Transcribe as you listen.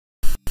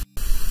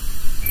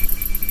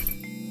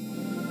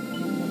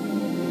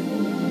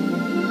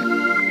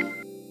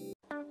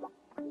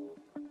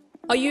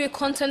Are you a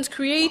content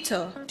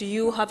creator? Do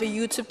you have a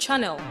YouTube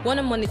channel? Want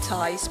to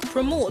monetize,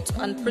 promote,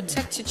 and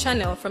protect your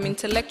channel from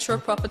intellectual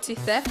property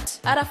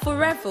theft? At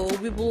Forever,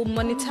 we will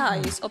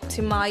monetize,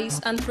 optimize,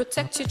 and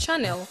protect your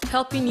channel,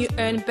 helping you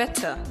earn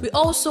better. We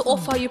also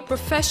offer you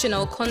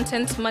professional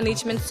content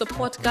management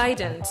support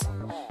guidance.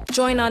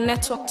 Join our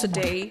network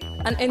today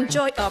and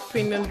enjoy our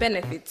premium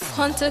benefits.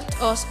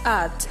 Contact us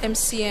at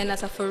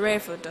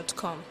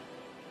mcn@forever.com.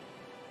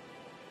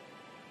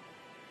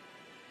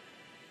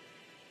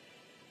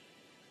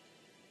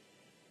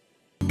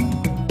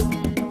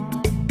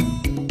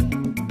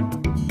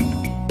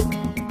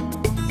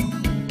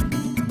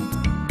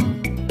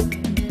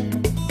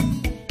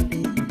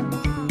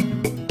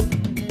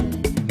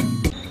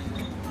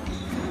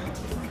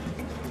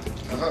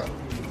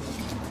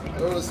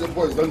 I don't know, say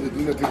boys don't do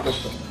native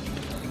doctor.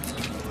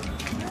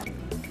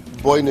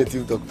 Boy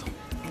native doctor.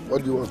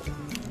 What do you want?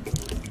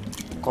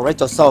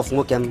 Correct yourself,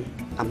 Mokem.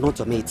 I'm not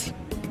your mate.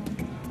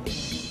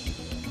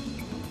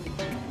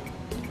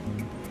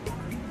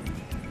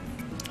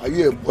 Are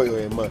you a boy or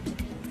a man?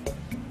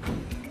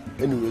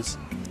 Anyways,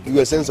 you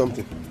were saying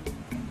something.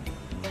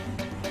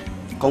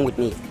 Come with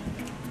me.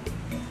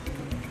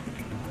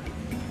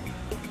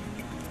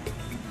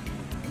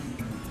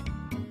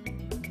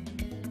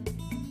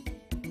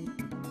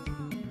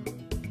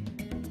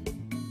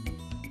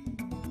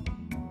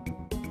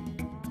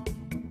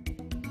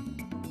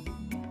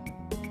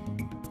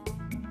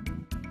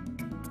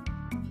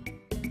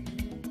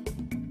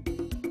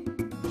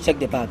 Check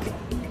the bag.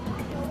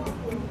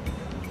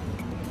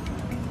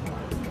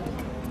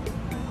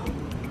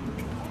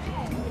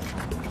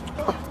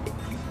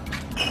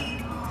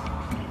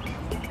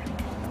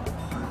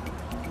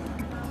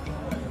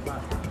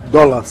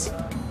 Dollars.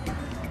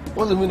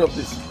 What's the meaning of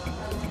this?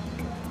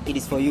 It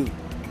is for you,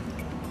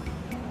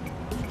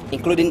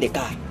 including the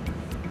car.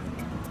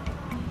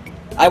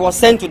 I was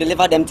sent to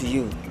deliver them to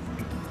you,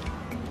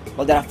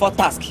 but there are 4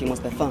 tasks you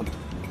must perform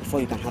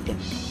before you can have them.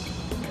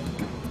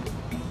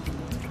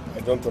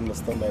 I don't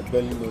understand. I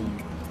barely know you.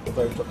 What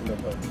are you talking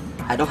about?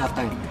 I don't have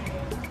time.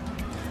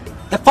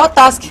 The 4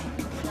 tasks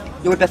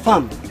you will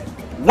perform.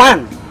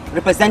 1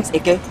 represents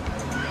Eke.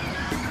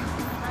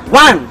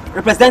 1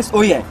 represents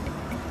Oye.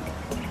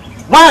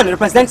 1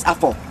 represents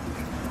Afo.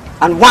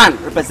 And 1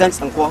 represents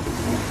Nkwo.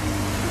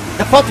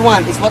 The 4th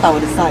one is what I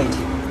will decide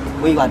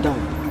when you are done.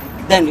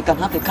 Then you can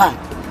have the car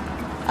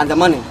and the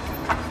money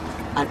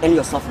and end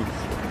your suffering.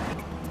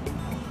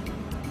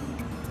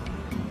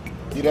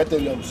 Did I tell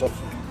you I'm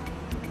suffering?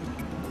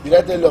 Did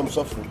I tell you I'm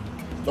suffering?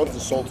 Don't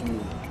insult me.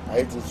 I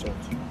hate insult.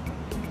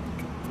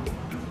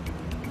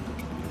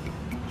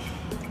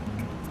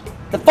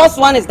 The first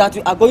one is that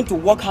you are going to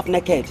walk half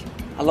naked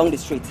along the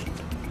street.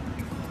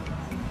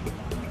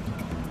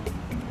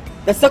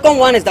 The second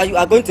one is that you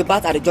are going to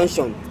bath at the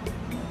junction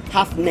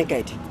half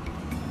naked.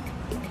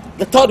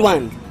 The third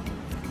one,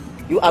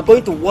 you are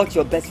going to watch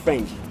your best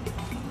friend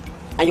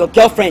and your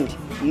girlfriend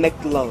make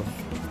love.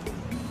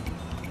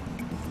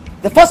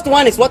 The first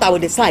one is what I will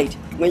decide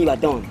when you are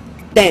done.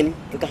 Then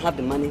you can have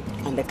the money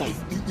and the car.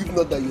 If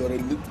not that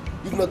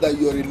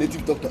you are a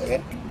native doctor,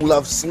 eh? Will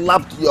have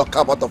slapped your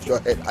cap out of your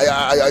head.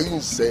 Are you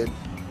insane?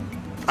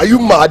 Are you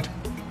mad?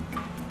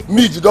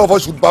 Me, the doctor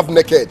should bath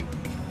naked.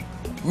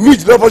 Me,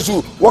 the doctor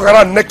should walk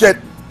around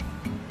naked.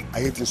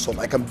 I hate insult.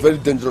 I can be very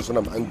dangerous when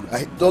I'm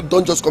angry.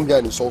 Don't just come here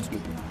and insult me.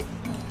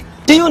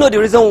 Do you know the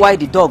reason why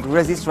the dog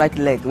raises his right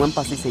leg when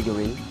passing a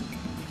urine?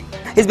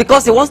 It's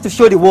because he wants to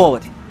show the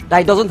world that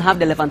he doesn't have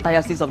the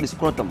elephantiasis of the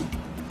scrotum.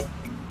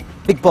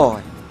 Big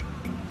boy.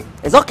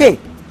 It's okay.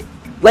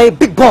 You're a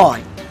big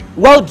boy,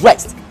 well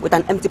dressed with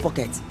an empty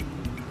pocket.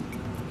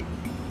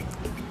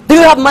 Do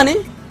you have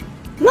money?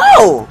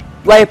 No.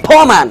 You're a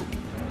poor man.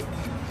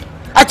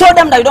 I told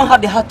them that you don't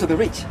have the heart to be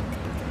rich.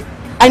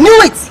 I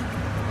knew it,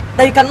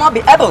 that you cannot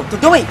be able to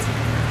do it.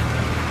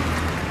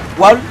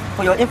 Well,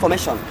 for your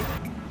information,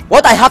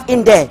 what I have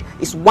in there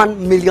is $1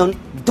 million.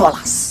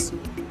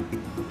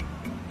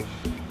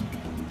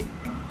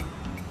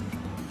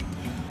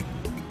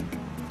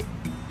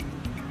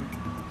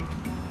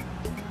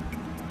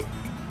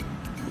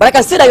 But I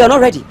can see that you're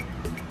not ready.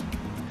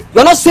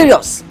 You're not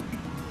serious.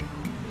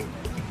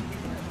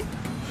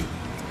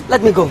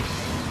 Let me go.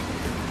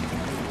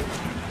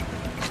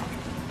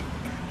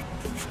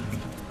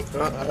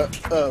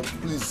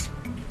 Please,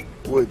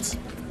 wait.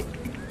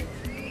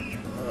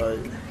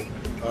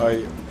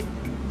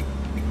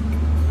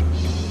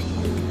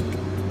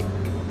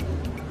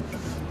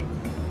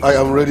 I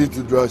am ready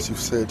to do as you've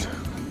said.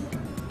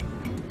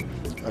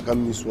 I can't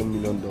miss $1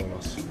 million.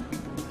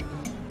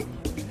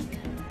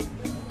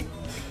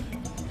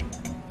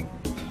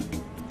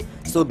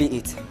 So be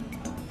it.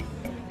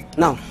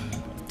 Now,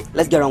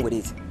 let's get on with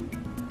it.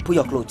 Put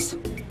your clothes.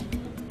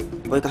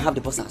 Or you can have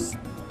the posters.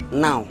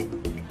 Now.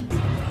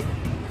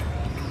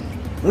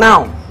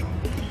 Now.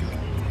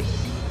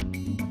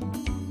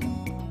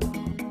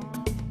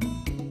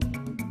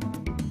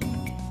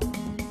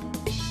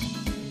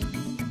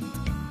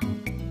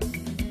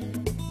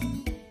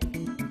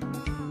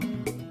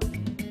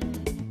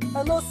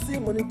 I don't see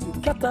money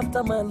to cut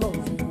after my love.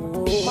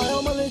 Oh.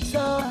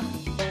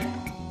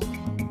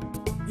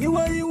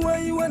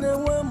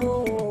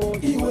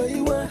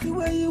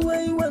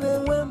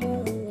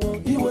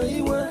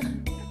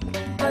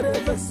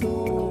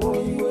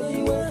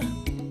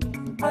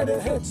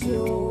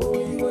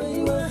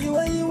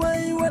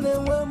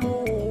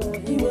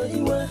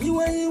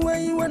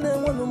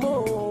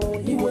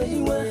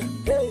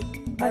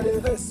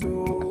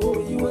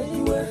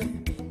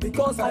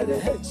 Because I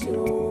hate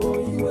you.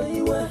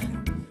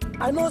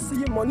 I don't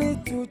see money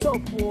to chop.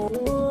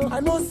 I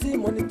don't see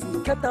money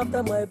to cut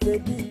after my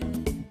baby.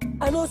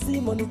 I don't see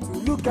money to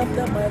look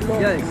after my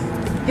love. Yes,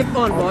 keep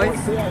on, boy.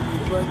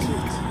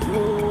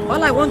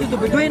 All I want you to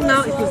be doing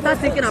now is to start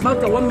thinking about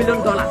the $1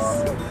 million.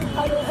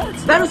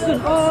 Very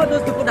soon, all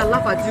those people that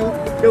laugh at you,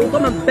 they will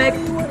come and beg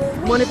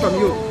money from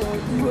you.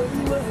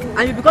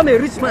 And you become a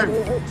rich man.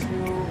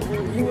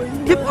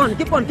 Keep on,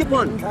 keep on, keep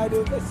on.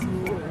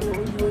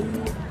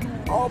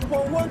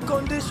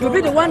 You'll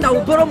be the one that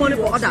will borrow money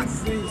for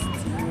others.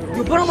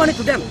 You borrow money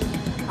to them.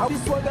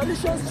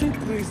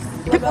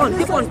 Keep on,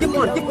 keep on, keep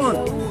on, keep on.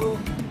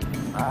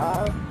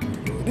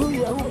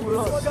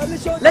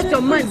 Let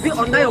your mind be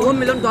under your $1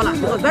 million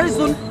because very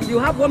soon you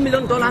have $1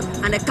 million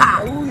and a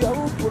car.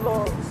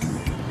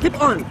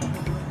 Keep on.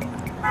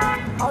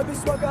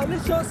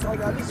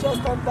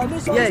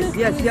 Yes,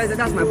 yes, yes,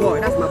 that's my boy,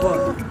 that's my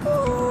boy.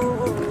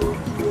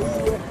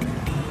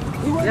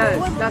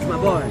 Yes, that's my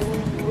boy.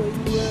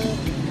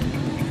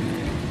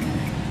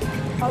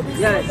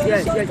 Yes,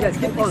 yes, yes, yes,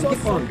 keep on,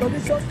 keep on.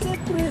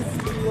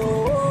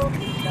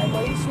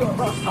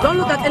 Don't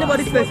look at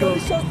anybody's face, though.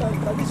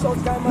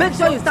 Make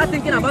sure you start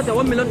thinking about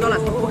your $1 million.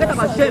 Forget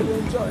about shame.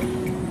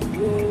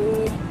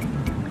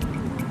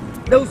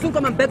 They will soon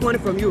come and beg money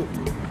from you.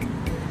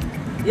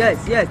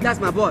 Yes, yes, that's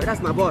my boy,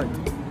 that's my boy.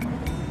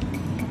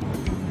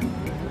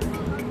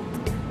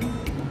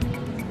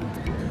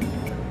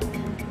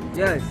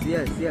 Yes,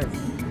 yes, yes.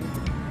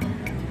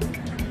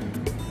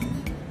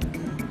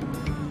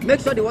 Make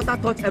sure the water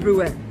touch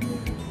everywhere.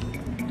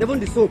 Even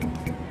the soap.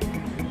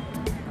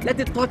 Let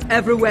it touch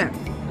everywhere.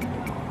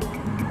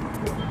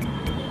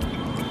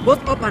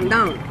 Both up and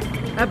down.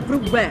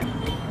 Everywhere.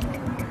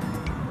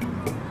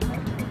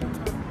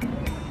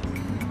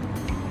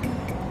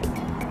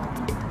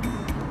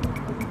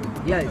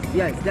 Yes,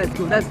 yes, that's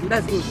good, that's good,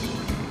 that's good.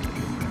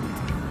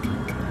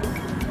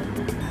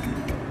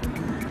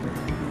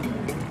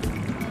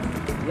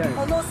 Yes.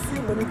 I don't see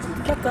money to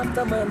cut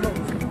after my love.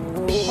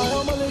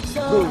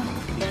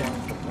 Good.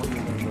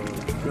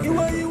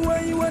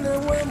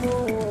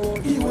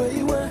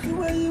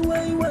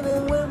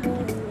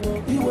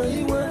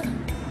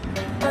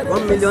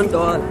 $1 million.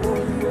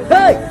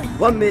 Hey!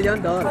 $1 million.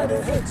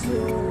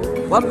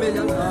 $1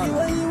 million.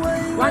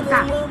 One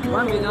car,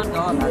 $1 million.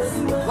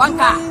 One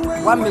car,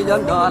 $1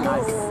 million.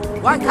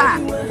 One car,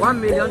 $1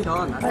 million.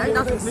 Can you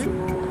dance with me?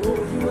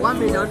 $1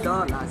 million.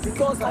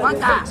 One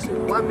car,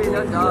 $1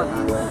 million.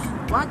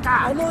 One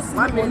car,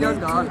 $1 million.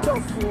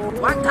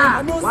 One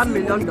car, $1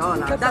 million.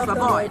 That's my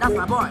boy, that's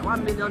my boy.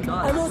 $1 million.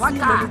 One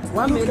car,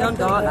 $1 million.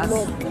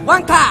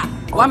 One car,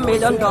 $1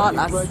 million.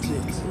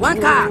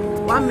 One car,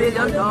 $1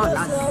 million.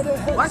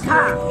 One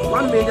car,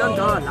 $1 million.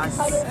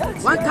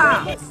 One car.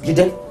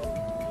 Jide,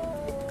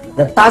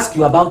 the task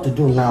you're about to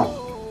do now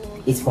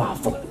is for our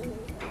folk.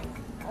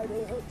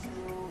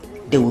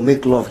 They will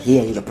make love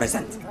here in your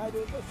presence.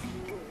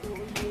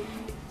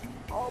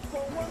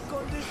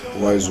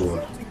 Wise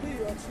one.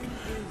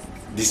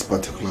 This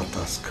particular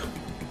task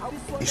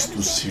is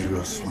too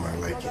serious for my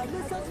liking.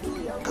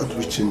 Can't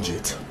we change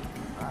it?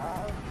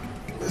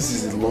 This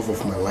is the love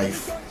of my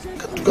life.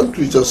 Can't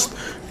we just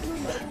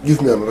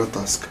give me another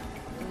task?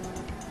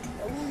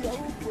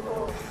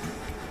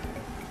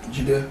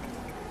 Jide,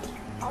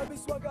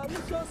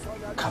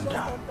 calm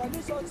down.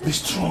 Be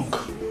strong.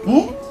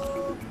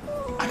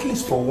 At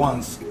least for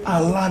once,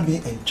 allow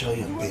me enjoy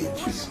your babe.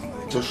 Please,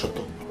 just shut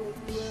up.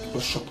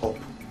 Just shut up.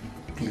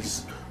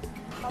 Please.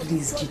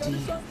 Please,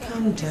 Jide,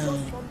 calm down.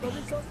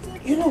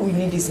 You know we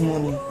need this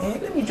money.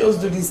 Let me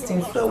just do this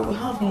thing so that we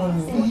have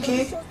money,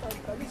 okay?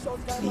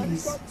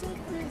 Please.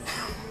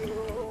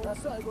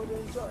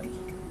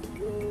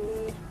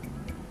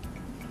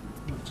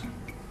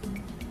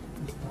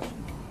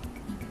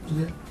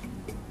 Jide,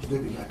 Jide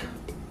be like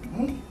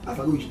I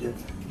forgot Jide.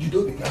 Jide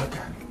be like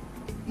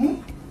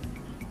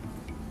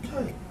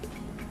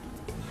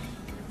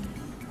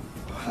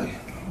Hi.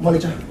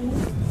 Manager.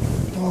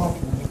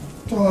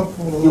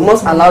 You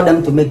must allow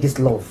them to make this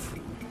love.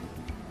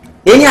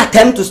 Any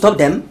attempt to stop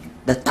them,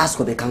 the task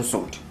will be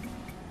cancelled.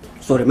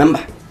 So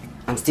remember,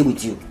 I'm still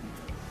with you.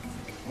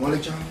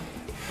 Manager.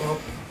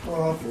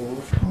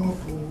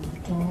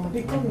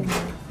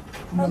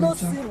 I don't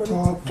see money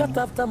to cut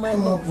after my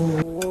love.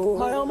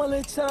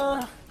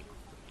 Malicha.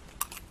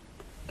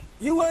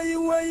 You are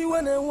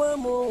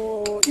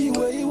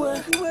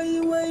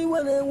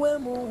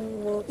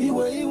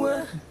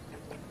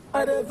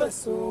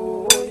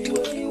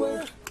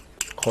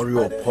Hurry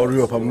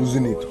up, I'm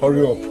losing it.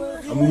 Hurry up,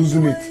 I'm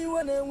losing it.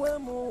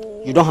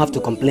 You don't have to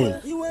complain.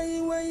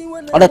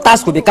 Or the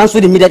task will be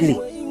cancelled immediately.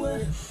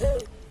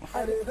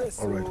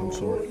 Alright, I'm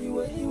sorry.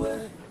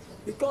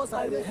 Because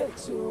I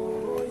hate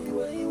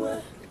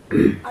you.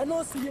 I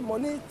don't see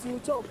money to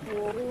chop.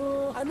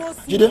 I don't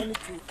see money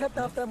to cut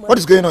after my. What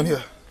is going on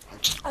here?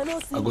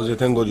 Agoze,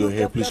 thank God you're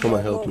here. Please come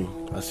and help me.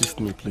 Assist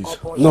me, please.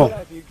 No.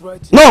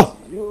 No!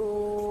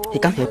 He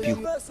can't help you.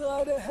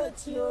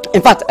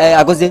 In fact,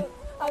 Agoze,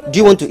 do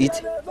you want to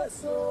eat?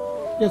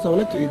 Yes, I would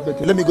like to eat, but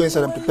let me go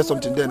inside and prepare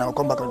something there and I'll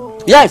come back.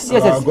 Yes.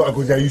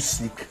 Agoze, are you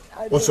sick?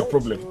 What's your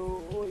problem?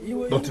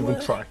 Don't even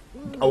try.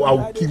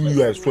 I'll kill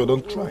you, I swear.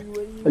 Don't try.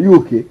 Are you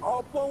okay?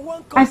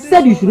 I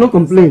said you should not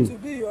complain.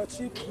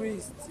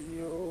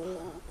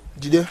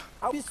 Jide,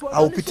 I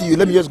will pity you.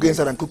 Let me just go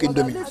inside and cook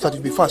indomie so that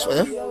it'll be fast,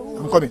 eh?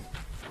 I'm coming.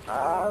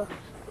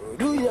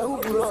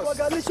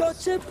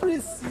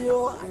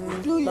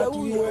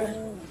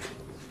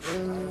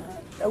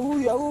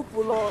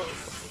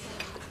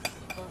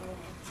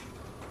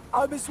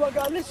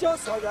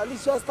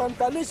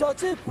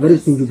 Very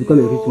soon you become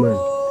a rich man.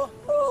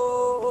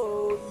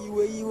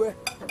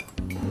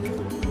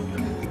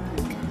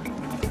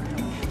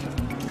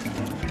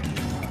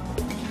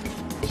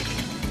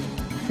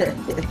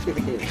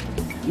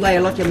 You are a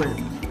lucky man.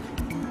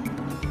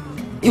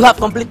 You have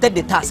completed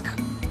the task.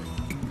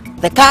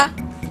 The car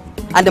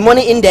and the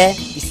money in there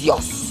is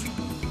yours.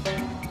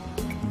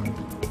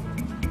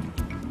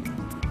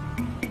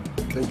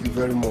 Thank you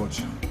very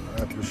much.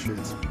 I appreciate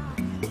it.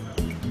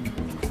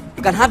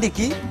 You can have the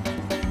key,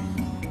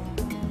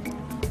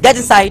 get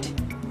inside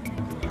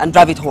and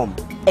drive it home.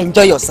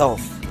 Enjoy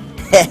yourself.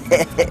 You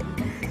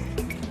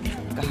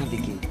can have the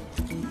key.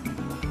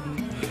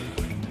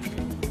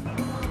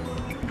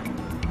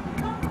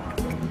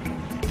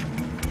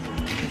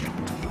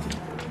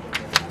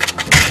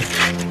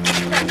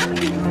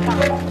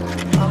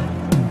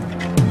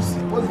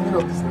 What's the meaning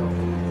of this now?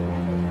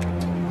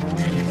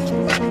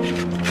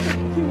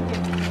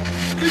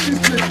 Leave this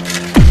place.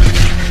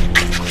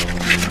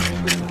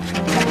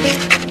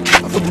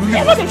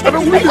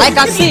 I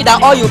can see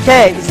that all you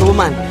care is a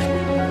woman.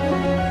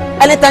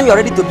 Anytime you're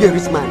ready to be a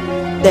rich man,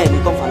 then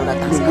you come for another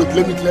task. Wait,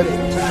 let me clear it.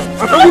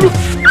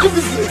 Leave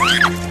this place.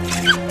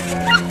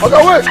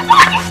 Okay, wait.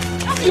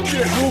 Leave me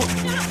alone.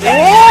 Oh,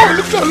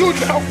 leave me alone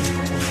now.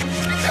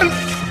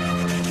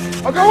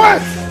 Okay,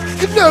 wait.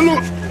 Leave me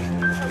alone.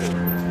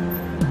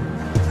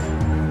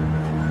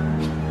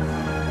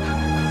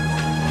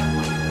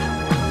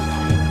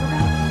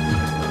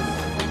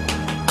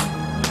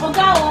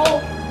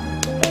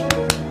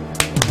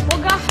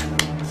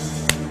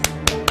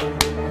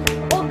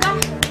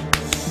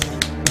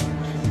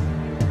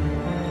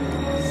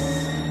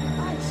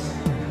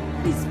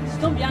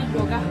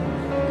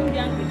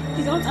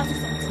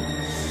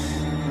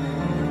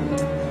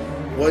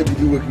 Why did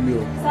you wake me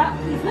up? Sir,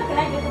 please, look at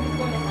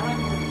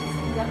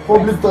that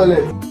public toilet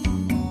around here. Public toilet.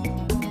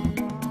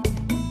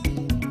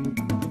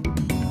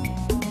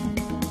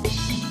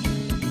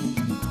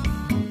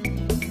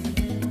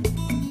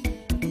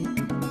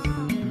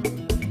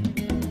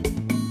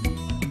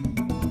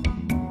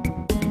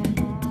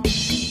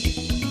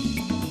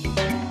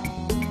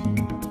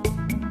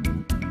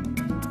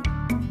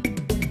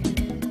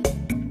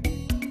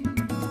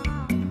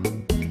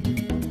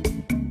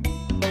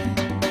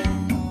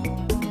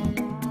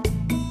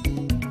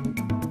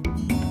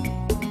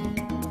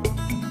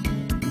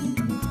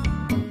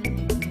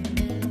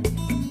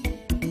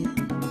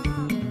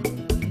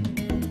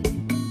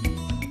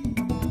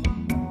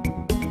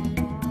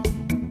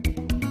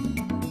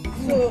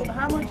 So,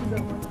 how much is the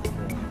money?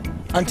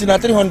 Until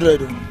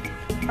 300.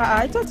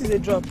 I thought it's a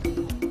drop.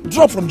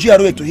 Drop from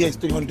GRA to here is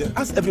 300.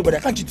 Ask everybody, I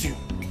can't cheat you.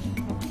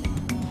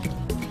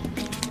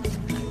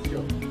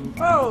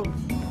 Oh!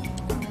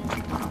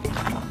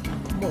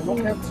 No,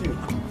 what helped you?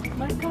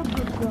 My card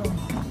broke down.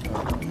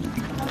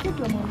 I'll take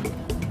your money.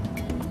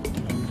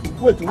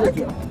 Wait.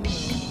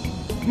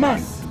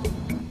 Mas!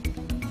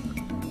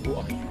 Who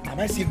are you? Am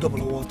I seeing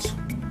double or what?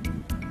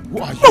 Who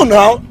are you? No,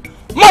 now!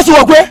 Mas, you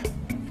are where?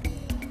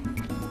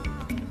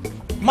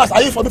 Mas,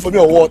 are you for me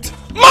or what?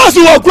 Mas,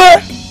 you are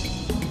where?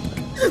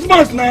 It's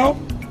Mas now!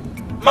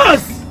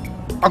 Mas!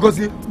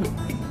 Agozi!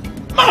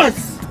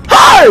 Mas!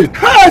 Hey!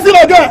 Hey, see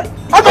my guy!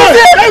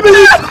 Agozi! Hey,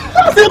 baby!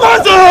 See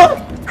Mas!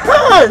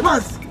 Hey,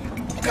 Mas!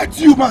 Look at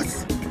you,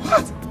 Mas!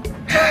 What?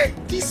 Hey,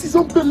 this is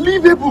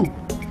unbelievable!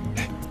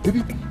 Baby,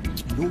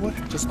 you know what?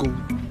 Just go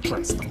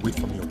dress and wait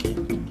for me, okay?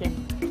 Okay.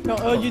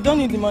 No, you don't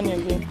need the money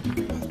again.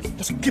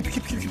 Just keep.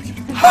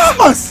 Ah,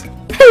 Mas!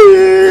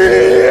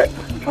 Hey!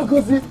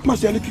 Agozi!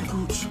 Mas, you're looking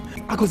good.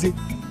 Agozi,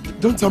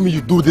 don't tell me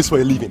you do this for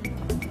a living.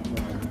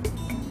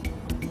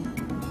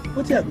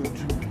 What are you going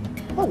to do?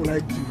 What will I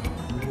do?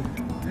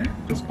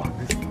 Just park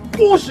this.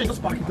 Bullshit!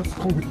 Just park it. Just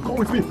come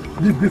with me.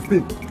 Leave this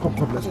thing. Come,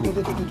 let's go.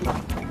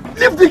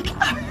 Leave the...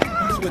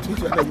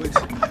 Wait.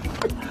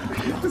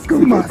 Let's go,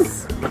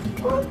 Mas.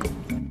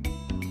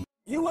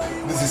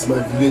 This is my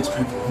village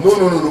people. No.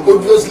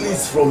 Obviously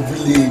it's from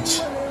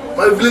village.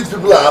 My village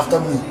people are after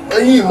me.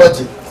 Can you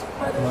imagine?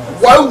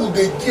 Why would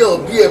a girl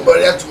be a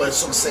barrier to my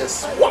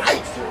success?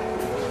 Why?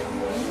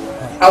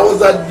 I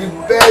was at the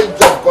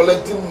verge of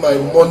collecting my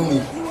money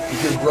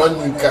with a brand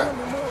new car.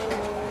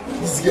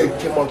 This girl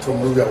came out from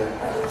nowhere.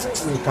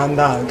 Calm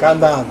down, calm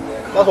down.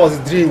 That was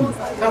a dream.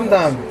 Calm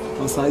down.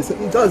 It's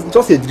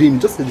just a dream,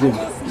 just a dream.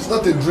 It's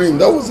not a dream,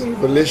 that was a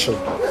revelation.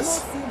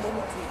 Yes.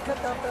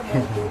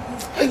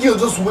 That girl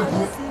just wake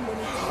me.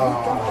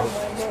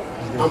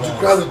 And to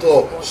crown it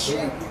up,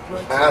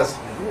 I asked,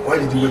 why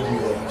did you wake me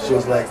up? She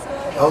was like,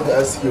 I want to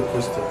ask you a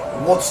question.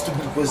 What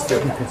stupid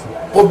question?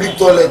 Public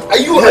toilet. Are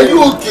you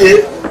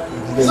okay?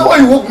 Is that why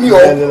you woke me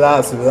up?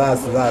 Relax.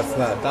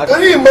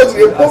 Can you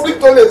imagine a public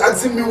toilet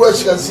asking me where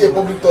she can see a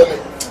public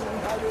toilet?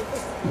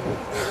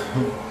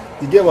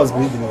 The girl was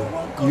bleeding.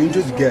 You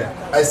injured the girl.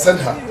 I sent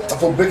her. I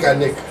for break her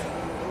neck.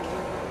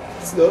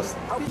 Serious?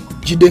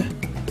 Jide,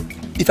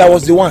 if I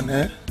was the one,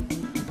 I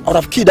would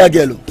have killed that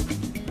girl.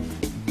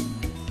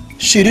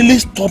 She really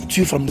stopped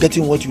you from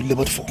getting what you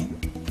labored for.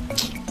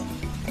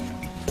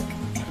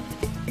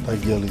 That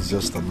girl is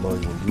just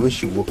annoying. The way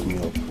she woke me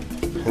up.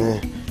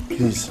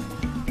 Please,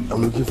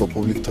 I'm looking for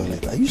public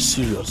toilet. Are you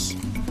serious?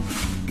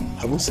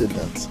 I haven't said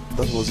that.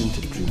 That wasn't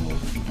a dream.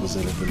 It was a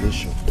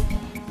revelation.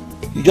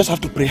 You just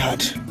have to pray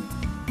hard.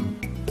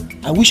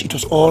 I wish it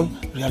was all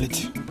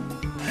reality.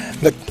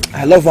 But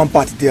I love one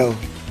part there.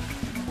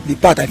 The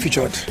part I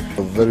featured.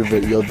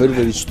 You're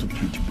very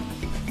stupid.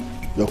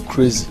 You're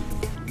crazy.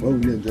 Why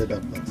will you enjoy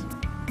that part?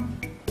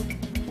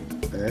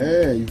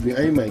 You've been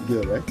eyeing my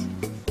girl, right?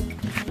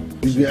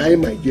 You've been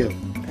eyeing my girl.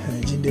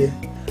 Jinde,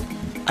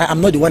 I am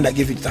not the one that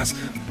gave you the task.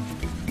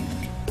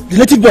 The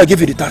native boy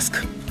gave you the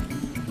task.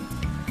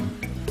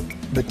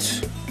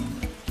 But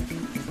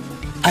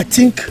I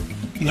think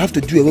you have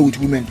to do away with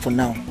women for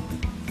now.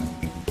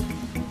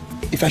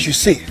 If I should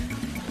say,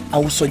 I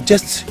would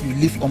suggest you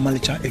leave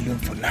Omalicha alone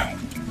for now.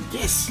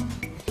 Yes.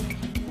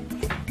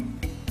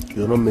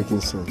 You're not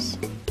making sense.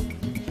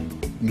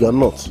 You are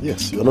not.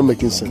 Yes, you're not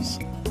making sense.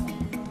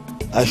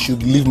 I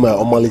should leave my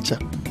Omalicha.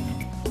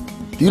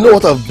 Do you know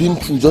what I've been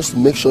through just to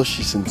make sure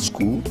she's in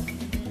school?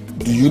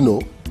 Do you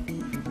know?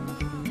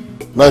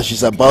 Now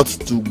she's about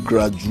to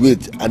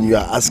graduate and you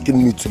are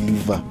asking me to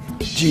leave her.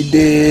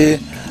 Jide,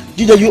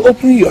 you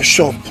open your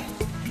shop.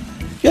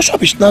 Your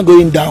shop is now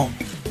going down.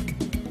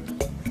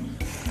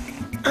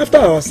 After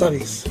our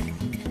service,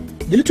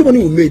 the little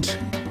money we made,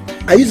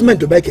 I used mine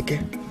to buy keke.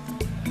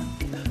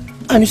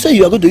 And you say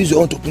you are going to use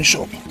your own to open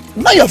shop.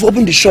 Now you have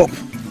opened the shop.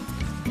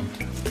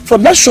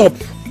 From that shop,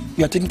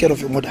 you are taking care of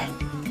your mother.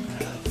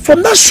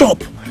 From that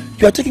shop,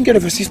 you are taking care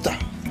of your sister.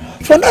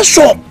 From that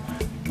shop,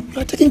 you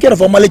are taking care of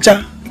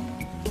Omalicha.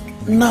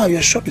 Now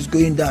your shop is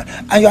going down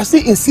and you are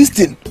still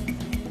insisting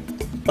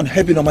on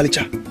helping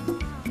Omalicha.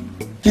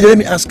 Let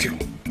me ask you.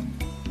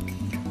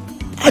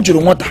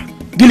 Ajuru nwata,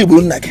 gili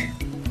gburu nna gị.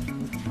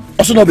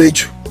 Osu no be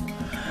eju.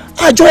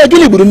 Ajọ ya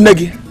gili gburu nne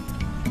gị.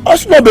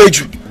 Osu no be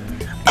eju.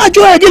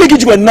 Ajọ ya gili gị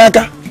jikwa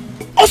n'aka.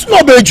 Osu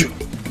no be eju.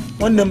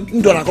 Nwanne m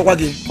ndụ na-akọkwa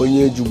gị.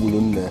 Onye eju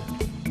gburu nne,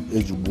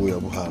 eju gbuo ya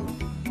bụ haru.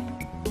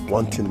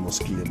 One thing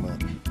must kill a man.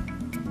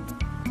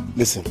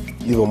 Listen,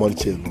 leave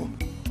Omalicha alone.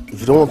 If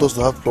you don't want us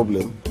to have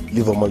problem,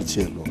 leave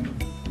Omalicha alone.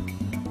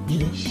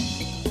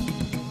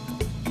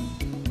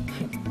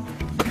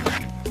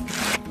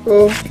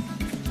 Oh,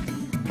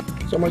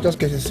 someone just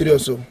getting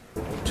serious. So,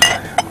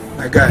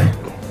 my guy,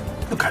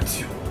 look at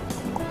you.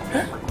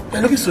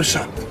 You're looking so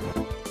sharp.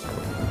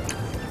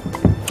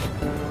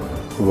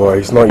 Boy,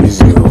 it's not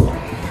easy.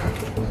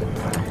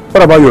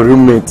 What about your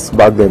roommates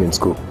back then in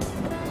school?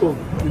 Oh,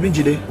 you mean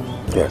Jide?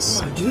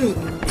 Yes.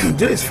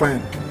 Jide is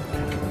fine.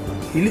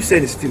 He lives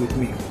in the city with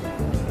me.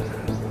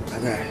 My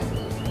guy,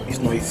 it's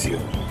not easy.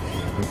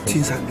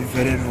 Things have been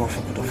very rough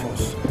for both of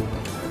us.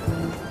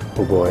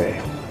 Oh boy,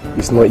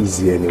 it's not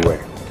easy anywhere.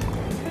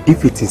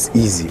 If it is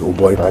easy, oh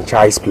boy, my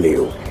child's play.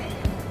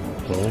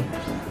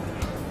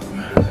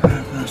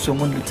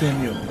 Someone will tell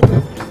me,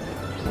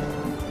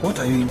 what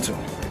are you into?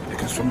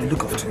 Because from the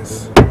look of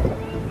things,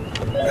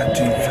 you are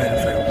doing very,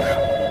 very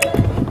well.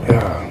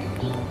 Yeah.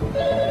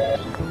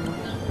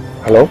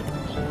 Hello?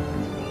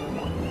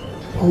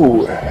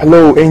 Oh,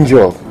 hello,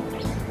 Angel.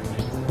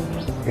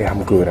 Yeah,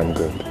 I'm good.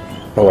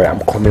 Don't worry, I'm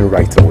coming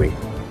right away.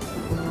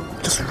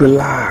 Just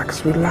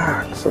relax,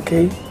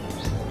 okay?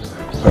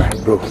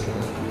 Alright, bro.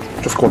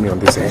 Just call me on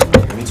this end.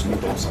 I need to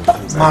meet up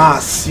sometimes.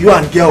 Mas, you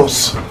and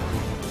girls.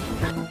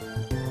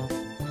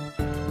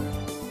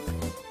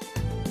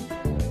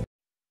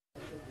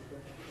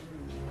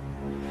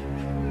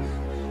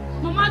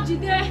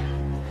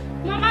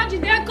 Mama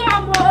Jide,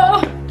 come,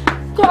 oh.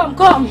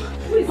 Come.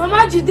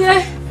 Mama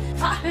Jide.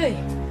 Hey,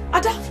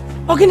 Ada,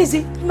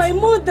 Organize. My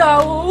mother,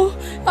 oh.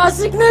 Her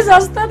sickness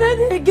has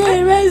started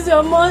again. Where is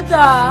your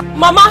mother?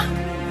 Mama,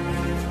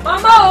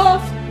 oh.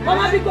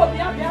 Mama, pick up,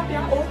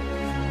 oh.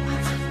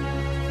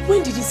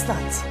 When did it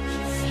start?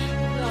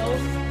 No.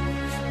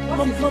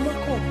 Mama,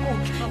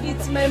 come.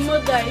 It's my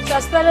mother. It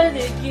has started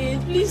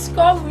again. Please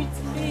come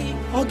with me.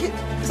 Okay,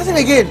 starting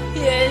again?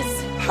 Yes.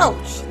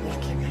 Ouch.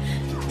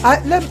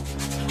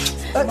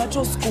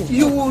 Just go.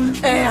 You will.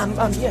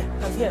 I'm here.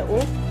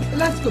 Oh.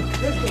 Let's go.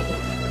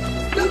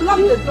 Lock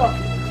the door.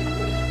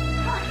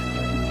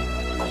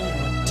 God.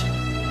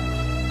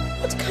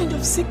 What kind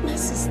of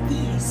sickness is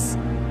this?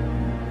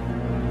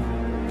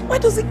 Why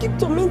does he keep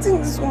tormenting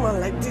this woman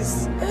like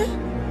this? Eh?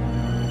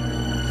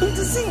 If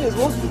the sickness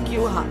wants to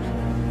kill her,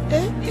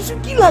 he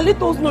should kill her.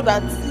 Let us know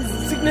that it's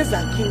the sickness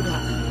that killed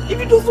her. If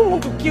he doesn't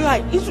want to kill her,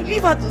 he should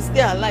leave her to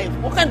stay alive.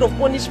 What kind of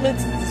punishment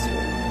is this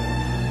one?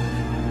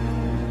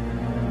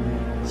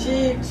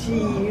 Chief.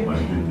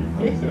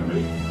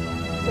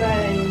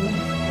 Fine.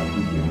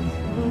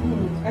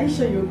 Are you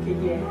sure you're okay?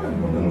 Yeah.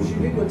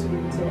 Should we go to the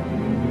hotel?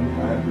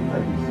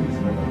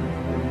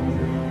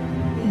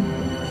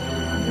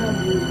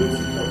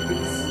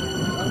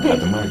 At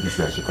the moment, this is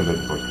actually called the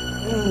body.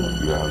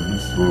 You are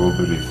so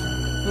belief.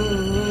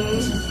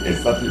 This is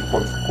exactly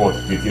what God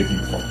created you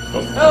for.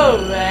 Oh,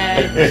 man.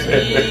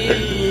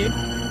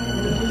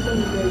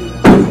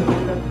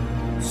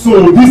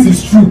 So this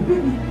is true.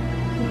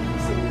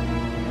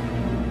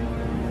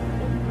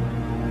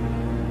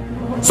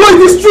 So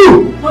it is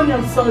true. Honey,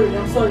 I'm sorry.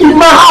 In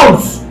my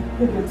house.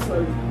 I'm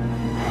sorry.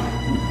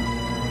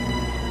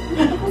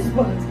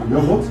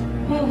 You're what?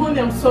 Honey,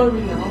 I'm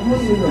sorry now.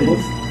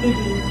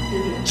 Baby.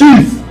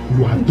 Chief,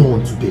 you are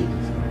done today.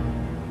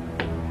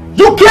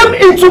 You came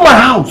into my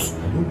house.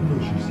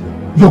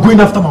 You're going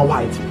after my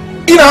wife.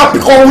 In our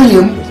Pickle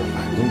William. I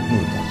don't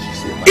know that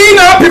she's a married In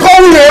our Pickle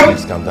William.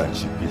 Please calm down,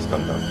 Chief. Please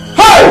calm down.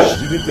 Hey!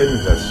 She didn't tell me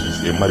that she's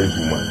a married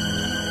woman.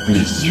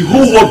 Please. The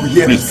whole world will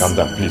hear Please this. calm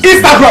down, please.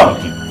 Instagram,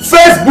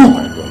 Facebook,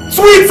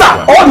 Twitter,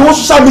 all the whole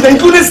social media,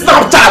 including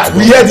Snapchat,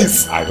 we hear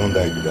this. I don't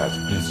like that.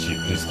 Please, Chief,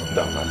 please calm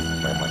down, man.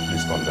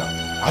 Please calm down.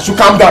 I should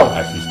calm down.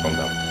 Please calm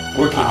down.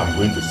 Okay. I'm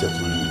going to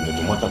settle you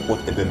no matter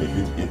whatever may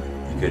be in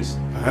the case.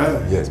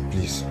 Yes,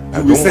 please.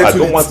 I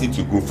don't want it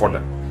to go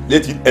further.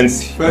 Let it end.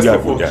 First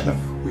of all, Chief,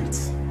 wait.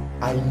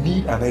 I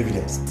need an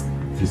evidence.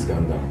 Please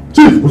calm down.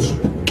 Chief, position.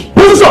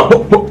 Hold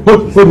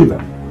it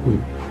down.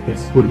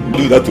 Yes, hold it.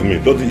 Do that to me.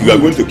 You are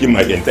going to kill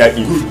my entire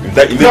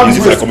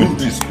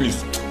community.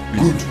 Please.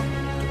 Good.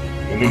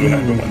 No, I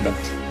don't want that.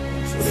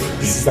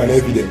 This is an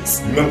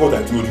evidence. Remember what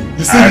I told you.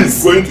 You see I'm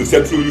this? going to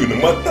settle you no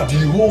matter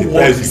the whole world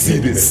will see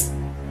this.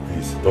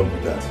 Please don't do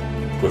that.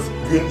 Because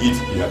doing it,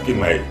 you have killed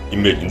my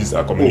image in this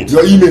community.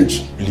 Your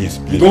image? Please.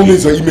 You don't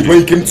miss your image when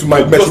you came to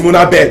my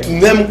matrimonial bed.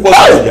 Name what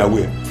you are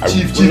aware.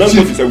 Chief.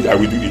 I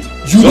will do it.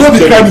 You know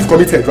the crime you've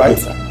committed, right?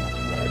 Yes, sir.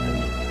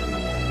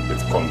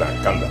 Let's calm down.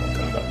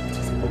 It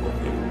is a work of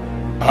him.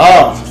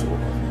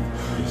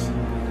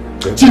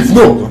 Please. Chief,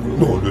 no.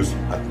 Always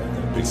act like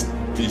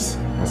that. Please.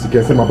 As you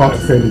can see, I'm about to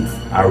send it.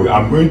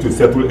 I'm going to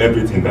settle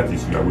everything that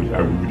is your wish.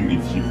 I will do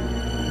it, Chief.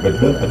 But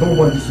I don't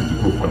want this to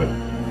go further.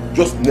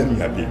 Just name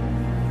me a bill.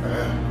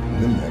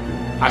 Name me a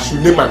bill. I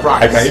should name my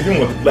price. I can even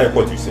multiply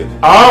what you said.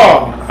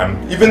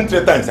 Even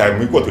 3 times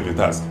I'm equal to the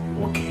task.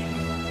 Okay.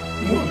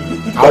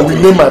 I will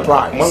name my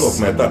price. One of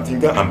my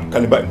thinker and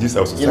caliber in this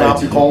house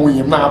society. No.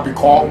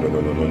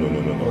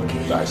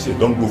 Okay. I say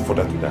don't go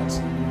further to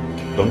that.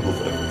 Don't go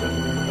further to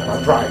that. My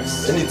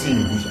price. Anything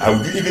you wish, I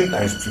will do even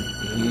times 2.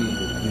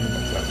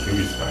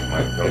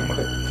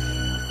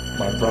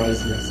 My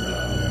price, yes, sir.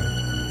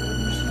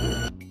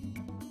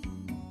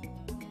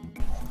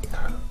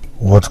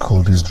 What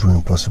could this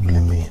dream possibly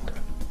mean?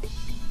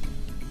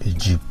 A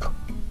jeep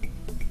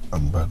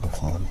and bag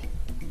of money.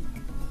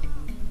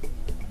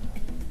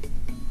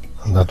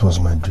 And that was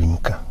my dream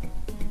car.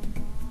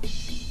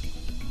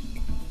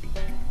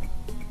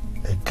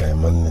 A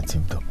Gaiman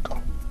native doctor.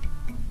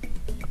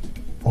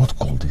 What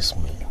could this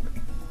mean?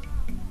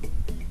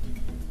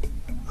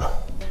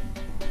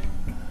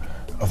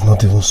 I've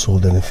not even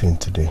sold anything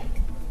today.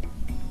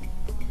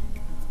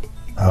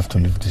 I have to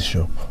leave this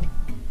shop.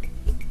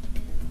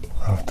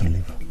 I have to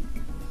leave.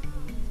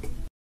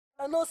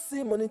 I don't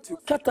see money to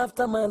cut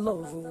after my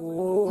love.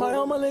 Oh, my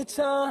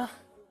omalecha.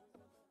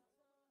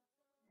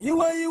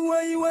 You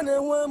and a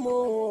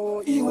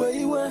wemo. You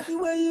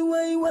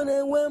and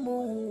a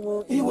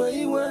wemo. You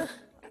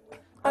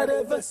I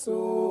the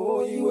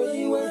vessel.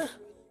 You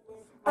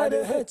I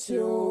the hate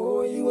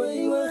you. You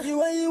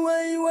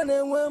and a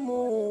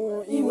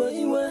wemo. You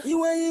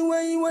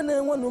and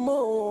a one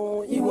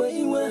more.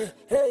 You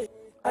hey,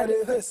 I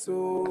the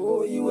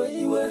vessel.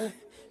 You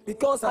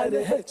because I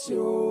the hate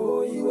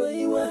you.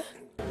 You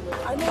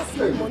I know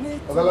see money.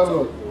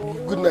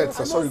 Good night,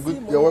 sir. Sorry,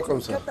 good. You're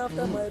welcome, sir.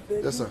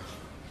 Yes, sir.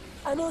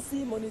 I don't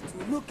see money to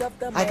look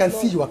after my I can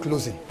see you are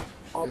closing.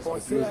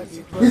 It's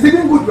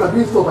even good you are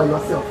doing so by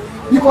yourself.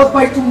 Because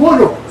by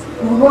tomorrow,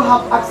 you will not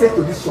have access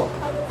to this shop.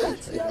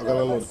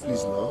 Lord,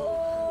 please now.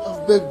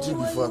 I've begged you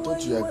before. I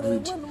thought you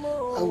agreed. I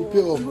will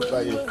pay off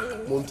by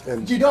month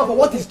end. Gideon, but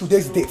what is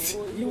today's date?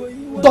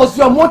 Does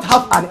your month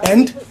have an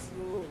end?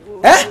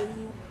 Eh?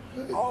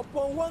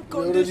 We're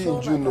already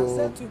in June.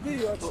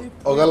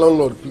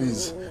 Lord,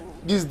 please.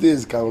 These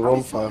days can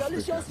run for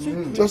Africa.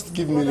 Just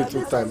give me a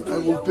little time. I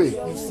will pay.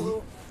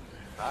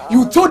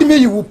 You told me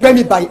you will pay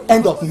me by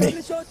end of May.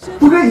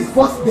 Today is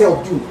first day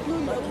of June.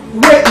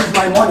 Where is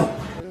my money?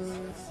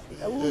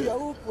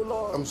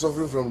 I'm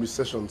suffering from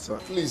recession, sir.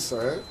 Please,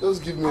 sir.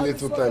 Just give me a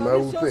little time. I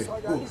will pay.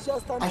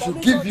 I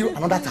should give you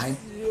another time.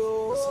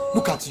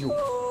 Look at you.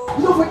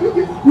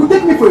 You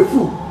take me for a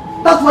fool.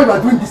 That's why you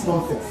are doing this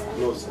nonsense.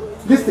 No, sir.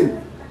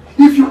 Listen,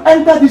 if you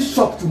enter this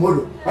shop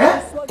tomorrow,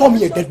 Call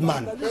me a dead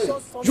man.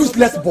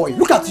 Useless boy.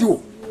 Look at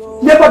you.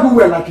 Never do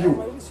well like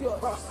you.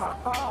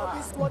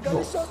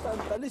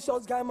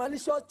 Malicious guy,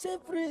 malicious chief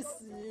priest.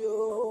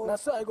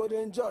 That's why I go to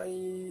enjoy.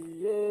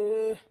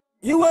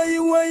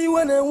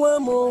 Iwe ne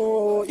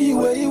wemo.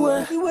 Iwe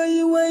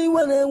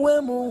ne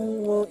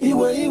wemo.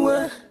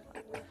 Iwe.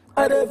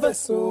 I the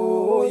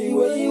vessel.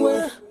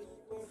 Iwe.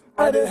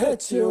 I the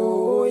hate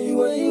you.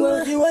 Iwe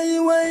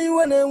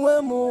ne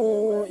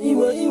wemo.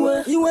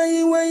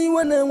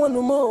 Iwe ne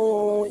wano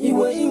mo.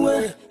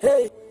 Iwe.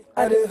 Hey,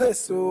 I the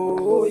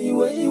vessel.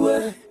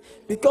 Iwe.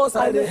 Because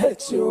I the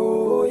hate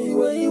you.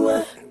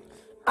 Iwe.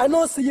 I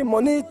no see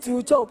money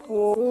to chop.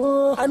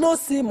 I no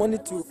see money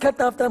to cut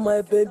after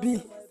my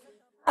baby.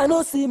 I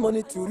no see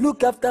money to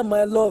look after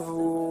my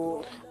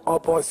love.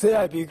 Upon say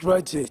I be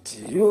graduate.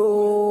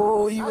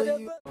 Yo.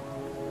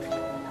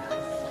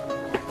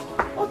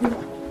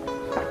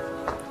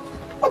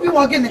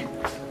 Obi-Wan, give me.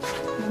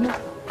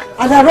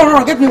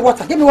 Run, get me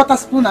water. Give me water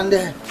spoon and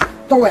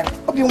towel.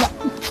 Obi-Wan,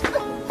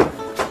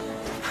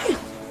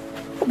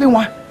 give me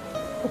one.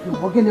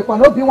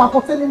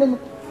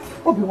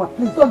 Obi-Wan,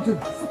 please don't do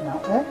this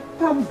now.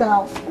 Calm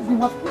down.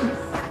 Obi-Wan,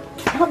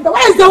 please. Calm down.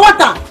 Where is the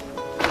water?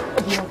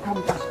 Obi-Wan,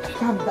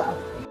 calm down.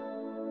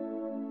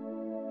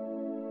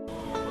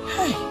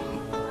 Hey,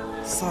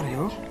 sorry,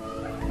 oh.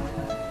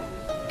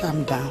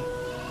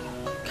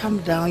 Calm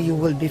down, you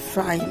will be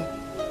fine.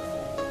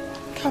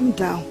 Calm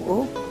down,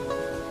 oh.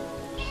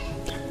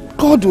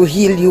 God will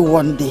heal you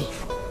one day.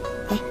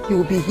 You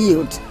will be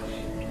healed.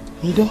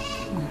 You know?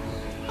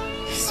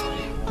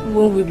 Sorry.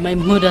 When will my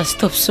mother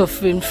stop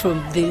suffering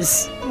from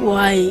this?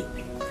 Why?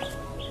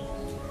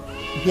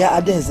 Yeah,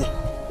 Adeze,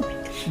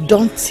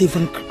 don't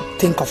even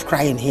think of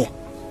crying here.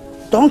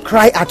 Don't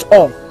cry at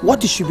all.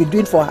 What you should be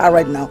doing for her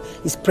right now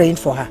is praying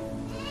for her.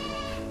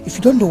 If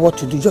you don't know what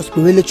to do, just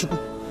be really true.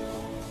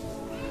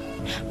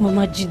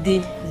 Mama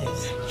Jide,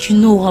 yes. You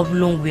know how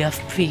long we have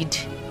prayed,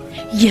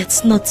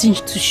 yet nothing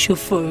to show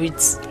for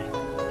it.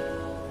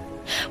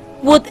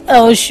 What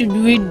else should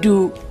we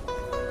do?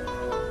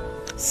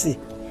 See,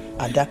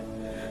 Ada,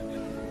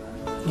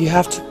 you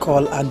have to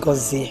call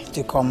Agozie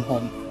to come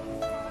home.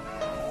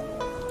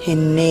 He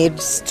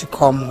needs to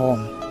come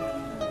home.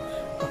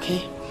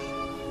 Okay?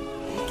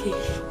 Okay.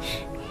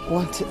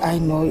 One thing I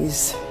know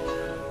is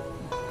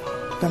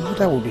the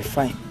mother will be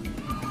fine.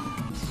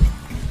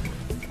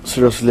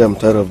 Seriously, I'm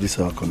tired of this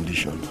our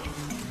condition.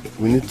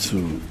 We need to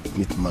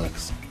meet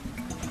Max.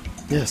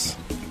 Yes.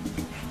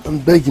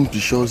 And beg him to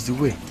show us the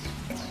way.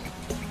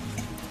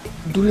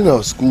 During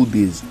our school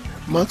days,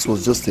 Max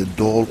was just a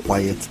dull,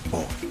 quiet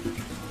boy.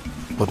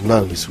 But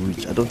now he's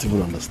rich. I don't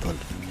even understand.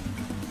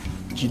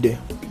 Jide,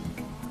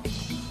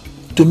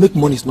 to make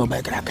money is not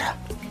by gragra.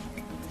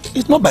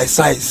 It's not by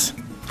size.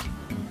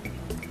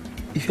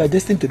 If you are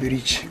destined to be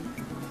rich,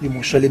 you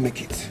must surely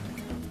make it.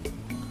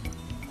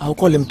 I'll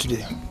call him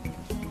today.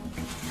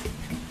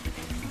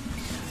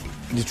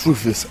 The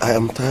truth is, I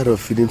am tired of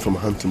feeding from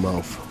hand to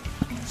mouth.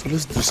 So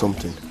let's do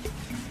something.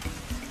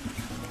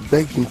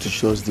 Beg him to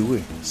show us the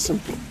way.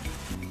 Simple.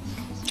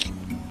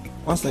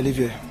 Once I leave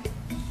here,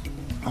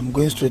 I'm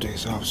going straight to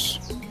his house.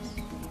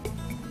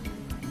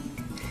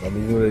 I'm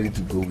even ready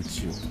to go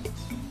with you.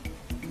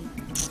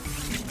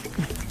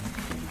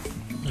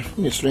 My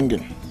phone is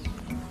ringing.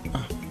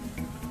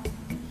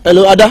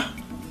 Hello, Ada?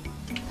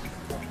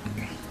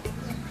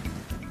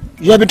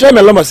 You have been trying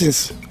my number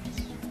since?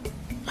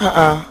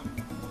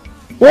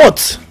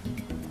 What?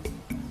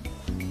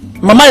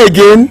 Mama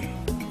again?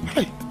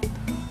 Hi.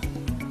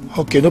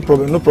 Okay, no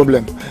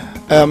problem.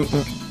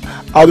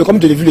 I'll be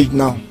coming to the village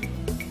now.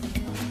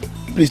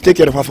 Please take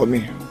care of her for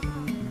me.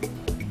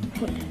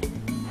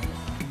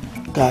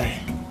 Guy,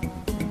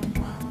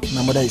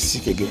 my mother is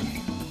sick again.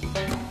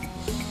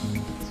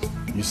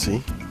 You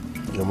see,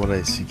 your mother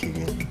is sick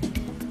again.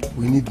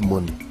 We need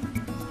money.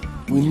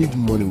 We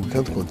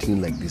can't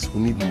continue like this.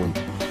 We need money.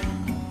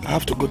 I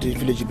have to go to the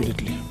village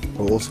immediately.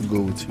 I'll also go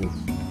with you.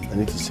 I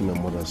need to see my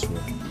mother as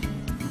well.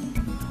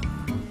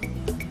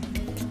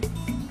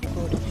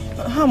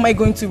 How am I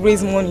going to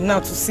raise money now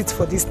to sit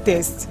for this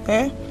test?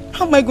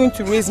 How am I going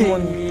to raise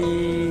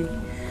money?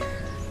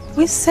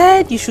 We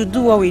said you should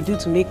do what we do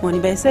to make money,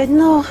 but he said,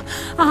 no,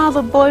 I have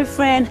a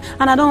boyfriend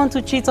and I don't want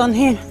to cheat on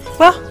him.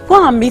 Well,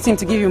 go and meet him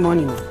to give you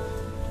money now.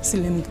 See,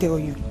 let me tell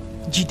you,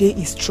 Jide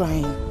is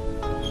trying.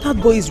 That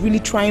boy is really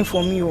trying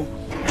for me.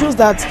 Just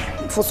that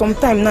for some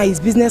time now, his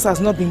business has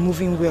not been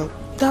moving well.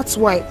 That's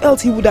why,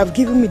 else he would have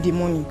given me the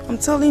money. I'm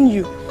telling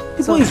you,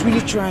 the boy is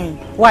really trying.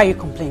 Why are you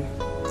complaining?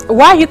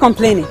 Why are you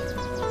complaining?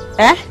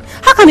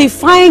 How can a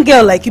fine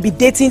girl like you be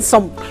dating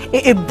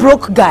a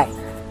broke guy?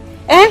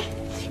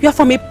 You are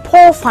from a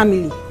poor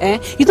family.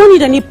 You don't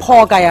need any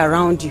poor guy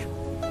around you.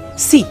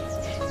 See,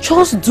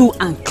 just do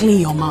and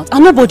clean your mouth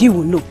and nobody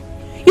will know.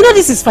 You know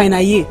this is final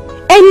year.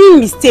 Any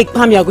mistake,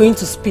 Pam, you are going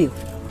to spill.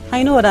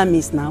 I know what that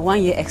means now.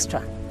 1 year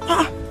extra.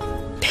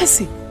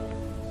 Percy,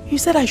 you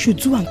said I should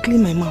do and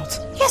clean my mouth.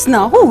 Yes,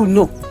 now, who will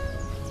know?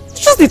 It's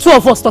just the two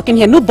of us talking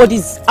here.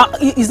 Nobody's...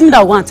 isn't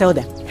that one? Tell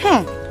them.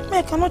 May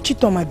I cannot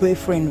cheat on my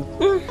boyfriend.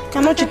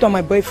 Cannot cheat on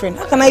my boyfriend.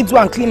 How can I do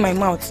and clean my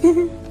mouth?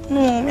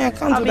 No, me, I can't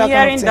do that. I've been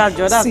hearing that,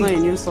 Joe. That's not a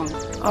new song.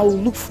 I will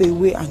look for a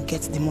way and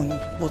get the money,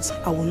 but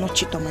I will not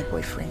cheat on my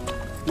boyfriend.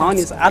 My own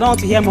is, I don't want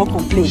to hear more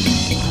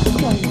complaints.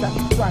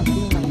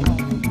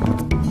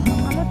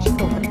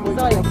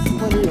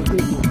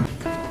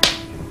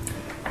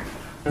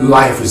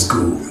 Life is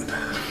good.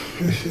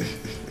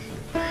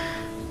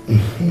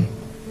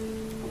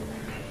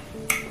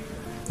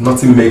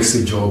 Nothing makes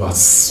a job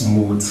as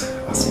smooth,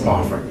 as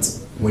perfect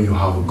when you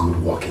have a good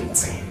working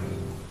team.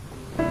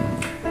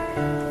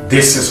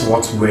 This is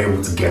what we're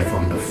able to get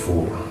from the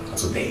four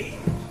today.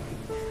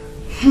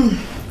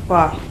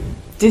 Wow,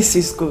 this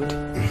is good.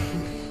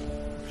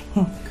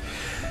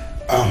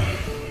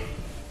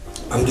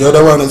 And the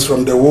other one is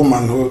from the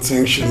woman who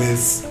thinks she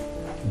needs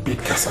big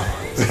cassava.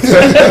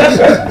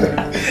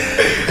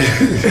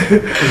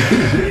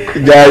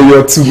 Guy,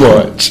 you're too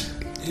much.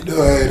 You know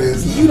how it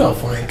is. You're not a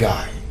fine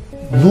guy.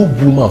 No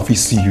woman will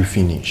see you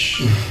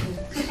finish.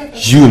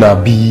 You na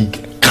big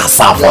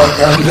cassava.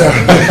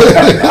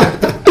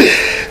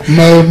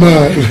 My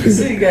man.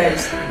 See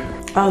guys,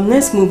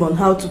 let's move on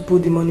how to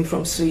put the money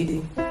from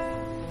Sweden.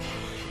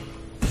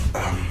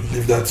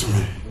 Leave that to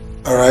me.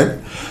 Alright?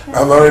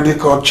 I've already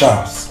called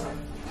Charles.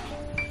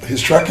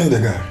 He's tracking the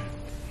guy.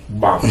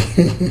 Bam.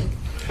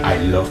 I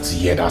love to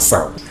hear that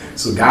sound.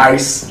 So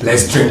guys,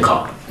 let's drink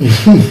up.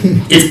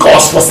 It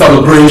calls for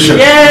celebration.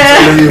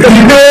 Yeah.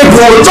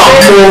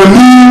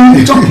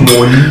 Talk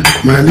money.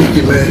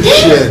 Money, man.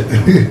 Shit.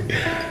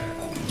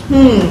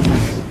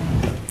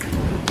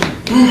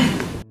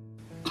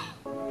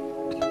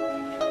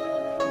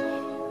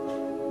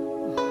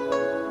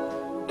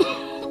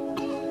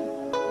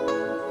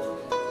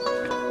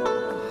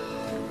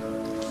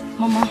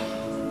 Mama,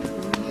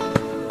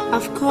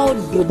 I've called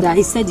Yoda.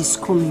 He said he's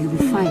coming. You'll be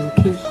fine,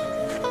 okay?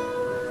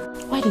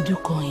 Why did you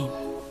call him?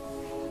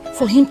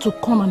 For him to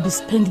come and be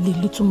spending the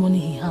little money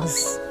he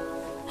has.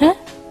 Eh?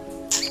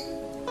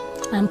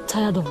 I'm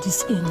tired of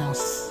this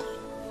illness.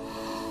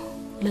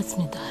 Let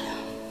me die.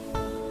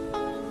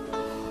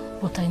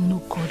 But I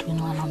know God will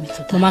not allow me to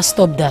die. Mama,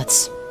 stop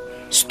that.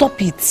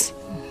 Stop it.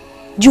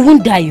 You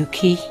won't die,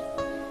 okay?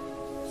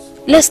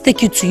 Let's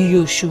take you to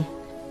Yoshu.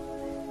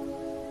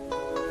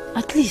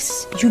 At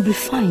least you'll be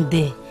fine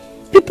there.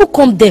 People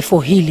come there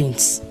for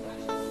healings.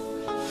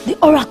 The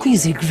oracle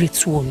is a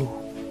great one,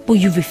 but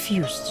you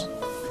refused.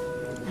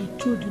 I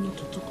told you not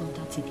to talk of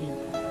that again.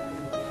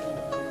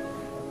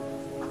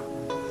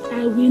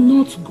 I will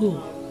not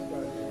go.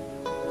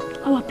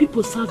 Our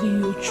people serve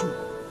Yoshu.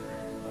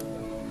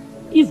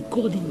 If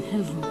God in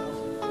heaven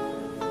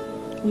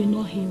will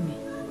not hear me,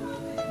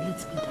 let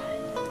me die.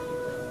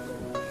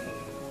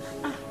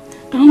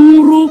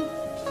 Kamuru!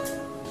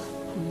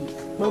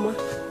 Mama,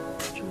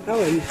 how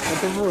are you?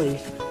 Ada, how are you?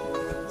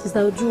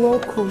 Sister Uju,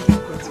 welcome.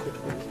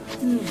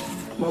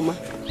 Mama.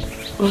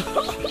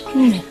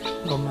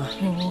 Mama.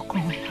 You're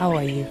welcome. How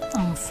are you?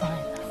 I'm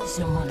fine. How's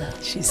your mother?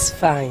 She's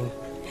fine.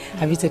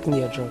 Have you taken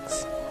your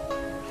drugs?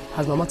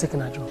 Has Mama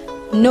taken her drug?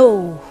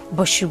 No,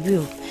 but she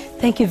will.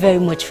 Thank you very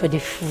much for the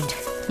food.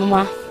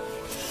 Mama,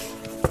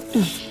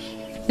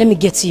 let me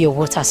get you your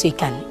water so you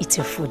can eat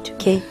your food,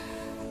 okay?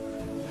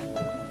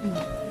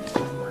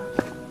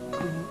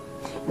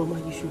 Mama,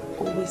 you should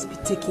always be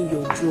taking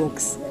your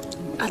drugs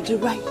at the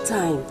right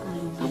time.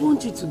 I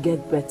want you to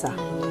get better.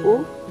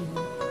 Oh?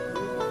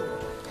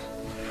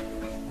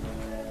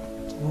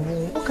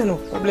 What kind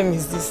of problem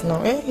is this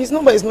now? Eh? His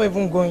number is not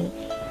even going.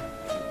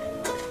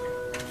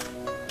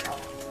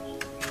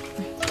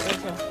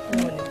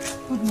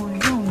 Good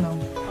morning. How now?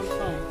 I'm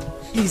fine.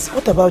 Please,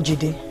 what about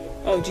Jide?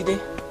 Oh, Jide?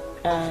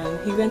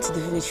 He went to the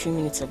village a few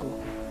minutes ago.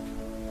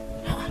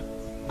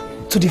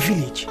 To the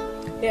village?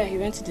 Yeah, he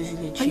went to the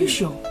village. Are you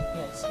sure?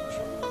 Yes, I'm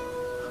sure.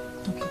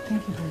 Okay,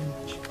 thank you very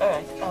much.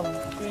 Alright,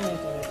 bring it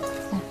already.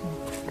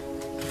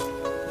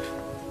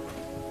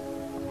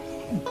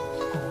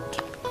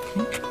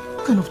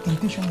 What kind of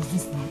temptation is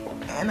this now?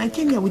 And I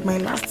came here with my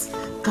last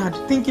card,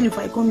 thinking if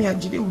I come here,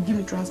 Jide will give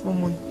me transport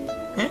money.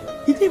 Eh?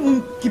 He didn't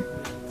even keep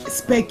a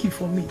spare key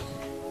for me.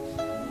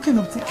 What kind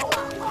of thing?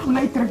 How will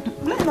I trek to?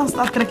 Will I now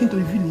start trekking to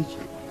the village?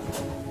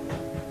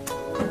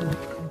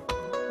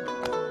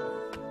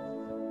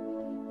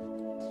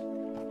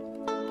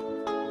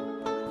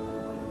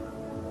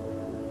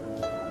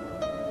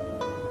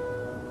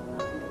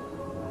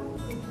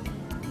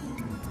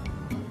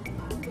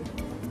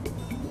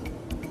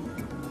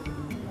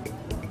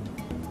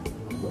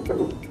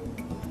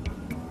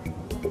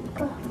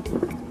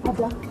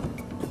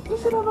 You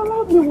should have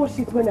allowed me wash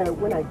it when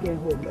I get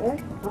home, eh?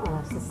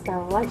 Sister,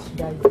 why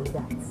should I do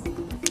that?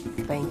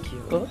 Thank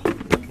you. Oh?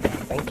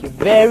 Thank you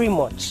very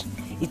much.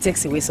 It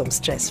takes away some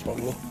stress from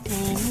me.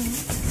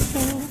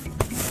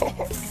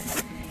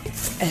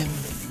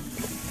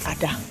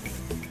 Ada,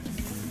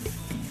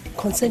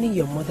 concerning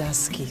your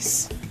mother's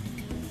case,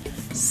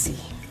 see,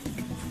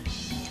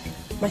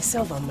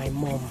 myself and my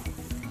mom,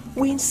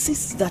 we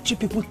insist that you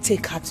people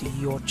take her to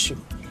Yochu.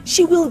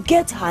 She will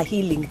get her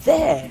healing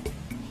there.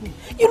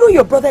 You know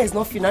your brother is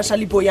not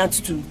financially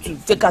buoyant to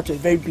take her to a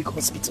very big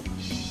hospital.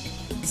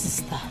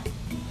 Sister,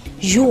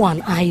 you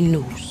and I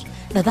knows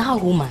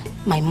that woman,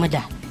 my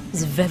mother,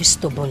 is a very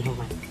stubborn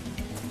woman.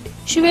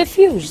 She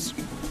refused.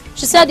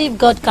 She said if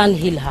God can't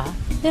heal her,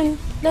 then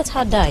let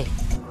her die.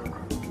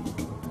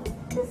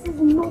 This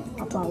is not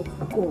about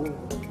God.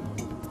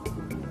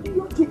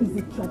 Yoki is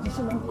a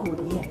traditional God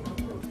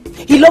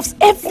here. He loves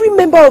every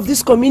member of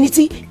this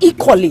community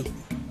equally.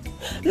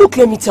 Look,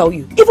 let me tell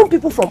you, even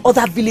people from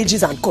other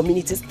villages and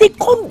communities, they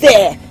come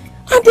there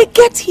and they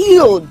get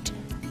healed.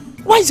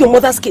 Why is your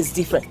mother's case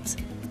different?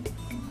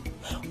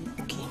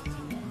 Okay,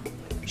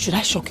 should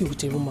I shock you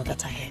with a rumor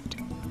that I heard?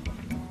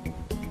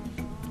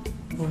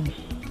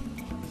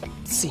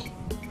 See,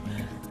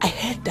 I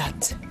heard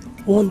that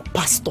one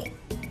pastor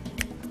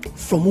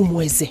from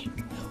Umueze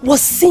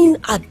was seen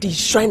at the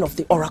shrine of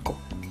the oracle.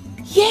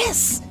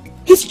 Yes,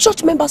 his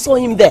church member saw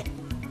him there.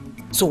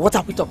 So what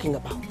are we talking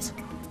about?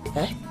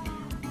 Eh?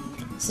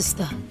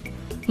 Sister,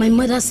 my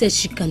mother said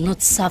she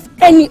cannot serve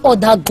any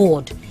other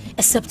God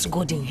except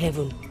God in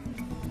heaven.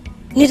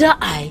 Neither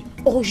I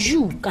or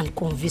you can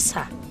convince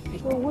her.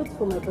 Well, wait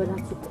for my brother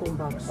to come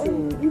back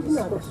soon. Even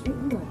at that,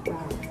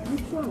 you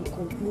try and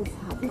convince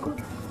her because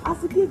as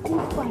the day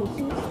goes by,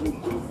 she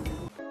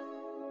just...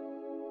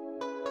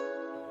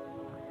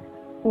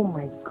 Oh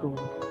my God,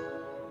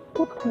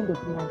 what kind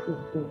of life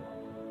is this?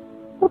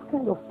 What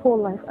kind of poor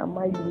life am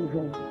I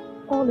living?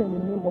 All in the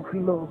name of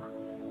love.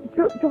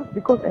 Just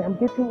because I am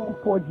getting one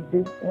poor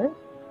day, eh?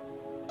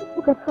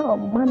 Look at how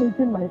I'm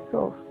managing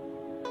myself.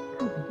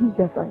 As big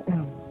as I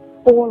am,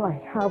 all I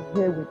have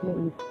here with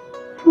me is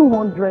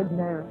 200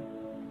 naira.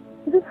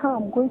 Is this how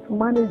I'm going to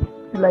manage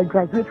till I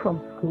graduate from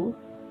school?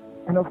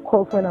 And of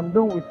course, when I'm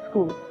done with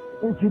school,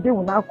 Jude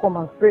will now come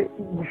and say,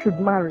 you should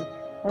marry.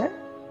 Eh?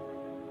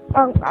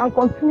 And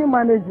continue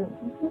managing.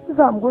 This is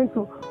how I'm going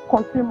to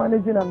continue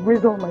managing and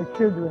raise all my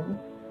children.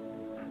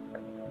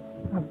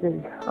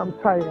 I'm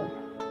tired.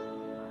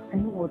 I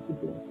know what to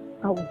do.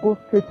 I will go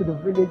straight to the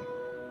village,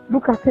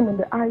 look at him in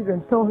the eyes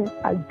and tell him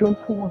I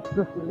don't want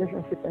this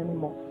relationship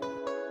anymore.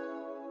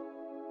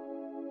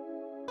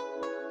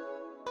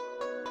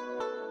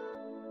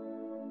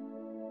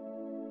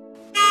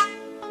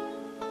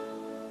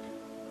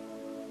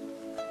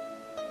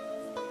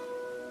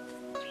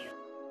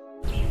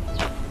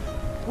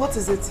 What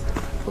is it?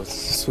 Oh,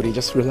 sweetie,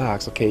 just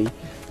relax, okay?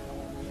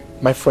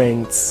 My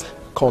friends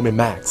call me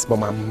Max,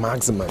 but I'm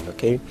Maximan,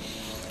 okay?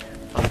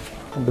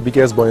 I'm the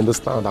biggest boy in this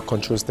town that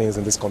controls things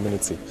in this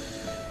community.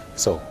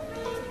 So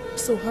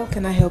how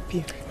can I help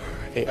you?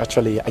 Hey,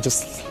 actually, I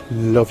just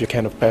love your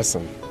kind of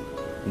person.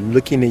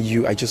 Looking at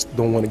you, I just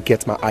don't want to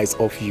get my eyes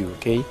off you,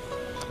 okay?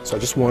 So I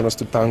just want us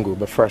to tango,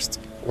 but first,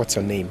 what's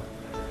your name?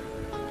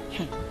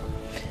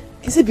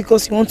 Is it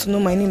because you want to know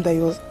my name that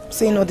you're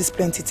saying all these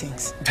plenty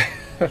things?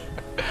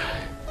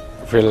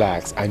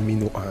 Relax, I mean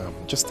no harm.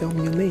 Just tell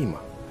me your name.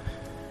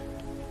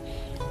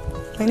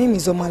 My name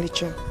is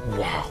Omalicha.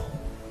 Wow.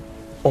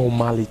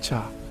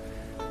 Omalicha.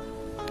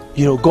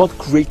 You know, God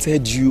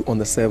created you on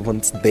the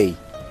 7th day.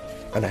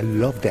 And I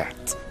love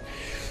that.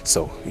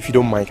 So, if you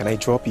don't mind, can I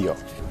drop you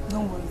off?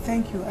 Don't worry,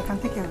 thank you. I can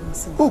take care of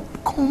myself. Oh,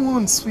 come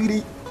on,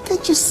 sweetie.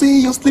 Can't you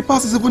see your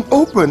slippers is even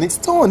open? It's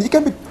torn. You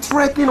can't be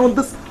trekking on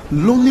this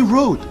lonely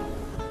road.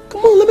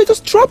 Come on, let me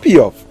just drop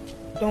you off.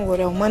 Don't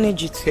worry, I'll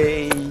manage it.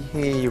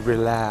 Hey,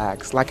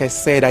 relax. Like I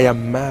said, I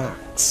am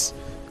Max.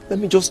 Let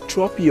me just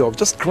drop you off.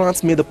 Just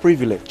grant me the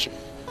privilege.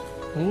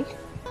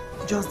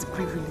 Just the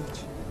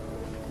privilege.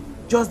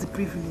 Just the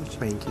privilege.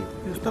 Thank you.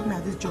 You stop me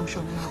at this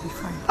junction and I'll be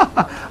fine.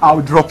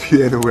 I'll drop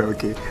you anywhere,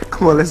 okay?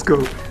 Come on, let's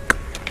go.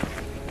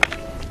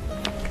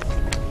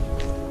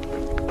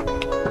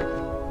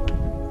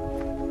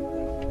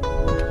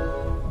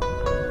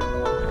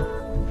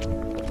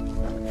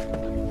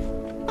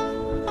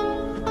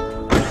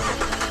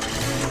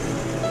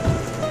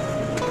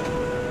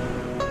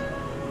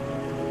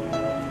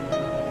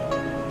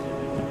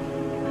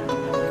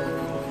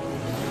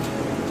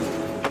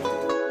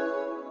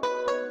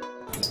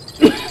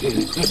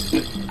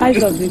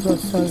 Eyes of the God,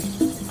 sorry.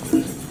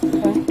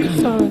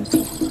 Sorry.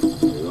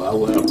 You are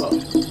welcome.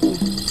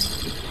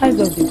 Eyes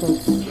of the God.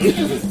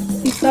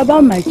 It's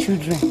about my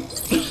children.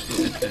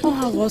 Oh,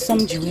 how awesome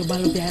Jiwe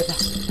Balugeba.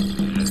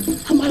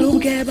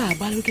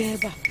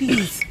 Balugeba,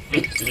 please.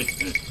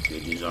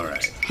 It is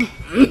alright.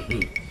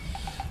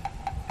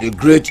 The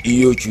great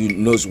Iyochu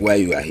knows why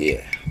you are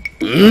here.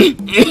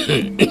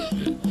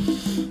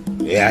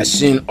 He has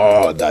seen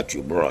all that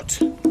you brought.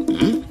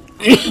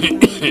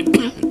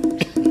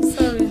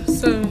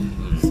 Sorry.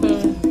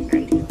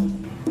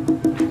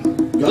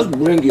 Just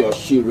bring your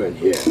children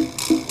here,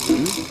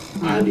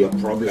 and your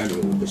problem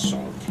will be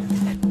solved.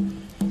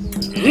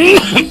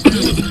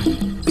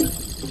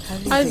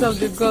 Eyes of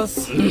the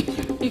gods,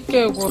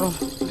 Ike Guru.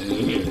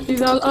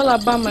 It's all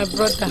about my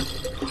brother.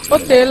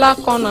 Otela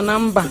Kona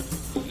number.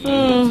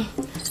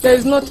 There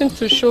is nothing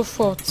to show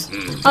forth.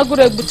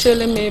 Agure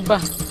Buchele Meba.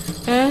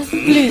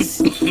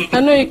 Please, I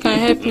know you can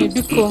help me.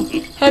 Biko,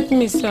 help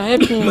me, sir.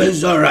 Help me.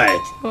 It's alright.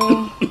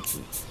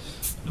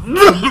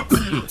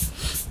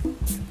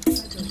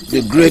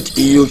 the great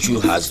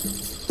Iyochu has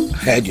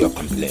heard your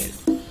complaint.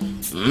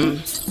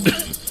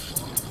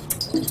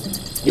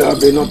 There will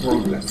be no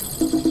problem.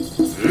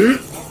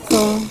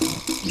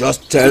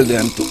 Just tell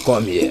them to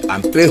come here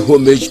and pay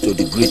homage to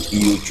the great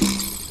Iyochu.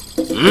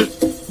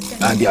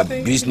 And their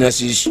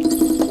businesses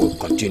will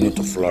continue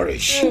to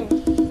flourish.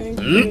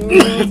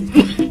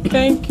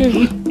 Thank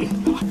you.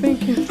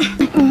 Thank you.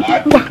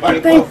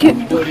 Thank you.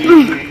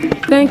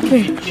 Thank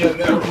you.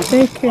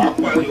 Thank you.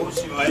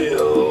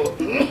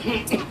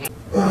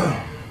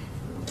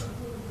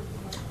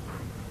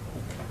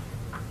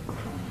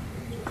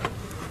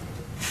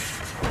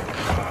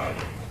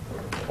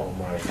 Oh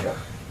my God.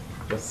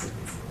 Just sit.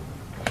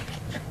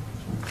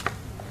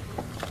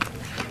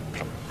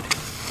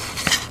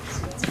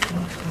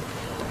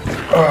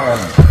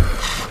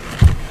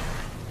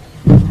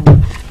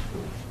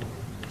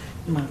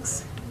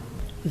 Max,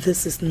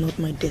 this is not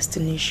my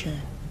destination.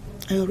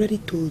 I already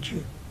told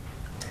you.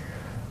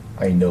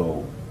 I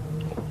know.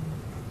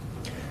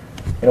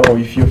 You know,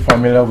 if you're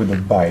familiar with the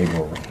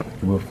Bible,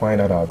 you will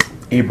find out that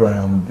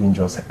Abraham didn't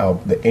just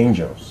help the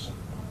angels.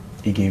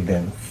 He gave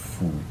them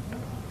food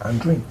and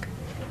drink.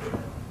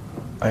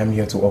 I am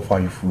here to offer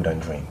you food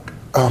and drink.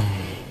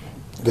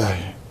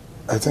 Guy,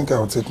 I think I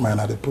will take mine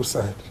at the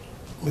poolside.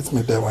 Meet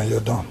me there when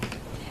you're done.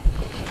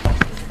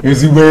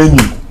 Is he wearing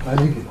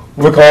you?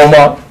 Look how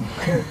up.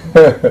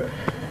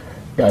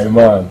 Guy,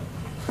 man.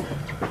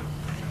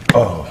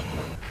 Oh,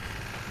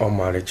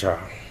 Maricha,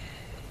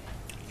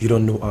 you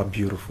don't know how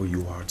beautiful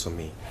you are to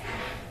me.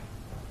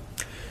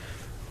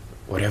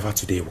 Whatever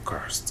today will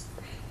cost,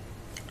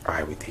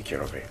 I will take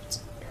care of it.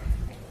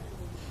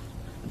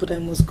 But I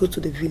must go to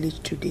the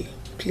village today,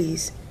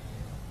 please.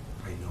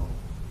 I know.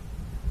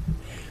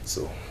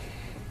 So,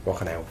 what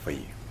can I offer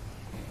you?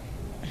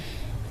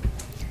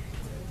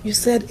 You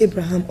said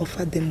Abraham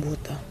offered them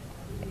water.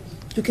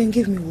 You can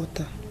give me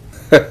water.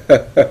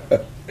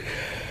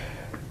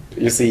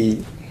 You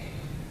see,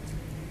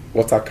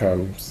 water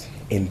comes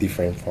in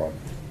different form.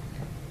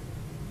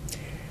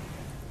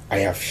 I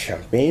have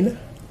champagne,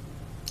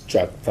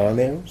 Jack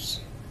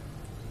Daniels,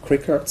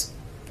 cricket,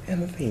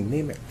 anything,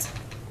 name it.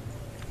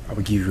 I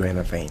will give you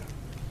anything.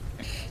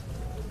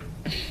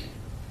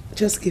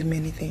 Just give me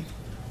anything.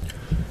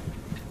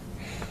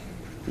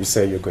 You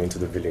say you're going to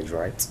the village,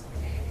 right?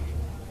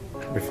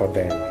 Before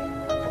then,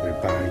 I will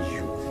buy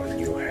you a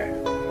new hair.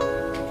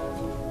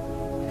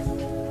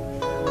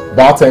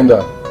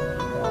 Bartender.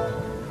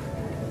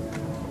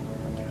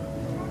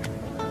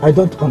 I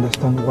don't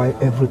understand why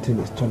everything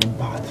is turning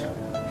bad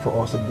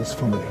for us in this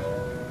family.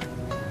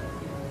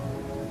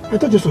 I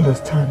don't just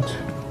understand.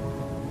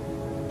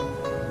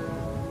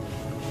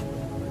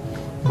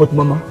 But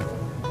Mama,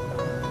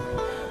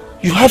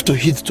 you have to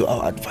heed to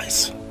our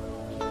advice.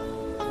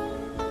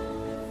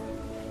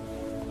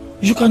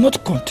 You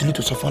cannot continue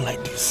to suffer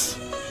like this.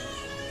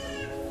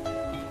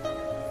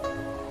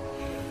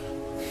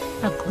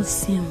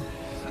 Agosim,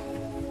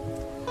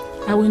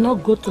 I will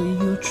not go to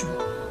Iyochu.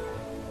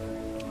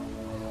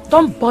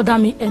 Don't bother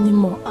me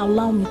anymore.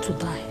 Allow me to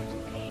die.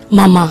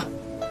 Mama,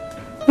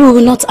 we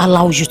will not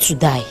allow you to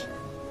die.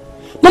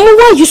 Mama,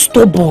 why are you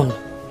stubborn?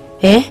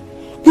 Eh?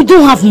 We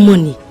don't have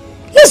money.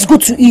 Let's go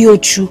to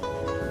Iyochu.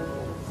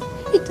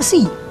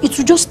 See, it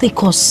will just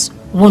take us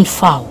one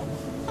fowl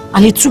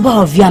and a tuber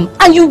of yam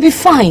and you'll be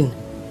fine.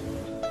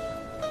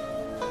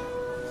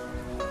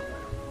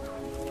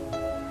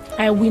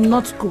 I will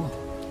not go.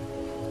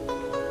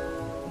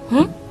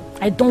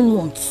 I don't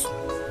want.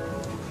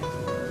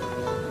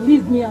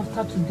 Leave me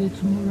after today.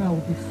 Tomorrow I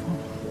will be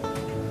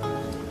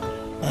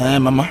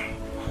fine. Mama,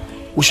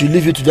 we should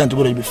leave you today and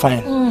tomorrow you'll be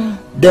fine.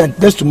 Then,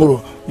 next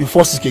tomorrow, you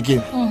fall sick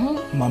again.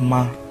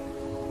 Mama,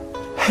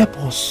 help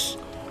us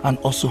and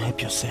also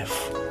help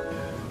yourself.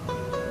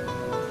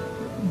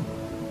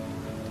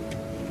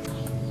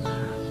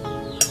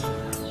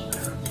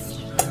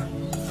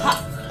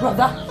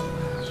 Brother,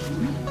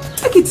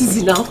 take it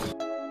easy now.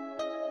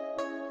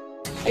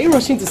 Are you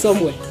rushing to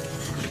somewhere?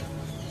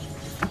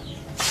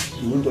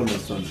 You won't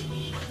understand.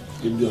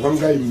 If the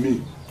hunger in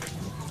me,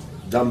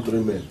 damn 3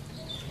 men.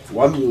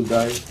 1 will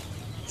die,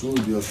 2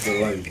 will be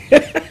hospitalized.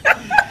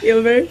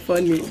 You're very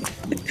funny.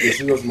 It's a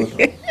serious matter.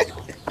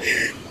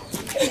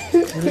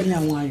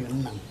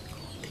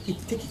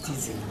 Take it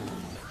easy.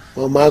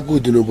 Mama,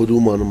 good in Obodo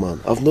man.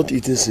 I've not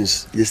eaten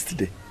since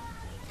yesterday.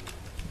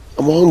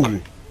 I'm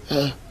hungry.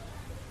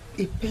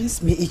 It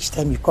pains me each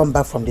time you come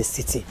back from the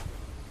city.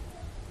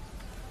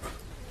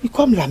 You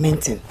come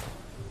lamenting.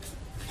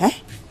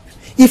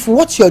 If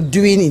what you're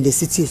doing in the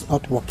city is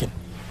not working,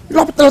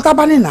 now,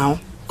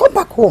 come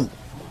back home.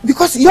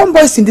 Because young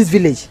boys in this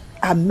village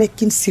are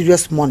making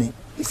serious money.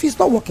 If it's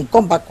not working,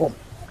 come back home.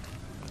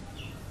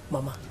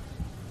 Mama,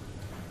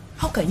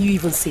 how can you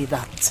even say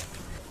that?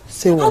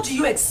 Say what? How do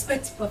you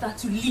expect brother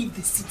to leave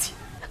the city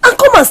and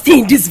come and stay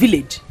in this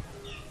village?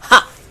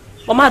 Ha!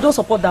 Mama, I don't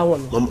support that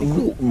one.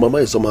 Mama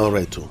is somehow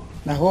right too.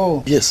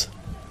 No. Yes.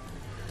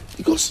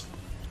 Because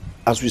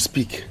as we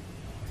speak,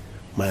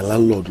 my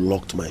landlord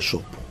locked my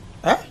shop.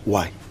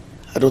 Why?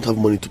 I don't have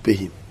money to pay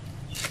him.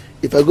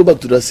 if I go back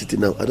to that city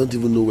now, I don't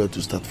even know where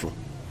to start from.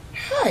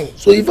 Hi.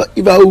 So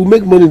if I will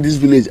make money in this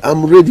village,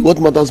 I'm ready. What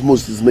matters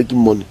most is making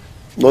money,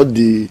 not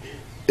the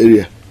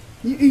area.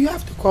 You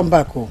have to come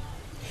back home.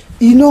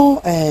 You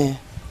know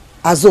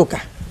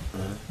Azoka,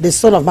 the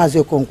son of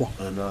Mazio Konkwo,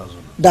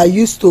 that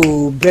used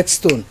to break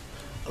stone.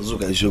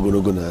 Azoka is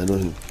your gonna, I know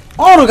him.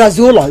 Oh,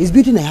 Gaziola is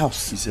building a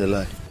house. It's a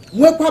lie.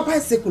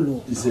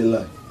 It's a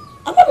lie.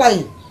 I'm not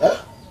lying. Huh?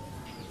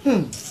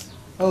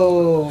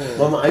 Oh.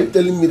 Mama, are you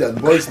telling me that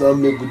boys now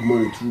make good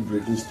money through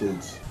breaking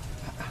stones?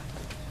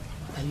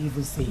 Are you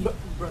even saying?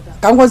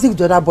 Can go see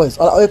the other boys?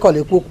 Or you call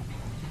it Coco?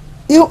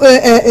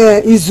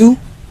 Izu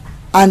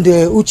and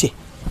Uche.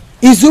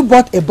 Izu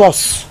bought a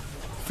bus.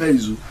 Fair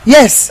Izu?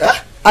 Yes.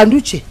 Huh? And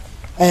Uche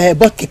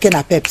bought keke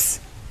na peps.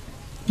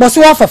 But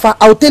so Fafa,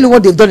 I'll tell you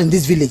what they've done in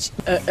this village.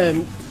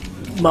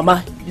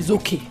 Mama, it's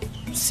okay.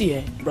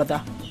 See,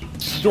 brother,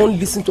 don't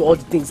listen to all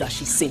the things that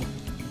she's saying.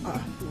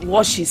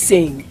 What she's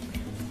saying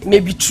may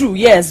be true,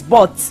 yes,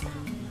 but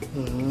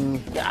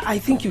I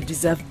think you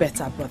deserve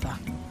better, brother.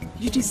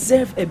 You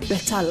deserve a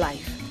better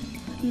life.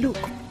 Look,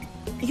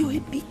 you're a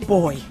big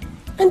boy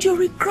and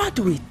you're a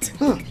graduate.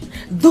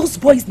 Those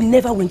boys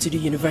never went to the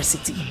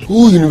university.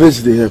 Who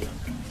university help?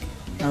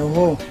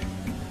 Oh.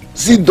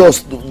 See,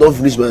 don't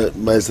finish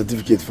my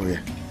certificate for you.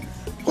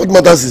 What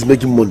matters is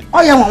making money.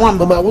 Oh yeah,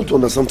 Mama, I want to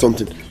understand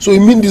something. So you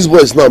mean these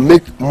boys now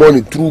make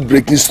money through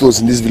breaking stones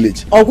in this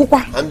village?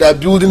 And they are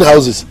building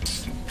houses?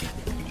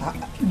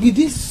 With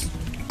this,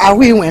 are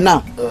we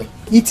now?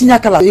 Eating a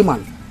color,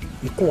 man.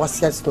 You call us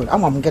that story.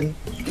 I'm getting.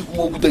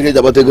 Mom, you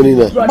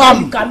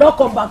cannot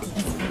come back to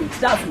this village.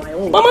 That's my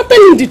own. Mama,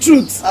 tell him the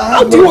truth.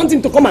 How do you want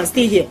him to come and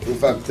stay here? In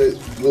fact,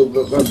 go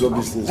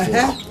business.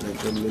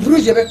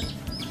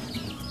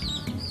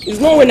 It's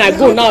not when I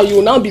go now, you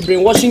will now be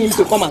brainwashing him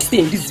to come and stay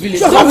in this village.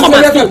 Don't come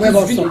and stay in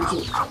this village.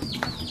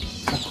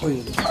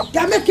 They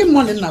are making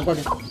money now,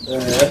 brother.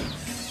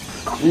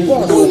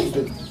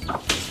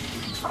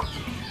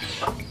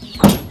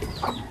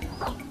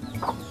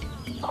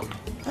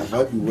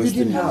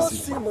 Wasting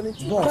house.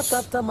 Boss.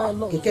 Someone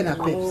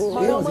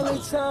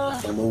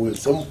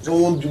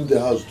build the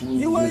house too.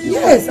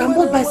 Yes, I'm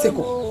on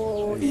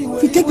bicycle.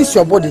 If you take this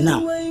your body now,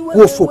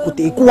 go for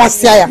Kote.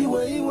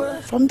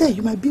 From there,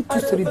 you might build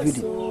 2-story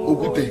building.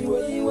 Okute.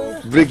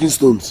 Breaking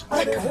stones.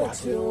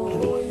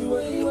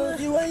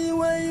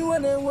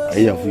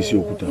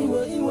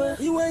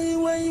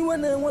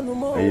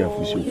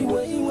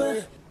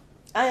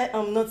 I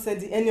am not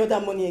sending any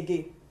other money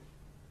again.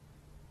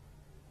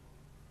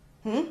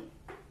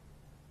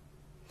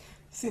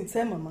 Since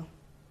Mama,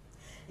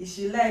 if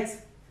she likes,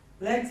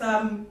 let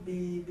her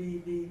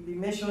be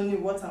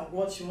mentioning what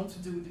she wants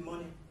to do with the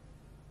money.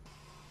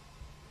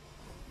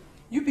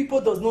 You people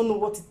does not know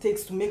what it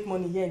takes to make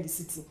money here in the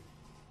city.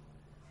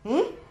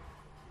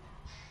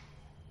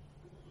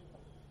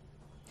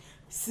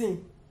 See,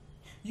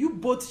 you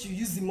both should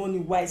use the money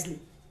wisely.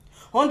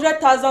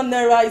 100,000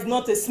 naira is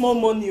not a small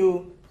money,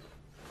 oh.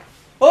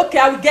 Okay,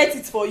 I will get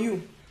it for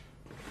you.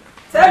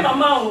 Tell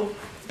Mama, oh.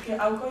 Okay,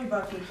 I will call you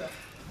back later.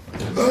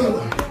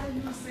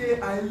 You say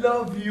I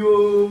love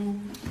you.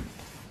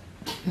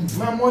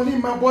 My money,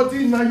 my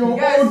body, now your own,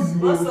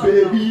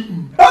 baby.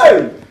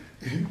 Hey!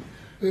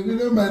 Baby,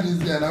 don't mind this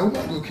guy. Now,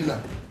 woman go kill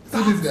her.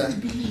 See this guy?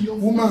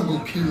 Woman go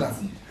kill her.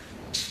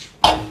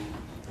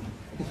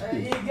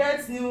 He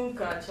gets new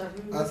car.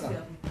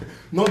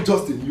 Not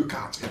just a new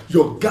car.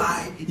 Your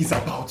guy is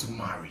about to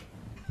marry.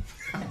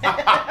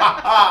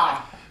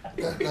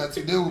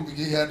 Today we'll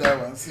begin here that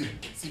one. See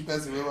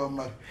person we want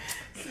marry.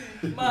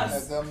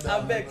 Mas,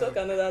 I beg, talk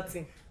another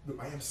thing. No,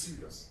 I am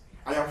serious.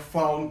 I have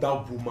found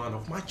that woman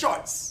of my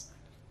choice.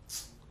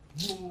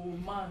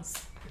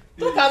 Romance.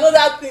 Talk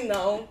another thing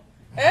now.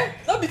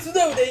 Don't be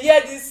today with the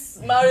hear this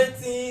married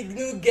thing,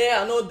 new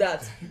girl and all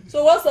that.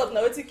 So what's up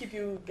now? What to keep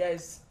you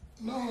guys?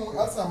 No,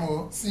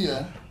 Asamo, see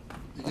ya.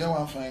 You get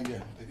one fine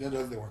girl. The girl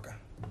does the worker.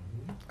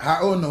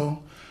 Oh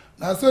no.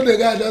 Now so the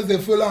guy does the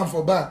full arm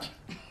for back.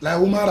 Like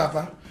woman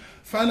rapper.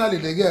 Finally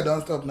the girl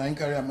don't stop now and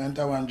carry a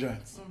mental one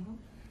joint.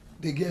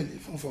 The girl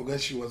even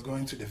forgot she was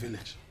going to the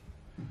village.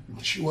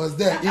 She was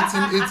there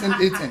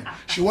eating.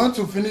 She wants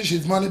to finish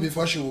his money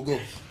before she will go.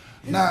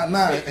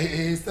 Now,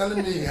 he's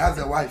telling me he has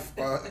a wife,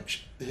 or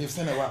he's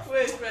seen a wife.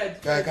 Wait,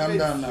 Fred. Guy, calm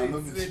down now.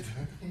 Wait.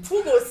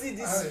 Who go see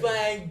this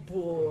fine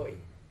boy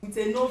with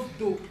enough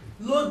dough,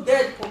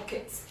 loaded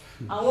pockets?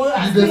 I want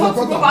to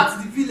go back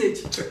to the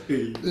village.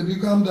 Baby,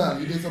 calm down.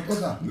 You dey support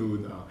her?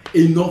 No.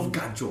 Enough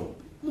got job.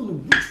 No,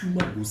 which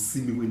woman will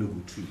see me when I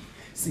go treat?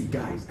 See,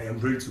 guys, I am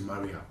ready to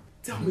marry her.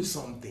 Tell me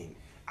something.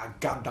 I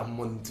got that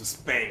money to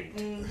spend.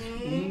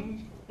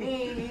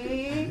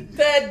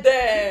 Tell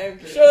them.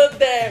 Show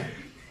them.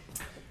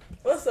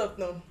 What's up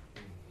now?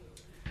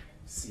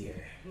 See,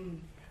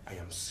 I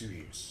am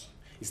serious.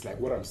 It's like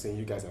what I'm saying,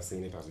 you guys are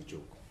saying it as a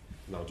joke.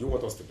 Now, do you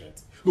want us to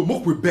bet? No,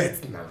 mock we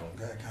bet now.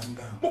 Guy, calm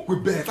down. Mock we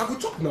bet. I will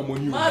chop now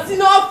money. Martin,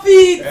 not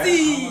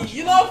fit.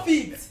 You not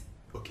fit.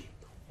 Okay,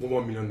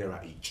 1 million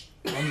naira each.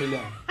 1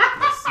 million.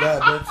 Yes. Yeah,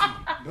 I bet you.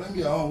 Bring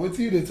your own. Wait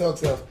till you talk,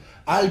 self.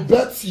 I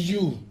bet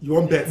you. You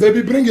won't bet?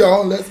 Baby, bring your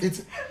own, let's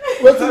eat.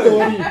 What's the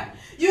worry?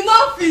 You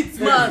not fit,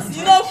 man.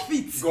 You not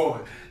fit.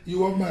 God. You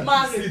want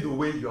man? See the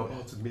way you're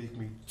about to make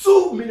me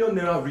 2 million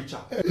naira richer.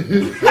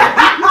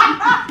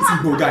 See,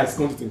 no, guys,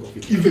 come to think of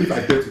it. Even if I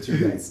bet with you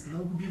guys, now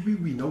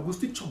we now we'll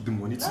still chop the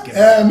money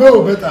together.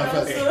 No better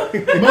first. No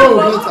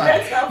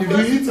better. If you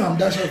eat some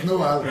dash of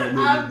no alcohol.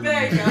 I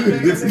beg.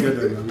 We're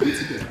together now. We're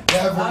together.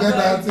 Yeah, forget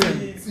that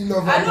thing. See, no,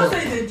 I don't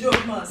say it's a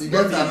joke, man. You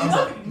get that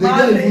number. The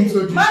girl even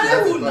told you she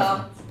has a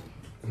boyfriend.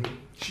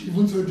 She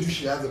even told you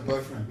she has a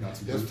boyfriend.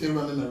 You're still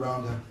running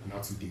around her.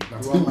 Not today.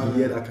 Not today. We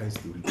hear that kind of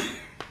story.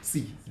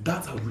 See,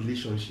 that's our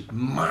relationship.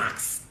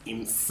 Max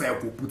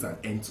himself will put an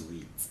end to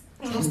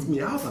it. Trust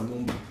me, I have a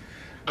number.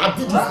 I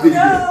did this baby.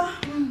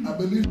 I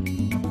believe.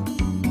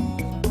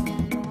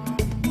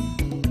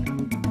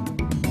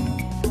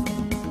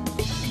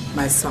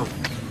 My son.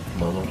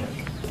 Mama.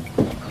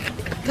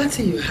 That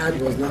thing you had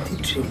was not a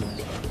dream,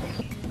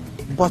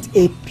 but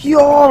a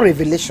pure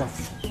revelation.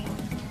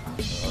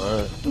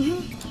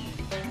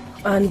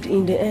 And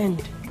in the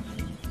end,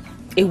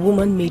 a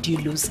woman made you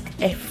lose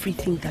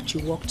everything that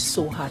you worked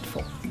so hard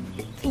for.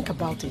 Think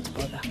about it,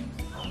 brother.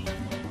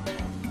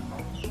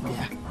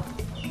 Yeah.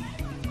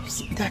 You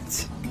see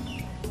that?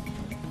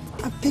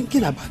 I'm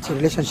thinking about your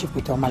relationship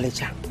with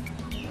Omalecha.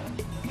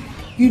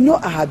 You know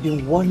I have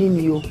been warning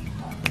you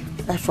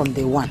right from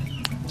day one.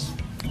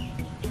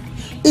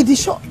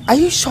 Are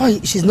you sure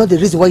she's not the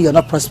reason why you're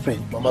not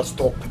prospering? Mama,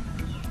 stop.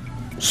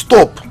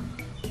 Stop.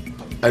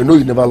 I know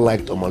you never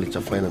liked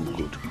Omalecha, fine and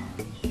good.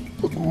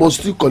 But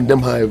must you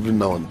condemn her every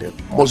now and then?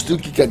 Must you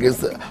kick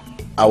against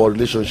our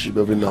relationship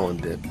every now and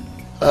then?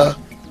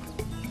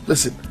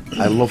 Listen,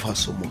 I love her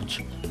so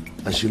much.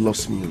 And she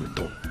loves me in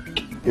return.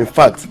 In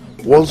fact,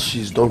 once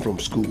she's done from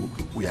school,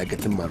 we are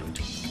getting married.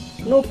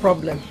 No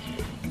problem.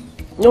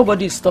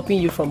 Nobody is stopping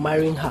you from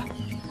marrying her.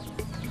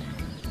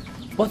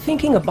 But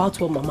thinking about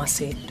what Mama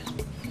said,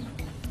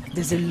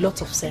 there's a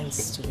lot of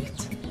sense to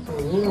it.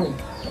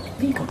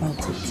 Think about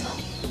it.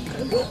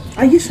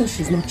 Are you sure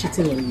she's not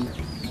cheating on you?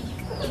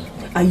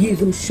 Are you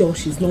even sure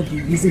she's not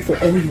the reason for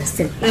all your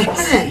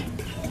setbacks?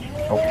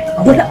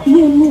 But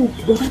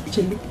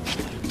actually,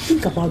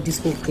 think about this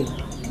whole thing.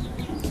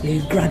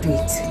 You're a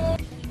graduate.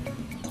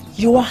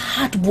 You are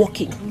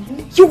hardworking.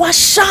 You are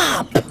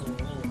sharp.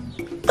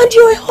 And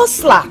you're a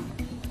hustler.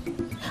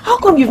 How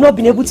come you've not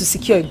been able to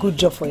secure a good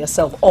job for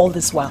yourself all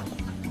this while?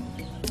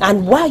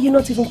 And why are you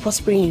not even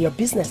prospering in your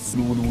business?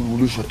 Will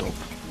you shut up?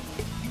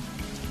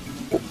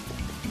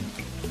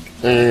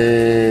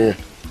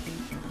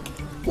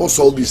 What's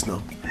all this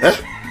now?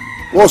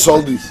 What's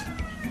all this?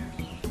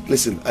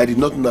 Listen, I did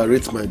not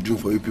narrate my dream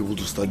for you people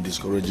to start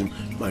discouraging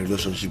my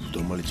relationship with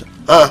Omalecha.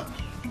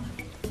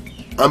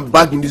 I'm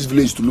back in this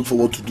village to look for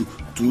what to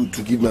do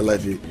to give my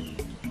life a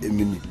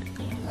meaning.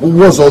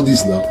 What's all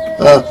this now?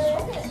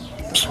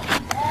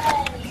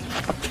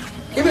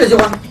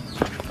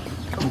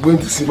 I'm going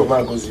to see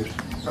Mama Agozi.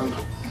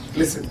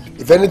 Listen,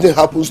 if anything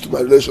happens to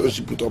my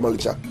relationship with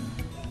Omalecha,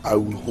 I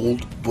will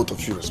hold both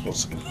of you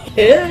responsible.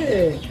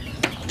 Hey!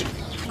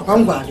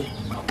 I'm glad. Did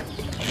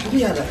you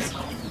hear that?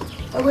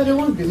 I will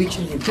won't be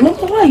reaching him.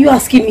 Mama, why are you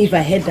asking me if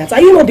I heard that? Are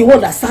you not the one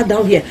that sat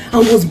down here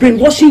and was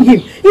brainwashing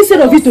him?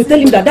 Instead of you to tell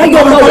him that young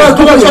man was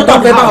giving you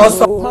that house.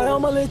 My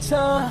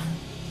Omalecha.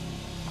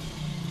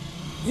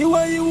 You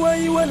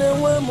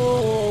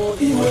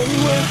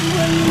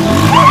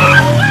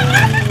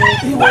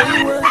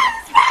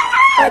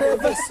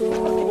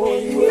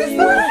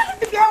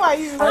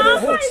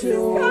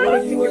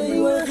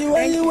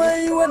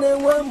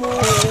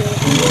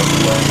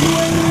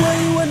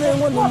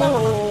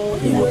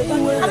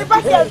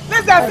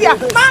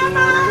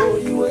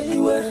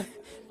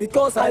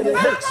because I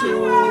hate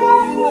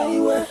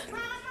you.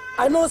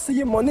 I know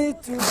see money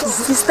too.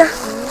 Sister,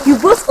 you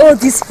bought all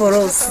this for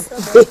us.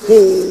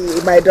 Hey,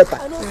 my daughter.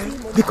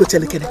 Biko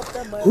Chelekene,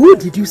 who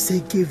did you say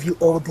gave you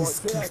all these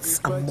gifts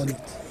and money?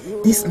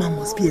 This man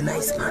must be a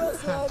nice man.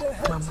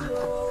 Mama,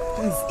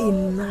 he's a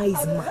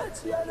nice man.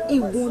 A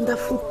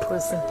wonderful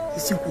person.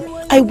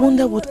 I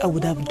wonder what I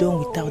would have done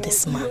without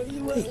this man.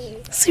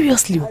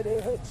 Seriously,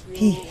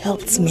 he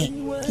helped me.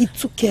 He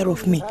took care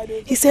of me.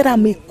 He said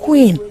I'm a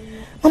queen.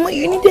 Mama,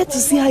 you needed to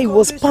see how he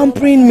was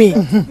pampering me.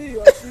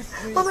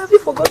 Mama, have you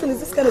forgotten? Is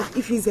this kind of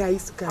easy I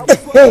used to carry?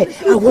 Hey,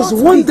 I was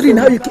wondering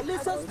how you can...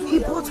 He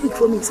bought wig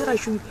for me. He said I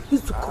should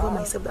use to cover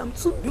myself. I'm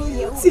so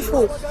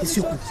beautiful.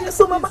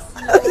 So, Mama,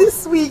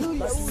 this wig.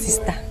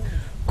 Sister,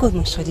 God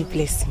must surely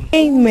bless me.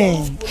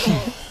 Amen.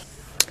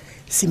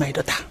 See, my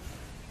daughter.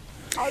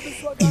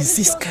 Is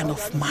this kind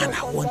of man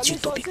I want you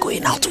to be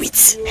going out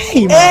with?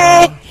 Hey,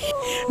 man.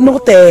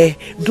 Not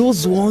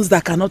those ones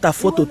that cannot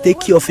afford to take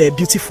care of a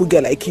beautiful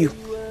girl like you.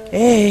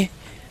 Hey,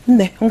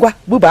 Ngwa,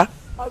 Buba.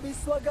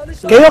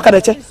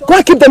 Go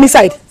and keep them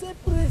inside.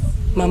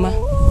 Mama,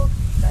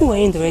 who are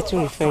you indirectly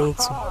referring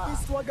to?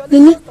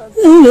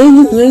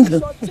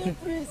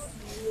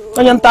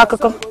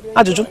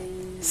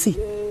 See,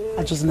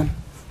 Ajuzanam,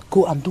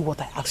 go and do what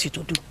I asked you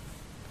to do.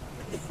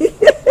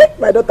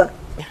 My daughter.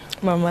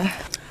 Mama,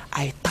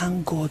 I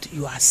thank God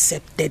you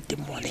accepted the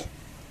money.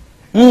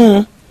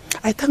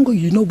 I thank God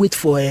you no wait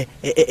for a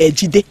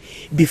Jide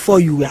before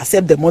you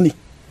accept the money.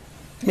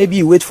 Maybe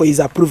you wait for his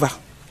approval.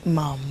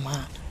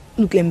 Mama,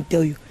 look, let me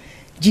tell you.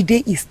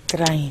 Jide is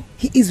trying.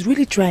 He is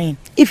really trying.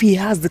 If he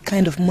has the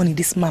kind of money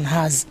this man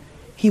has,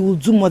 he will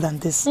do more than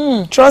this.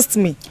 Trust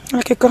me.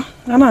 Akiko,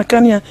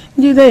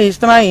 Jide is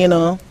trying, you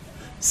know.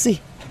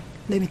 See,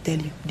 let me tell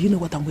you. Do you know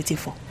what I'm waiting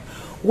for?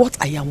 What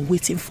I am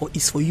waiting for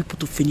is for you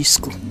to finish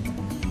school.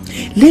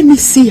 Let me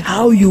see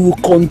how you will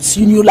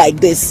continue like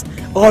this,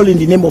 all in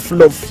the name of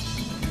love.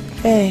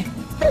 Hey,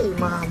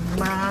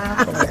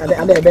 Mama.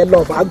 And then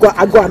love. I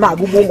go now.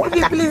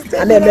 Please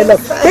take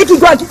love. Take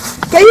it, God.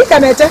 Can you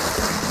come here?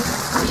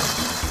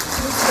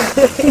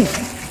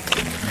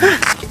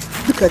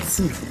 Look at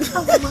you.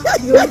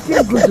 You're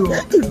looking good.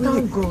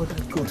 Thank God.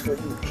 Good for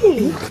you.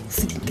 Hey,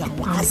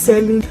 I'm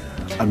selling.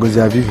 Agozi,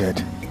 have you heard?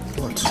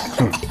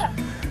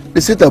 What? They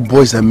say that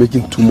boys are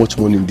making too much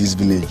money in this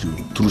village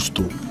through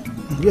stone.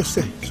 Yes,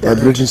 sir. They are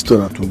breaking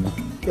stone at Togo.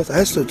 Yes, I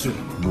heard so too.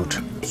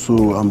 Good.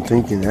 So I'm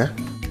thinking, I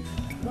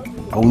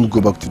won't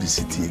go back to the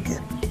city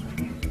again.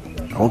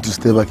 I want to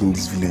stay back in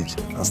this village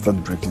and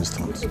start breaking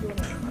stones.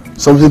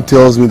 Something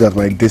tells me that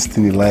my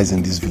destiny lies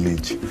in this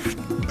village,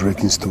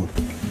 breaking stone.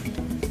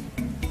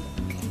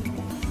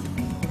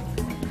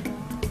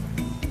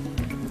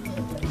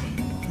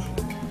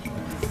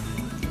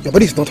 Your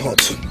body is not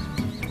hot.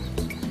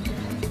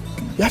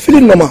 You are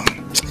feeling normal.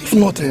 If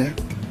not,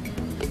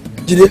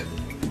 Jide,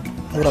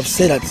 I would have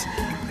said that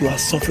you are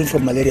suffering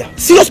from malaria.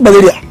 Serious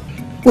malaria.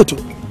 What?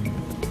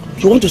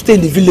 You want to stay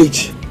in the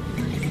village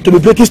to be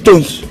breaking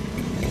stones?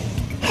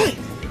 Hey.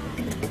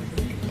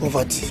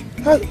 Poverty.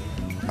 Hey.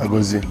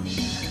 Agozi,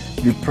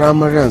 the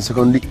primary and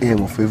secondary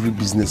aim of every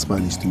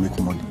businessman is to make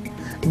money.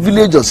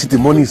 Village or city,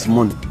 money is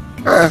money.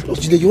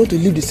 Jide, you want to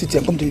leave the city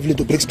and come to the village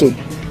to break stone?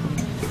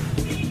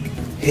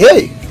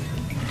 Hey!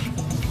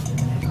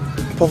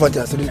 Poverty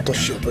has really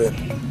touched your brain.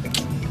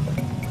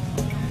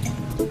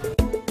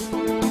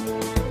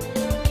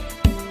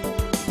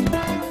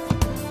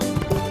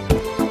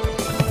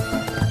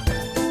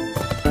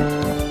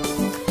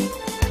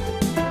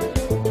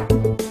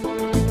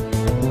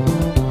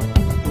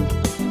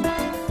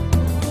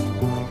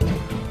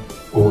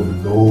 Oh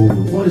no,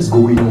 what is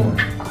going on?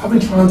 I've been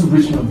trying to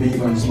reach my babe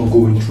and it's not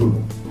going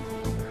through.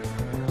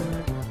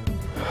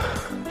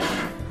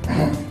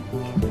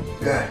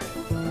 Guy,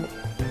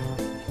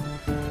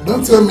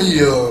 don't tell me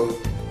you're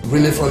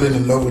really falling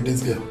in love with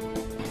this girl.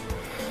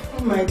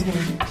 Oh my dear,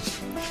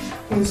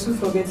 you'll soon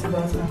forget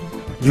about her.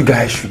 You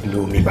guys should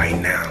know me by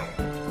now.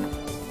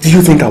 Do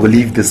you think I will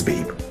leave this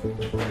babe?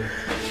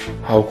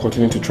 I'll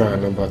continue to try her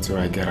number till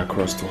I get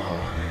across to her.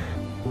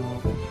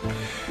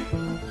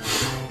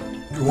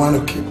 You want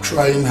to keep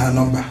trying her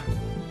number,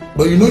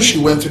 but you know she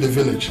went to the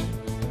village.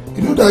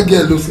 You know that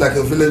girl looks like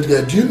a village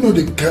girl. Do you know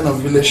the kind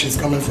of village she's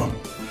coming from?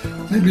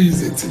 Maybe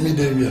it's a timid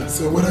area.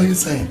 So what are you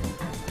saying?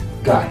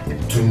 Guy,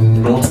 do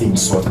not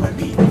insult my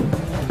babe.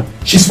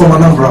 She's from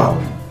Anambra.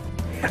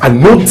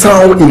 And no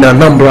town in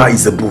Anambra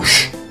is a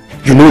bush.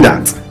 You know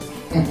that?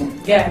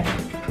 Yeah,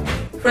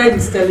 Fred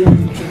is telling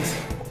you the truth.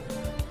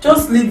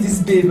 Just leave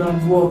this babe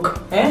and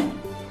walk.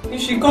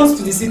 If she comes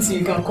to the city,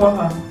 you can call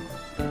her.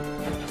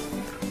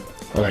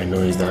 All I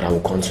know is that I will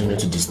continue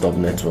to disturb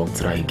network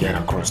till I get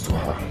across to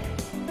her.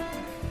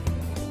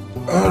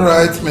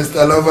 Alright,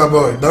 Mr.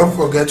 Loverboy, don't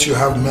forget you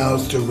have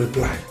mails to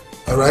reply.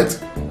 Alright?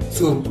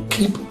 So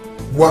keep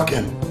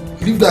working.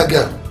 Leave that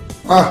girl.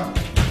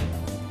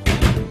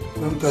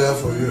 Don't tire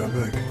for you, I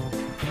beg.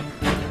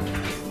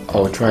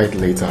 I'll try it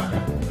later.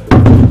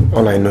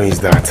 All I know is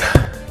that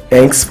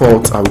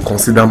henceforth I will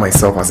consider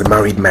myself as a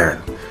married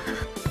man.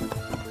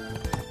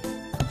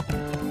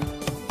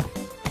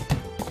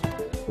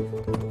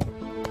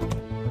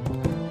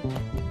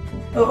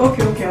 Oh,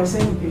 okay, I'll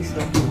send you pics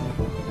back.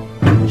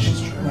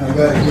 My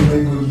guy, give me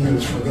good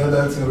news. Forget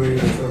that thing where you're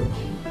from.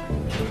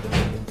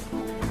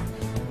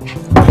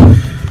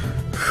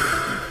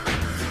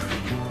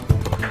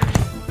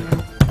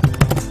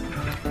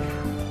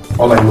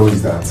 All I know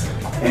is that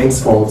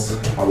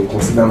henceforth I will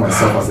consider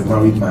myself as a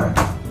married man.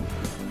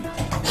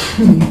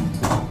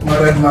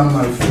 Married man,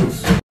 my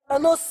foot. I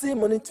no see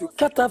money to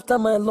cut after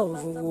my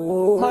love.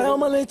 My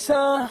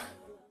omalecha.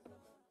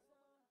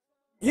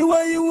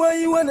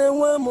 Iwe ne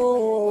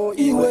wemo.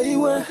 Iwe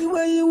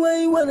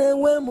ne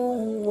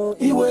wemo.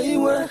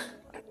 Iwe.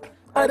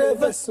 I the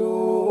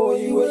vessel.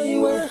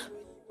 Iwe.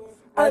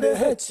 I the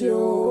hate you.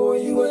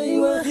 Iwe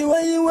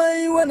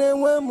ne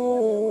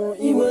wemo.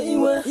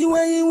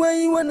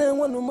 Iwe ne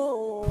wemo.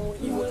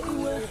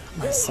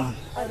 My son,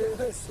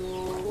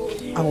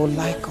 I would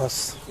like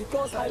us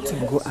to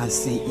go and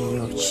see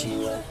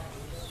Iyochi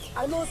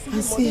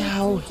and see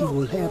how he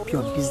will help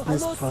your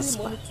business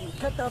prosper.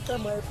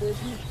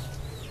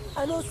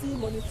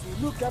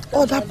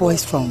 Other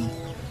boys from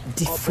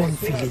different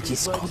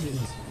villages come in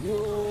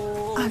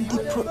and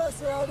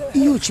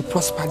Iyochi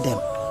prosper them.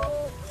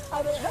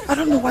 I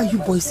don't know why you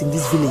boys in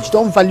this village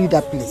don't value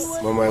that place.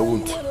 Mama, I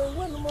won't.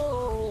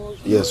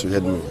 Yes, you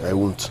heard me. I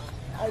won't.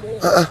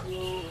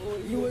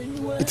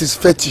 It is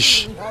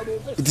fetish.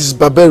 It is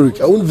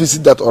barbaric. I won't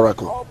visit that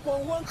oracle.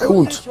 I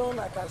won't.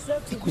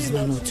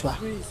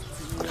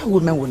 Other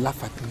women will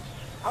laugh at me.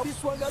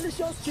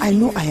 I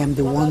know I am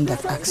the one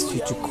that asked you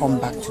to come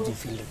back to the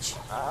village.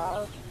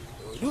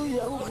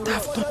 But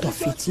I've thought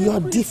of it. You're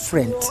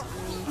different.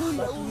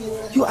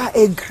 You are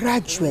a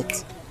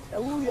graduate.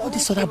 All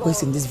these other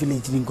boys in this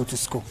village didn't go to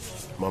school.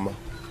 Mama,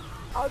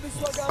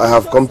 I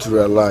have come to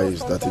realize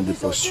that in the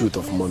pursuit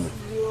of money,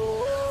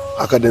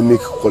 academic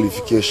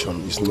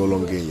qualification is no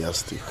longer a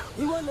yardstick.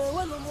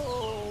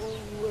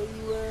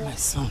 My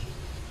son,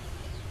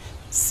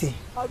 see,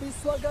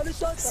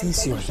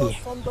 since you're here,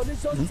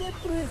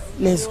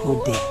 let's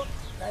go there.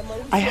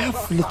 I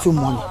have little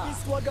money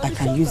I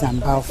can use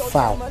and buy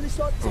fowl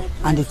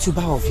and a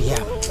tuber of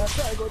yam.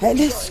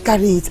 Let's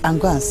carry it and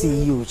go and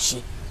see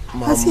Yochi.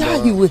 And see how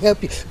he will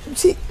help you.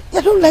 See, I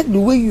don't like the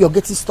way you're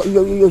getting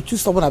you're too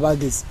stubborn about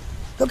this.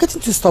 You're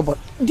getting too stubborn.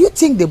 Do you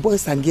think the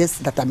boys and girls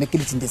that are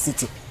making it in the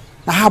city?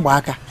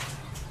 Mama,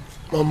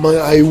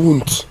 I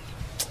won't.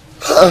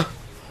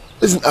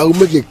 Listen, I will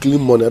make a clean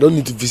money. I don't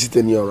need to visit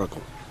any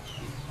oracle.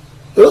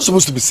 You're not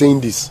supposed to be saying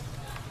this.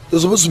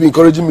 You're supposed to be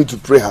encouraging me to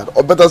pray hard,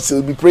 or better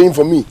still, be praying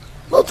for me,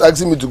 not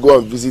asking me to go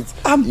and visit.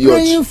 I'm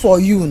praying for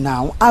you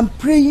now. I'm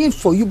praying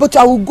for you, but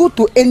I will go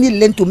to any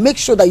length to make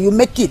sure that you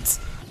make it.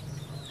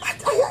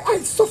 I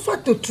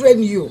suffered to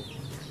train you.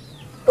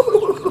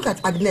 Look at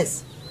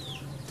Agnes.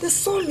 The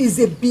son is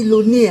a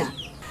billionaire,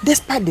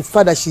 despite the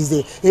fact that she's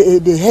the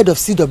head of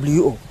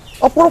CWO.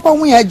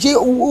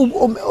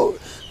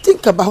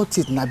 Think about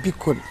it,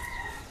 Nabikon.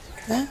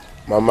 Eh?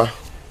 Mama,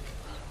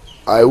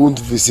 I won't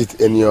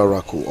visit any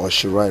oracle or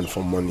shrine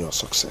for money or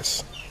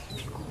success.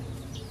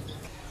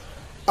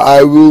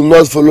 I will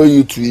not follow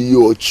you to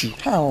Iochi.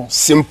 How?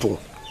 Simple.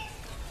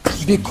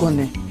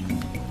 Bikone.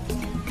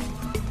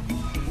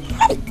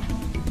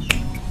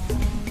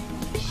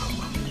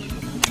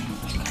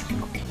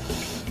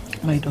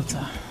 My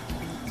daughter,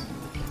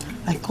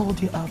 I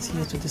called you out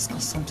here to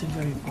discuss something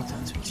very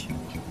important with you.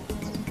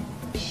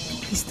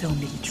 Please tell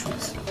me the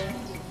truth.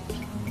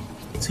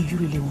 Do you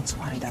really want to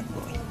marry that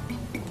boy?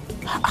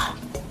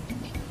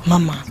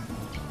 Mama,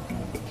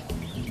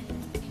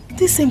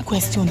 this same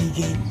question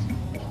again.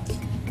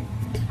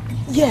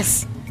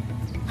 Yes,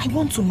 I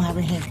want to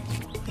marry him.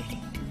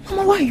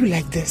 Mama, why are you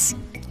like this?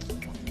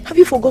 Have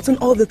you forgotten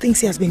all the things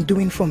he has been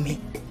doing for me?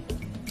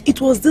 It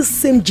was this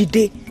same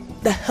Jide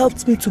that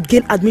helped me to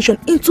gain admission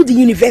into the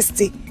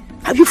university.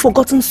 Have you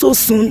forgotten so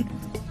soon?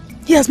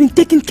 He has been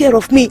taking care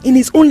of me in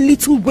his own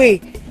little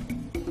way.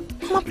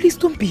 Mama, please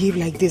don't behave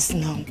like this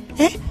now.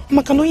 Eh?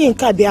 You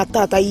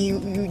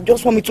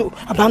just want me to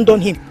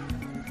abandon him.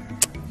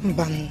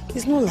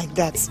 It's not like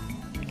that.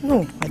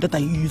 No. My daughter,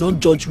 you don't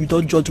judge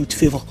with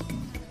favor.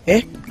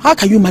 Eh? How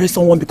can you marry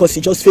someone because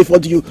he just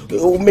favored you?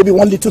 Or maybe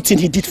one little thing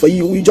he did for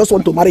you, you just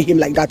want to marry him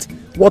like that?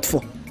 What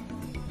for?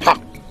 Ha!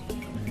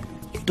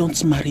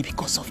 Don't marry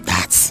because of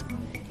that.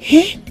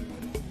 Eh?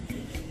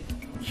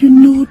 You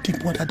know the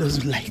mother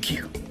doesn't like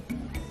you.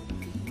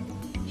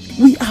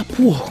 We are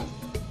poor.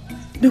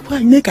 You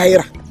want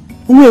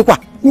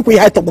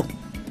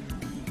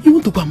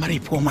to go and marry a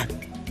poor man?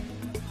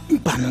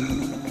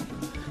 No.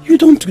 You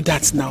don't do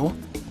that now.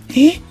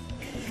 Eh?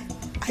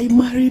 I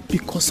married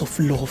because of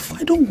love.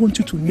 I don't want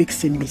you to make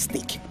same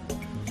mistake.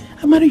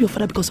 I married your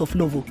father because of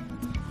love.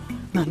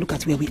 Now look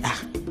at where we are.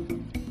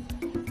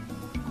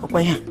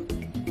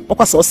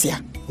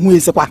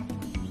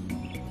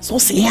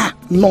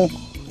 No,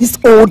 this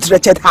old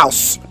wretched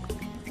house.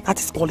 That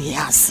is all he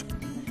has.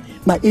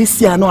 My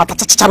AC no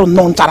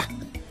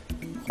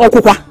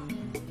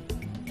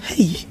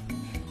Hey,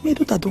 my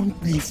daughter,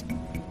 don't leave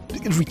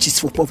riches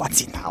for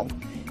poverty now.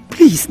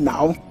 Please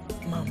now.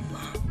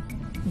 Mama,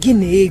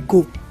 Gine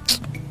go.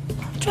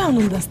 Try and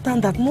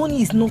understand that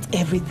money is not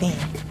everything.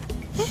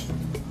 Eh?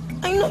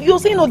 I know you're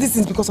saying all these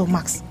things because of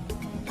Max.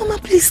 Mama,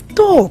 please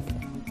stop.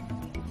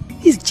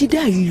 It's Jide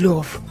I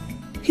love.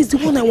 He's the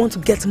one I want to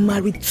get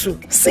married to.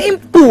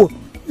 Simple.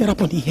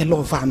 What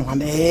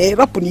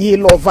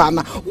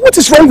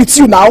is wrong with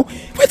you now?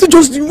 Why don't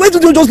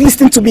you just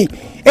listen to me?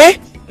 Eh?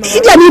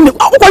 You want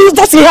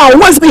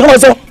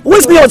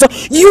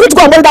to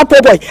go and marry that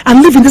poor boy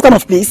and live in this kind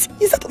of place?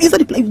 Is that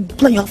the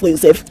plan you have for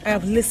yourself? I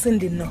have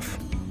listened enough.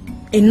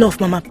 Enough,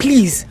 Mama,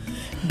 please.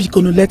 Be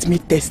gonna let me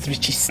taste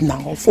riches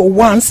now. For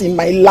once in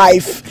my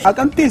life. I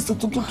can taste life.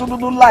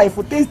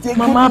 Taste a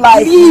Mama, good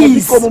life.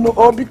 Please.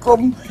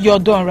 Become... You're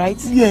done, right?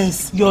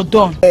 Yes. You're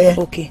done.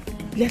 Okay.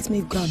 Let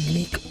me go and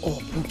make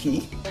up,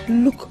 okay?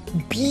 Look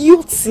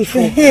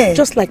beautiful.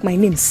 Just like my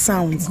name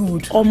sounds.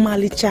 Good.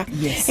 Omalicha.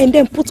 Yes. And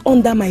then put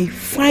under my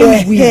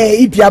fine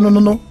wig.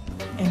 No.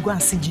 And go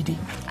and see Jide.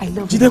 I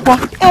love him.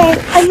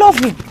 I love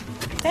him.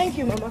 Thank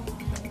you, Mama.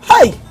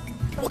 Hi!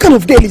 What kind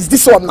of girl is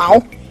this one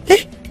now?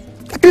 Eh?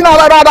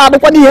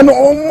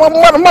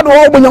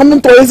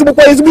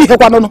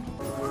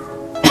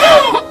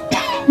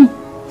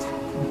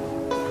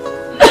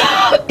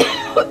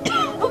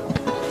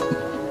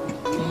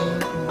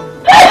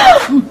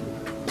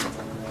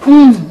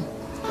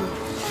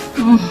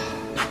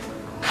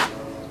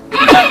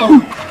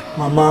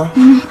 Mama,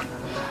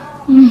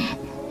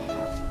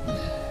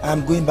 I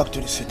am going back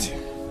to the city.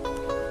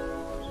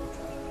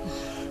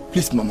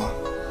 Please, Mama,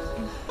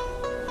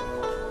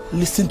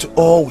 listen to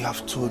all we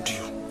have told you.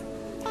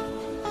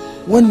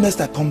 When next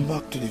I come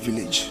back to the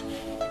village,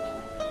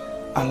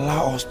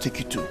 allow us to take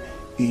you to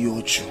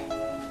Iyochu.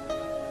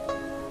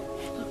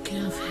 Okay,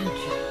 I've heard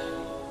you.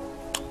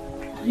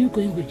 Are you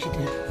going with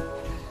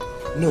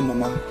Jide? No,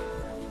 Mama.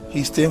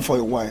 He's staying for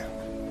a while.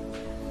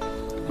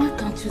 Why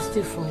can't you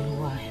stay for a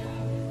while?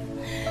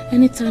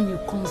 Anytime you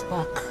comes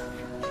back,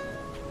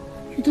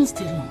 you don't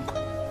stay long.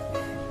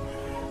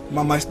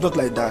 Mama, it's not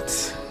like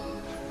that.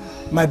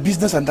 My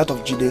business and that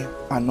of Jide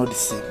are not the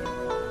same.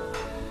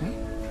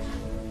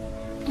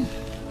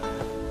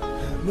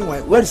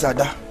 Meanwhile, where is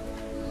Ada?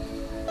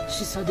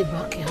 She's at the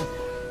backyard.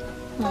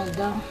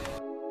 Ada.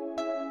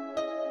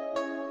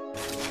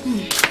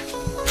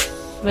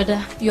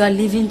 Brother, you are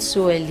leaving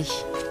so early.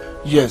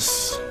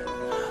 Yes.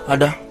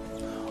 Ada,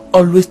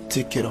 always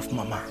take care of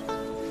Mama.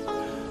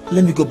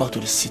 Let me go back to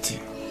the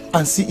city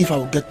and see if I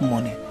will get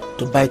money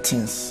to buy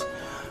things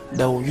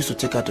that we use to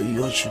take her to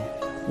Iyochu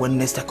when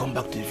next I come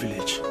back to the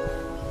village.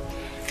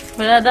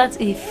 Brother, that's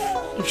if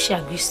she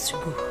agrees to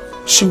go.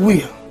 She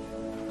will.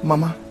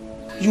 Mama,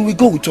 you will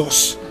go with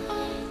us.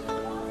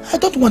 I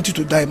don't want you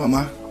to die,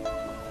 Mama.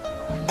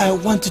 I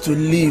want you to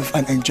live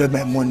and enjoy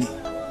my money.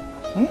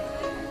 I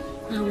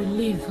will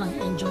live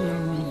and enjoy your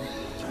money.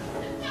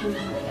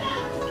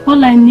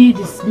 All I need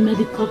is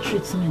medical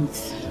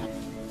treatment.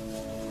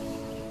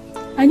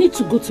 I need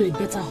to go to a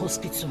better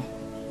hospital.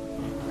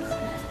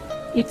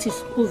 It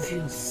is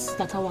obvious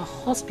that our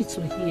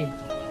hospital here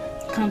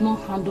cannot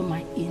handle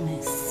my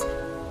illness.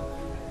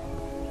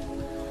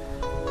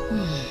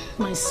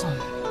 My son,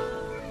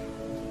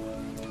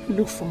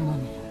 look for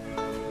money.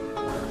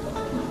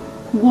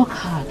 Work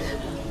hard.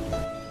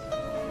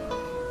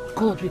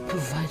 God will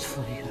provide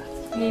for you.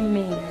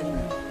 Amen.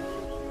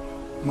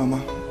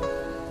 Mama,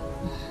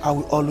 I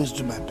will always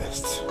do my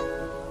best.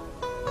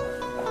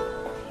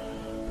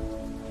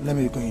 Let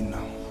me go in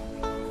now.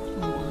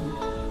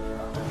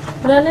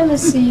 Brother, let me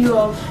see you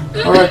off.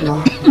 Alright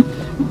now.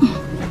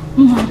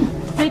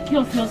 Take care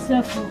of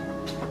yourself.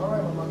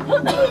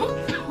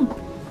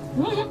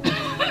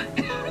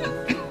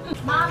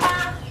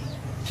 Mama!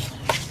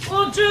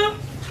 Uju!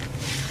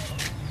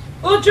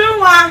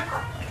 Ujunwa!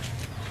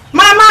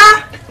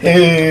 Mama!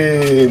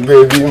 Hey,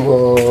 baby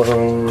mom.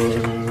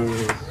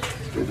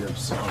 Baby, I'm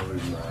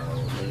sorry now.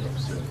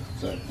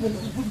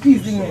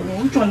 Please,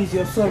 which one is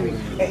your sorry?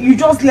 You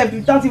just left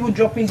without even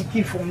dropping the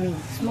key for me.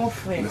 It's not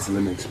fair. Listen,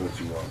 let me explain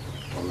to you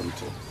now. Let me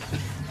tell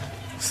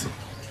you. See,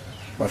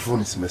 my phone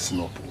is messing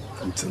up.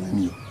 I'm telling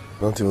you.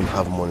 I don't even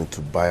have money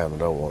to buy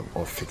another one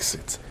or fix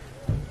it.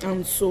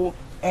 And so,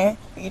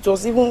 it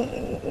was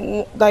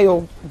even that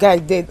your guy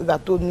dead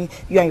that told me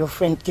you and your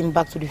friend came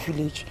back to the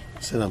village. I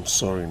said I'm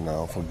sorry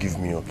now. Forgive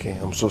me, okay?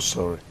 I'm so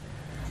sorry.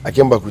 I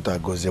came back with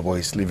Agozie, but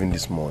he's leaving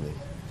this morning.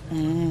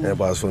 Yeah,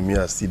 but as for me,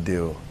 I still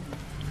there.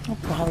 No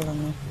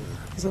problem.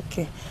 It's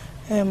okay.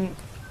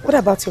 What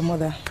about your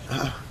mother?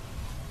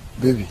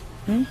 Baby,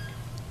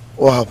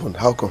 what happened?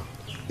 How come?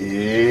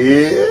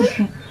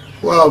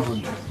 What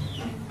happened?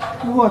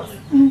 What?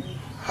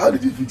 How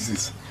did you fix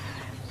this?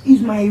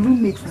 It's my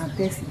roommate now,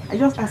 Tessie. I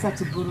just asked her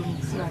to borrow me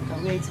so I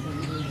can wear it for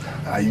the room.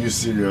 Are you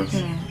serious?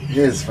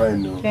 Yes,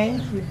 fine, no.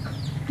 Thank you.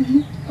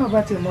 How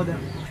about your mother?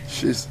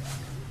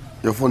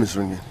 Your phone is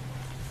ringing.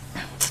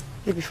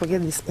 Baby,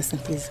 forget this person,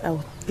 please. I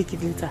will pick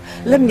it later.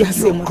 Let me just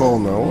say, mother. Call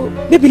now.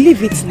 Baby,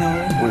 leave it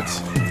now. Wait.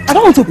 I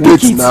don't want to pick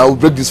it. Wait now, I'll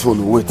break this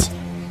phone. Wait.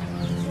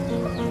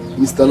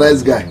 Mr.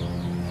 Nice Guy.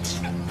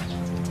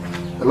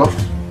 Hello?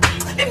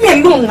 Leave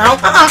me alone now.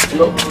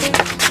 Hello?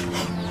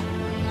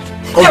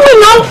 Leave me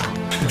now.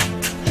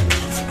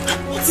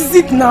 What is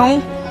it now?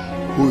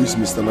 Who is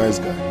Mr. Nice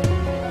Guy?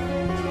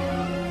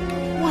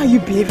 Why are you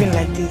behaving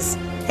like this?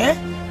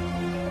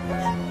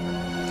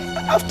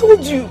 I've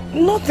told you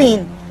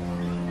nothing.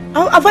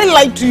 Have I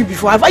lied to you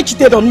before? Have I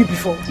cheated on you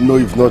before? No,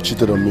 you've not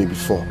cheated on me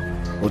before.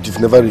 But you've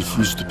never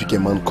refused to pick a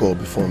man call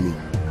before me.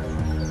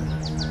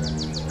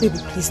 Baby,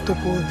 please stop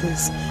all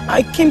this.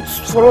 I came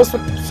for us so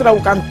that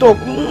we can talk,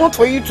 not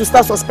for you to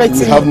start suspecting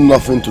We have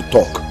nothing to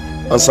talk.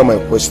 Answer my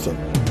question.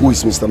 Who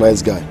is Mr.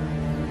 Nice Guy?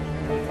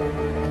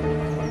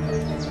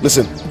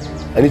 Listen,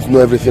 I need to know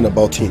everything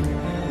about him.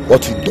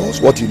 What he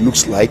does, what he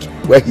looks like,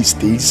 where he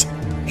stays.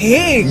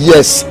 Hey!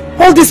 Yes!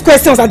 All these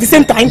questions at the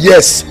same time?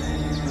 Yes!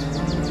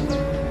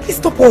 Please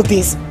stop all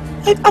this.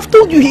 I've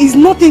told you he's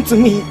nothing to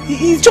me.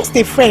 He's just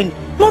a friend.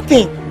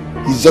 Nothing.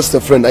 He's just a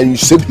friend and you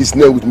said his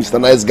name with Mr.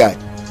 Nice Guy.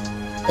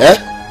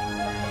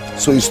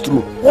 So it's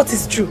true. What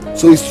is true?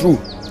 So it's true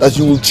that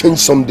you will change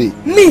someday.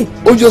 Me?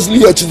 Obviously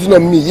you're cheating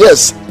on me,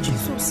 yes.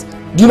 Jesus.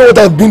 Do you know what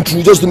I've been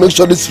through just to make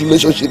sure this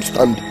relationship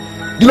stand?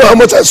 Do you know how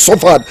much I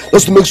suffered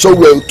just to make sure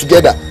we're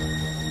together?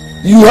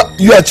 You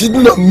are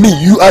cheating on me.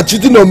 You are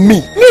cheating on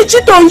me. Me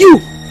cheat on you?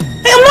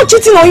 Hey, I'm not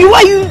cheating on you.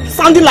 Why are you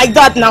sounding like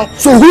that now?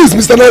 So who is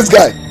Mr. Nice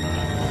Guy?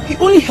 He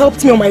only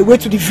helped me on my way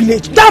to the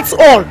village. That's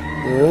all.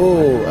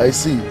 Oh, I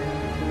see.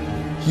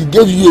 He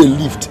gave you a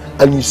lift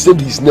and you saved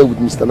his name with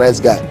Mr.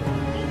 Nice Guy.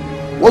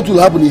 What will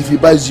happen if he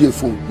buys you a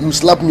phone? You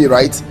slap me,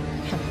 right?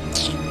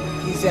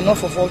 It's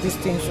enough of all these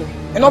things. So.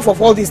 Enough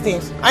of all these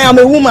things. I am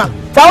a woman.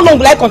 For how long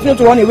will I continue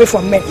to run away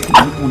from men?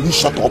 Will you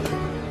shut up?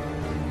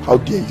 How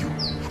dare you?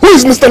 Who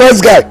is Mr.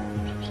 Nice Guy?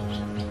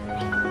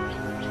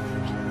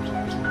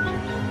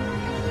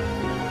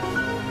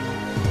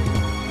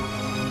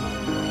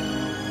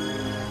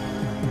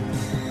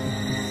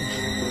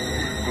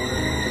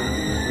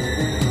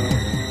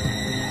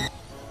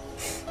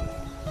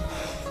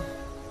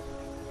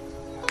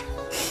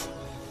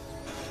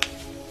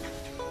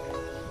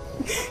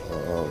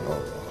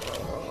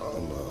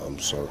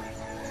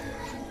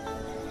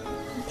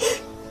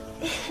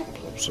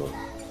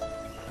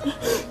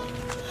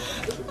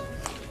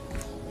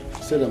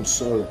 I'm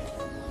sorry.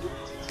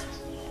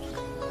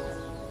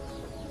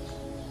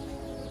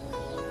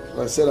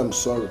 I said I'm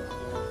sorry.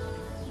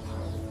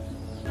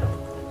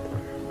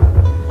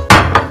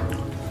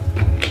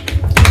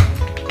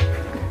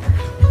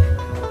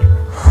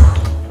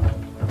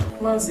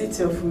 Mom's, eat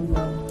your food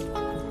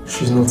now.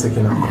 She's not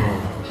taking her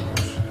call.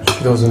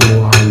 She doesn't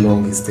know how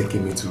long it's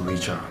taking me to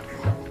reach her.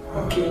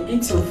 Okay,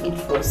 eat your food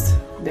first.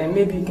 Then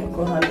maybe you can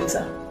call her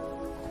later.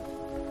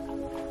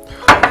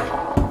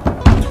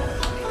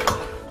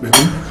 Baby,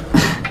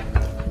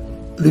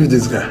 leave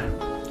this guy,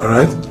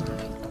 alright?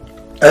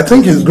 I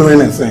think he's going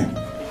insane.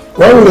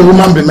 Why would a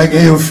woman be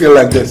making you feel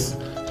like this?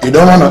 You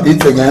don't want to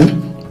eat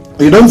again?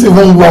 You don't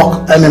even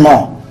walk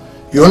anymore.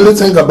 You only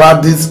think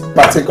about this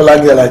particular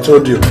girl I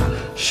told you.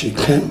 She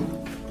came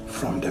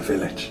from the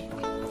village,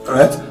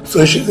 alright?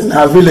 So she's in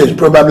her village,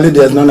 probably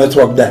there's no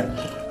network there.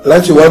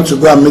 Unless you want to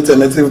go and meet a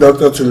native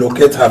doctor to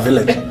locate her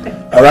village,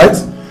 alright?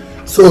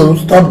 So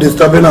stop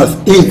disturbing us,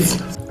 eat.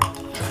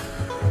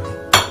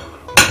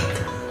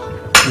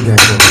 You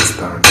guys don't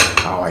understand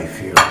how I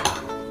feel.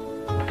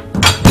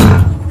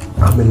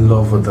 I'm in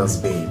love with this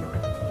babe.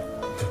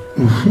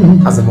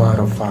 As a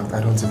matter of fact,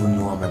 I don't even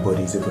know how my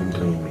body is even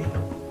doing me.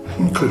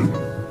 Okay.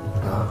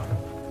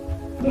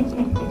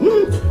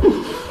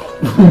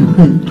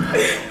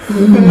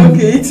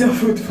 Okay, eat your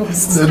food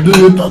first. They do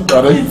you talk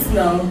to Eat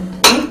now.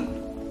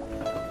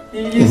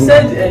 You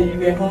said you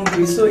were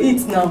hungry, so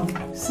eat now.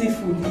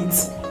 Seafood,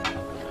 eat.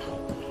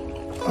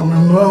 I'm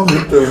in love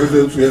with the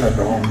village here.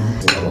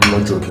 I'm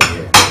not joking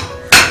here.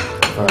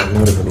 I'm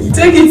not even eating.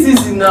 Take it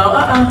easy now.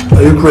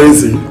 Are you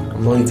crazy?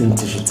 I'm not eating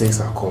till she takes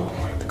her call.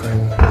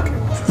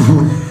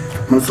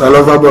 Mr.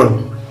 Loverboy.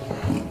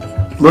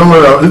 Don't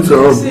worry, I'll eat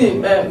your own. See,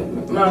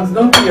 Max,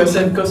 don't kill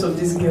yourself because of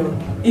this girl.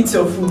 Eat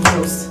your food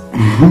first.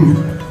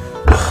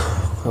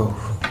 Oh.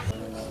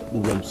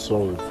 I'm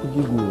sorry.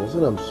 Forgive me. I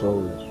said I'm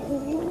sorry.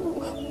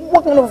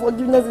 What kind of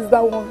forgiveness is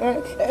that one?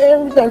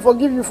 Every time,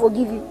 forgive you.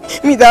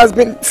 Me that has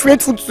been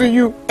faithful to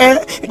you.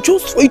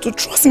 Just for you to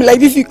trust me like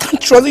this, you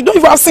can't trust. You don't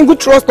even have single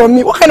trust on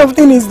me. What kind of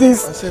thing is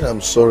this? I said I'm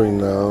sorry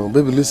now.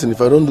 Baby, listen, if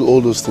I don't do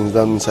all those things,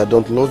 that means I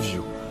don't love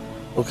you.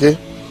 Okay?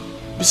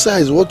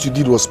 Besides, what you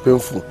did was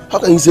painful. How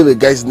can you save a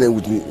guy's name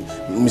with me,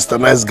 Mr.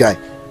 Nice Guy?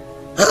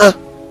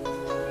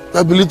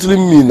 You're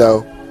belittling me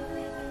now.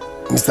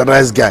 Mr.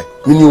 Nice Guy.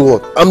 Meaning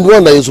what? I'm the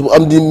one that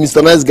I'm the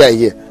Mr. Nice Guy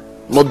here.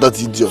 Not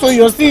that idiot. So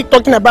you're still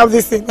talking about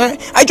this thing?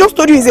 I just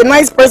told you he's a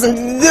nice person.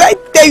 Did I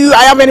tell you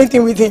I have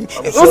anything with him?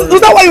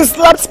 Was that why you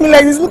slapped me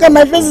like this? Look at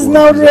my face is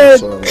now red.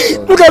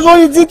 Look at what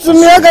you did to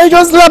me. How can you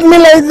just slap me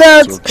like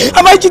that? Okay.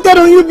 Have I cheated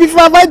on you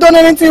before? Have I done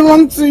anything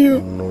wrong to you?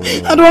 No.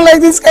 I don't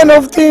like this kind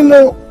of thing,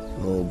 no.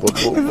 No,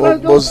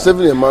 but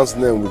saving a man's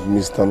name with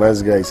Mr.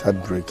 Nice Guy is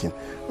heartbreaking.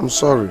 I'm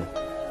sorry.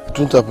 It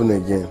won't happen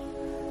again.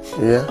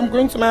 Yeah? I'm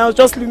going to my house.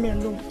 Just leave me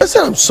alone. I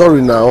said I'm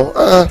sorry now.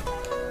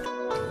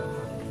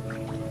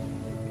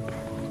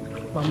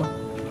 Mama,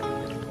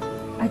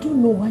 I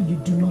don't know why you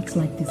do not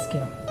like this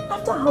girl.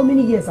 After how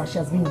many years she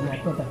has been with my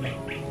brother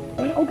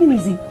now? How can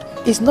easy?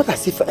 It's not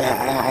as if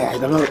I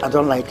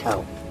don't like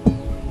her.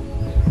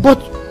 But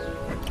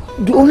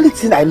the only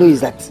thing I know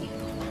is that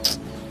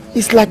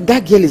it's like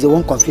that girl is the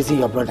one confusing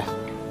your brother.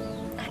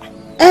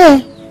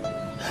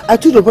 I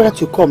told your brother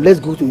to come, let's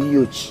go to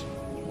EOH.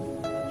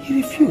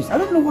 He refused. I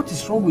don't know what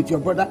is wrong with your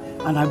brother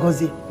and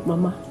Agozie.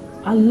 Mama,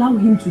 allow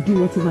him to do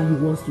whatever he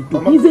wants to do.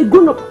 Mama, he's a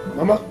grown-up.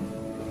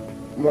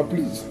 Mama,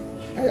 please.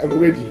 I am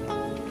ready.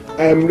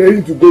 I am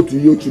ready to go to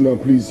EOH now,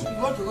 please. You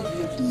want to go to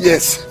EOH?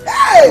 Yes.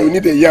 Hey! We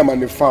need a yam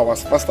and a fowl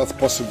as fast as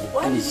possible.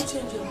 Why please. did you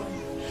change your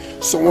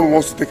mind? Someone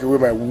wants to take away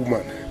my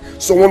woman.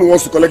 Someone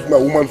wants to collect my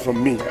woman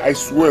from me. I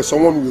swear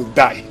someone will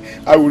die.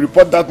 I will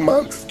report that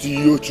man to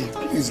EOH.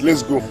 Please,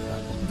 let's go.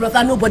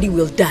 Brother, nobody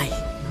will die.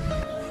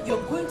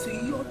 You're going to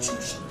EOH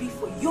should be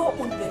for your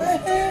own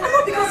benefit. And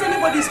not because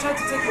anybody is trying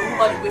to take your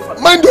woman away from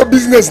you. Mind your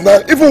business now.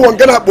 Even one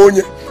can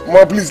happen.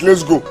 Mama, please,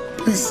 let's go.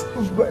 Please.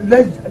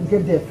 Let's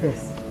get there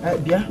first.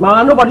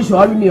 Mama, nobody should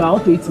hurry me. I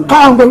want to eat. Come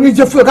on, go reach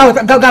your food. Go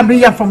and bring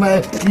you from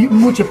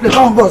Muche place.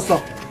 Come on, go,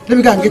 stop. Let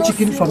me go and get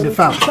chicken from the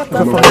farm.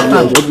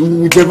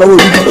 Whichever way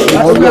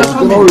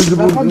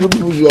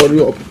you hurry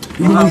up.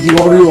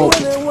 Hurry up.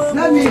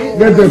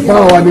 Get the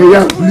fowl and the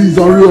yam, please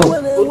hurry up.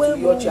 Go to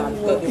your child.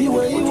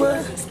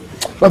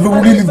 But we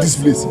will leave this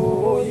place.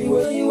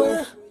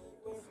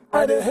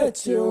 I dey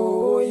hate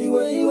you.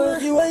 Iwe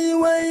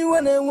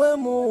na enwe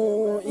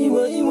mo.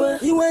 Iwe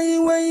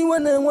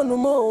na enwe no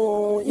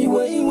more.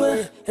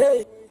 Iwe.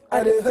 Hey,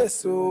 I dey hate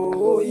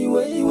so.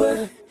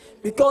 Iwe.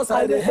 Because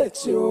I dey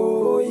hate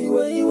you.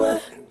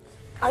 Iwe.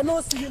 I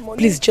know see money.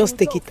 Please just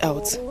take it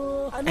out.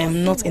 I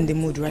am not in the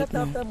mood right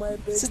now.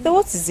 Sister,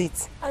 what is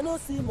it? I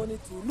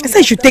said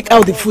you should take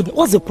out the food.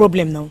 What's the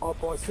problem now?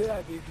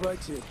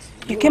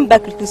 You came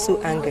back looking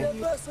so angry.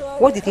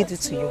 What did he do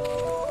to you?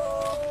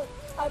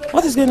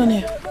 What is going on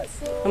here?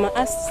 Mama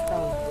asked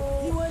Star.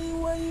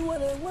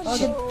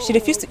 She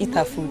refused to eat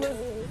her food.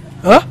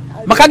 Huh?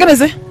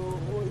 Makaganeze?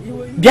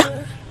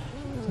 Bia?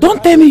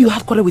 Don't tell me you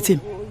had quarrel with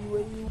him.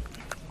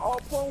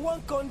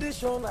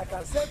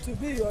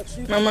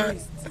 Mama,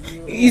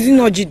 isn't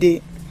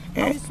Ojide?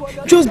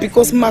 Just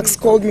because Max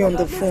called me on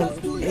the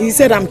phone, he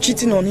said I'm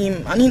cheating on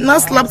him and he now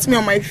slapped me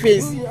on my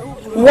face.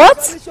 What?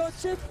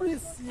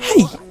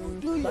 Hey!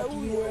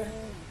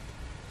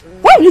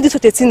 Why will you do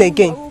such a thing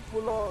again?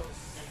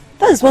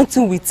 That is one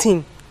thing with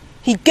him.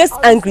 He gets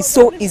angry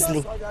so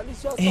easily.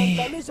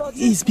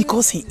 It's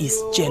because he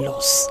is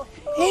jealous.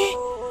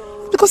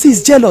 Because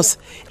he's jealous.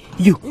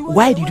 You,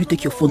 why did you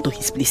take your phone to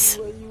his place?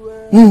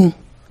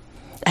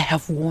 I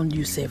have warned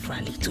you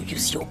severally to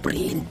use your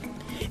brain.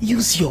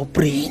 Use your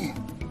brain.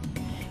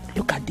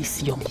 Look at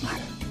this young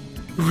man,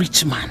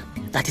 rich man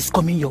that is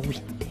coming your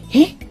way.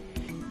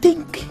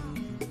 Think.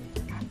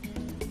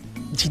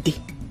 Jide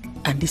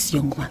and this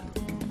young man,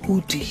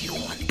 who do you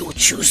want to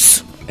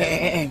choose?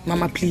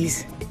 Mama,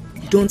 please,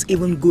 don't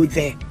even go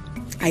there.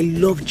 I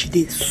love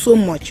Jide so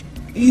much.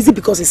 Is it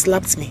because he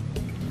slapped me?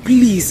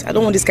 Please, I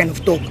don't want this kind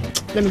of talk.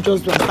 Let me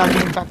just do a back to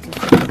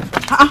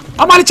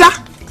Omaricha!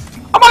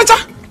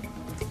 Omaricha!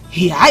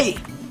 Hey!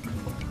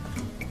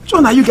 So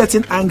now you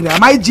getting angry?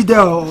 Am I Jide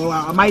or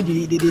am I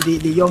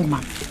the young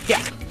man?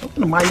 Yeah.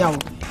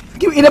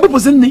 Give me a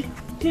person.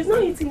 He's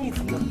not eating it.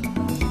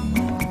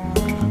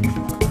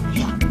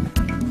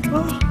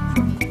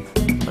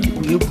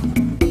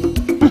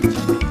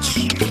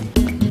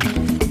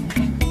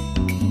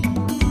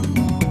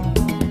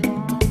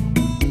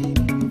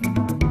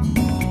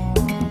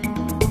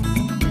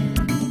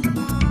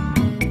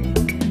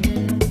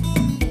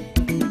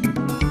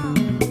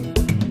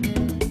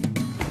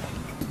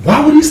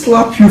 Why would he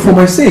slap you for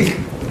my sake?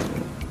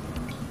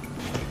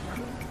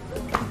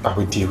 I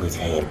will deal with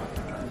him.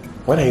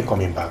 When are you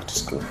coming back to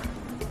school?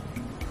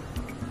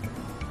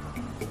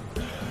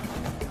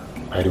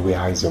 By the way,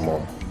 how is your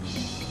mom?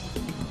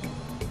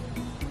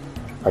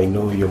 I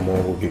know your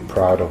mom will be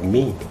proud of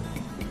me.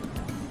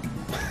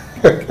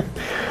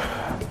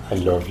 I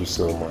love you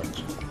so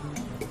much.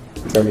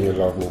 Tell me you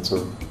love me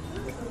too.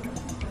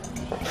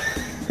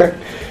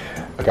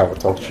 Okay, I will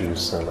talk to you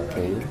soon,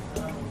 okay?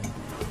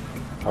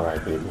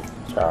 Alright, baby.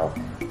 Ciao.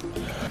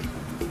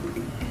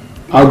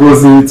 I'll go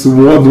see to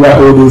what do I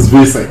owe this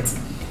visit?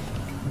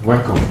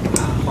 Welcome.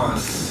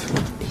 Mas,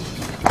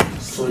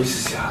 so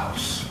this is your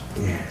house?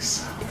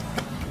 Yes.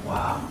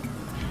 Wow.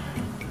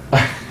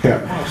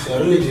 Mas, I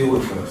really do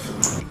work for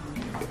yourself.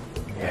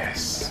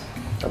 Yes.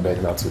 I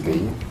beg not to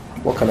be.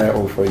 What can I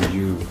offer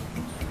you?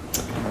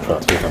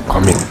 Wait, I'm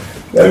coming.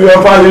 Let me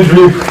offer you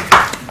drink.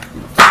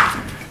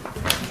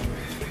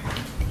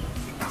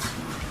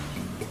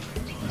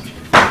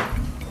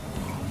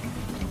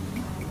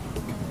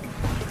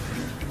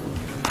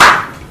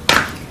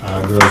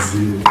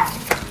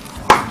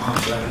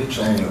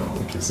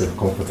 Make yourself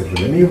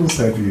comfortable. Let me even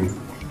serve you.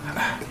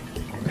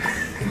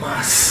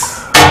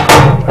 Mas.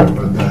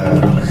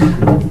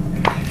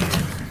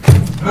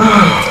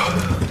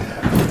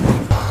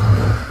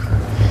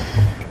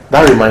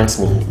 That reminds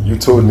me, you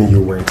told me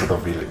you went to the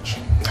village.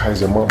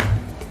 How's your mom?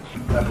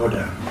 My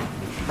brother,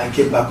 I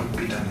came back with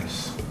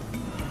bitterness.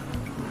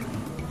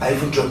 I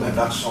even dropped my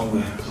bag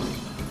somewhere.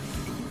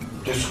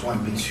 Just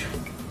want to meet you.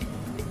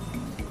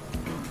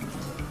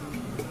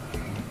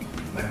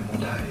 My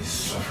mother is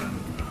suffering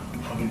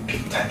from a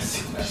big time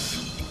sickness.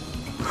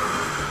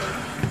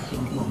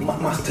 No,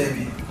 must tell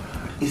me,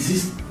 is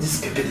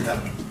this Pepe that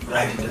I'm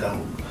riding that I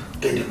will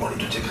get the money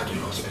to take her to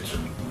the hospital?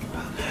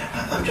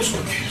 I'm just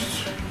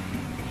confused.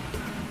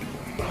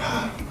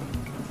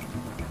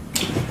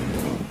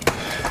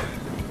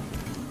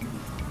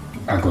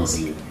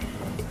 Agozi,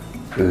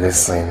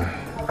 listen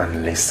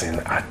and listen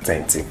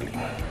attentively.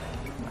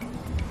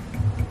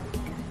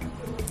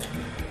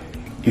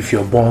 If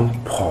you're born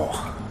poor,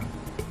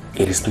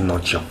 it is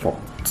not your fault.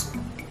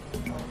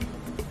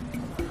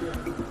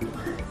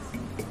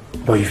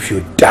 But if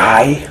you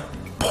die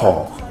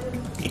poor,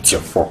 it's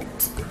your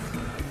fault.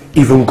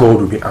 Even God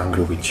will be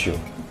angry with you.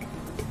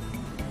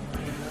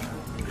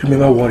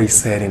 Remember what he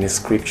said in his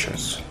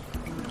scriptures.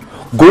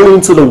 Go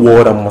into the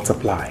world and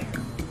multiply.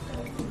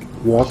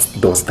 What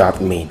does that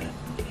mean?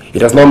 It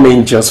does not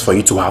mean just for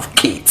you to have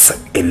kids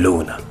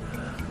alone,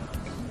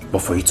 but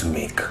for you to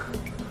make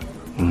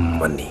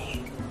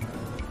money.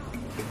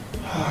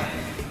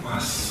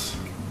 Mas,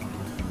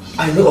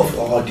 I know of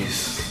all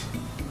this,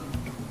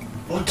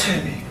 but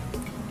tell me,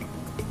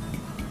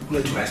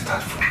 where do I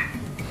start from?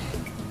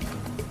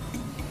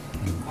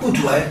 Who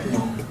do I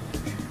know?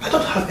 I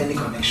don't have any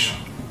connection.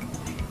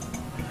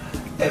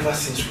 Ever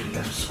since we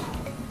left school,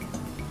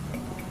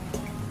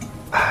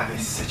 I have been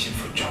searching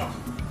for job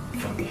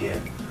from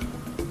here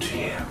to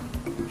here,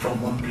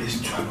 from one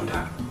place to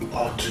another,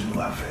 all to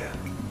no avail.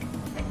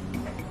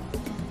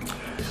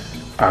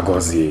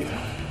 Agozi,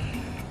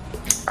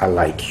 I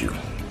like you.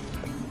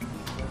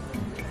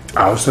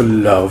 I also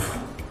love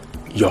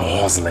your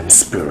hustling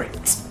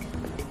spirit.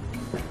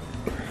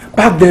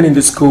 Back then in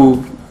the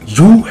school,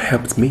 you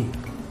helped me.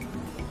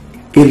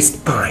 It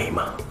is time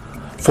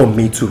for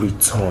me to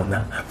return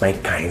my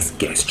kind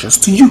gestures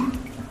to you.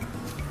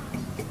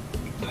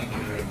 Thank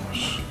you very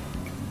much.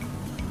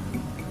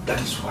 That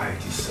is why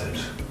it is said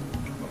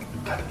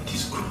that it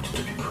is good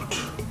to be good,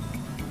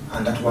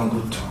 and that one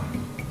good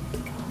turn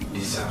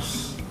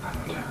deserves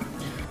another.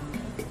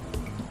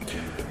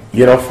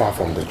 You're not far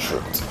from the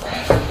truth.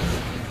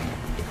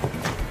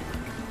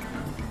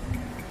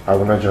 I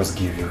will not just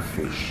give you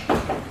fish,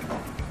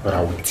 but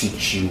I will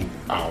teach you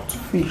how to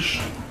fish.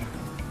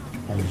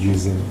 And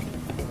using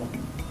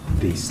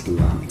this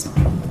laptop.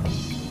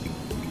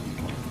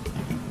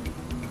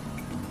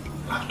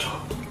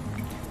 Laptop?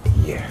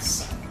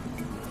 Yes.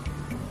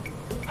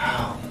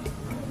 How?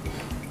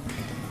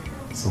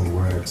 Some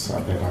words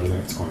I better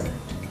left on it.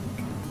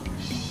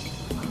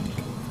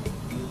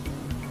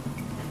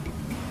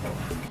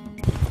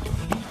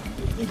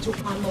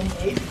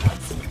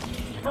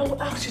 I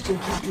will ask you to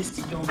give this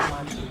young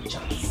man a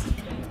chance.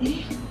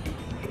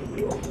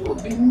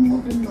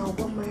 Now,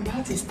 but my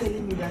heart is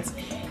telling me that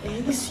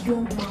this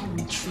young man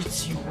will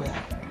treat you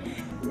well.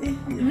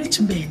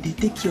 Rich men, they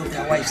take care of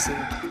their wives. So.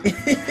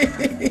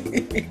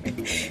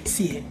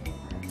 See,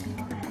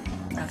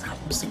 that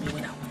happens to me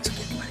when I want to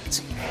get married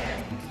to you.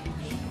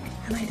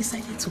 And I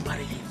decided to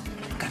marry him.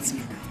 Look at me.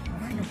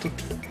 Why not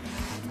okay?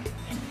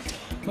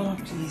 Mama,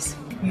 please.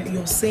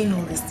 You're saying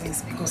all these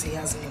things because he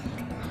has money.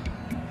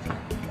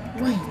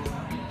 Why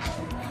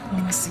not?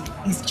 Mama, see,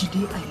 it's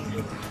Jide I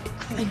love.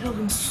 I love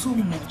him so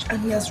much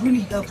and he has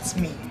really helped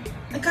me.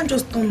 I can't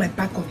just turn my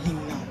back on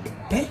him now.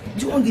 Eh?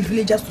 Do you want the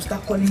villagers to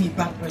start calling me a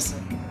bad person?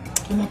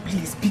 Mama,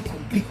 please, Biko.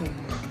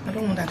 I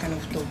don't want that kind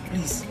of talk,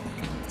 please.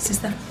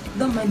 Sister,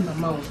 don't mind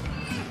Mama.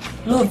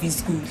 Love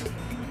is good.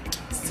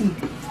 Still,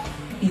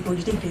 if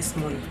Ojide gets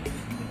money,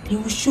 he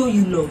will show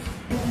you love.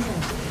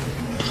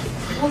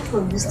 What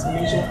from this to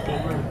measure a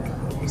man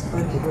is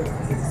not the word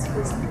as it is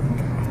supposed to be.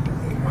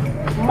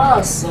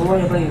 Mass or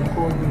whatever you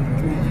call him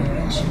will be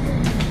rich.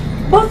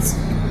 But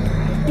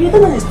you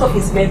don't know the stuff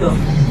is made of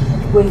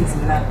when it's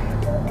in lab.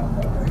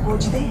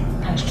 Ojide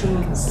has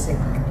shown himself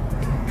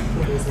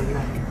when he's in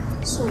lab.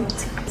 So,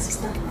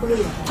 sister, follow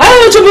your heart.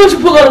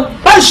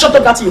 Why you shut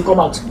up that till you come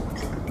out?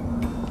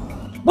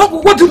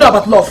 What do you know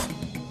about love?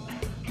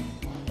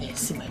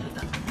 See my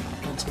daughter,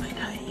 don't mind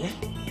her, yeah?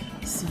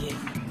 See,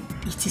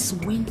 it is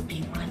when a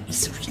man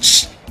is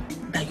rich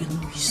that you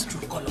know his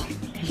true color.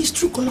 His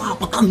true color,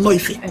 I can't know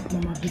if it.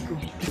 Mama, Biko.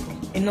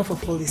 Enough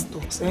of all these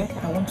talks, eh?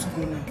 I want to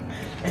go now.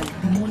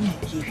 The money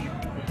I gave you,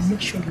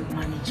 make sure you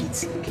manage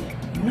it. Okay?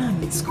 You know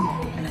I'm in school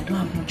and I don't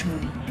have much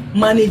money.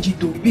 Manage it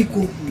though,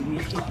 Biko.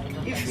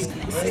 If you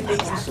say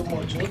thank you so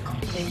much, then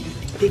you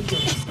take care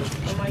of yourself.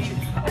 Mama,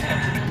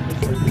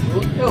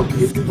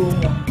 you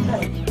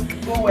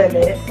go well, eh?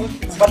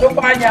 But no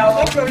problem.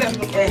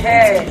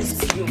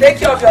 Take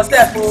care of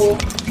yourself, oh.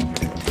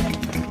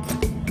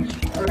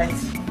 Alright.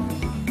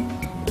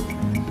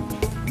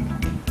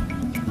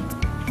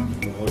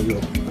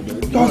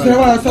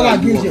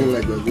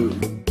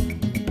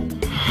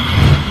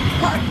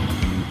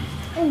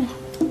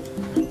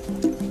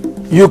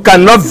 You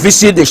cannot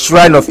visit the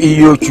shrine of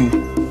Iyochu.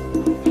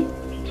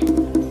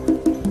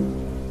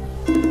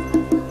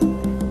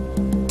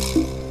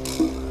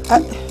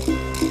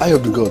 Eye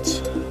of the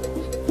gods.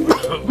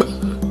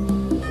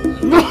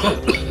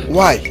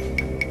 Why?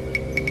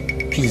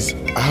 Please,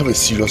 I have a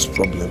serious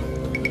problem.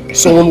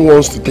 Someone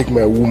wants to take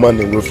my woman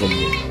away from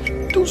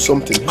me. Do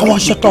something. Come on,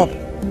 shut up.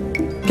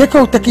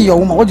 Keko taking your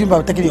woman. What do you mean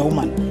by taking your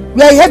woman?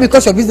 We are here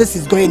because your business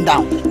is going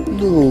down.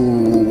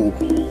 No.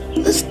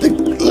 Let's make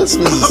this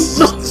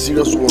a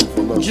serious one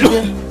for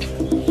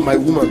now. My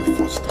woman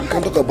first. We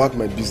can talk about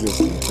my business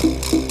later.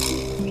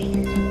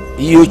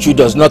 Iyochu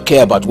does not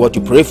care about what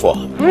you pray for.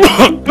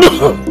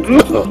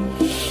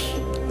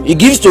 He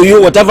gives to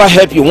you whatever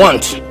help you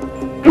want.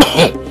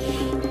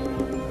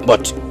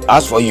 But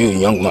as for you,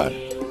 young man,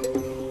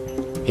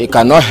 he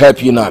cannot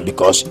help you now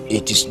because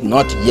it is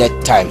not yet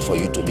time for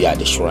you to be at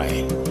the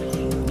shrine.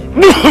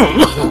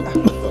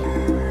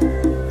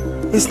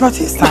 It's not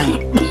his time.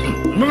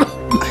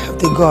 I have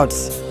the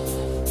gods.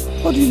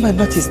 What do you mean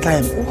by not his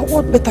time?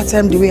 What better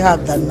time do we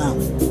have than now?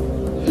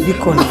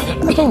 Biko.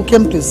 I thought we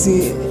came to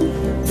see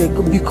the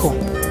Biko.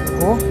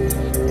 Oh?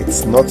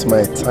 It's not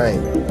my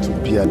time to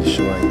be at the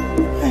shrine.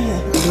 I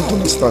don't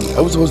understand.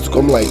 I was supposed to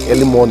come like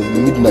early morning,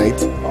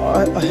 midnight.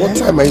 What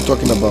time are you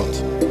talking about?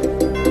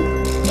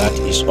 That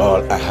is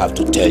all I have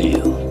to tell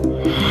you.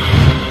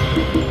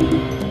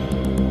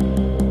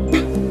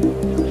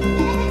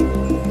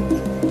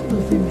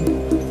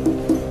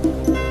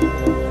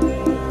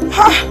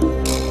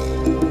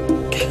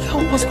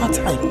 What's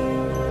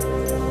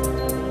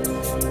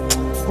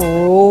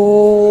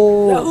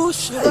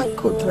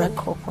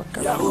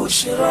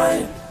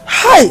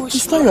Hi,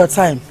 it's not your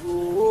time.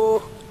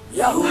 Even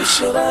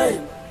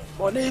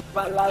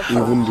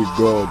the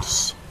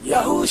gods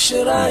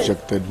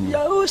rejected me. You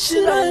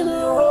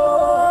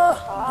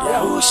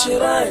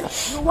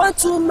want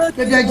to make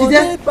me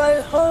money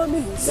by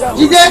homies.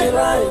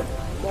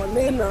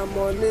 Money na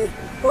money,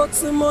 what's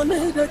the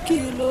money the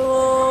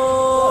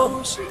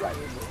kilo?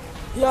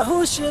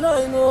 Yahoo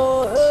Shirai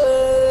no,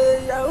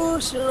 hey, Yahoo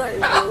Shirai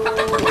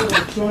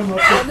no,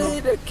 money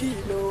the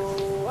kilo.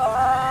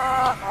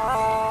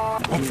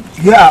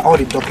 Here are all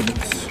the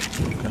documents.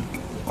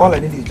 All I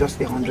need is just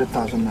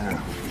 100,000 naira.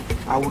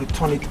 I will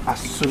return it as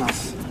soon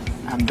as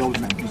I'm done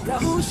with my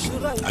business.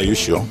 Are you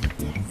sure?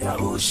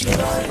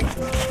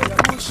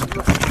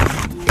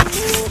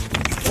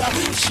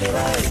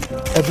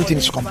 Everything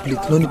is complete.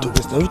 No need to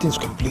waste. Everything is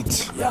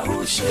complete.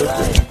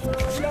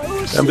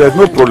 There's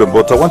no problem,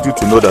 but I want you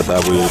to know that I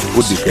will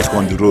put the keke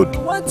on the road.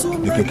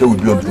 The keke will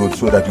be on the road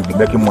so that you'll be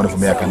making money for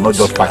me. I cannot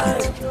just pack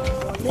it.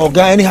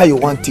 Oga, anyhow you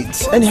want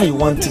it. Anyhow you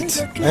want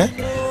it. Eh?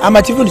 I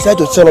might even decide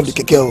to sell off the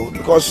keke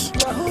because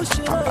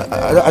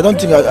I don't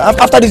think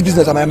after this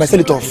business I might sell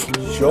it off.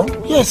 Sure?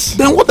 Yes.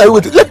 Then what are you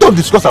waiting? Let us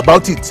discuss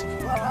about it.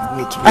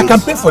 Wait. I can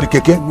pay for the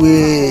keke.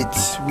 Wait.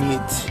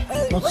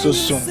 Not so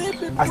soon.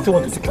 I still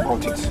want to think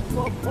about it.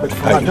 But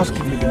for now, just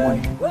give me the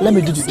money. Let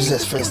me do the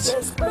business first.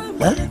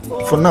 Eh?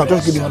 For now,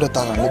 just give me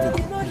 100,000. Let me go,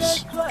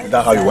 please. Is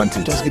that how you want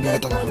it? Just give me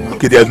 100,000.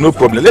 Okay, there's no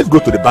problem. Let's go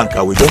to the bank.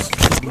 I will just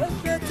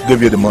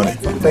give you the money.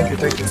 Thank you.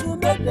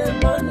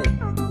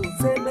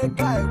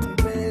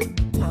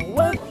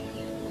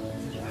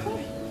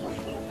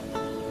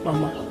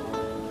 Mama,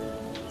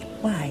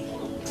 why?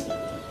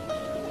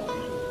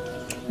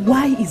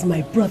 Why is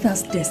my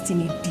brother's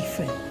destiny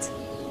different?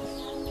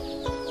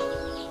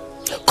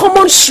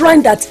 Common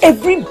shrine that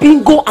every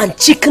bingo and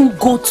chicken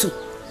go to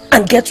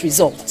and get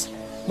results.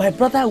 My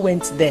brother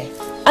went there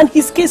and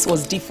his case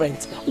was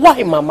different.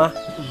 Why, Mama?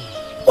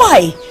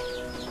 Why?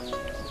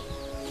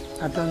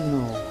 I don't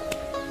know.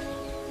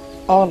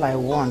 All I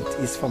want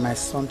is for my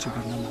son to be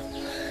normal.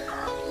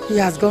 He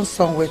has gone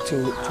somewhere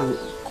to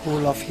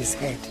cool off his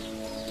head.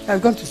 He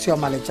has gone to see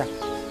Omalicha.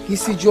 He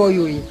see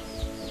Joy.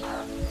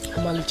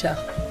 Omalicha.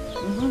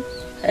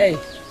 Hey.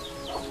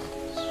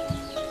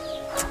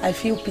 I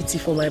feel pity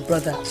for my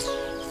brother.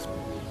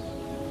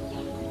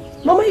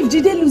 Mama, if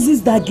Jide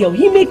loses that girl,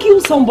 he may kill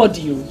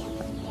somebody.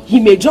 He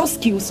may just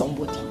kill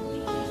somebody.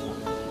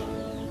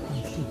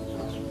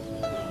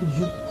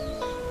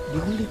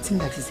 The only thing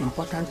that is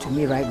important to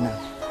me right now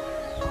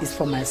is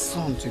for my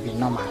son to be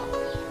normal.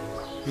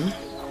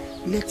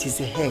 Let his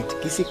head,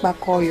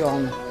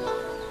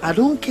 I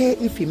don't care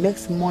if he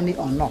makes money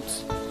or not.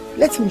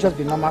 Let him just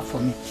be normal for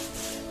me.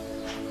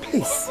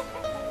 Please.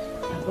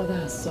 My brother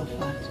has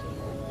suffered.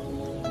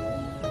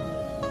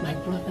 My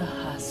brother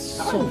has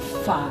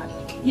suffered.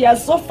 He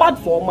has suffered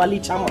for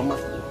Omalicha, Mama.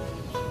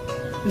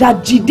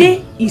 That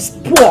Jide is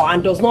poor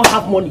and does not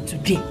have money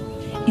today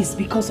is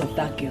because of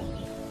that girl.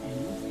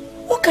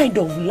 What kind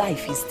of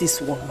life is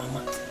this one,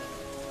 Mama?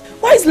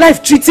 Why is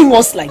life treating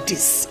us like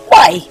this?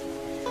 Why?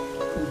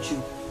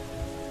 Uju,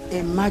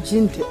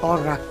 imagine the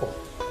Orjiakor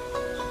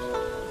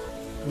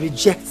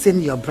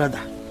rejecting your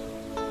brother.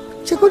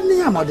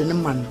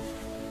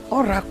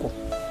 Orjiakor.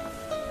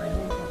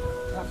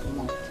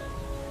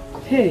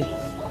 Hey,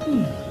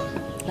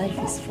 life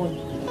is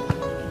funny.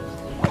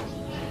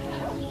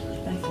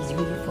 Life is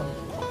really funny.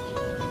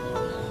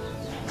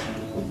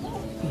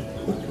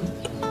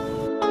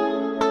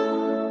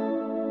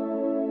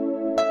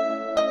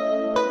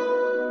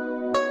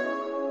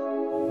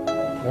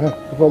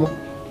 Mama,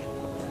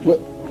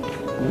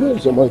 where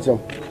is your mom?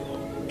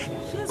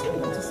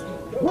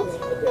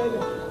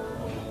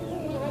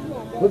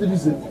 What did you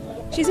say?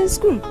 She's in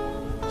school.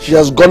 She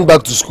has gone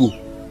back to school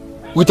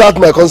without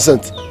my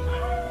consent.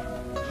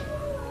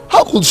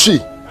 How could she?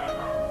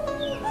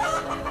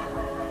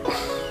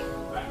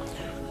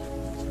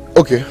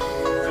 Okay.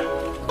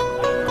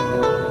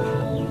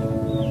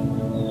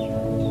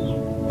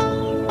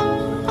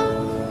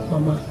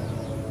 Mama,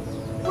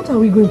 what are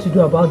we going to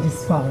do about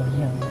this fowl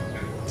here?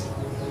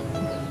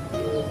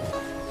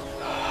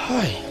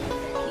 Hi.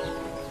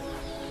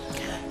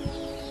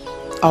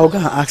 I'll go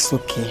and ask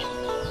okay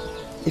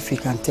if he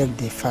can take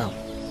the fowl.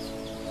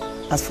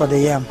 As for the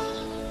yam,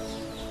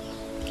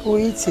 who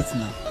eats it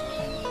now?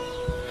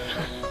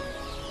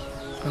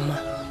 Mama,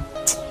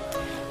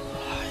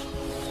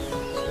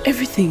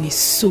 everything is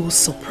so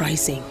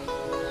surprising.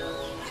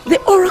 The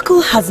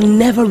oracle has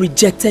never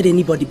rejected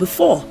anybody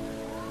before.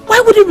 Why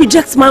would he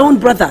reject my own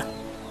brother?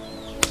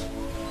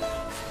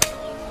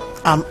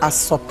 I'm as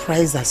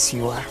surprised as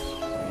you are.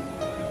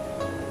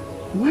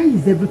 Why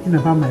is everything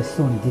about my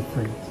son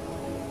different?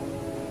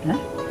 Huh?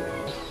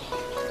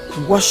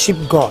 Worship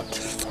God,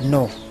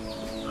 no.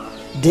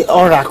 The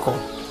oracle,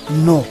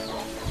 no.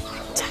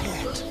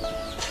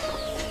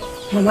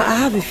 Mama, I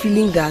have a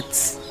feeling that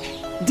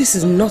this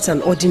is not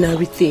an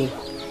ordinary thing.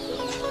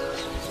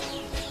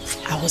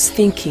 I was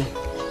thinking,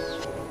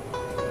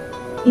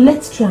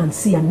 let's try and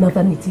see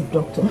another native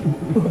doctor.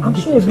 I'm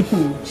sure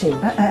everything will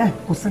change.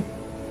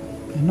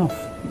 Enough.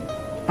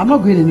 I'm not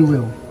going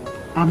anywhere.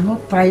 I'm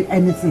not trying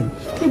anything.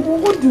 Hey, but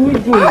what do we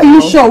do? Are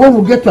you sure when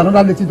we get to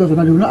another native doctor,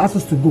 they will not ask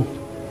us to go?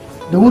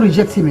 They won't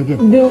reject him again.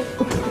 I'm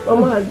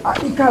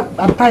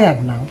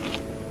tired now.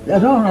 I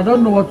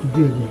don't know what to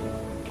do again.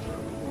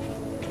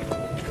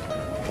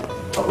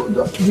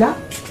 Yeah?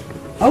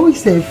 Are we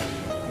safe?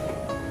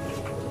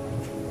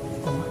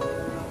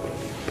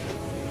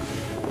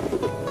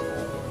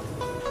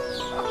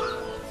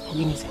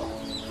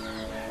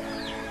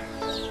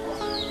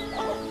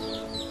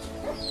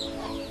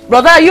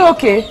 Brother, are you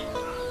okay?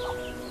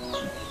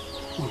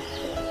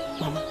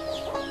 Mama,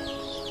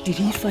 did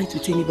he fight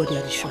with anybody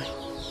at the shrine?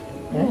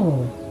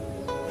 Oh,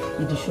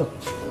 in the shop.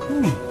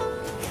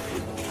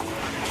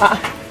 Papa,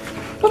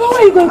 where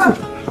are you going to?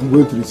 I'm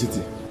going to the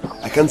city.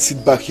 I can't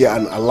sit back here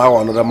and allow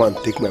another man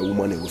take my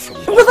woman away from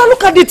me. Brother,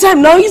 look at the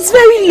time now. It's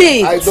very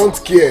late. I don't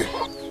care.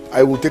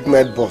 I will take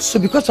night bus. So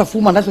because of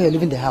woman, that's why you're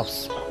leaving the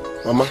house?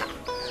 Mama,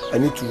 I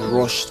need to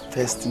rush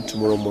first thing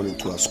tomorrow morning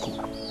to her school.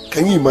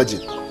 Can you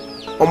imagine?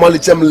 Mama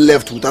Licham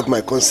left without my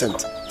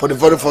consent for the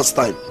very first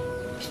time.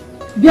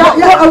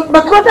 But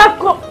brother,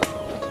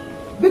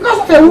 because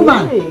of a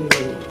woman.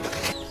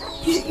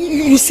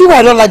 You see why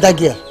I don't like that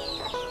girl?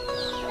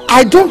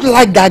 I don't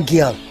like that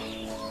girl.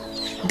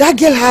 That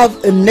girl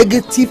have a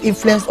negative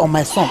influence on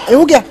my son.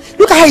 Look at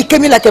how he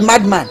came in like a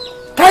madman.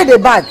 Carry the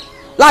bag.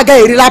 Like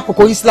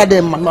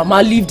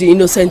Mama, leave the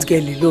innocent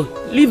girl alone.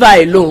 Leave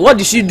her alone. What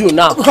did she do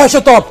now? Okay,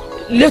 shut up.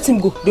 Let him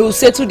go. They will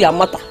settle their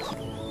matter.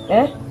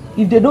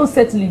 If they don't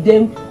settle it,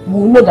 then we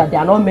will know that they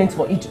are not meant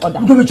for each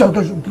other.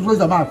 Close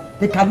the mouth.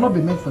 They cannot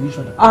be meant for each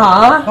other.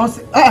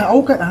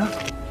 Okay.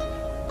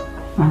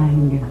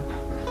 Fine girl.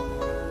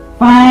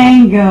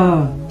 Fine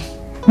girl.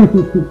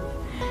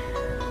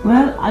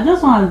 Well, I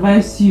just want to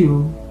advise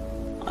you.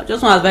 I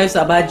just want to advise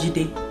you about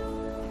Jide.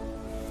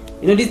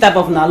 You know, this type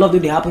of love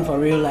they happen for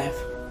real life.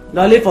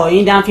 Not only for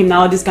Indian film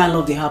now, this kind of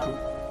love they happen.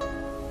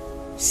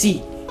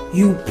 See,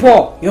 you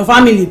poor, your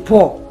family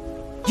poor.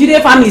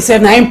 Jide family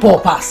self na him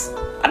poor pass.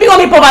 I be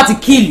want me poverty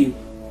kill you.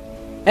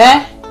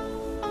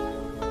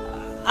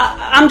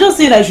 I'm just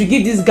saying that you should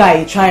give this guy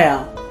a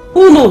trial.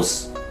 Who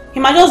knows? He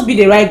might just be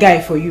the right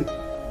guy for you.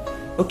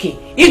 Okay,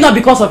 if not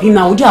because of him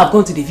now, would you have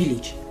gone to the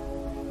village?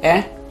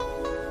 You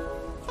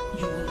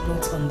will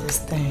not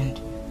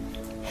understand.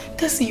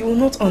 Tessie, you will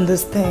not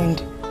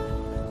understand.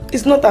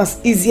 It's not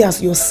as easy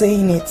as you're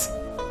saying it.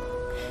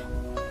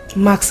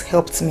 Max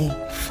helped me,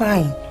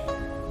 fine.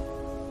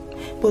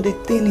 But the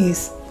thing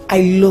is,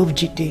 I love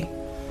Jide.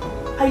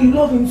 I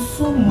love him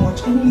so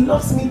much and he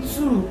loves me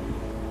too.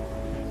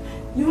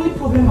 The only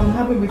problem I'm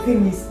having with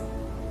him is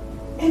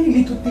any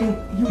little thing,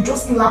 you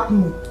just slap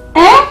me.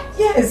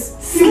 Yes.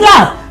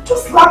 Slap?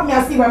 Just slap me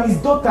as if I'm his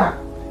daughter.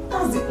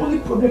 That's the only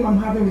problem I'm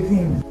having with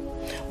him.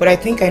 But I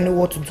think I know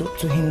what to do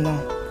to him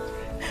now.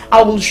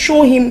 I will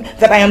show him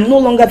that I am no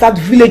longer that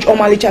village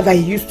Omalicha that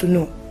he used to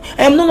know.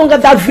 I am no longer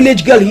that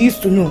village girl he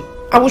used to know.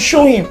 I will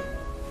show him.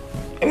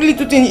 Every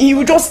little thing, he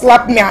will just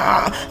slap me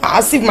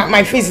as if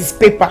my face is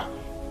paper.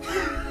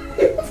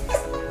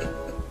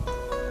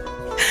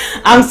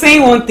 I'm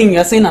saying one thing,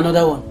 you're saying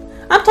another one.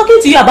 I'm talking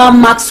to you about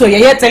Maxwell. You're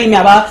here telling me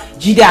about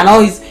Jide and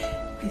all his...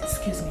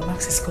 Excuse me,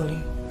 Max is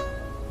calling.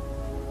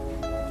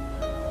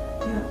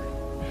 Yeah.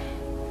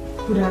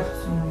 Good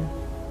afternoon.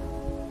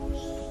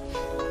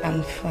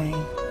 I'm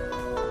fine.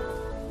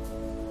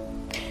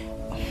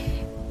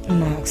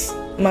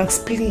 Max,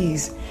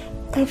 please.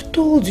 I've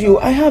told you,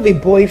 I have a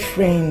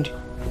boyfriend.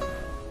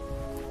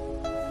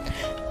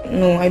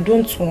 No, I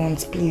don't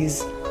want,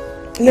 please.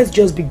 Let's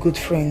just be good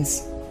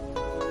friends.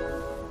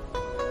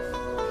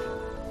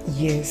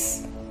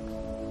 Yes.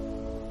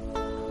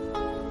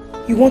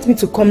 You want me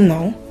to come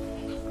now?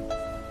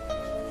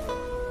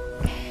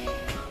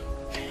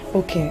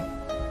 Okay,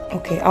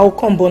 I'll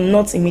come, but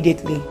not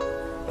immediately.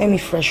 Let me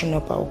freshen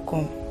up, I'll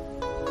come.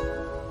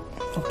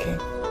 Okay.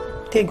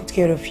 Take good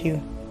care of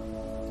you.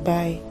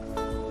 Bye.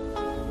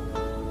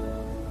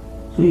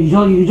 So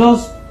you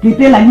just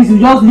prepare like this, you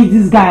just leave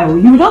this guy.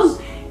 You just...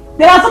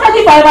 There are so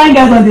many fine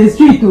girls on the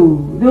street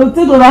too. They will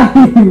take over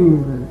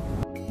you.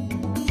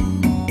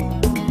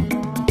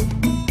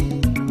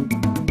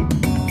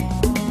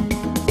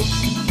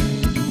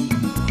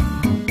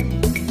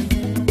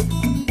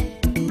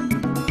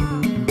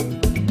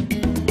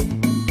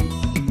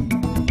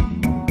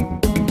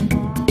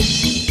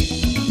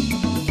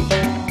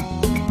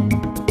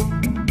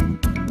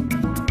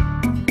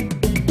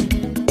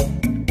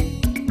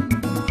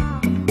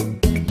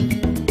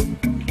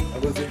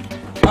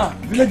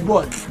 Village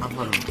boy,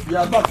 you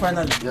are back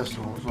finally. Yes,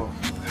 sir.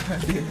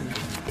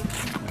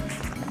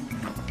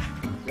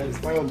 There is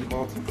fire on the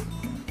mountain.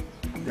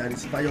 There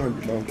is fire on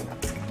the mountain.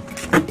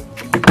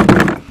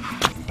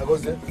 I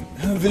was there.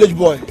 Village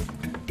boy.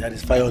 There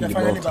is fire on the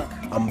mountain. Back.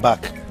 I'm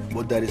back,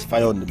 but there is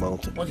fire on the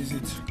mountain. What is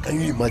it? Can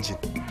you imagine?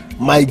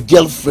 My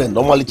girlfriend,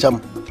 Normally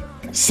Cham,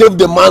 saved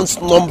the man's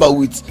number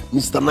with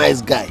Mr.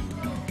 Nice Guy.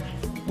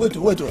 Wait,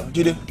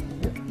 Jide.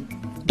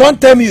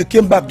 Don't tell me you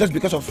came back just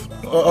because of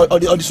all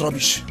this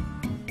rubbish.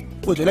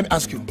 Wait, let me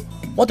ask you.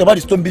 What about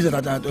the stone business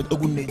at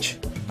Ogunage?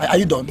 Are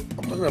you done?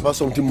 I'm talking about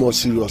something more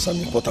serious and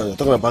important. You're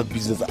talking about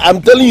business.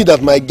 I'm telling you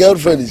that my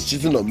girlfriend is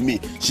cheating on me.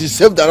 She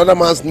saved another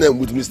man's name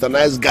with Mr.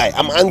 Nice Guy.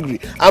 I'm angry.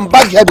 I'm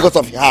back here because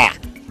of her.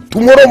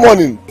 Tomorrow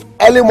morning,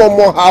 early morning,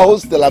 her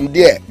hostel, I'm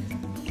there.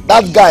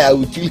 That guy, I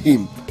will kill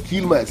him,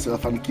 kill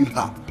myself, and kill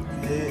her.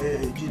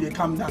 Hey, Jide,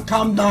 calm down,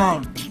 calm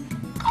down.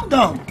 Calm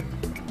down.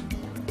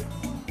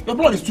 Your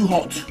blood is too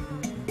hot.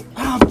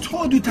 I have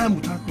told you time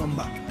without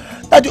number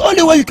that the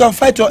only way you can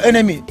fight your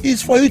enemy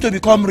is for you to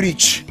become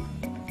rich.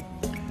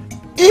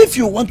 If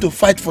you want to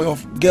fight for your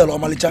girl or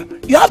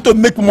Malicha, you have to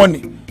make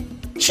money.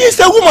 She's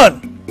a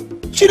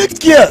woman. She needs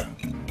care.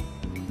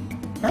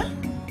 Huh?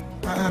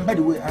 And by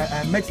the way,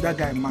 I met that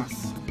guy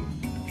Mas.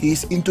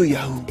 He's into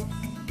Yahoo.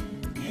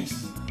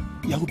 Yes,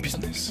 Yahoo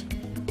business.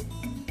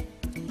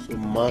 So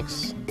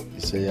Max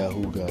is a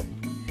Yahoo guy.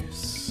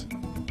 Yes.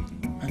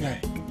 And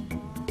guy,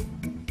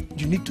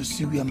 you need to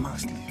see where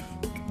Max lives.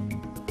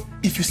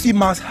 If you see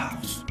Ma's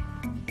house,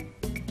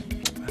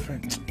 my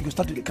friend, you will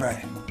start to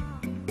cry.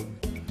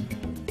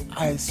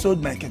 I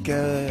sold my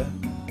keke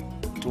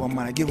to one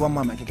man. I gave one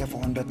man my keke for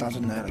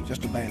 100,000 naira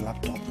just to buy a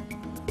laptop.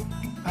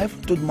 I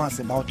even told Mas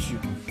about you,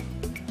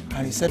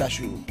 and he said I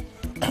should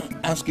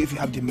ask you if you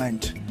have the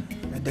mind,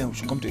 and then we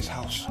should come to his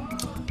house.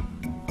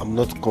 I'm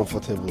not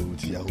comfortable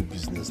with Yahoo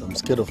business. I'm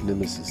scared of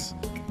nemesis.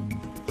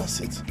 That's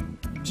it.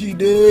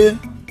 Jide,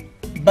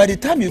 by the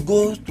time you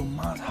go to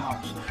Ma's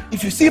house,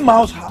 if you see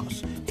Ma's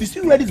house, if you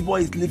see where this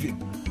boy is living,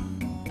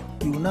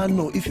 you will not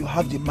know if you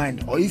have the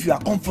mind or if you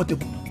are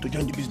comfortable to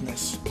join the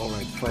business.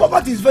 Alright, fine.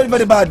 Poverty is very,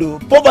 very bad though.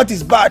 Poverty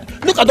is bad.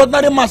 Look at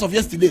ordinary Mas of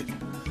yesterday.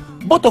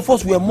 Both of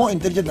us were more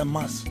intelligent than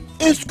Mas.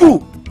 In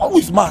school,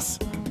 always Mas.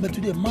 But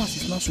today, Mas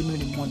is not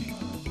swimming in money.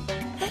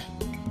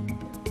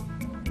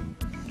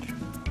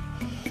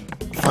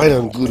 Fine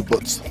and good,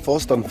 but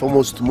first and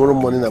foremost, tomorrow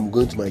morning I'm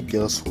going to my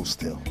girl's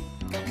hostel.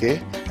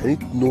 Okay? I need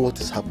to know what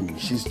is happening.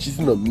 She's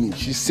cheating on me.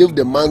 She saved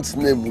the man's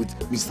name with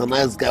Mr.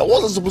 Nice Guy.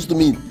 What's that supposed to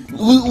mean?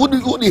 Who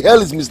the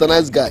hell is Mr.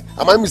 Nice Guy?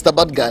 Am I Mr.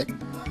 Bad Guy?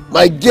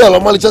 My girl,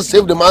 Omali just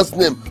saved the man's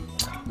name.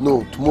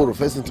 No, tomorrow,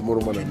 first thing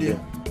tomorrow morning.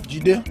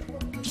 Jide,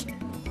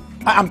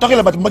 I'm talking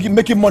about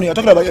making money. I'm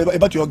talking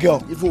about your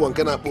girl. If you want,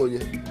 can I pull you?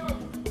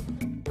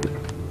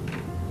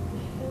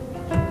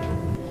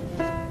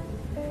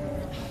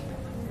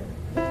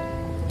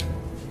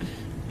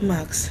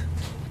 Max,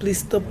 please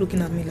stop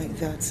looking at me like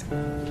that.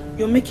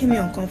 You're making me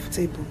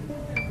uncomfortable.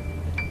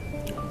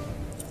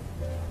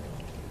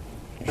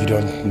 You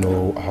don't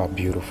know how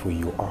beautiful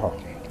you are.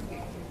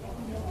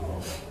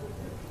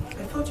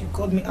 I thought you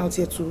called me out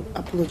here to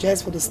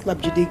apologize for the slap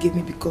Jide gave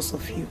me because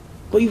of you.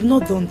 But you've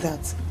not done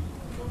that.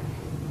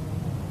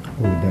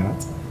 Oh,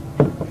 that?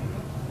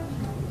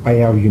 I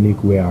have a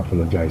unique way I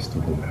apologize to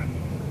women.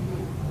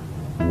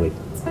 Wait.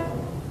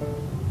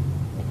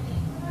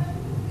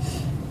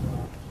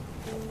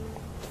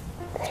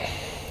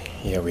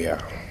 Here we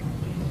are.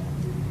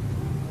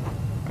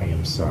 I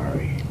am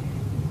sorry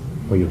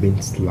for you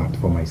being slapped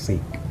for my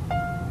sake.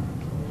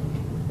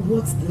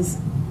 What's this?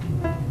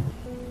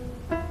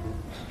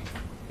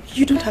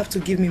 You don't have to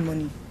give me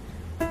money.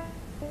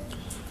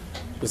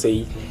 You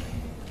see,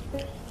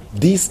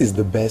 this is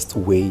the best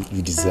way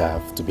you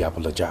deserve to be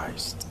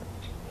apologized.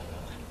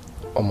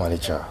 Oh,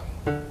 manager,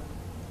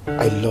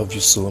 I love you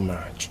so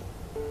much.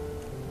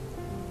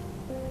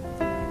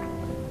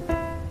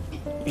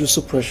 You're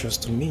so precious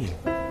to me.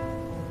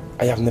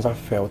 I have never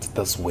felt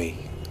this way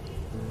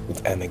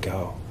with any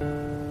girl.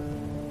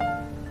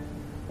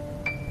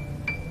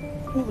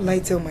 What will I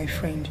tell my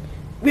friend?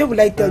 Where will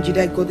I tell Jide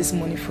I got this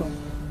money from?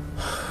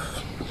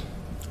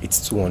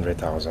 It's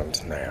 200,000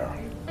 naira.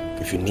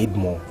 If you need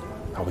more,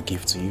 I will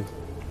give to you.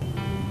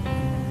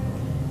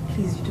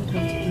 Please, you don't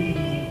have to give me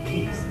money,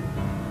 please.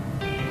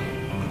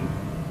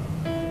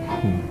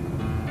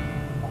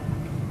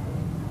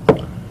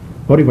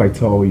 What if I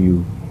tell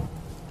you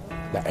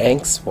that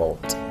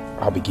henceforth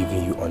I'll be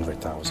giving you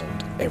 100,000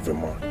 every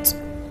month?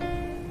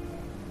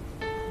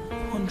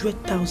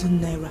 100,000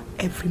 naira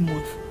every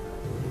month.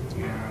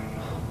 Yeah.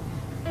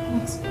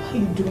 Max, why are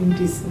you doing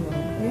this now?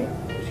 Eh?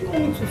 Do you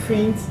want me to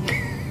faint?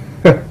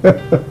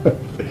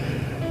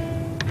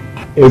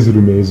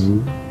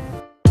 Ezurumezu.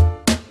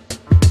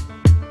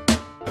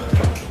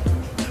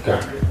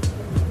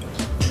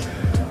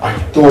 I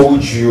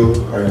told you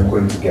I am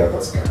going to get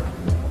this girl.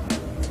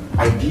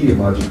 I did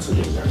imagine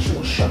today that she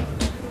was shocked.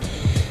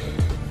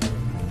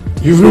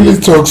 You've really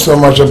talked so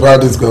much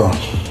about this girl.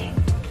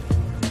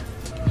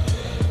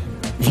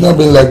 You've not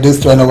been like this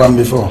to anyone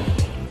before.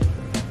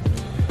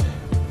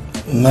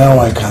 Now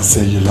I can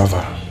say you love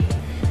her.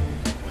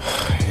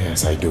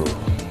 Yes, I do.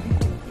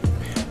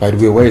 By the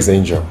way, where is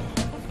Angel?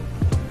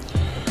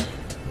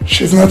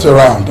 She's not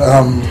around.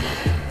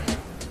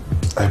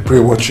 I pray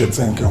what you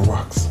think and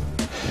works.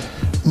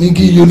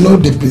 Miggy, you know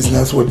the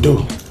business we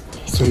do.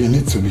 So you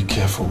need to be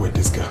careful with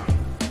this girl.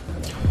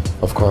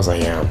 Of course I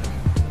am.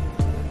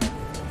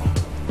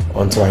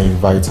 Until I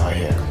invite her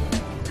here.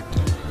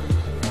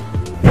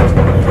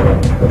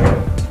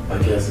 I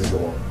guess it's the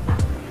one.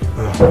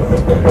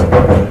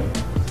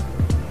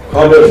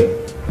 Come in.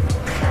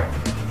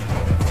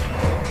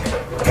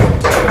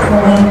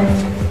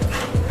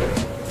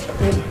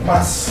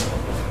 Mas.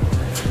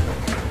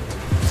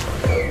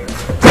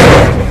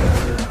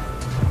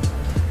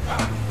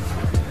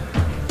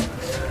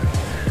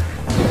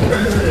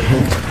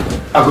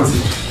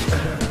 Agozi,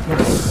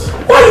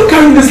 why are you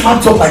carrying this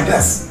laptop like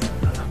this?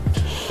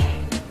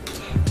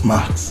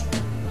 Max,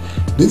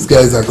 these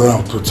guys are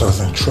going to put us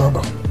in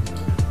trouble.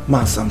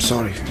 Max, I'm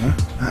sorry. Huh?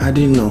 I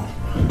didn't know.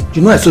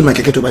 You know I sold my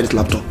keke to buy this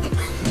laptop.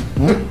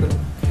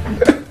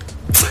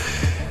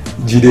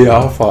 Jide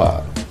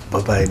Alpha.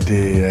 Papa, I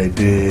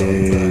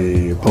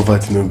did.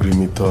 Poverty no gree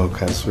me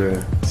talk, I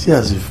swear. See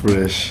as you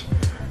fresh.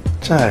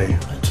 Chai.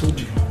 I told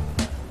you.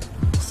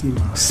 See,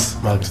 Max.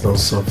 Max, don't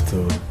soft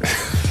though.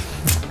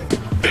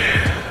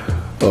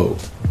 Oh,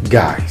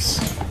 guys.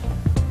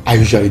 I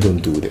usually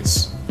don't do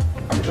this.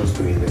 I'm just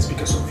doing this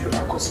because of you,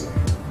 Akosi.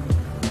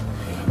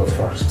 But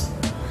first,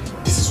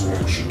 this is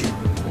what we should do.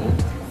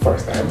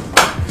 First time,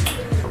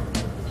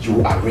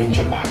 you arrange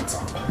your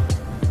laptop.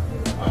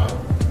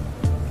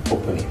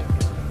 Open it.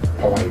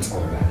 Power it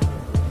on.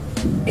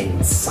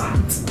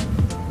 Insert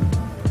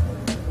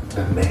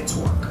the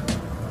network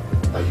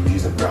that you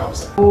use the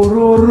browser.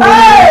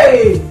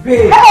 Hey!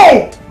 Babe!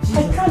 Hey! I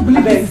can't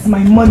believe this is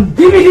my money.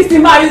 Give me this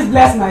thing, I just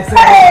bless myself.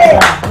 Hey!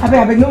 I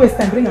beg, no waste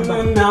time. Bring them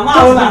back. No,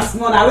 I'm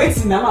small. I wait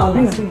till now.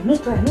 Bring them. No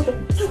try.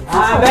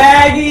 I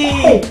beg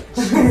you.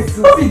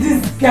 Who is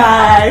this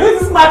guy? Who is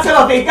this matter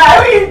of a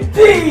guy?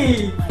 Who is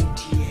he? My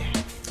dear,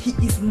 he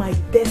is my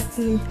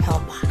destiny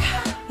helper.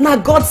 Now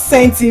God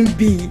sent him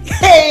be.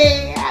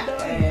 Hey, I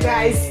don't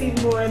guys see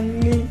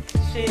money.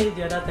 She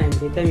the other time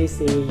they tell me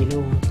say, you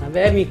know, I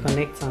better me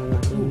connect on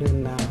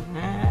now.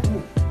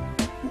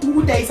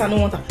 Who there is I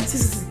don't want her?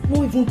 See,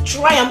 no even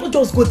try. I'm not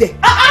just go there.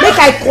 Make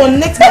I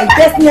connect my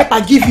destiny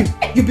helper. Give you.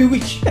 You be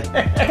rich.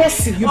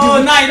 Yes, you be rich.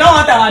 Oh, no, you don't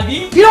want that, Abi?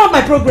 You don't want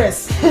my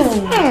progress.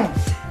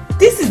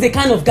 This is the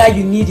kind of guy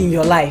you need in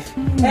your life.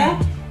 Eh?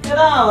 The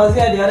other one was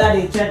here the other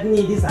day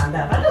threatening this and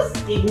that. I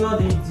just ignored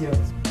the idiot.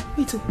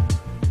 Me too.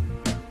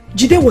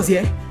 Jide was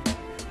here.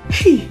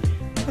 Hey,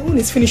 my own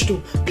is finished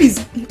too. Please,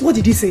 what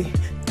did he say?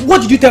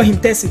 What did you tell him,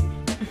 Tessie?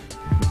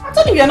 I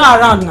told him you're not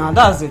around now,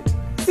 that's it.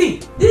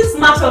 See, this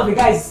matter of the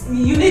guy,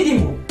 you need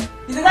him.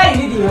 He's the guy you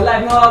need in your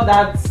life, not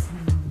that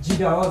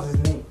Jide, what's his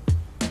name?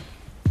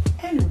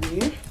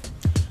 Anyway,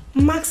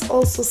 Max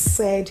also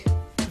said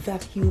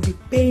that he will be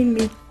paying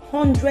me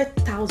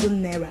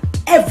 100,000 naira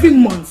every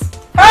month.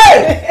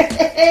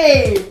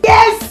 Hey!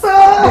 Yes,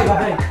 sir!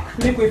 Babe,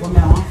 make way for me,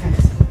 I want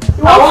friends.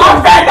 I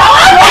want friends!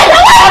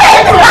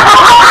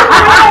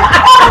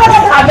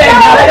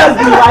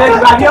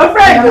 I'm your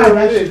friend.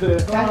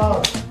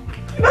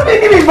 Don't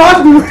make me mad.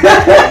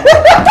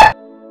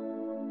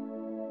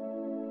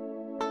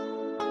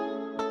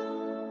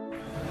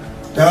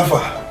 Alpha,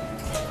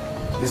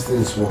 this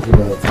thing is working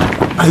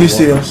out. Are you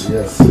serious?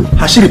 Yes.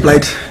 Has she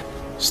replied?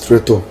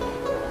 Straight up.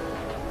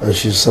 And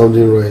she's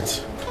sounding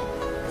right.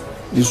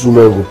 This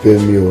woman will pay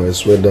me, or I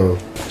swear down.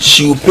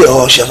 She will pay,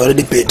 or she has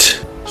already paid?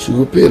 She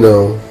will pay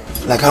now.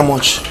 Like how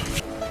much?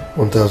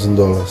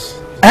 $1,000.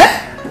 Eh?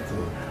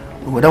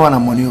 Well, that one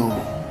of money, oh.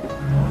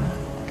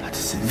 That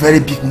is a very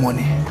big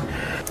money.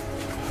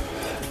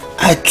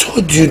 I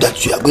told you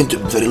that you are going to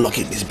be very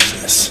lucky in this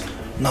business.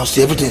 Now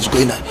see, everything is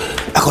going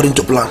according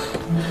to plan.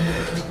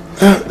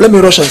 Let me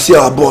rush and see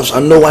our boss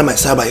and know why my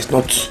cyber is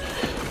not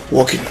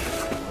working.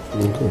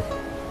 Okay.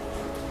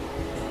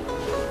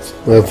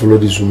 When I follow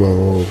this woman,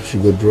 oh, she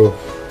will drop.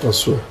 I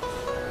swear.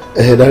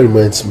 That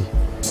reminds me.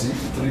 See,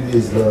 3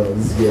 days now.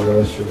 This girl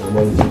is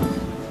managing.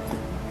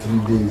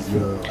 3 days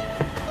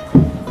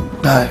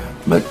now.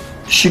 But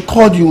she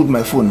called you with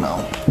my phone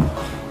now.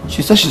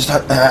 She said she's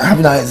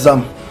having her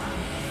exam.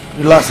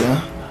 Relax,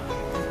 eh?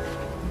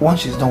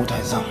 Once she's done with her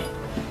exam,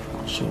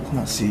 she'll come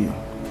and see you.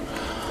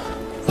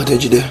 But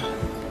Ejide,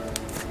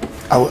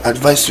 I will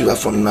advise you that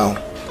from now,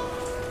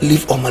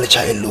 leave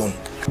Omalicha alone.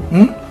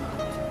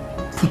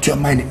 Put your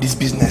mind in this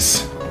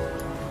business.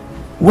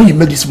 When you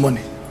make this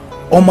money,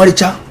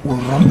 Omalicha will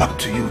run back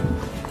to you.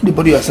 The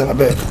body yourself, I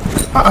bet.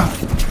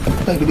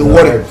 Don't be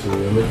worried.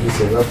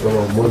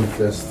 Money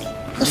first.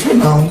 That's what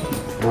now.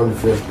 Money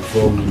first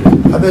before we.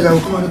 I beg I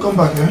will come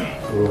back, eh?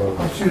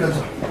 I'll see you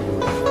later.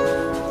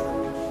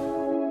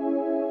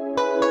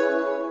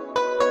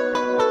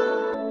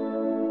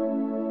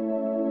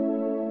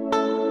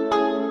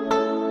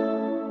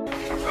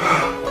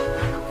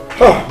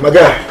 Oh, my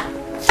guy.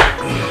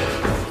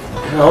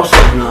 Now, what's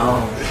up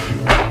now?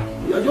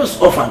 You're just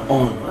off and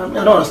on.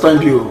 I don't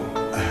understand you.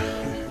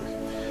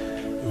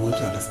 You won't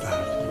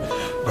understand.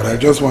 But I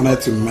just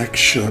wanted to make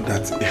sure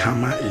that the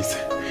hammer is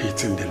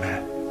hitting the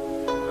nail.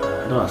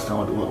 I don't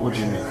understand. What do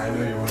you mean? I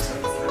know you won't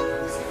understand.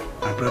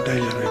 My brother,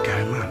 you're a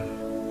guy man.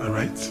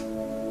 Alright?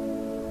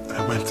 I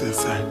went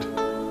inside.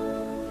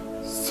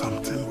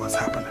 Something was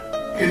happening.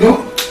 You know?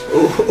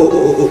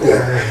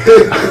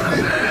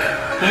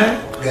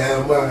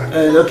 Yeah,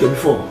 man. Okay,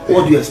 before,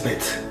 what do you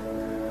expect?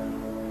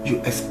 You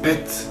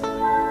expect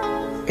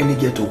any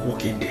girl to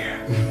walk in there,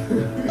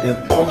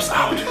 then comes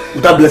out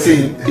without blessing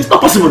him? It's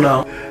not possible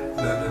now.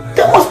 No.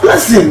 They must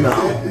bless him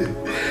now.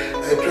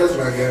 I trust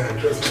my guy.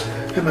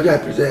 Hey, my guy,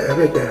 please,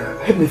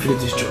 help me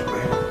finish this job,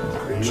 man.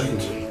 I'm trying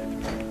to.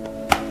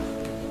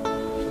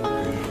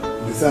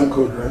 The same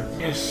code, right?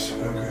 Yes.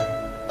 Okay.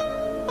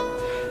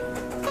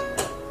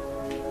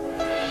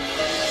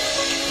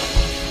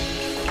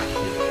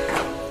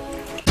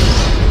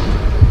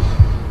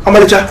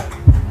 Amalicha.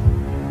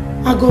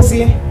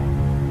 Agozie.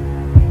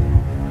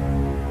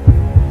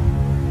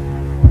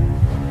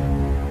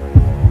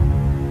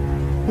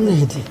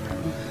 Lady,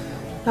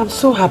 I'm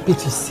so happy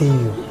to see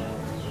you.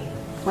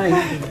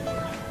 Why?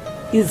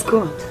 It's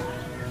God.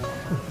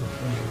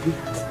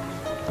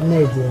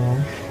 Lady,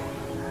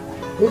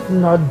 if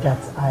not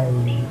that I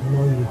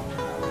know you,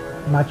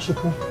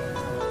 Machuku,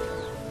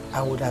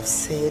 I would have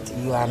said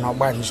you are an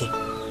Obanje.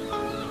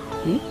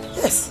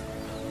 Yes.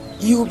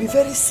 You will be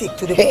very sick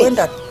to the point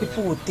that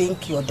people will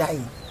think you're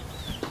dying.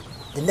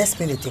 The next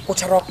minute, you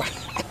put a rock.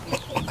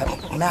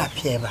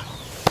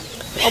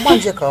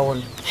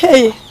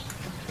 Hey.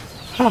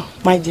 Oh,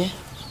 my dear.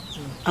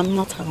 I'm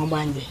not an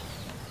Obanje.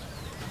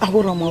 I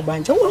will not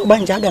Obanje.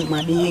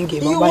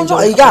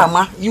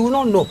 You will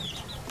not know.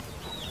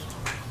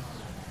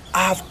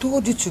 I have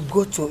told you to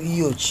go to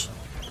EOG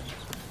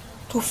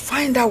to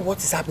find out what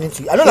is happening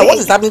to you. I know that what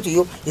is happening to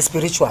you is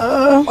spiritual.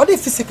 Only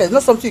physical, it's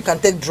not something you can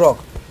take drug.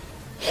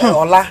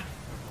 Ola,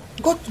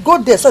 go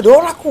there so the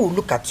oracle will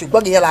look at you.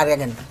 Go get here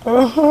again.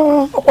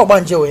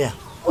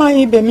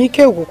 Why be me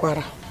ke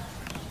gukwara?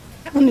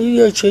 Only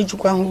you change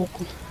kwa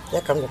huku.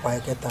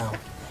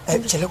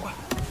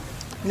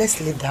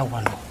 Let's leave that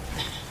one.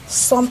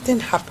 Something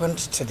happened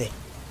today.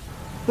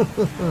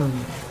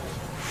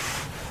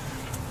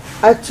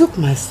 I took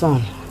my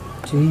son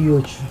to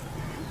EOG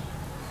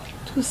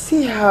to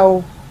see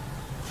how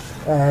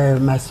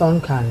my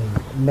son can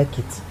make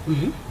it.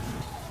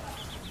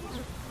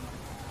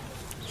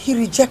 He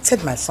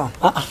rejected my son.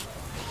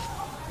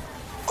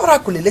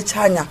 Oracle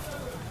lechanya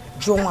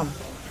Jomam.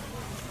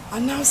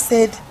 And now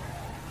said,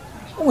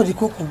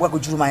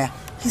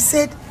 he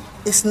said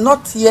it's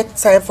not yet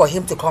time for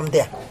him to come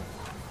there.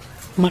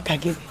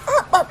 Makagebe.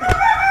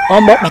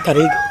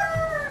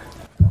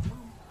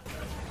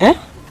 Eh?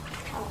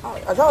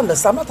 I don't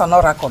understand. I'm not an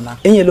oracle now.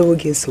 Enyelo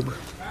oge nsogbu.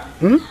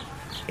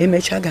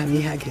 Emecha ga m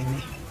ihe a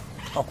ga-eme.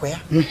 Okwe ya?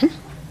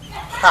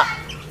 Ha.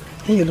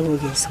 Enyelo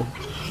oge nsogbu.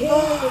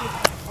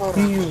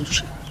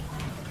 Huge.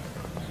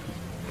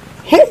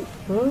 Hey.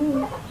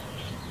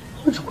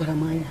 Ujukwara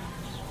m anya.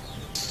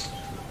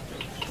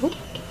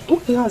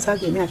 What else a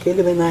ga-eme aka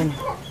elebe n'anya?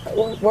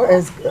 What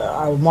is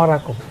a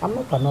miracle? I'm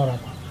not an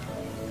oracle.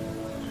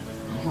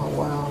 Oh,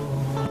 wow.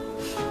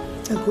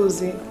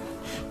 Agozie,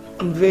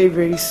 I'm very,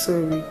 very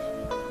sorry.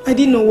 I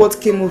didn't know what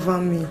came over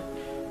me.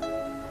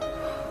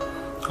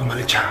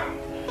 Omalicha,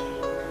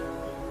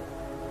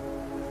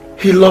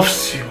 he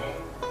loves you.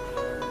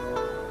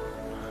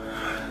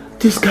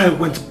 This guy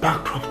went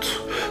bankrupt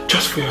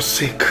just for your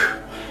sake.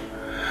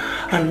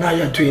 And now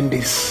you're doing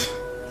this.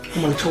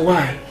 Omalicha,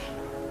 why?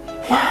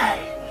 Why?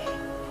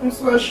 I'm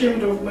so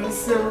ashamed of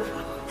myself.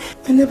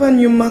 I never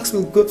knew Max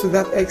would go to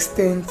that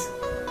extent.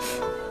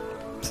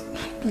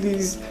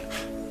 Please,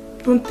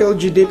 don't tell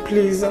Jide,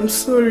 please. I'm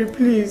sorry,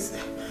 please.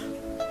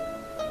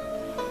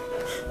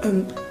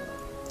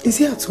 Is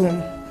he at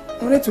home?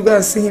 I wanted to go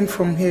and see him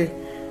from here.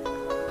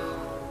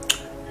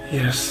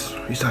 Yes,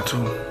 he's at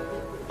home.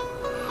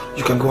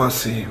 You can go and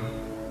see him.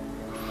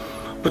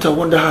 But I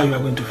wonder how you are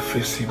going to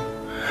face him.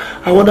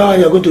 I wonder how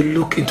you are going to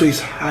look into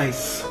his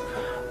eyes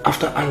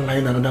after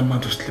allowing another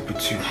man to sleep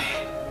with you.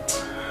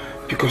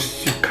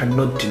 Because you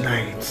cannot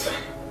deny it.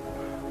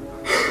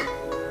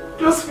 I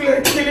just feel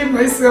like killing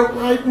myself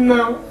right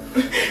now.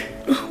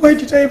 Why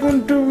did I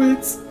even do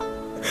it?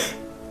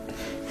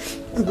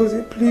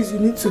 Agozie, please, you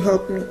need to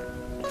help me.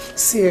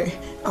 See,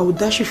 I will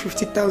dash you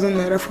 50,000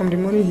 naira from the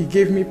money he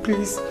gave me,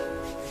 please.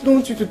 I don't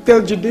want you to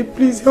tell Jide,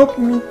 please help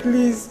me,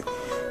 please.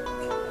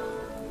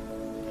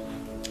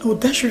 I will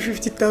dash you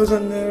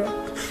 50,000 naira.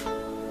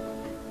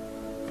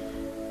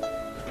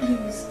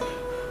 Please.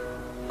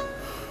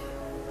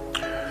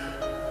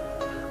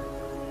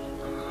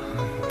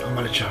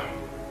 Omalicha,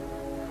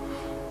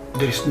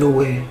 there is no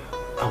way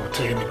I will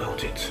tell him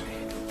about it.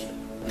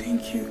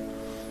 Thank you.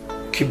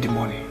 Keep the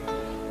money.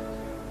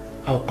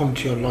 I'll come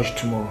to your lodge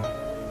tomorrow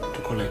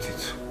to collect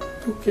it.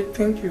 Okay,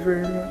 thank you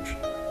very much.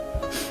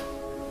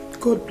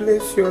 God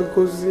bless you,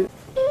 Agozie.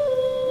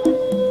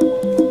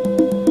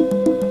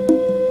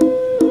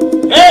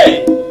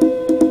 Hey!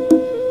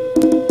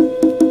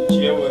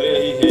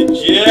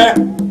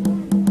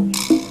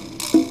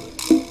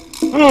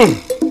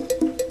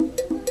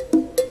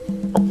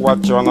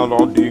 Watch on a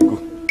lot, Digo.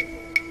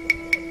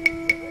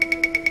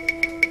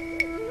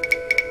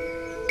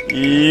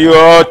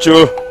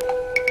 Yocho.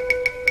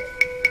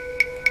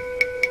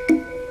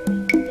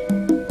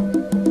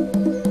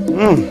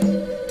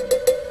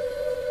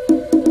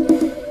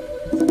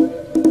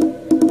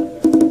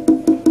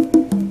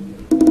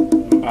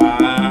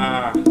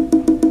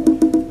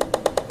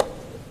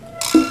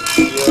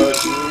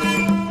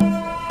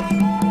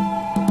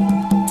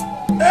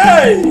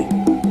 Hey!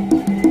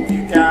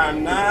 You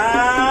can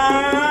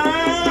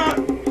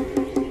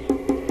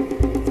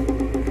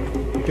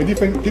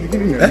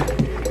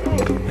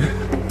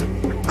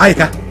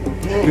Aika.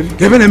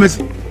 Kevin Emes.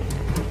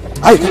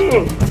 Aika.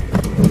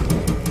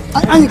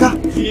 Aika.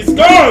 He's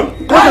gone.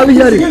 What are we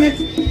hearing?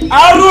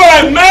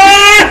 Arrow,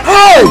 man!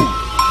 Hey!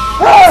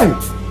 Hey!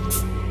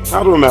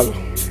 Arrow, Melo.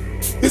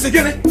 Is it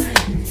getting?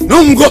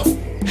 No, go.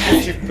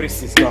 Chief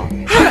priest is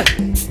gone. Hey!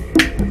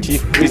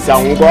 Chief priest,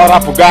 I'm going to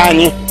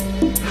Pugani.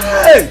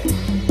 Hey!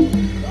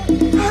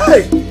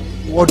 Hey!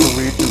 What do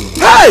we do?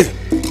 Hey!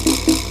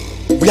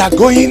 We are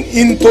going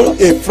into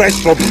a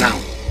fresh trouble now.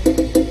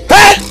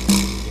 Hey!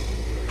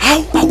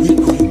 How are we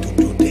going to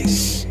do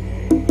this?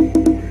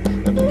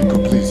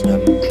 Please,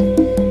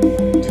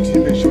 did he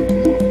mention the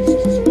name of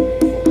this?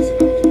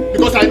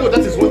 Because I know that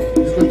is what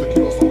is going to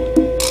kill us all.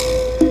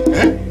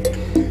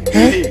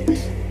 Eh?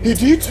 He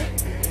did?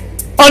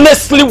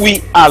 Honestly,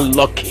 we are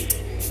lucky.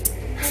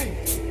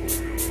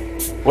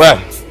 Well,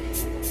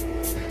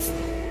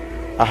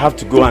 I have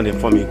to go and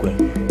inform Igwe.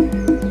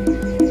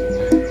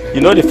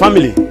 You know the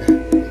family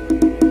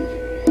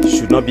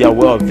should not be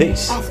aware of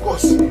this. Of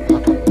course.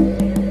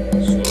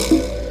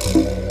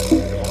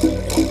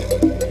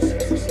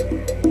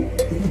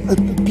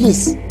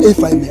 Please,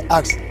 if I may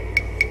ask,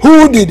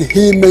 who did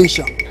he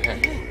mention?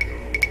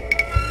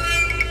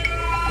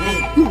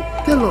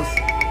 Tell us.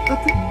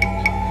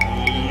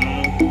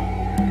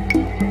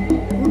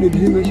 Who did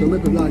he mention?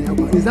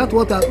 Is that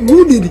what?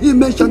 Who did he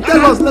mention?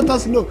 Tell us. Let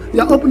us know.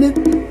 You are opening.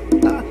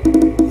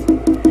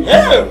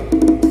 Yeah.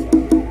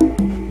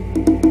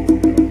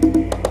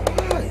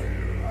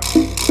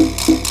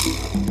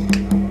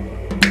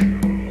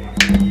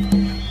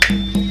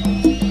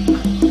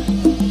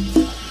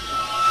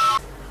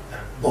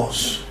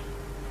 Boss,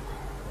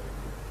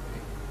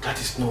 that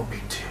is no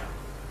big deal.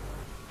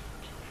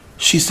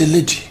 She's a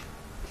lady,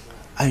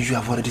 and you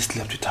have already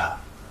slept with her.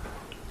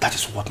 That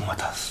is what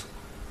matters.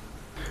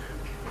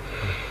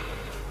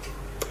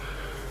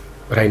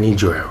 But I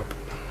need your help.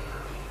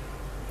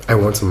 I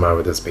want to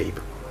marry this babe.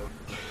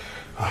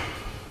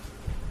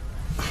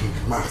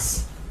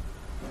 Mas,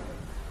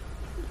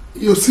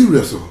 you're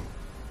serious, oh?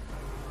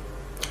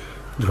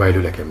 Do I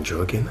look like I'm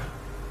joking?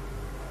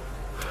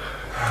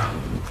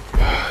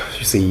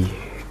 You see,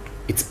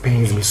 it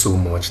pains me so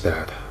much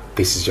that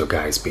this is your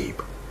guy's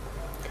babe.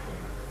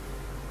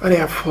 And I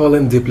have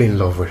fallen deeply in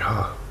love with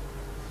her.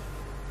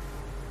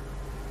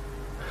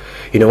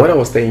 You know, when I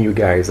was telling you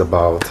guys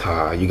about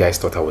her, you guys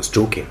thought I was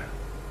joking.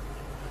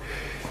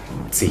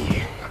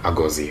 See,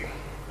 Agozi,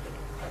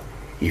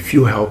 if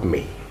you help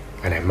me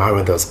and I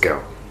marry this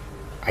girl,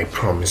 I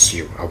promise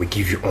you I will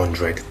give you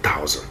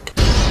 100,000.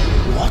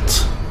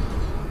 What?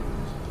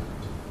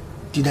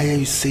 Did I hear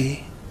you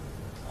say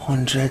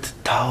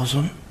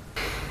 100,000?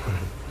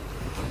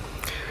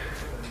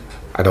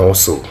 And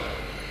also,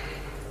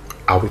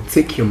 I will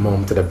take your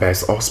mom to the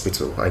best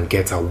hospital and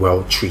get her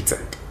well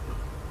treated.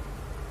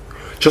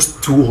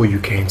 Just do all you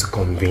can to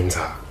convince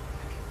her.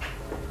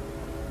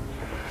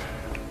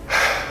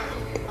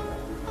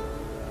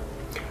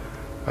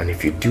 And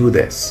if you do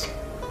this,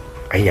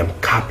 I am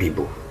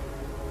capable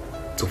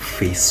to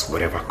face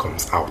whatever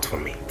comes out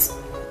from it.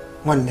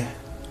 One day,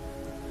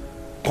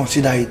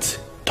 consider it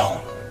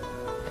done.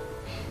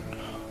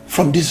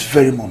 From this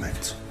very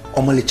moment,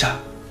 Omalicha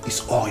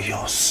is all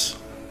yours.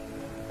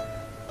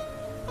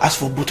 As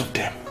for both of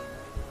them,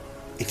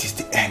 it is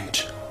the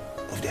end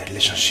of their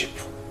relationship.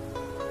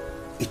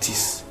 It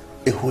is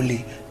a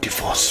holy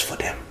divorce for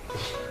them.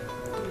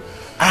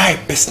 I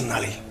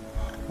personally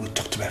will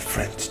talk to my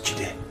friend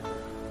Jide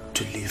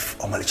to leave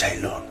Omalicha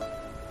alone.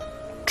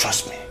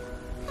 Trust me.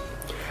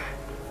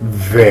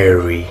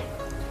 Very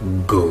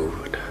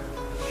good.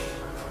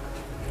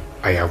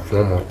 I have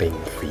one more thing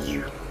for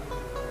you.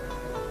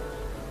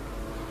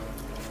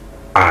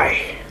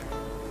 I,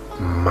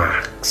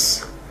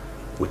 Max,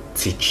 will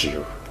teach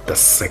you the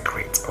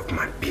secret of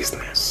my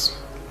business.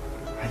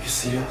 Are you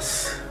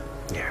serious?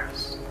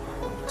 Yes.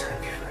 Oh,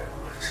 thank you very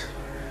much.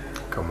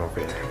 Come over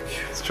here.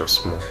 It's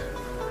just small.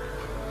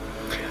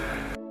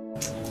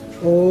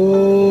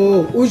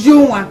 Oh,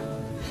 Ujunwa,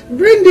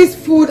 bring this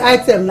food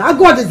item now.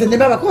 God is the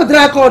name of it.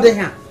 Drag all the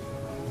here.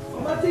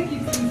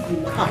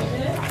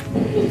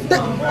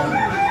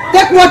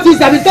 Take what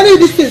is. I've been telling you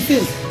this thing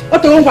since.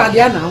 What do you want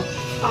now?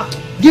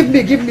 Give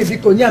me,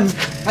 because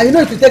and you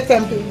know to take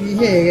time to be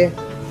here.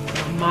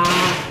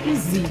 Mama,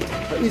 easy.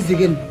 Easy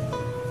again.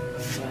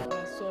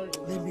 Sorry.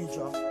 Let me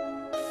drop.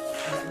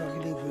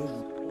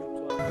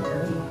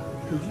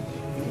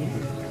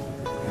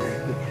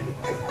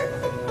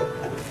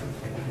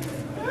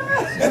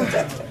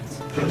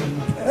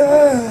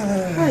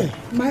 Hi,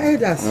 my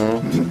elders.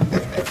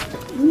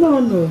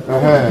 No.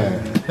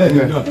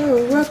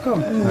 Oh,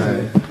 welcome.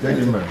 Thank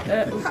you, man.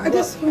 I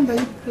just found that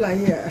you people are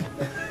here.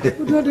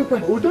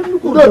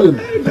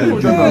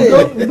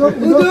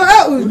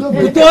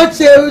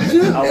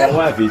 Our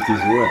wife, it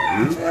is well.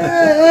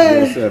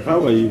 Yourself, how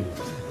are you?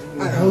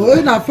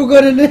 Oh, not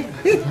forgotten it.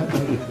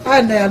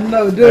 I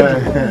know,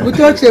 dude. We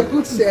don't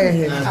put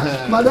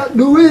Madam,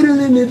 do we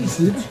really need to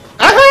sit?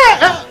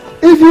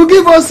 If you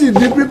give us it,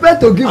 be prepared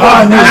to give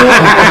us it.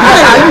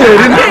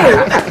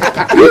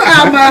 You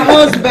are my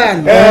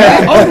husband.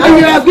 And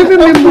you are giving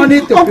me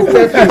money to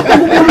prepare food.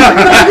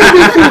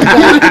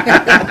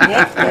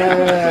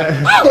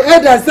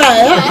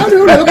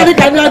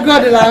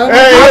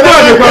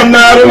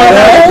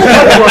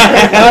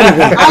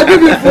 I'll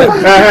give you food.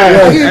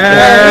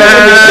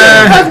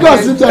 Let's go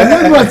sit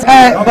down.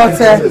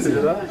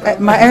 But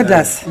my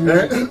elders,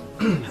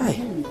 hi,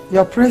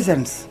 your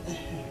presence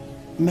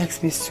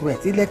makes me sweat.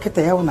 I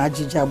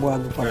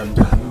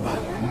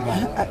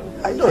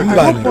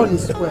don't fall in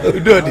sweat.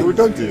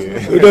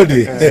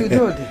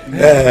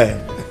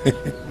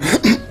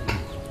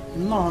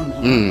 No.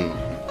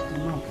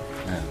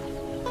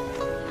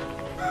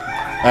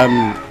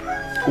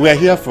 We are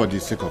here for the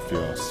sake of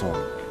your son,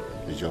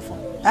 Ejiofor.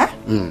 Huh?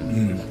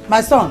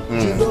 My son?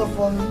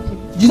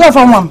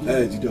 Ejiofor, Mom?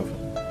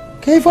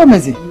 Can you inform me?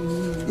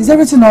 Is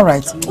everything all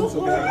right? Did he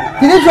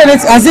do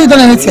anything? Has he done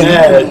anything?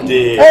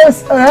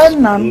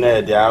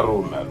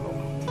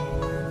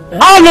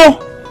 Hello.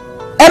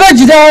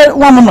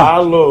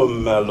 Hello,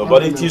 Melo,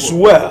 but it is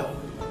well.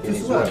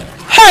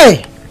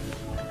 Hey!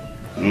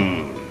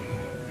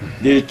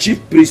 The chief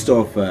priest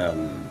of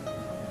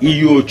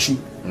Iyochu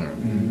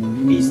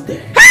is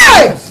there.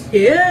 Hey!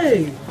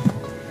 Hey!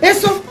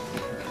 Eso?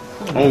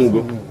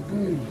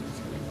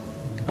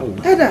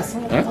 Elders.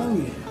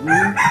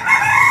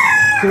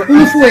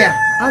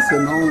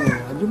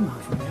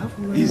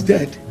 He's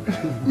dead.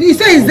 You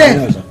say he's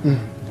dead?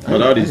 But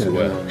that is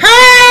well.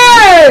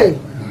 Hey!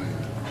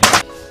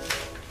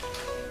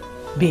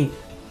 Babe,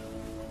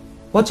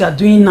 what you are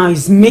doing now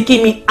is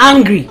making me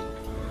angry.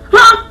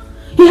 Huh?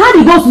 He had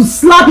the guts to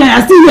slap you and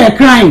you're still here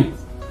crying.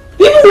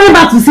 He even went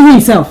back to see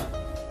himself.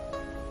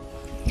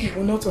 You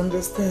will not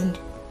understand.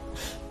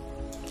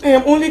 I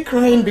am only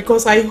crying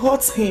because I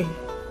hurt him.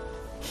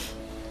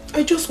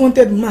 I just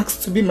wanted Max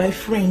to be my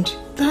friend.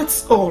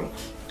 That's all.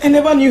 I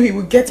never knew he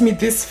would get me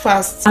this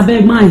fast. I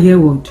beg my hear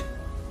word.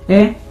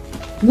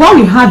 What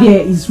we have here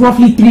is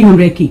roughly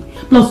 300k.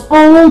 Plus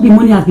all the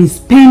money has been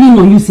spending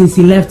on you since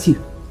he left you.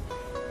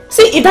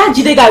 See, if that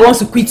Jide guy wants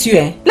to quit you,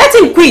 let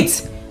him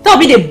quit. That will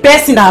be the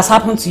best thing that has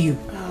happened to you.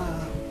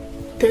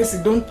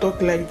 Tessie, don't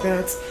talk like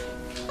that.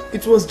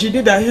 It was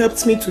Jide that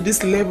helped me to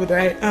this level that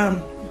I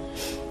am.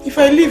 If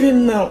I leave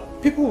him now,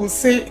 people will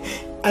say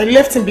I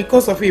left him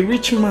because of a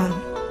rich man.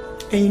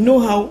 And you know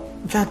how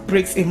that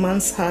breaks a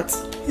man's heart.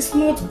 It's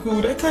not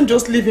good. I can't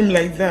just leave him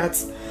like that.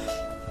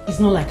 It's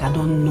not like I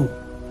don't know.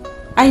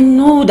 I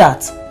know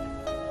that.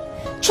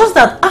 Just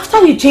that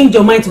after you changed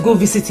your mind to go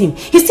visit him,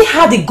 he still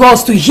had the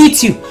guts to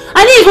hit you.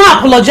 And he even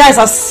apologized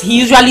as he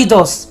usually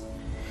does.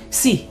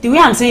 See, the way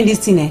I'm saying this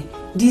thing,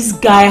 this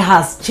guy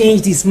has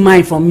changed his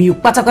mind from you.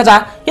 Pata.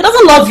 He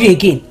doesn't love you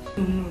again.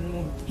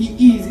 No.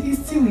 He is. He's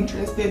still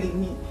interested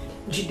in me.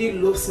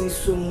 Jide loves me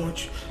so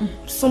much.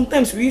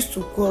 Sometimes we used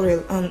to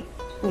quarrel and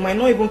we might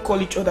not even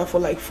call each other for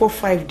like 4 or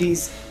 5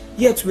 days.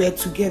 Yet we're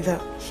together.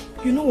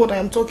 You know what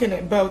I'm talking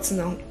about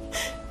now.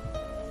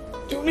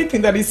 The only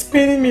thing that is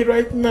paining me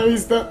right now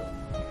is that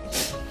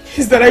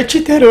I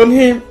cheated on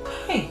him.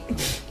 Hey.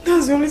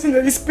 That's the only thing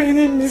that is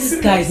paining me. This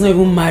guy is not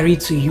even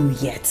married to you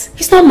yet.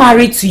 He's not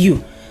married to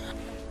you.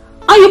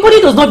 And your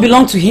body does not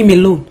belong to him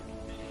alone.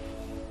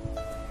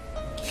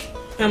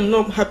 I'm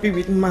not happy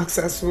with Max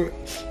as well.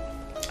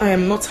 I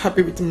am not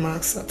happy with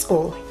Max at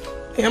all.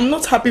 I am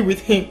not happy with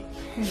him.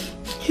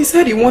 He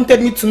said he wanted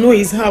me to know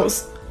his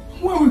house.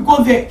 When we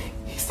got there,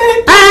 he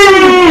said...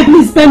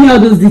 Please spare me all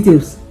those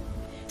details.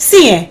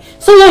 See,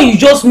 someone you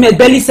just met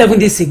barely 7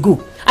 days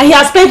ago, and he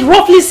has spent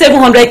roughly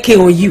 700k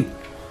on you.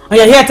 And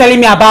you're here telling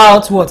me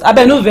about what? I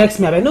bet no vex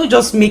me. I bet no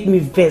just make me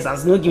vex.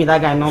 As no give me that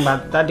guy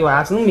number that they were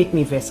asking. No make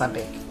me vex. I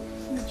beg.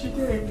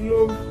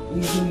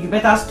 You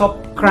better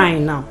stop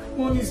crying now.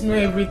 Money is not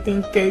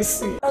everything,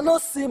 Casey. I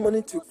don't see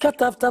money to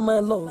cut after my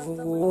love.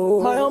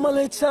 My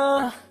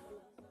omalecha.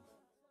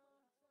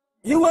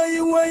 You and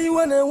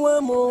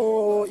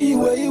wemo.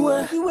 You and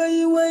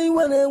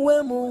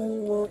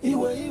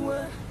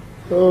wemo.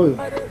 Oh,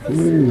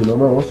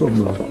 Mama, what's up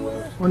now?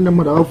 One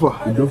number alpha.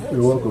 You're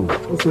welcome.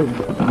 What's up?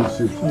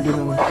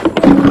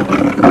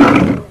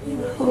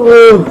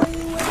 Oh,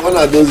 one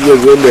of those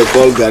days when they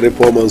call Gary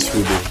poor man's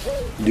food.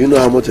 Do you know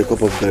how much a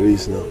cup of Gary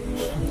is now?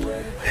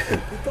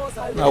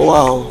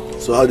 Wow.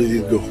 So how did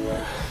it go?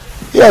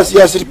 Yes,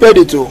 repaired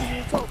it too.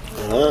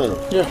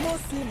 Yeah.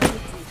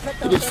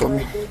 He did it for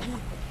me.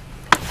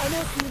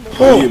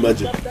 Can you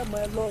imagine?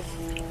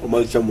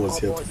 Omalicha was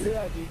here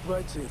today.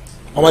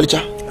 Omalicha?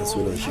 As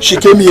well as she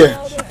came here.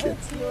 She came.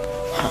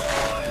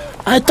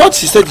 I thought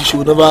she said she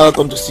would never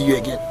come to see you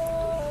again.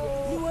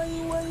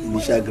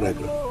 Nisha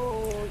Gragra.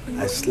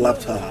 I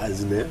slapped her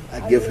as in I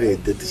gave her a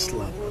dirty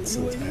slap and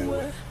sent her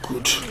away.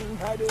 Good.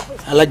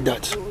 I like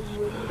that.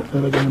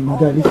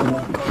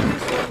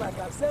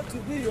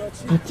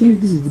 I think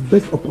this is the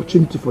best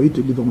opportunity for you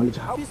to leave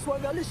Omalicha.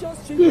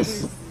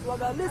 Yes.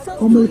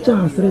 Omalicha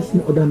has started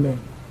seeing other men.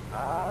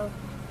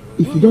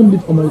 If you don't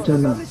leave Omalicha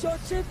now,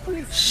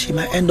 she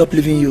might end up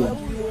leaving you.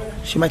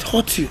 She might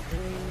hurt you.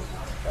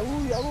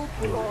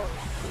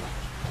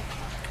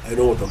 I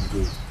know what I'm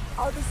doing.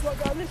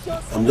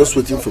 I'm just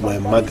waiting for my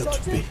maga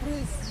to pay.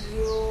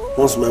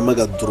 Once my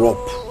maga drop,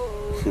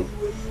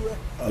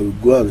 I will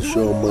go and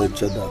show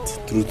Omacha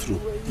that true,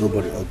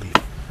 nobody ugly.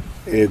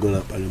 Ain't gonna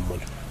pay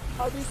money.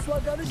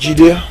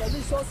 Jide,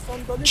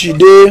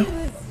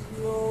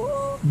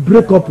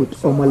 break up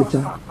with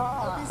Omalicha.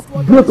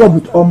 Break up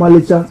with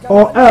Omalicha,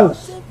 or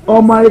else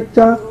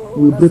Omalicha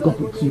will break up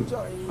with you.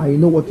 I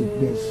know what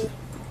it means.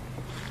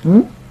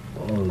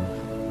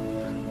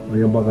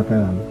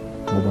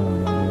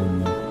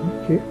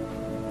 Okay.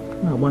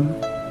 Now one.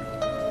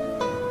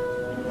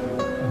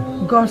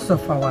 Gods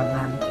of our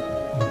land.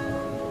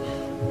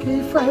 Okay,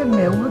 if I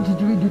may, what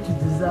did we do to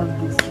deserve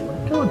this?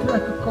 Can't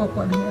like a cop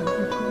on here.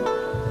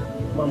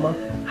 Mama.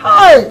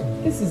 Hi!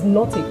 This is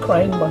not a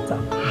crying matter.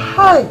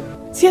 Hi!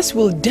 Tears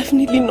will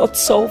definitely not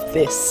solve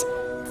this.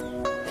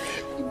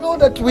 You know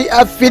that we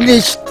are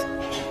finished.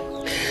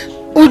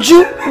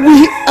 Uju,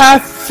 we are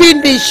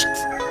finished.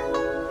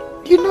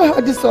 You know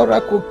how this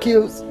oracle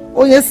kills.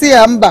 Oh, you see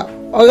Amba,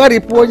 or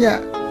Riponya.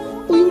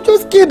 You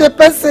just kill the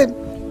person.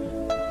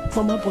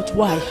 Mama, but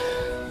why?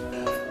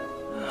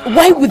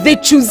 Why would they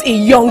choose a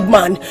young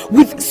man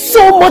with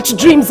so much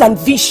dreams and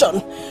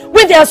vision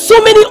when there are so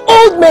many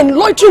old men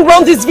loitering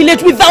around this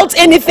village without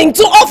anything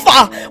to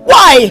offer?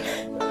 Why?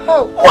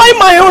 Why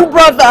my own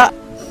brother?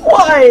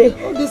 Why?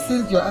 All these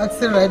things you're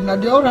asking right now,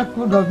 the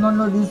oracle does not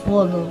know this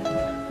one.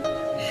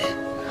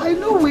 I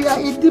know we are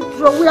in deep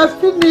trouble, we are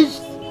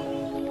finished.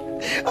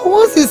 And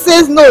once he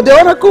says no, the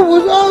oracle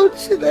will out.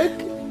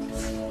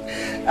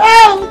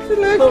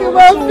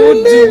 What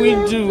do we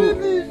do?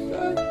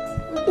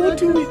 What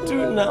do we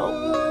do now?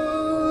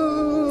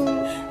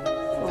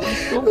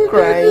 Stop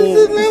crying.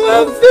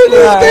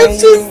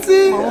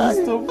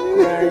 Stop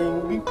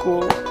crying.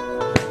 Because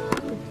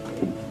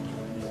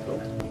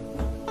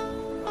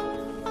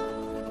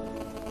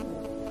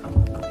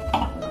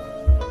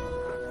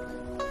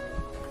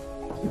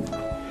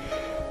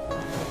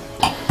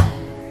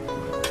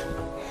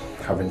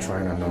I've been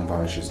trying her number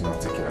and she's not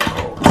taking a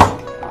call.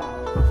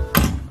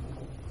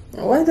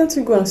 Why don't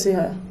you go and see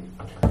her?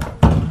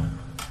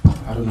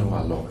 I don't know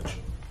her lodge.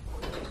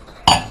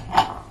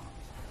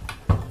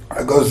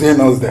 I got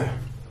Zenos there.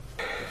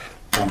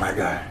 Oh my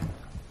God.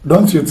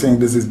 Don't you think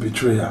this is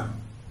betrayal?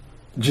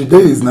 Jide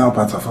is now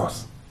part of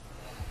us.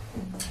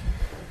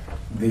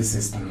 This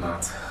is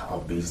not our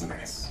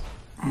business.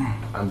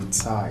 And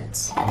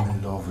besides, I'm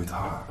in love with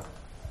her.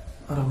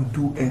 And I will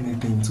do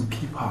anything to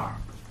keep her.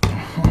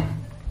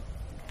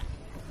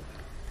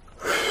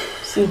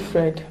 See,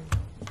 Fred,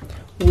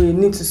 we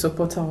need to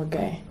support our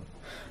guy.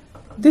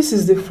 This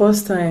is the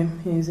first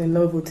time he's in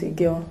love with a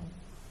girl.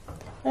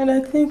 And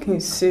I think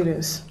he's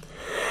serious.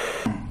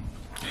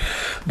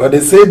 But the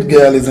said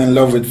girl is in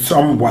love with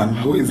someone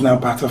who is now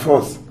part of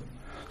us.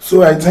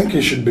 So I think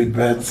it should be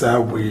better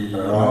we...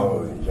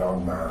 Oh,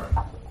 young man.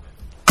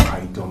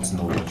 I don't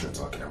know what you're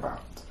talking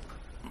about.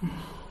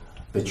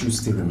 The truth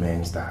still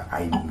remains that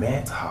I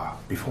met her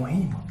before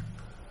him.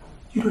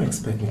 You don't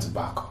expect me to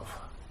back off.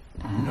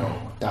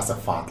 No, that's a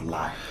fat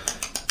lie.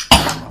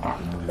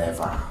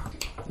 Never.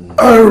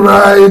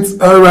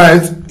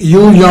 Alright.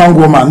 You young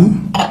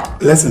woman,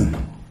 listen.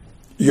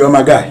 You're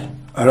my guy,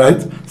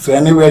 alright? So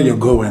anywhere you're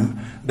going,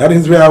 that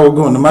is where I will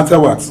go, no matter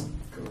what.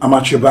 I'm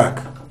at your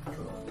back.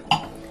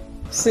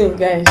 See,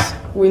 guys,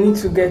 we need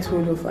to get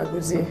hold of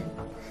Agozie,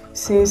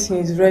 since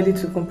he's ready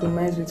to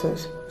compromise with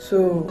us.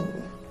 So,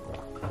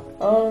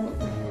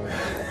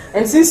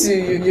 and since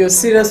you're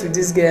serious with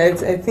this guy,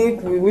 I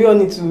think we all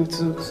need to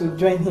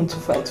join him to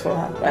fight for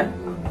her, right?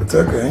 It's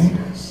okay.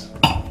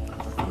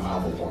 You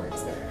have a point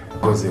there.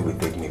 Agozie will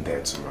take me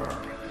there tomorrow.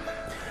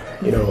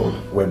 You know,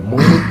 when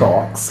money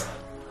talks,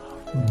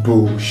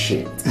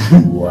 bullshit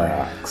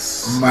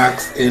works.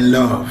 Max in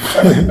love.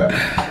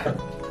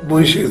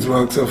 Bullshit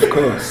works, of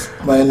course.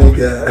 My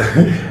nigga.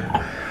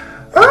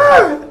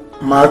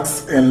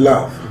 Max in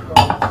love.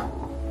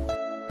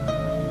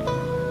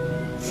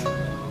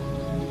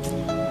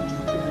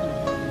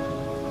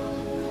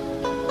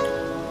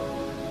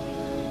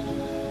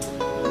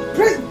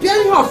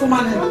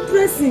 I'm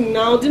pressing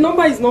now. The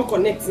number is not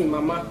connecting,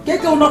 Mama.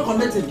 Keke will not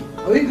connecting.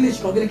 Our English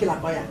can get a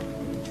fire.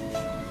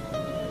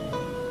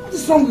 What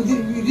is wrong with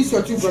these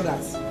your two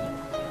brothers?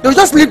 They'll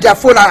just leave their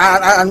phone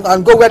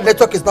and go where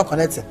network is not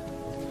connecting.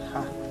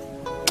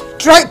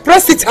 Try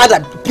press it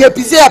harder.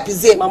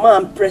 Pizze. Mama,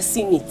 I'm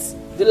pressing it.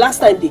 The last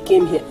time they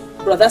came here,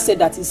 brother said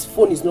that his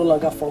phone is no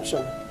longer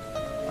functioning.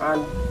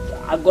 And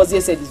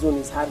Agozie said his own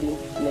is having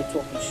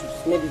network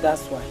issues. Maybe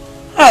that's why.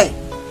 Hi.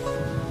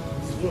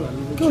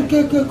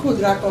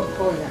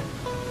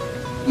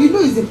 You know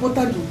it's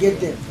important to get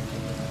them.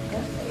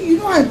 You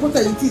know how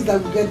important it is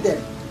that we get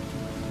them.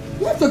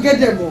 We have to get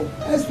them all,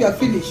 else we are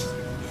finished.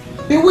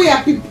 The way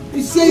I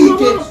say you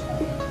get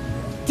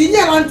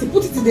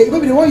put it in the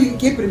maybe the one you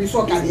keep in the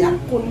sock and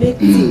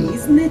connecting.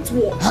 It's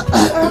network.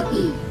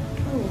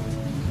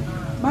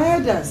 My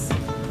elders.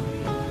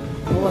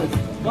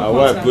 My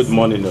wife, good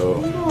morning.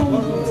 No.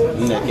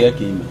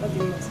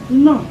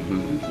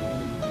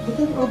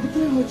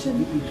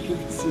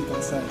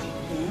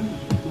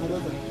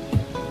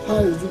 How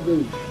is it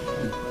going?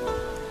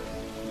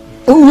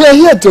 We are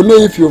here to know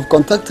if you've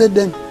contacted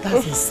them.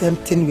 That's the same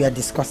thing we are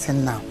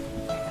discussing now.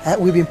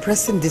 We've been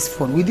pressing this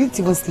phone. We didn't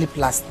even sleep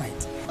last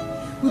night.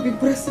 We've been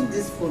pressing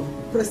this phone,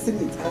 pressing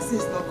it, as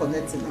it's not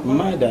connecting.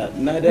 Mother,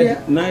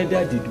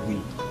 neither did we.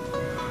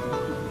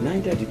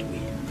 Neither did we.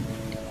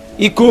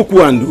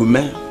 Ikoku and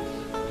Ume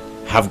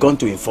have gone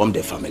to inform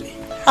the family.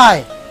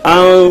 Hi.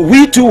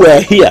 We too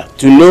were here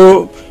to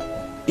know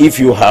if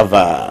you have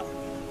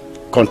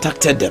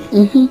contacted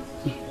them.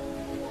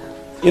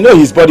 You know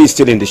his body is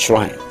still in the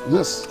shrine.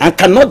 Yes. And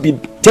cannot be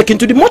taken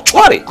to the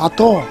mortuary.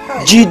 At all.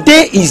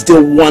 Jide is the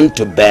one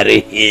to bury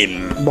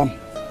him.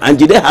 And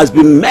Jide has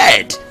been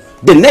made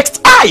the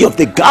next eye of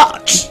the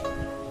gods.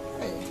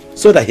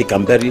 So that he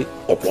can bury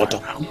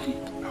Okwoto.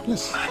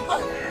 Yes.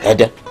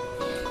 Ede.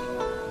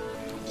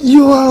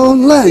 You are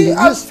online. See,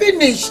 I'm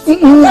finished.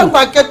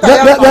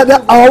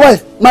 Our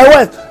wife, my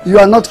wife, you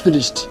are not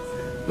finished.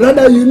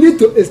 Rather, you need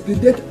to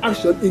expedite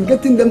action in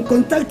getting them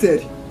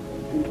contacted.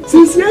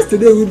 Since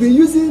yesterday, we've been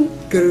using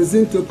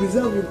kerosene to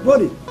preserve the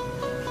body,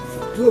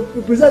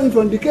 to preserve it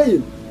from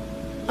decaying.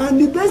 And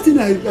the best thing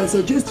I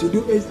suggest you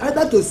do is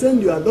either to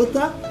send your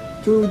daughter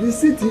to the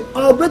city,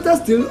 or better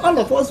still, all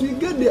of us will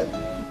get there.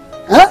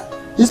 Huh?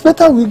 It's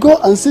better we go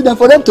and see them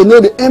for them to know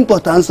the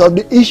importance of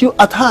the issue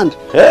at hand.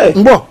 Hey.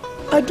 Mbo.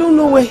 I don't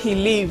know where he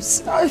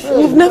lives.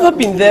 We've never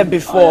been there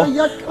before.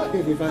 Hey.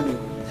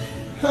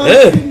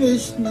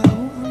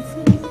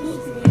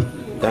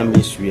 That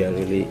means we are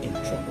really in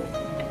trouble.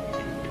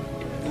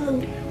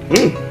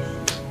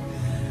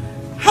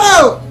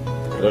 How?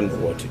 I don't know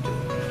what to do.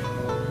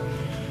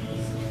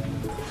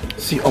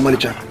 See,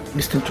 Omalicha,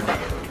 listen to me.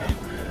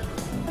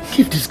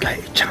 Give this guy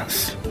a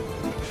chance.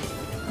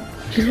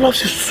 He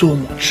loves you so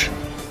much.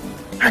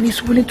 And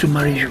he's willing to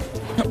marry you.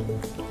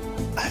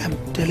 I am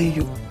telling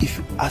you, if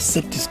you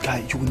accept this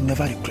guy, you will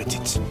never regret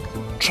it.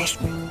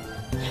 Trust me.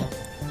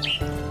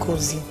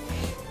 Gozi,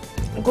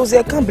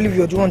 I can't believe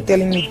you're the one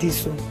telling me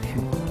this.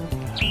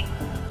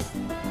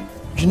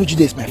 You know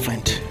Jide is my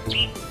friend.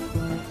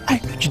 I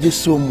know Jide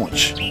so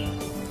much.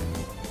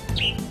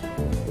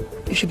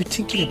 You should be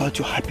thinking about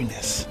your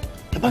happiness,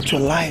 about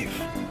your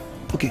life.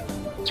 Okay,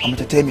 I'm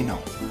tell me now.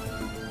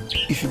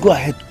 If you go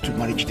ahead to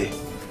marry Jide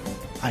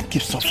and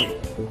keep suffering,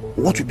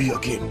 what will be your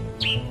gain?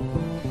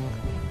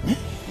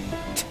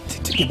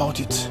 Think about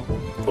it.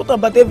 What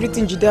about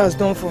everything Jide has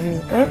done for me?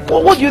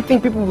 What do you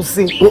think people will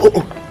say?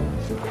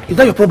 Is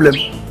that your problem?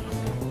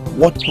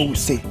 What people will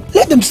say?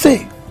 Let them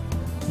say.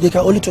 They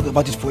can only talk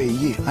about it for a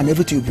year and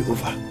everything will be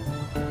over.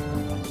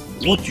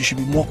 What you should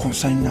be more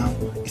concerned now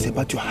is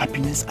about your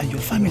happiness and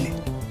your family.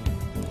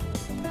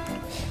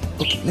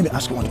 Okay, let me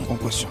ask you one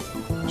question.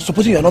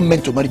 Supposing you are not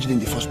meant to marry Jide in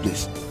the first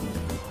place,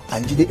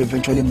 and Jide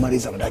eventually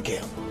marries another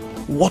girl,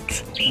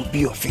 what would be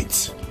your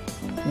fate?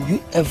 Will you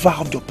ever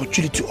have the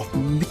opportunity of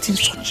meeting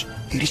such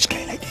a rich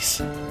guy like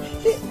this?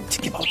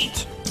 Think about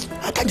it.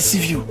 I can't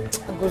deceive you.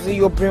 Because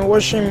you're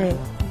brainwashing me.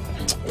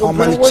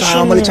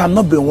 Omalicha, I'm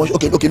not brainwashed.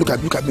 Okay, look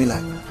at me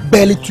like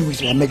barely 2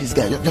 weeks when I met this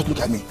guy. Just look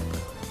at me.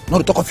 Not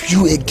to talk of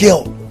you, a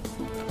girl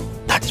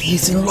that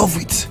he's in love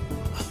with.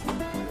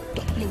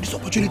 Don't play with this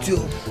opportunity.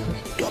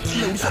 Don't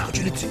play with this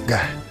opportunity.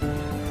 Guy,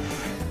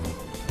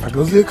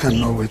 Agozie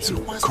cannot wait to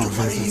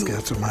convince this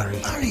girl to marry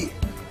you.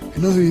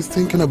 You know he's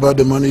thinking about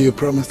the money you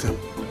promised him.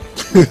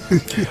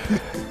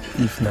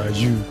 If now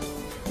you,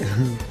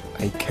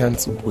 I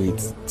can't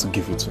wait to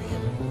give it to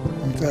him.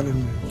 I'm telling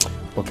you.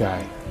 But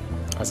guy,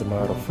 as a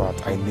matter of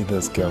fact, I need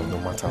this girl no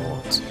matter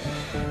what.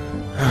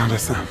 I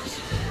understand.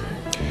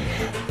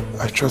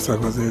 I trust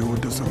Agozie will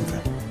do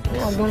something.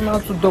 I don't know how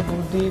to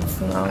double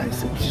date now. I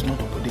said this is not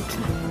double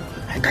dating.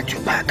 I got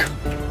your back.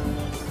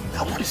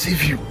 I want to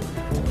save you.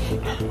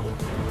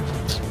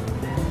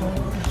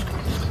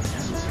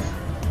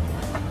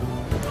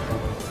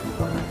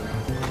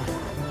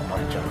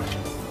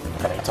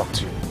 Can I talk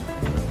to you?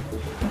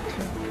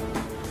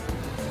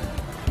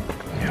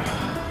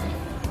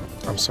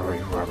 Yeah. I'm sorry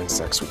for having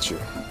sex with you.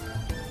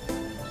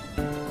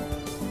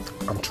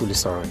 I'm truly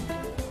sorry.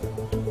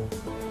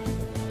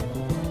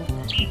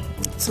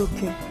 It's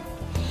okay.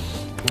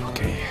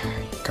 Okay.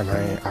 Can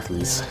I at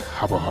least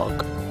have a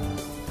hug?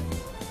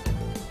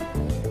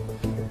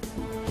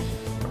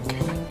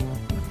 Okay.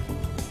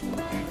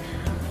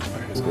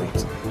 That is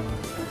great.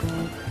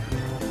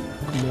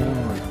 Come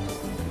on.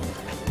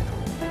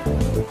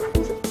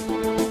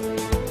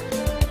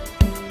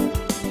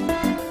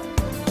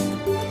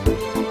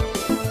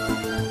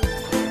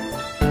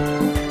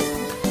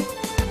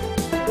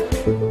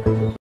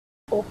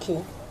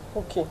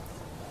 Okay.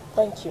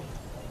 Thank you.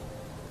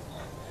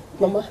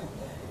 Mama,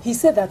 he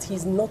said that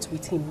he's not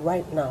with him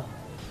right now.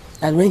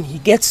 And when he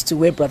gets to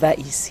where brother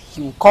is,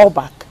 he will call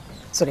back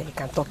so that he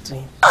can talk to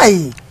him.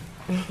 Aye.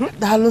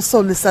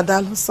 Daloso, Lisa,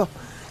 Daloso.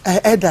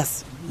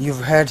 Elders, you've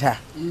heard her.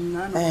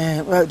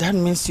 Well, that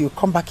means you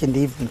come back in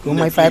the evening.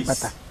 No,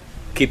 please.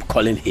 Keep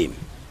calling him.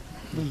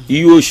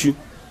 Iyoshu.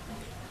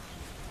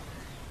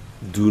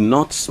 Do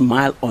not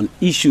smile on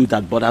issue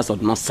that bothers or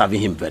not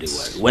serving him very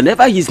well.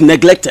 Whenever he's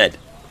neglected,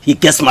 he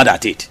gets mad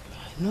at it.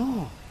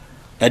 No.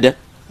 Ede,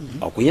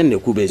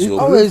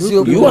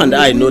 You and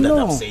I know that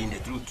I'm saying the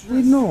truth.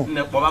 We know.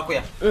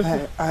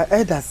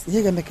 Elders,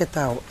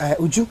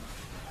 Uju,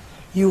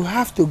 you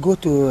have to go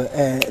to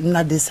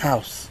Nade's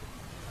house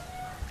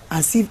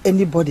and see if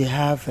anybody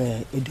have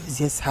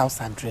Edozie's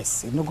house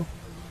address. You know, go.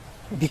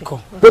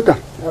 Better.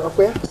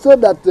 So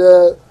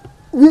that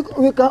we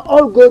can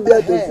all go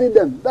there to see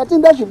them. I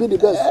think that should be the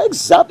best.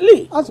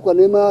 Exactly. Ask what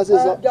name says.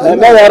 Oh,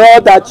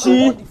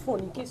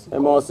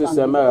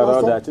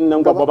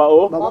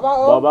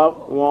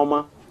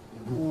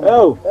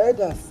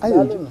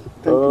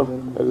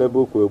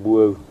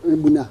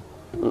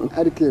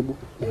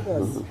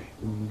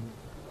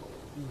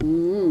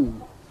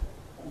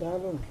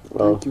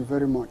 thank you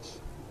very much.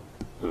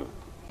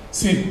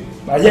 See,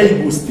 I hear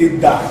you will stay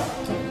there.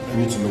 I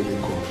need to make a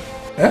call.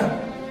 Eh?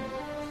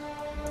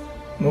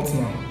 Not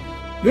now.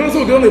 You know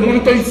so they only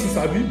monitor you,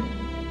 Sabi?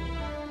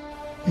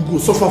 You go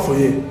suffer for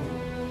here.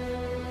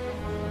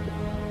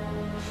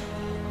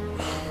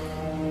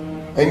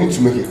 I need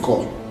to make a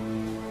call.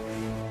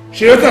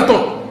 She you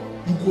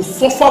go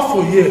suffer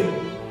for here.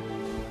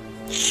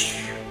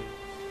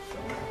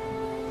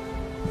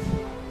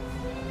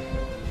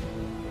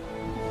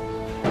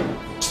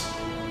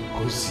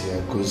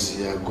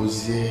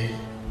 Gozie.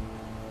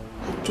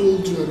 I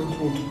told you I don't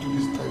want to do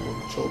this type of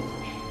job.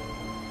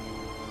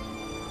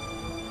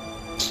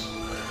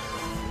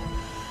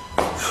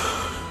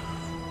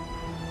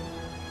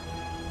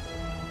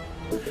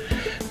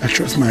 I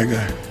trust my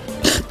guy.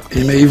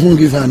 He may even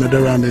give her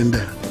another round in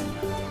there.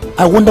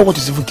 I wonder what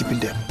is even keeping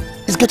them.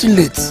 It's getting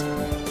late.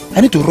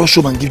 I need to rush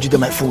home and give Jide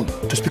my phone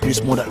to speak with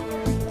his mother.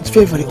 It's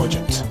very, very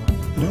urgent.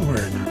 Don't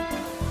worry now.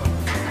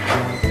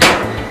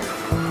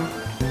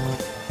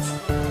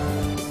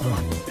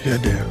 Oh, here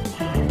they are.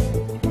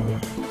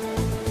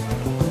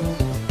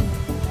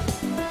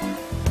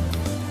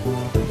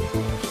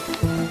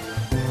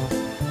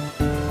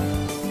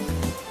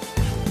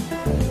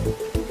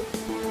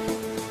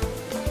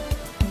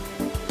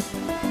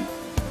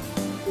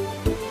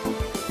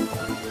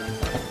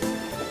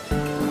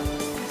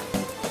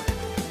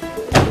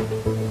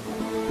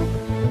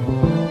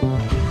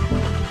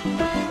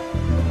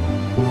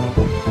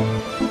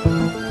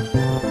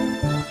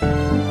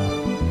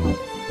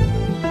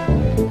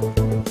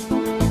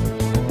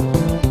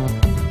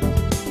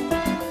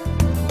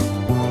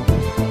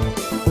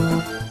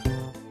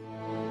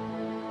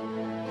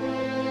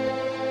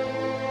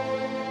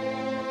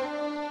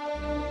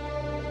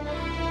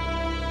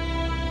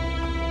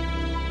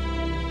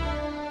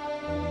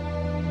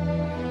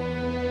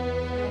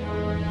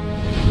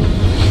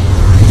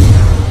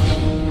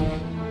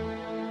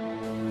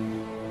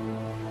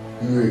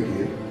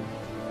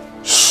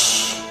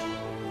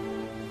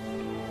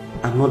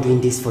 I'm not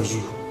doing this for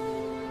you.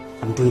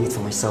 I'm doing it for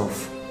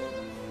myself.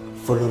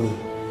 Follow me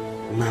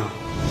now.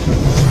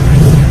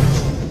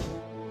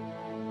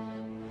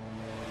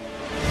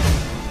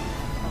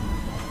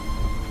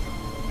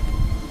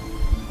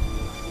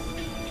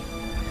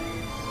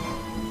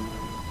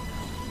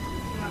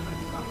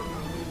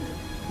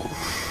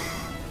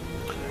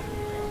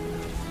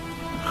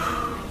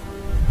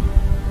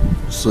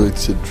 So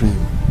it's a dream.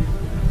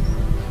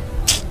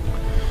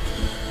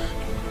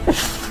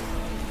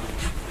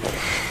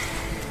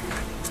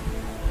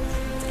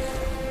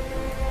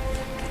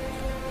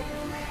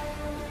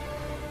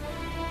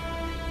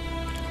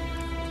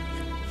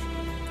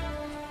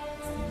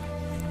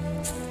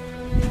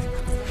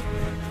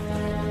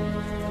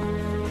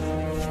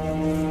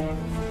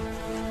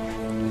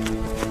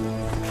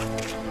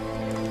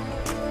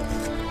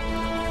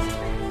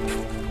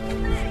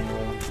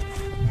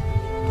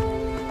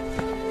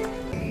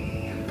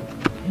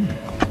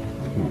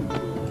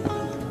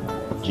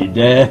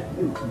 Jide,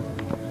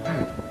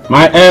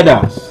 my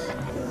elders,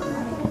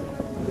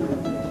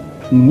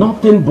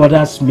 nothing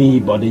bothers me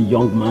but the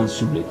young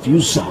man's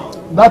refusal.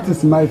 That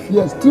is my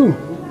fears too.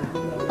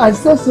 I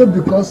said so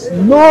because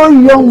no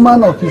young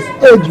man of his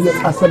age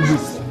will accept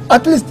this.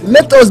 At least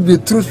let us be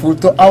truthful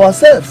to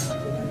ourselves.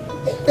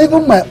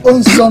 Even my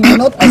own son will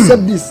not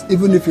accept this,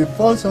 even if it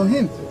falls on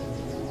him.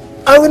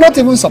 I will not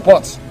even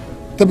support,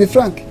 to be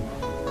frank.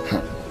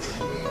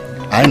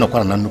 I know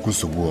what I'm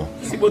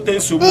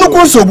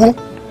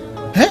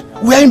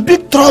we are in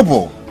big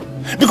trouble.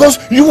 Because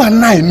you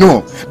and I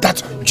know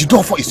that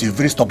Jidofo is a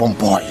very stubborn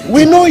boy.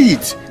 We know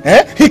it.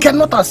 He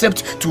cannot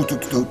accept to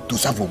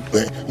serve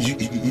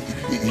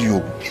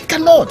you. He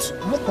cannot.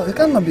 No, he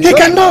cannot be. He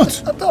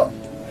cannot. At all.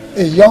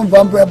 A young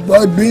vampire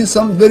boy doing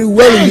something very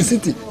well in the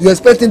city. You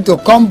expect him to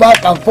come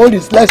back and fold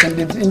his legs in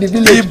the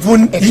village.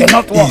 Even if he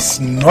is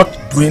not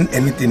doing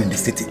anything in the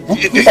city.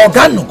 He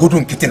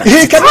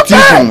cannot.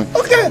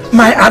 Okay.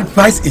 My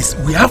advice is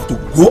we have to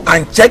go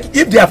and check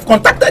if they have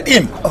contacted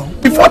him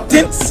before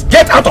things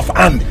get out of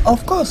hand.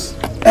 Of course.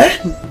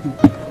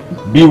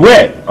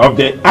 Beware of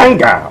the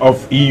anger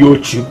of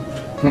Iyochu.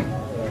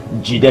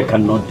 Jide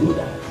cannot do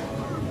that.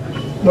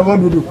 No, what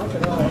do you do?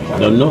 I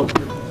don't know.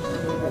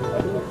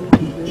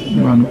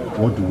 Man,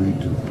 what do we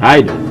do?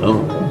 I don't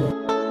know.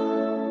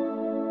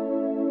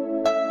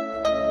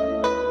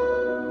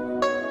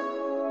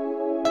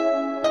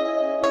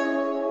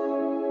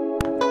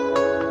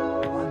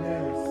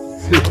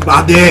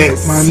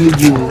 Bades.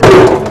 Manage you.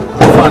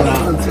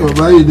 So,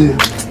 why you there?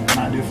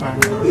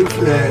 If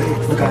you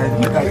can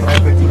do that,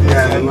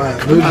 yeah, man.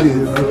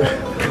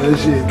 No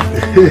shit.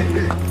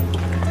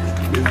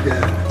 This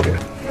guy.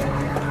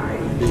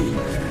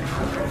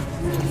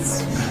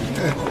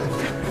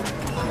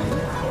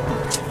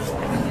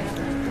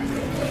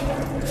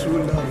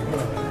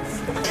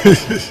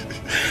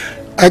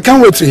 I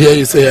can't wait to hear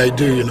you say I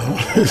do, you know.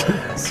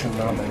 So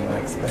now that you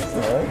expect,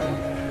 right?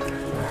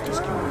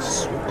 Just give me a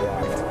sweet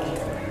light.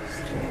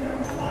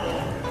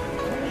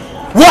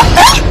 What?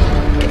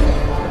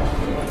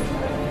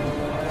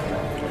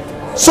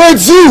 So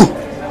it's you!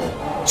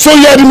 So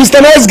you're the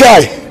Mr. Nice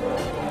Guy!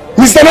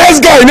 Mr. Nice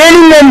Guy,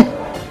 no.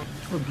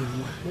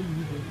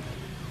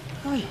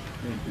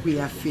 We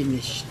are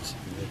finished.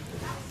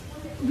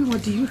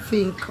 What do you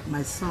think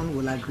my son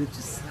will agree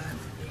to serve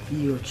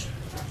Yoch?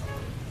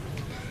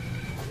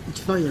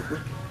 It's not yet.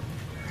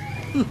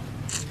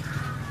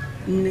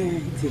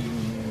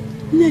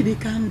 Nedi,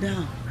 calm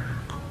down.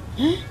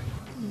 Eh?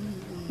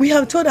 We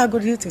have told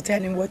Agodi to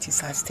tell him what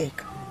is at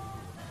stake.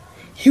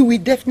 He will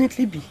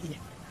definitely be here.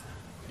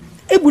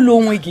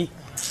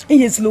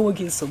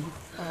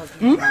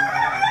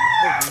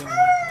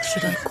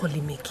 Should I call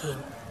him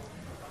again?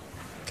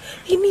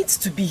 He needs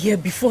to be here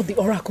before the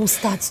oracle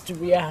starts to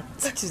react.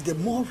 That is the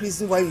more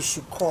reason why you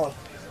should call.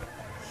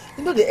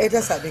 You know the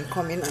elders have been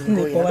coming and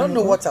going. I don't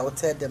know what I will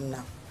tell them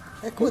now.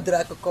 But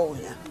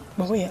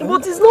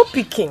he's not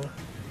picking.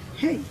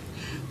 Hey,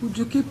 would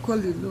you keep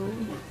calling? No.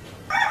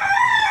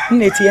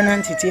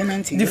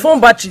 The phone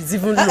battery is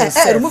even low.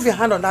 Hey, remove your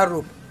hand on that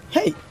rope.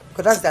 Hey,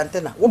 because that's the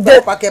antenna.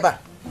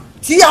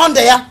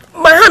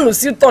 My hand will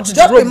still touch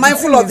the rope. Just be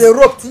mindful of the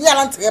rope.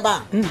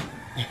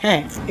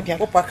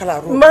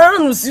 My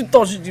hand will still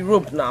touch the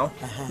rope now.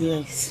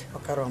 Yes.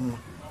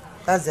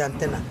 That's the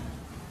antenna.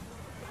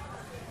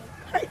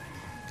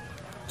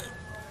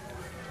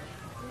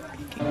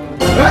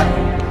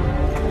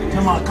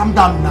 Come on, calm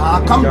down now.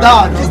 Calm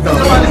down. This man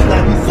is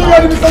like this. So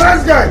you're the Mr.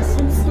 Nice Guy.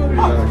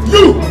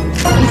 You,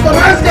 Mr.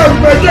 Nice Guy,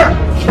 right here.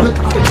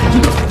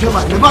 The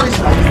man is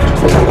like this.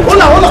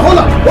 Hold on.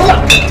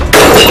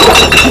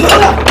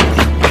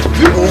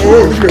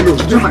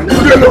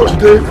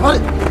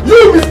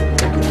 You,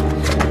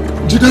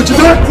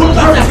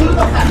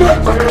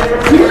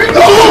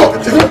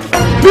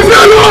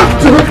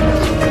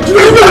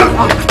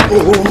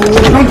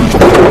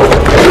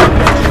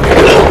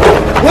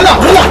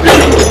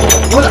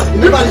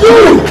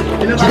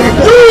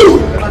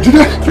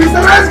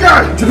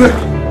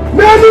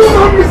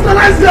 Mr.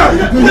 Nice Guy!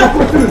 Mr.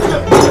 Nice Guy!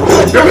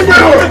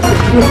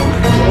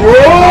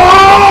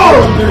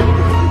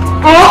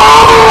 Oh!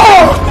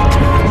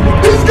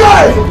 This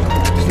guy!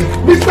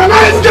 Mr.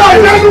 Nice Guy!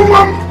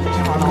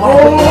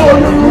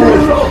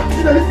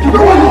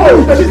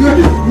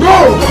 No!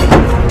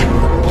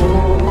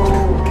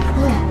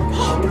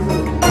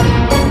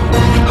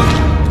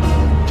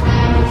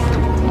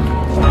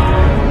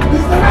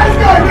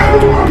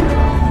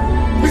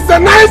 Mr.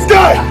 Nice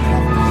Guy!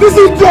 This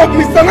is joke,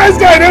 Mr. Nice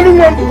Guy and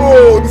anyone.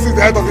 Oh, this is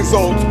the height of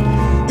insult.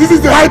 This is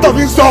the height of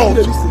insult.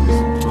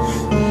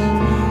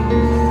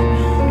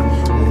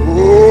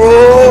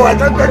 Oh, I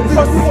can't take this.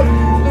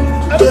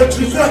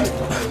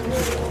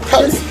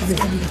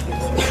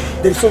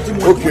 There's something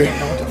more. Okay.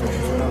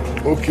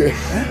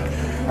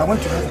 I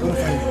want to find you.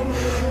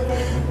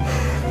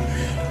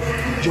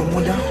 Your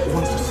mother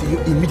wants to see you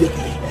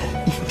immediately.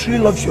 If you truly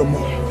love your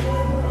mom,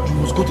 you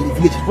must go to the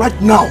village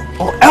right now,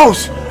 or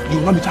else you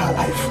will not meet her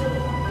alive.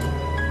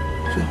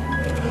 So,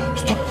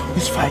 stop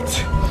this fight.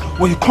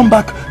 When you come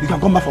back, you can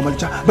come back for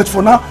Malicha. But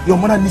for now, your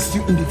mother needs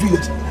you in the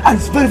village. And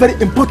it's very, very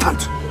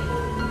important.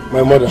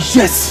 My mother?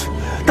 Yes.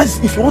 That is,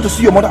 if you want to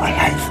see your mother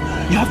alive,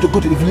 you have to go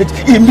to the village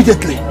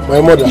immediately.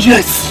 My mother?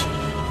 Yes.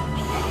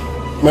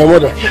 My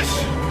mother? Yes.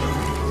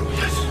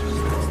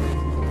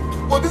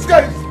 Oh, this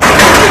guy is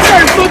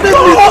so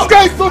dangerous. This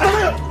guy is so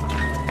dangerous.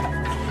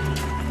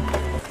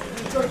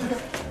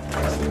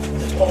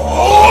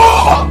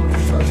 Oh!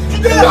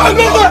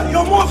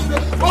 Your mom!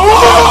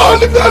 Oh!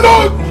 Leave me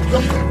alone!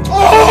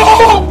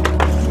 Oh!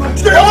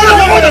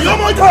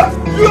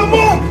 Your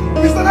mom!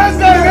 Mr. Nice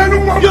Guy,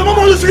 your mom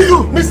wants to see you!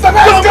 Mr.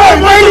 Nice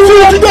Guy, wants to see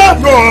you today!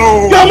 No!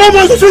 Your mom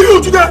wants to see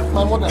you today!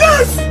 My mother!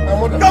 Yes! My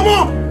mother! Your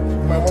mom!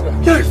 My mother!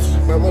 Yes!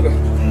 My mother!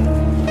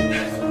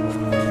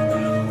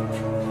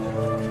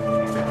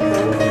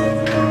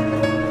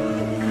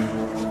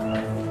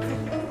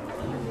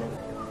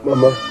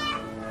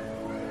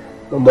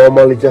 Mama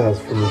Malija has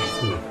finished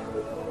too,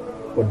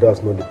 but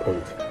that's not the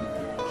point.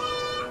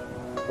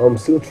 I'm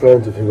still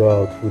trying to figure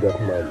out who that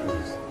man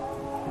is,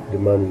 the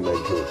man in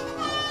Nigeria.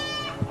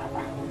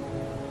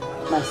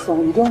 My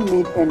son, you don't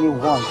need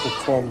anyone to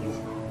tell you.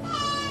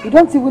 You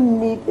don't even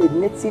need a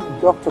native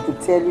doctor to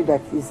tell you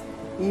that it's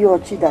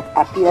Iochi that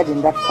appeared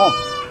in that form.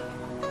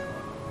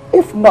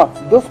 If not,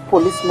 those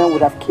policemen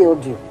would have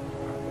killed you.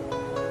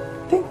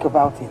 Think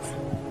about it.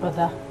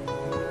 Brother,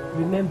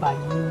 remember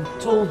you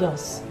told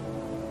us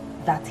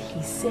that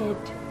he said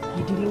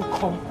he didn't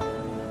come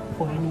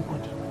for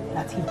anybody,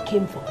 that he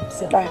came for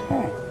himself.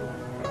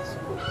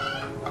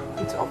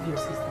 It's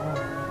obvious, it's the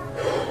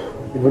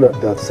one. Even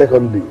at that,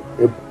 secondly,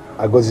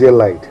 Agozie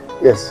lied.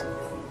 Yes,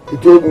 he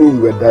told me you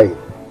were dying.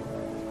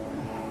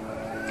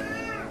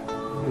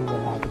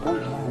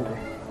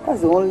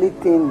 That's the only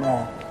thing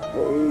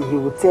he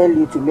would tell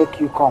you to make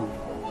you come.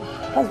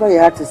 That's why you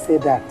had to say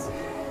that.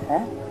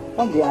 Eh?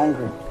 Don't be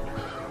angry.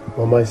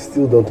 Mama, I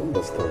still don't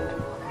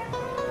understand.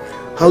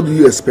 How do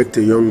you expect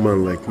a young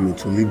man like me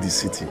to leave the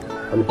city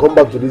and come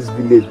back to this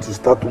village to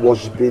start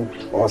worshipping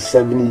or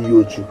serving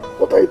Iyochu?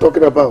 What are you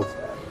talking about?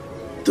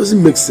 It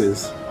doesn't make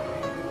sense.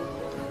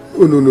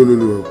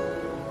 No.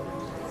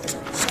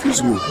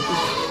 Excuse me.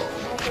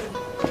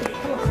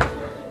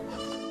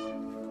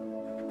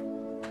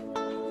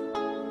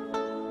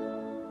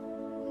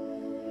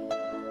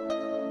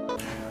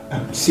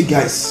 See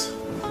guys,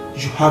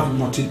 you have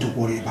nothing to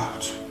worry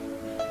about.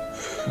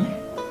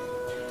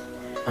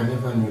 I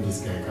never knew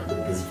this guy could be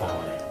this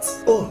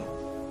violent. Oh,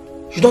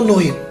 you don't know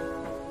him?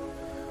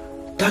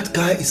 That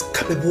guy is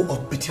capable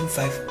of beating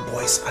 5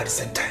 boys at the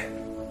same time.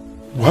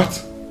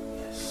 What?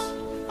 Yes.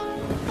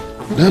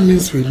 That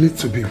means we need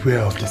to beware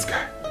of this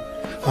guy.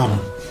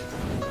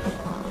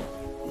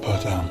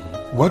 But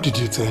what did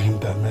you tell him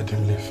that made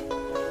him leave?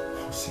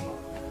 See,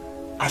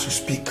 as we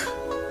speak,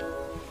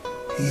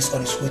 he is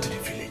on his way to the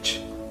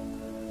village.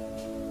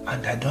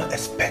 And I don't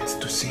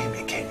expect to see him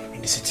again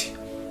in the city.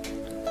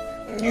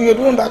 You're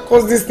the one that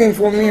caused this thing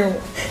for me.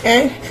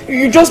 Eh?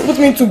 You just put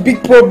me into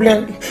big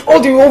problem. All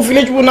the whole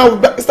village will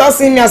now start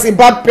seeing me as a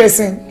bad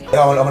person.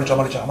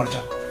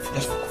 Amalicha.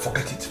 Just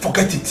forget it.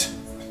 Forget it.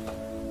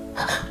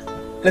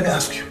 Let me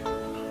ask you.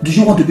 Do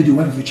you want to be the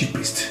wife of a chief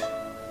priest?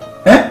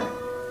 Eh?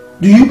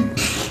 Do you?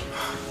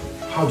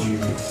 How do you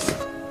mean?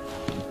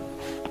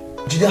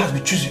 Jide has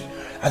been chosen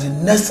as the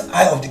next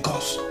eye of the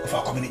gods of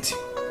our community.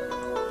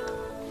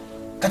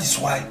 That is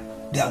why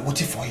they are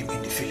waiting for him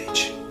in the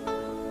village.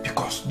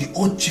 Because the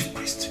old chief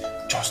priest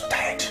just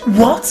died.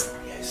 What?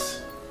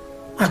 Yes.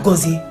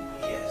 Agozie?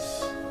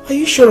 Yes. Are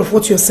you sure of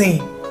what you're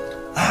saying?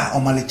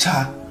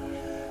 Omalicha,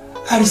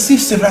 I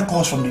received several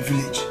calls from the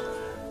village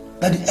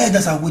that the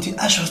elders are waiting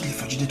anxiously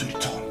for Jide to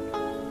return,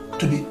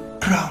 to be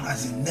crowned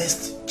as the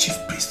next chief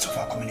priest of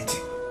our community.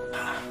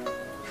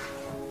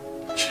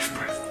 Chief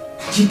priest?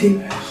 Jide?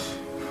 Yes.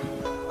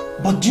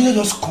 But Jide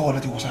just called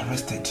that he was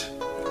arrested.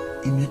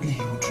 Immediately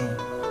he withdrew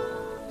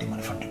the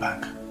money from the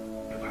bank.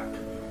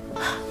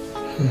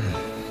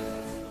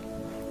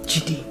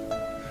 Jide.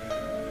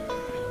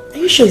 Are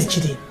you sure it's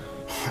Jide?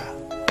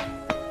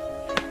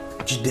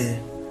 Jide.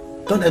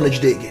 Don't tell me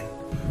Jide again.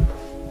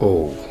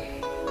 Oh,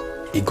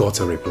 he got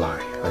a reply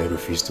and he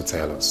refused to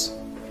tell us.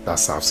 That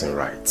serves him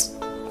right.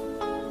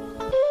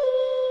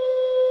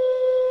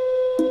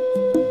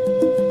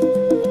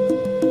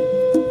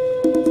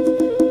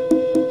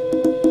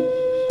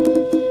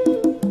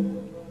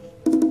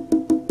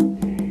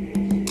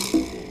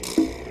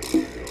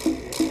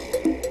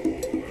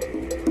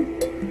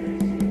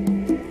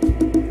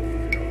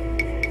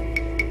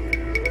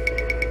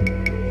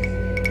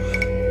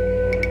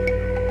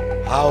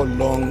 How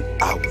long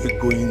are we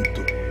going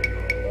to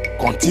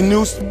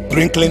continue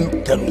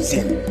sprinkling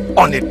kerosene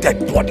on a dead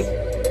body?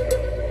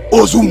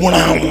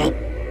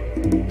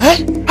 Eh?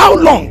 How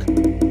long?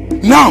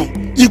 Now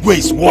Igwe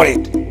is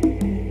worried.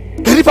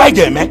 But if I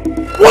get me,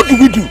 what do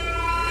we do?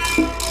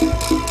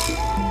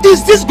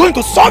 Is this going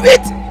to solve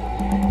it?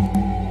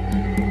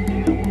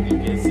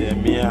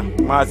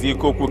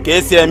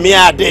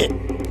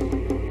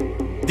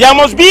 There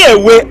must be a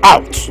way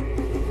out.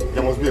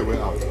 There must be a way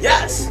out.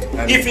 Yes.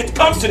 And if it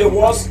comes to the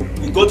worst,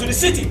 we go to the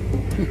city.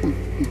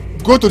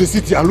 Go to the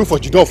city and look for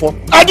Jidofo.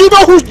 And you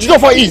know who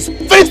Jidofo is?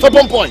 Very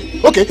stubborn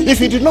point. Okay, if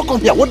he did not come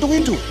here, what do we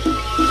do?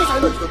 Because I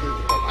know he's not going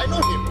to come. I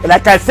know him.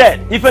 Like I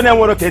said, if anyone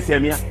want to case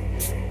me,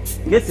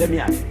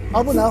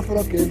 Abu na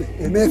afro kele,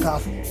 make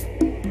half.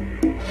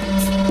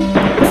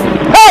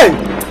 Hey!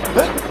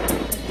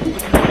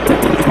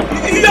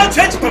 You don't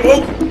change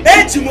Mogu.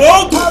 Hey,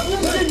 Mogu.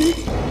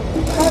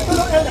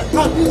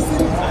 Have you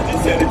seen it? I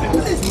didn't say anything.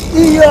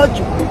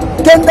 Iyoju,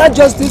 tender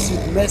justice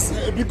with mercy.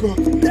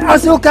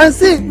 As you can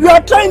see, we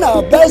are trying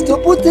our best to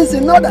put things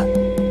in order.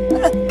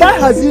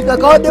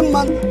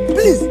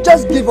 Please,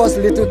 just give us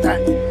little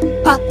time.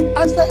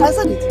 I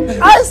said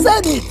it. I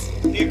said it.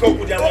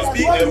 Ikoku, there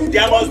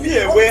must be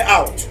a way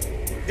out.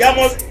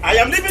 I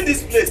am leaving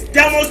this place.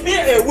 There must be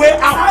a way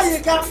out. I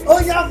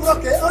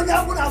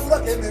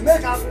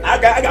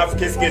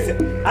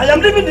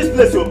am leaving this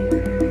place, so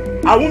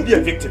I won't be a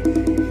victim.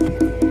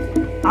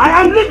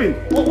 I am leaving.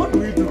 What do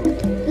we do?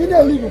 You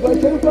don't leave, but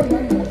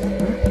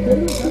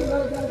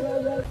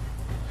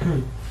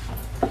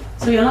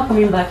So you're not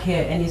coming back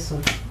here any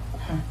soon?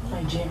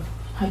 Hi, Jane.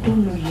 I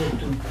don't know yet,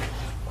 though.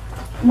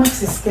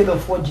 Max is scared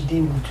of what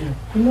Jide will do.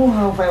 You know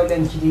how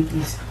violent Jide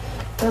is.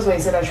 That's why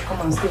he said I should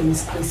come and stay in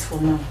this place for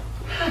now.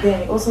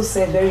 Then he also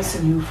said very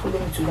soon he will follow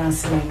me to go and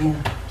see my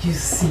mom. You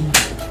see,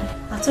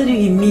 I told you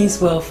he means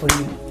well for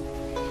you.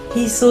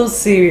 He's so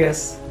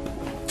serious.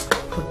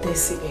 But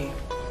Desi,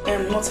 I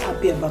am not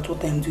happy about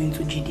what I'm doing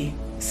to Jide.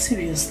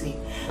 Seriously.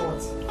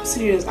 What?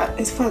 Serious.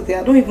 In fact,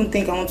 I don't even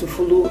think I want to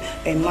follow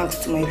Max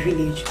to my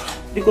village.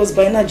 Because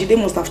by now, Jide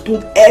must have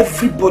told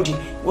everybody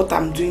what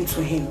I'm doing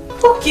to him.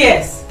 Who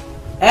cares?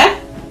 Eh?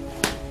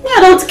 Me, I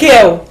don't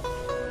care.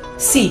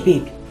 See,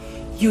 babe,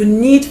 you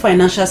need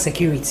financial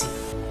security.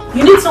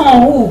 You need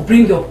someone who will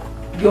bring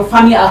your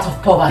family out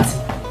of poverty.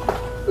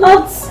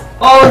 Not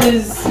all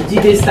this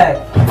Jide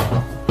style.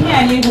 Me,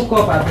 I need hook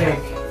up, I beg.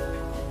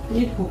 I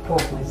need hook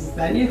up, my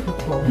sister. I need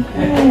hook up.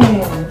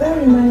 That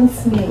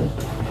reminds me.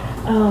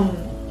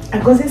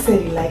 Agozi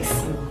said he likes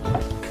you.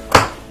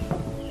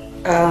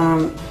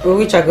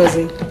 Which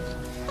Agozi?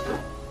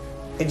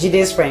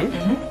 Jide's friend?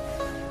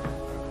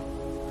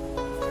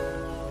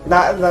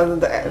 That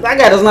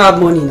guy does not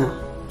have money now.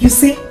 You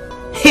see?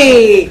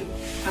 Hey!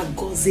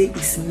 Agozi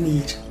is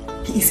made.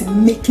 He is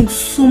making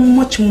so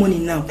much money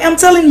now. I'm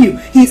telling you,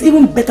 he is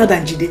even better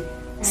than Jide.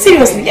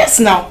 Seriously, yes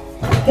now.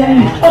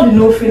 All the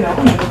no fee now.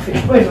 All the no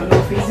fee. Boy,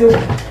 no fee.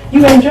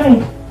 You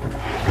enjoying?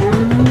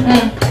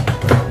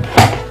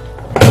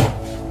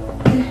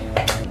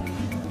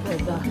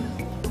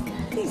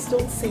 Please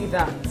don't say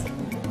that.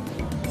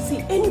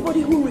 See,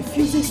 anybody who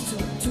refuses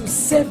to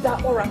serve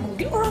that oracle,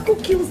 the oracle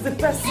kills the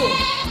person.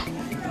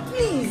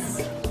 Please.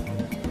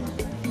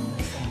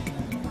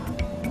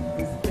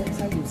 It's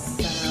better you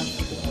serve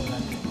the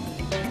oracle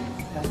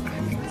than I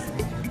was.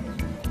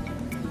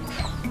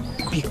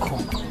 Biko.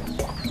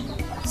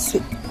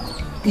 See,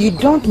 you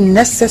don't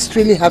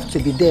necessarily have to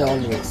be there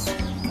always.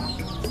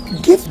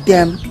 Give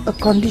them a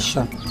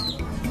condition.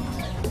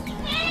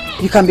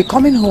 You can be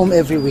coming home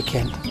every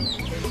weekend.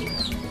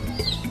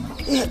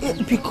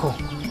 Biko,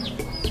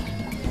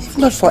 if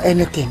not for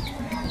anything,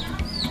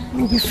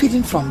 you'll be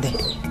feeding from there.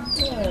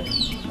 Yeah.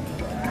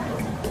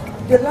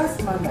 The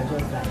last man that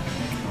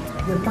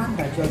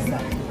just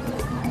died,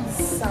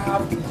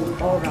 served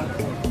the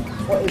oracle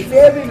for a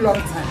very long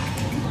time.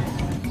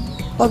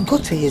 But go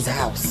to his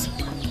house.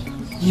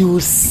 You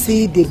will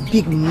see the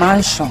big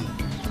mansion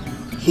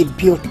he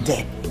built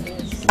there.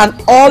 And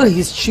all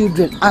his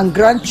children and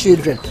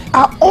grandchildren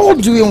are all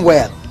doing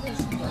well.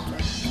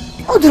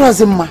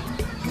 Odrazima,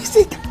 is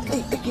it?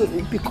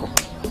 Biko,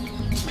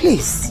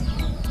 please.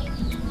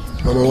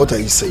 Mama, what are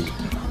you saying?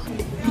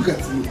 Look at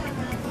me.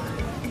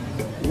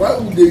 Why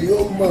would a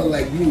young man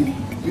like me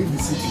leave the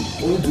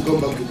city only to come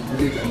back to the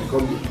village and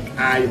become the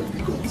eye of the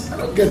gods? I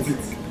don't get it.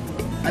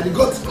 And the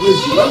gods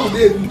crazy. Why would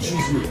they even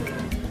choose me?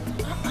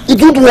 It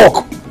won't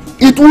work.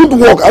 It won't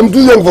work. I'm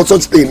too young for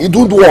such thing. It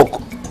won't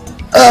work.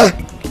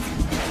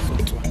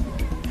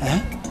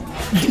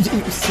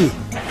 See,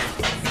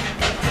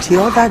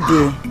 the other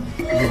day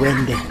you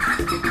went there.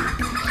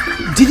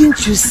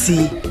 Didn't you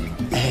see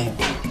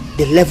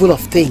the level of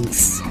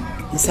things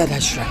inside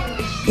that shrine,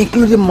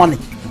 including money?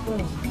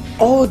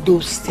 All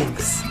those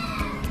things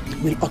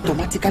will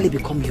automatically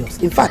become yours.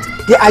 In fact,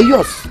 they are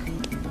yours.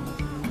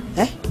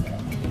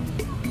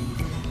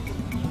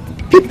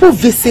 People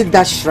visit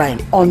that shrine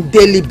on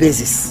daily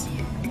basis,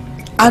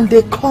 and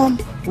they come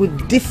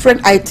with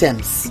different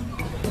items.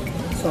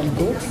 Some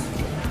goods,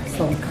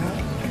 some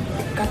cars,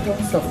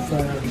 cartons of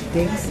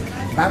things,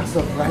 bags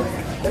of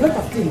rice, a lot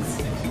of things.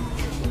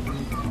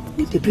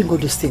 They bring all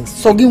those things.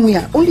 So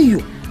only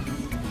you.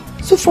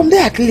 So from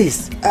there at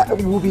least,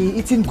 we'll be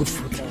eating good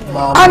food.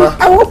 Mama. And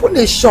I will open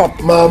a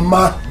shop.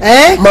 Mama.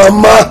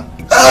 Mama.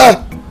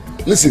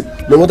 Listen,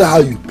 no matter how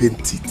you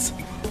paint it,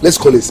 let's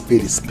call a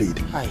spade a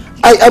spade.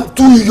 I am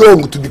too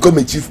young to become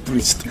a chief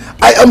priest.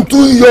 I am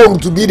too young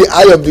to be the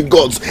eye of the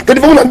gods.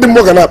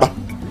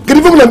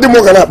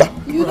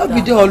 You not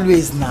be there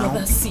always now.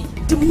 Brother, see,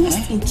 the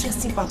most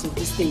interesting part of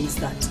this thing is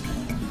that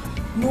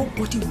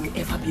nobody will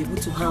ever be able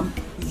to harm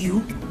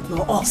you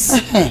nor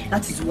us.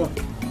 That is one.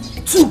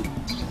 2,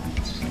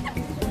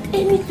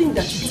 anything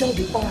that you tell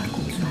the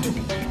oracle to do,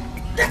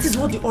 that is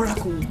what the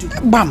oracle will do.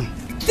 Bam.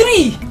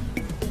 3,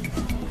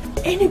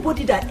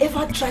 anybody that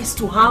ever tries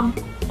to harm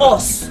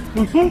us,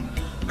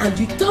 and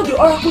you tell the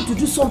oracle to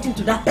do something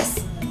to that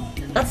person,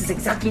 that is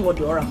exactly what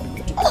the oracle will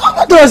do.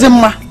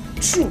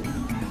 True.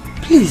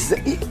 Please,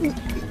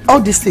 all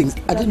these things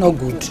are they not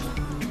good?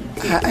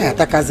 I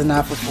attack as an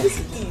apple.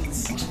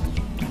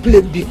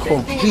 Please,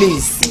 Biko,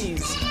 please.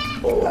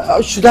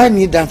 Should I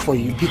kneel down for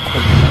you, Biko?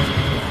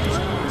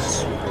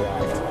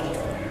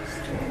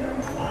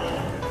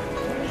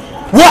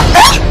 What?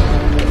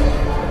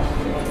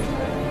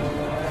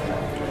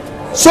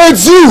 So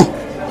it's you.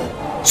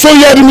 So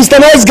you are the Mr.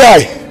 Nice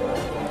Guy.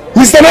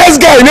 Mr. Nice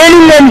Guy,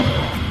 no.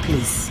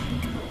 Please.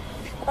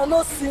 I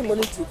don't see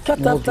money to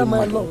cut after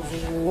my love.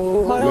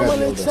 My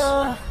money,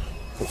 child.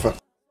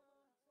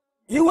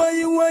 You are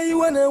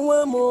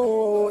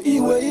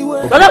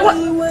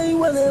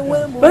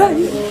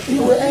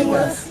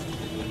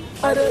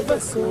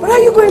Where are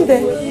you going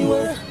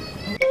there?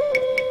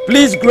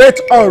 Please, great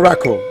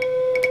oracle,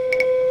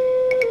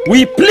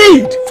 we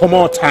plead for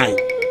more time.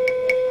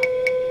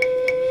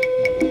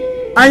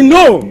 I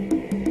know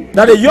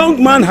that a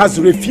young man has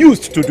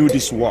refused to do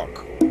this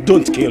work.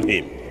 Don't kill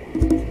him.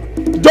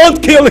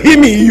 Don't kill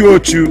him,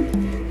 Iyochu.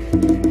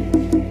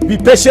 Be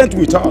patient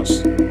with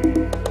us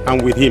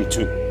and with him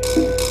too.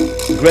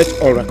 Great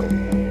oracle,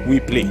 we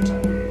played.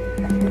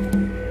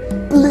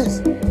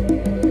 Please,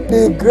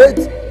 the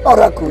great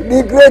Oracle,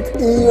 the great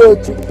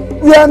Iyochu,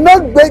 we are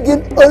not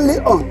begging only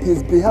on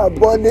his behalf,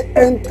 but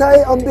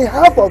on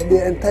behalf of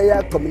the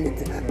entire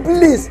community.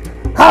 Please,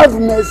 have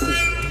mercy.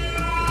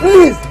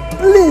 Please,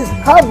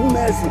 have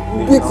mercy.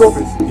 Biko.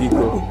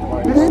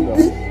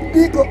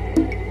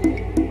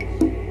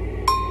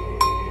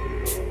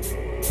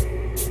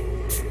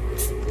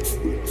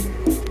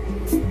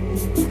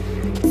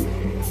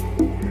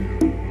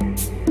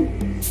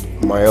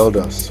 My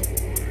elders,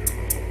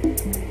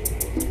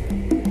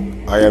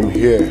 I am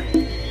here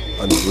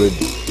and ready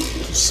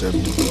to serve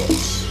the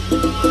gods.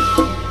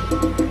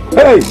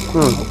 Hey!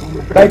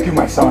 Thank you,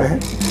 my son.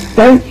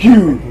 Thank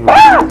you.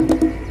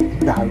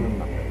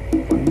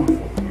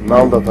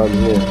 Now that I'm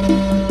here,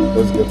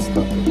 let's get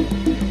started.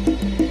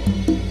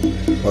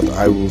 But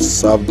I will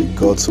serve the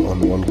gods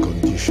on one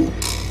condition.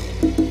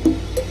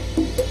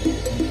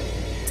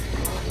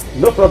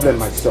 No problem,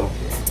 my son.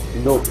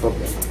 No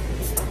problem.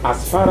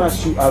 As far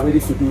as you are ready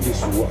to do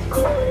this work,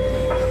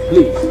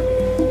 please,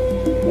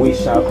 we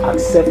shall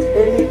accept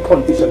any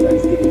condition that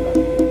is given by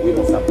you. We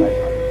must apply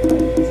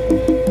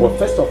it. But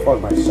first of all,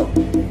 my son,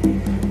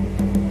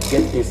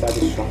 get inside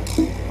the shrine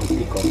and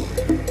pick up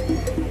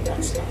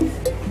that stuff.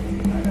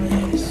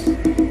 Yes.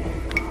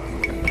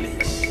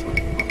 Please.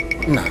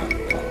 Now,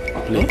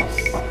 please.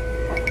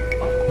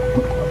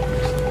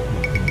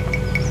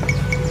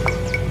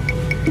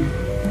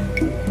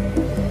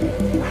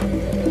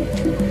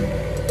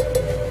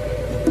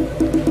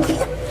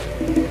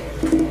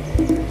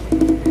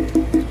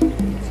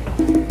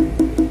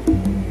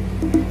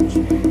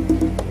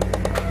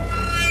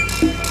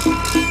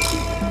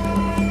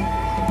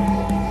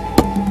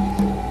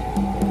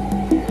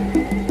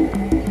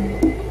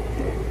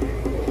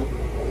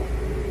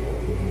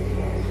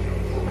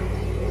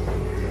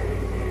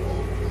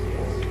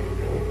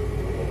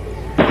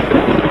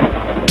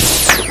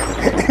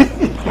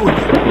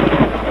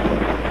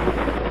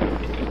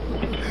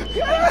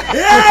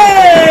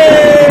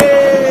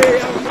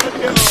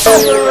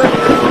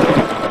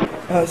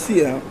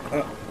 See,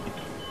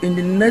 in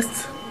the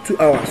next 2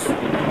 hours,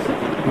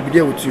 we'll be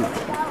there with you.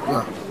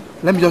 Yeah.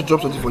 Let me just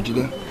drop something for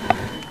Jide.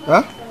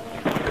 Huh?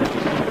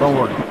 Don't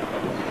worry.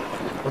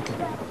 Okay.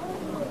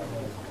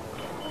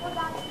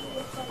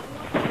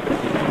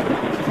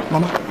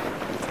 Mama,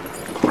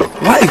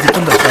 why is the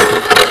thunder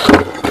striking?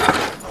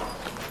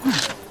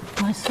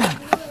 My son,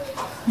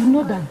 you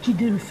know that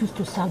Jide refused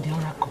to serve the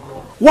oracle.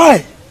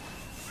 Why?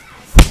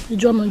 You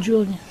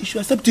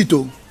should accept it,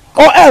 or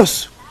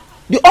else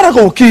the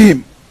oracle will kill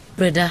him.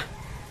 Brother,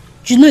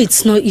 you know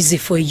it's not easy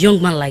for a young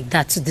man like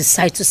that to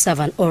decide to serve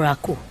an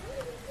oracle.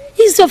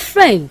 He's your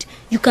friend.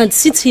 You can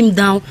sit him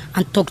down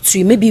and talk to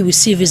him. Maybe he will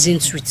see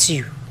reasons with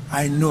you.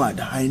 I know,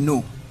 Ada, I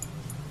know.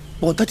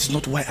 But that is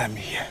not why I'm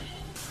here.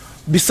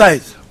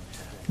 Besides,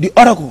 the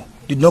oracle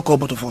did not call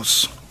both of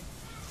us.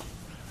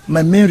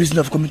 My main reason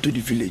of coming to the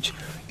village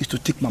is to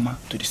take Mama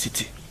to the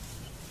city.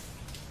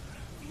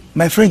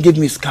 My friend gave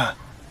me his car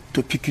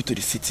to pick you to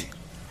the city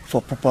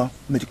for proper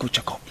medical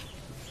checkup.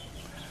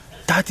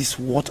 That is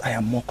what I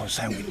am more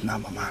concerned with now,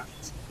 Mama.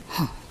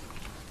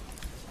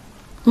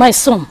 My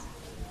son,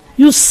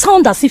 you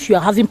sound as if you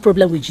are having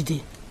problem with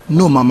Jide.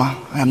 No, Mama,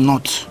 I am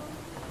not.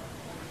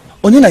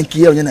 At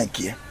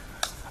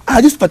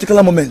this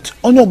particular moment,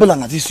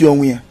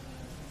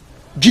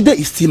 Jide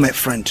is still my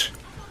friend.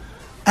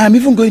 I am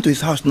even going to his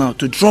house now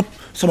to drop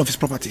some of his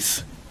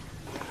properties.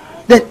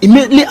 Then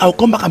immediately I'll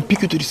come back and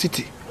pick you to the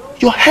city.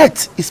 Your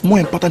health is more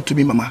important to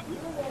me, Mama.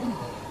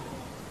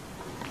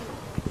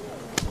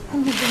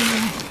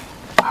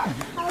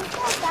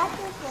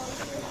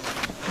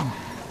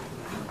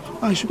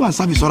 I should go and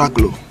serve his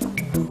oracle.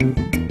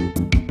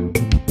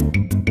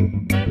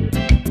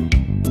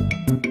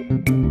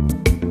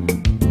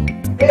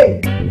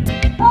 Hey!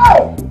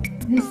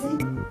 You see?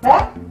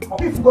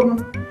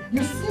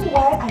 You see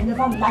why I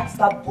never liked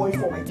that boy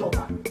for my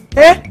daughter?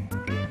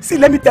 See,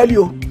 let me tell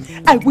you,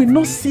 I will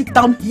not sit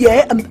down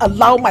here and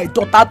allow my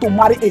daughter to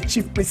marry a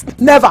chief priest.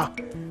 Never.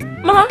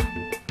 Mama,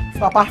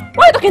 Papa,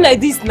 why are you talking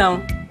like this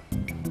now?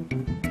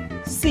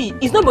 See,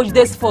 it's not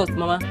Bojide's fault,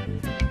 Mama.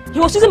 He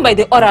was chosen by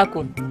the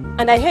oracle,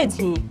 and I heard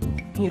he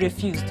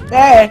refused.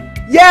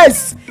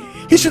 Yes!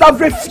 He should have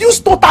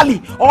refused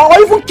totally, or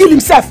even kill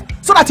himself,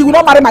 so that he will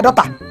not marry my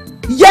daughter.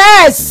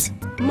 Yes!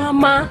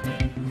 Mama,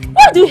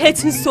 why do you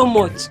hate him so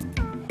much?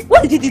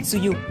 What did he do to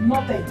you?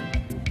 Nothing.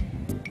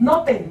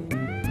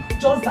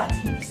 Just that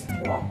he is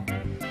poor.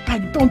 I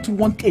don't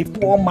want a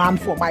poor man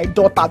for my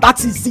daughter.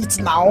 That is it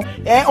now.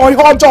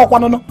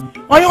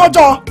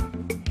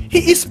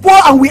 He is poor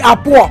and we are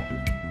poor.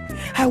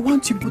 I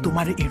want you people to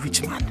marry a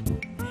rich man.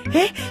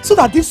 So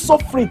that this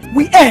suffering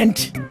will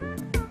end.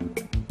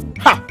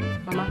 Ha!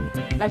 Mama,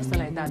 life's not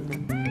like that though.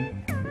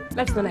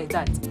 Life's not like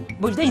that.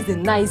 But Jide is a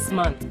nice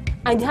man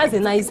and he has a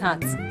nice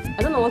heart. I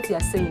don't know what you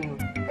are saying.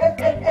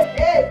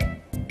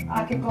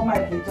 I can call my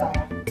daughter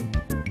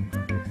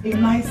a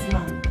nice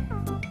man.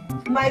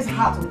 Nice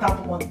heart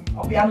without money.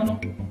 I'll be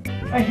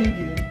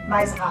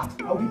nice heart.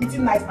 I'll be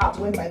eating nice heart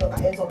when my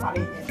daughter ends up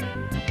marrying him.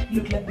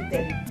 Look, let me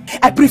tell you.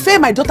 I prefer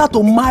my daughter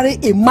to marry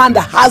a man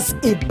that has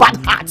a bad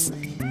heart,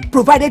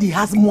 provided he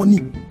has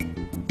money.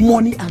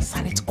 Money and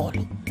salad all.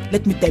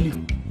 Let me tell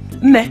you.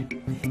 Ne,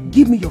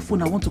 give me your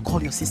phone. I want to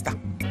call your sister.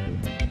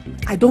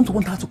 I don't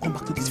want her to come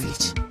back to this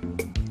village.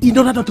 In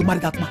order not to marry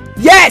that man.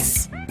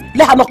 Yes!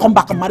 Let her not come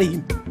back and marry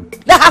him.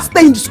 Let her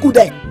stay in the school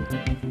there.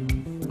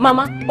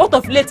 Mama, what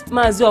of late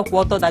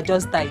Orjiakor that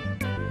just died?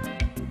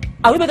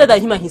 Are we better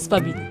than him and his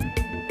family?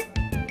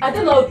 I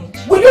don't know.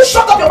 Will you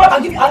shut up your mouth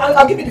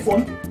and give me the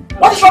phone?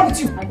 What is wrong with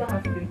you? I don't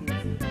have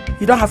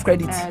credit. You don't have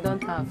credit? I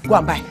don't have. Go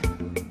and buy.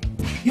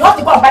 You have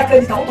to go and buy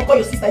credit. I want to call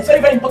your sister. It's very,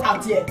 very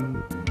important here.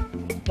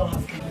 Don't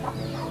have credit.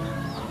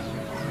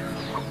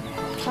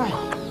 Hi.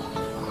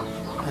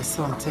 My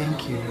son,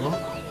 thank you.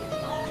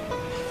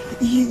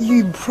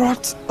 You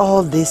brought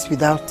all this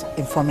without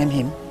informing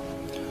him?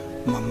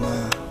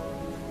 Mama,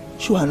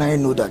 Shu and I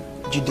know that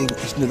Jide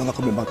is no longer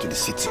coming back to the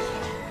city.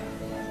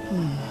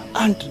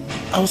 And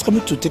I was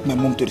coming to take my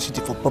mom to the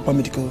city for proper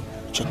medical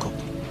checkup.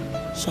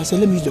 So I said,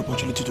 let me use the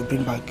opportunity to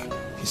bring back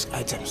his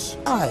items.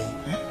 Aye.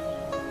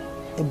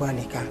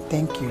 Ibanika,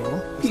 thank you.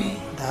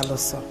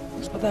 Daloso.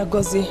 Brother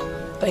Gozi,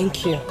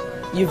 thank you.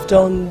 You've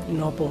done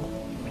noble.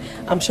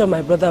 I'm sure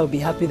my brother will be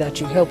happy that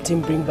you helped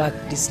him bring back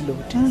this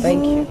load.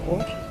 Thank you.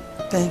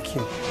 Thank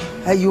you.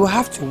 You will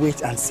have to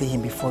wait and see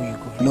him before you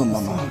go. No,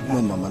 Mama.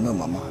 No, Mama. No,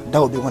 Mama. That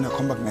will be when I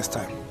come back next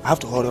time. I have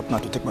to hurry up now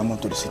to take my mom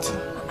to the city.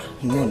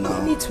 No,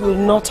 now. It will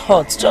not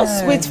hurt.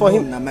 Just wait for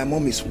him. Now, my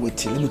mom is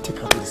waiting. Let me take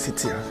her to the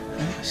city.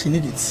 She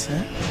needs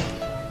it.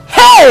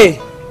 Hey!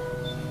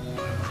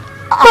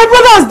 My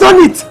brother has done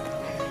it!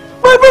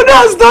 My brother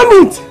has done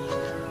it!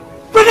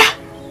 Brother!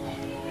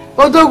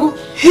 Odogu!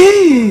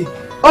 Hey!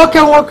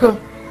 Okay, Walker.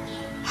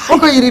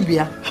 Walker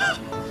Yiribia.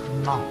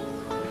 No.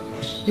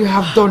 You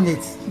have done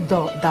it,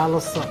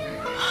 Daloso.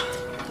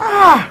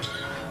 Ah!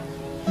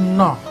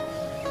 No.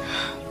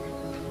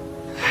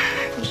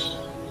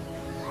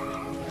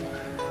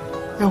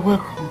 You're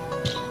welcome.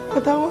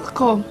 Brother,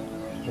 welcome.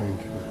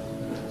 Thank you.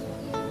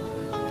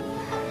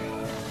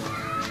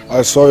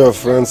 I saw your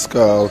friend's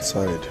car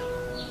outside.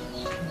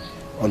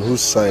 On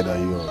whose side are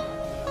you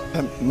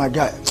on? My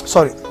guy,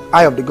 sorry,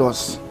 eye of the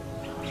gods.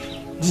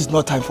 This is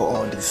not time for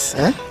all this.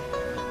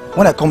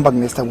 When I come back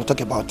next time, we'll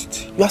talk about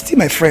it. You are still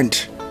my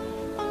friend.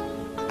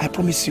 I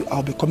promise you,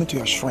 I'll be coming to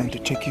your shrine to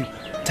check you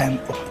time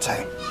over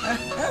time.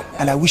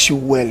 And I wish you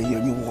well in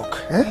your new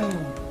work. Thank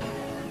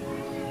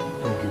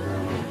you very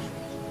much.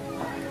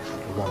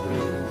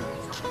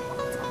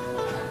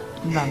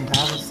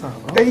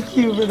 Thank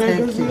you,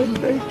 brother.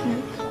 Thank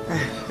you.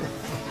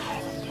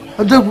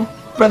 Odogu,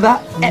 brother,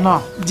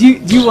 no. Do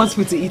you want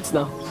me to eat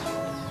now?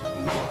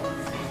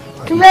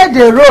 Clear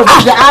the road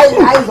to the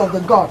eyes of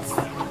the gods.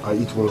 I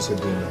eat once a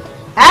day now.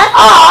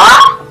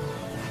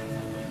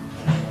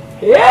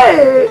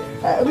 Hey!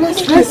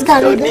 Let's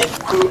carry this.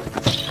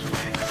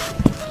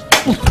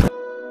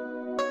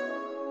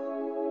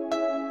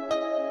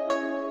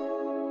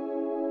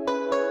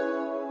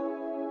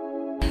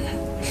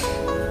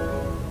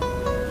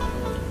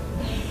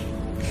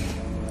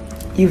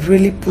 You've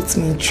really put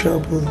me in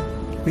trouble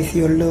with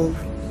your love.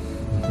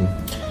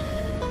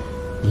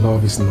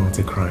 Love is not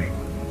a crime.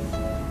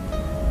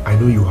 I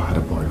know you had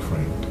a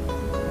boyfriend,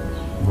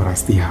 but I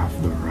still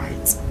have the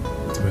right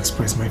to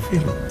express my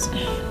feelings.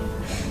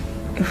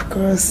 Of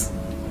course,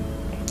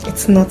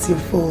 it's not your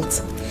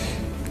fault.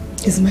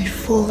 It's my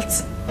fault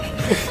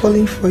for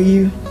falling for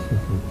you.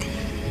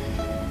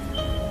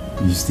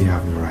 You still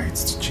have the right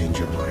to change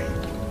your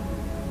mind.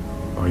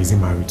 Or is he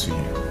married to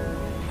you?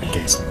 I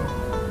guess no.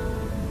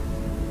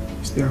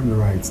 You still have the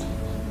right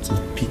to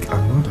pick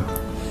another.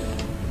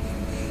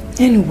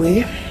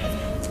 Anyway,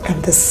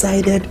 I've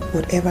decided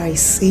whatever I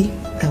see,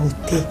 I will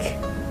take.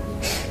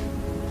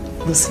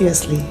 But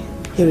seriously,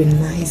 you're a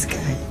nice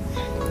guy.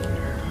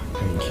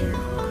 Thank you.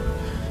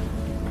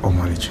 Oh,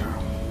 Micheal,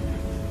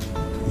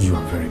 you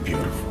are very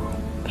beautiful.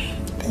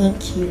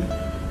 Thank you.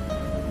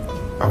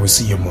 I will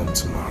see your mom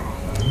tomorrow.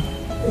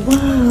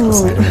 Wow.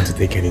 Because I don't want to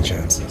take any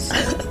chances.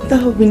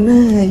 That would be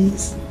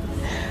nice.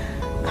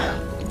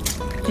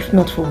 If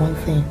not for one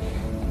thing,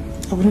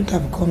 I wouldn't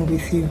have gone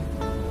with you.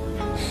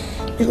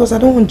 Because I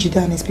don't want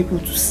Jida and his people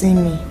to see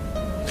me.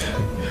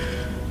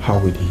 How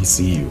would he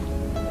see you?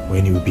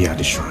 When he will be at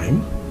the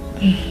shrine?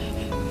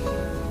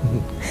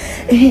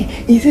 Hey,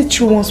 is it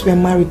true once we are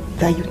married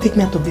that you take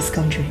me out of this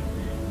country?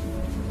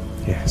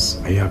 Yes.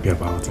 Are you happy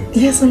about it?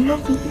 Yes, I'm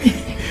happy.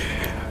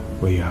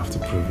 Well, you have to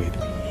prove it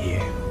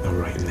here and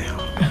right now.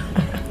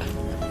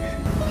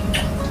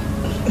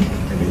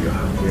 Are you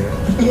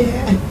happy?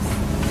 Yeah.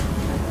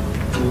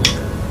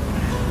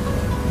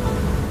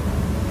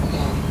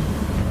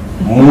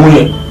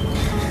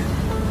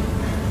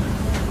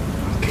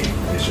 Okay,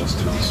 let's just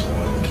do this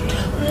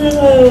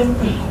one.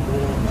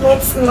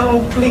 Not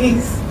now,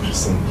 please.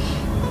 Listen,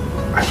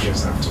 I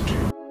just have to do.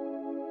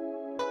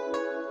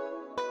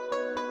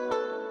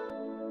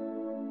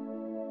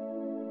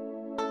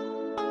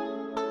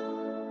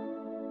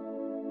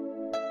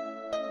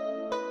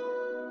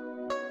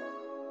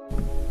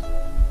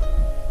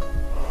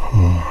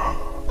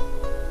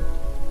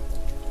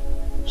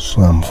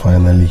 So I'm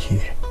finally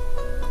here.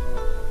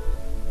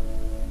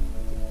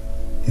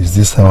 Is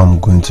this how I'm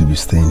going to be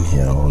staying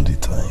here all the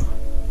time?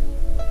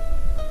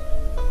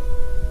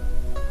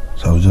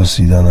 So I'll just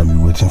sit down and be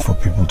waiting for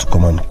people to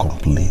come and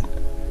complain.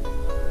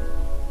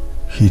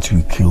 Heat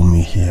will kill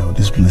me here.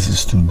 This place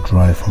is too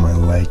dry for my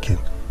liking.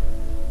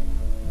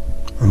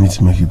 I need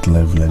to make it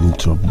lively. I need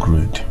to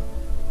upgrade.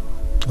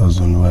 That's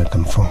the only way I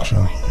can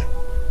function here.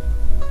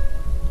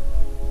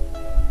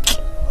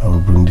 I will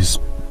bring this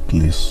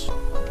place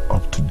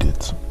up to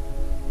date.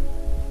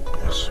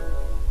 Yes.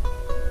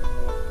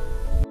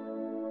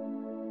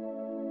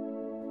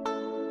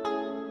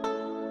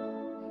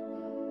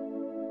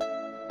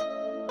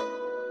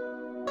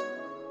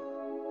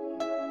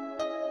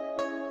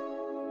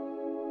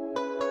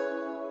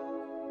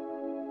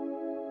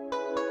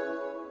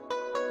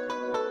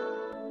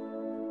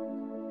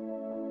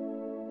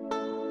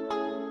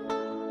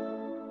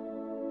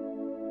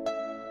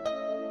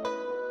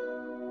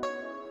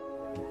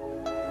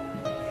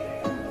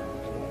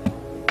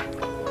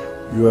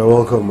 You are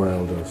welcome, my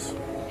elders.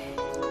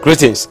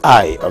 Greetings,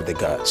 eye of the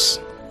gods.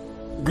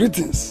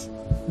 Greetings,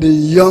 the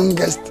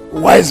youngest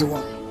wise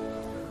one.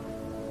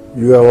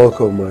 You are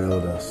welcome, my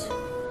elders.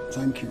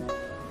 Thank you.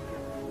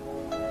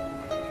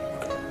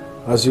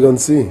 As you can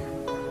see,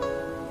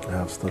 I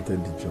have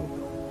started the job.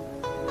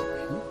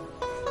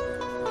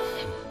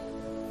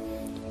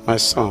 My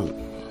son,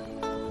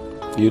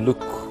 you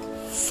look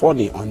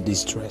funny on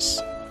this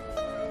dress.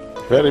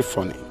 Very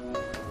funny.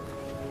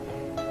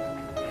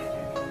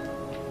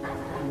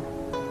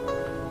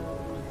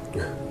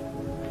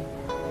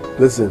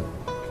 Listen,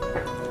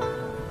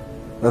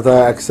 that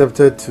I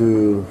accepted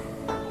to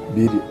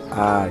be the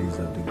eyes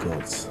of the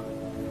gods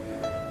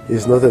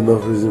is not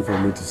enough reason for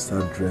me to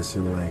start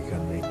dressing like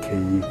an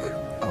archaic,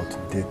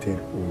 outdated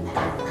old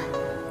man.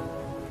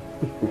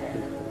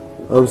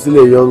 I'm still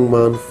a young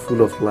man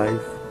full of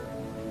life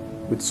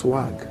with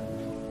swag.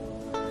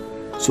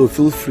 So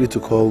feel free to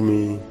call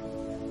me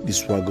the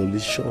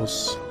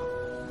swagalicious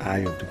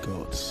eye of the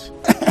gods.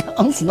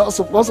 I'm not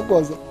supposed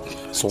to.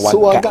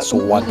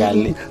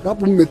 Swagale.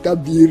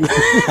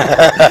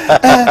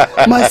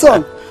 My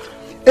son,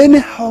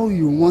 anyhow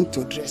you want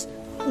to dress,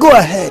 go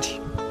ahead.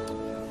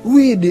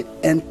 We the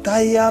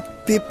entire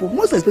people,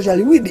 most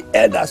especially we the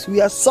elders, we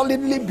are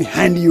solidly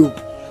behind you.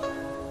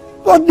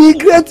 But the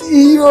great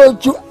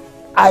Iyochu,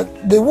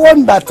 the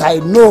one that I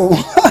know,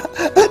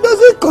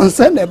 doesn't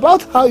concern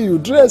about how you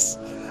dress.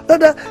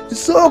 Rather, is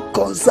so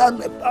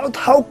concerned about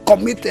how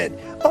committed,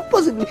 or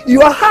possibly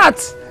your heart.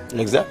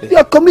 Exactly.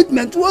 Your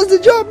commitment was the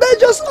job. That's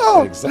just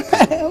all.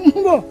 Exactly.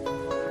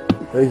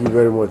 Thank you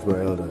very much, my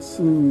elders.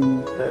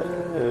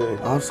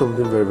 I have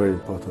something very, very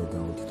important I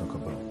want to talk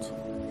about.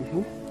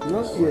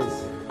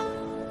 Yes.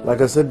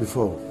 Like I said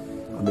before,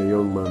 I'm a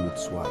young man with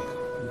swag.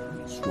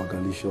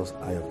 Swagalicious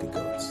eye of the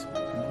gods.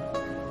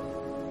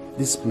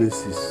 This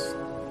place is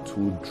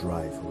too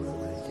dry for my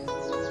liking.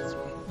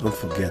 Don't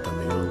forget, I'm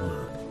a young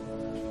man.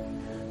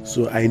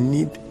 So I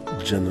need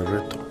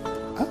generator.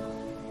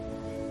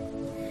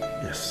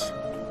 Yes.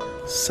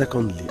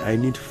 Secondly, I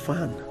need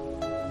fan.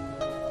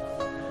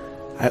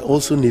 I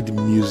also need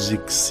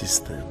music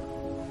system.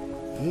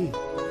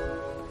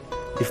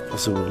 If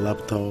possible,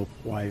 laptop,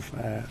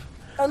 Wi-Fi.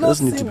 I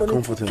just need to be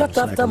comfortable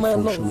so I can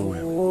function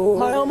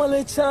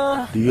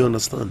well. Do you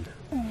understand?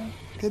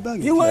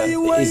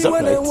 It's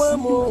alright.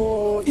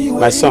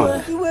 My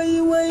son,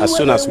 as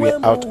soon as we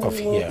are out of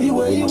here,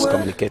 we must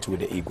communicate with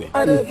the Igwe.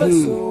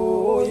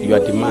 Your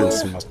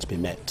demands must be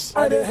met.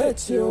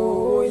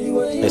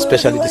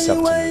 Especially this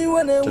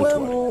afternoon. Don't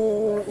worry.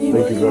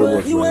 Thank you very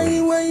much, You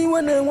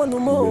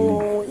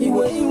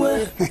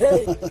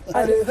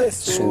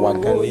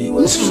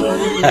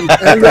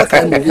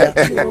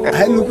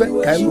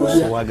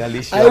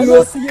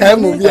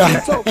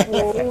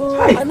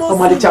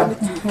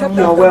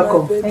are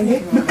welcome.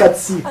 Look at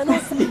you.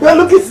 You are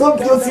looking so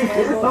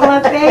beautiful.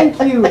 Mama, thank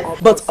you.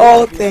 But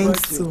all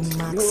thanks to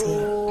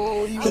Micheal.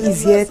 He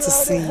is here to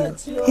see you.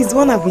 He's the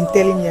one I've been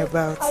telling you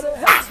about.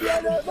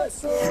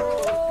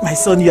 My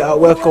son, you are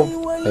welcome.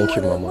 Thank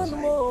you, Mama.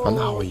 And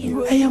how are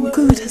you? I am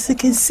good, as you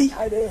can see.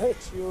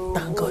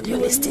 Thank God you're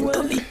listening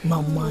to me.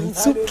 Mama,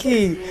 it's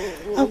okay.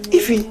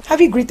 Ify,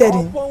 have you greeted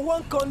him?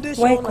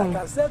 Welcome.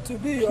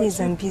 Please,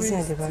 I'm busy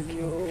at the back.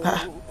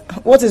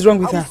 What is wrong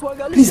with her?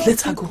 Please,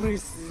 let her go.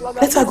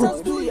 Let her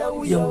go.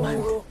 Young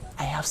man,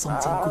 I have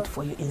something good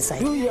for you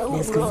inside.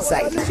 Let's go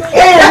inside.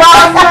 Hey,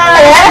 Mama!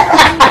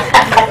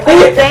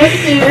 Thank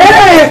you.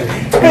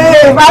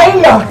 Hey,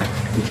 Mario.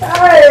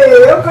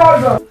 Hey,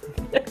 God.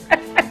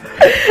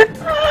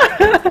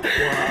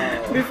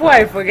 Before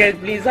I forget,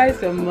 please,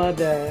 how's your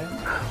mother?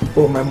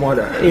 Oh, my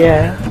mother?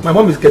 Yeah. My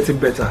mom is getting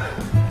better.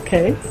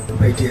 Okay.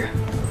 My dear,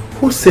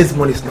 who says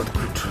money is not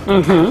good?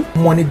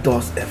 Money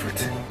does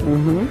everything.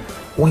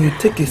 When you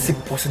take a sick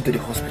person to the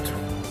hospital,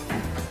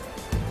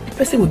 the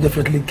person will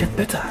definitely get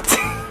better.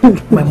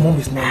 My mom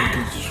is not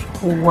in this.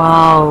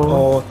 Wow.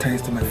 All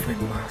thanks to my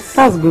friend Mas.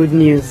 That's good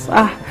news.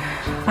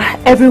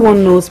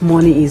 Everyone knows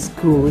money is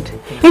good.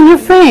 And your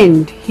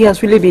friend, he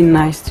has really been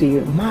nice to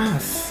you.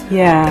 Mas,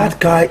 Yeah. That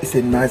guy is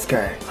a nice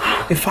guy.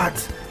 In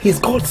fact, he's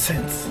God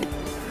sent.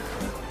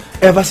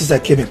 Ever since I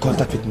came in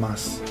contact with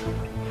Mas,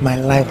 my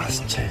life has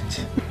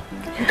changed.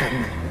 Look at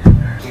me.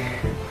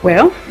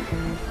 Well,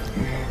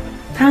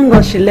 thank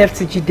God she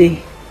left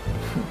Jide.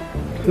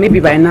 Maybe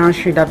by now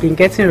she would have been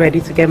getting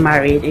ready to get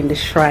married in the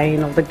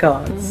shrine of the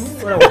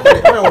gods. When I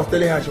was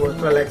telling her, she was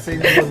like saying,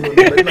 no.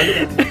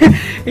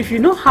 If you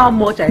know how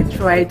much I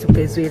tried to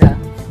persuade her,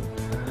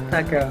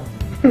 that girl.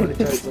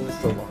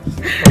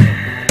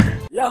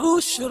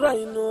 Yahoo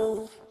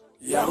Shrine,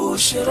 Yahoo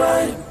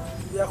Shrine,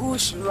 Yahoo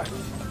Shrine.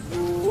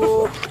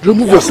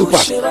 Remove your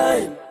slippers.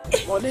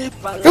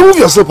 Remove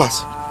your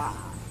slippers.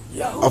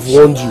 I've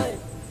warned you.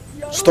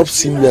 Stop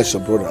seeing me as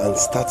your brother and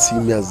start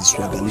seeing me as the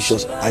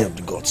swagalicious eye of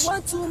the gods.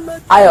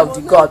 Eye of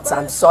the gods,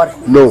 I'm sorry.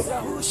 No.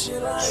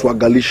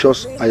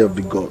 Swagalicious eye of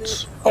the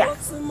gods. Yeah.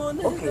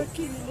 Okay.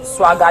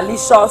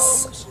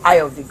 Swagalicious eye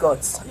of the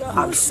gods.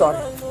 I'm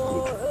sorry.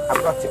 Good. I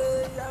brought you.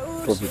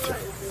 Drop it here.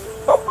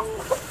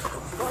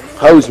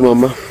 How is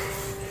Mama?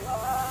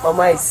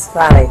 Mama is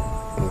fine.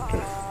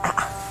 Okay.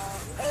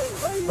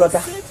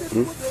 Brother,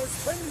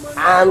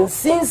 I'm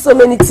seeing so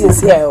many things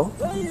here.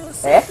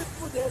 Eh?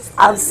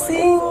 I'm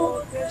seeing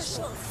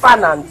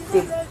fan and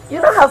tape.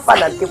 You don't have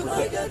fan and tape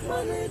here.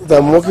 But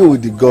I'm working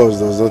with the gods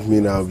does not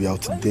mean I'll be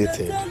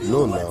outdated.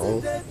 No,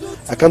 now.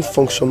 I can't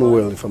function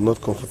well if I'm not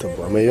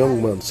comfortable. I'm a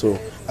young man, so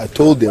I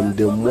told them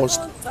they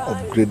must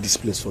upgrade this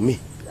place for me.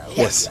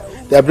 Yes.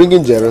 They are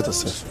bringing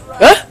generators.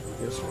 Eh?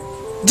 Yes.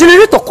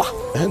 Generator?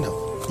 No.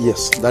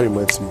 Yes, that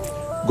reminds me.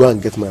 Go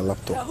and get my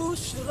laptop.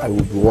 I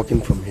will be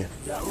working from here.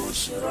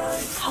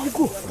 I'll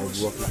go. I'll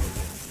be working from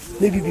here.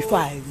 Maybe before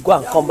I go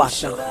and come back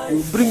now,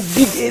 we'll bring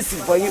big AC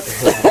for you.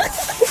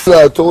 So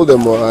I told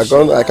them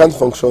I can't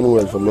function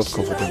well if I'm not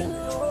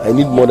comfortable. I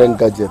need modern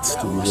gadgets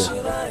to be here.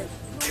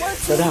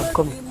 Brother, I'm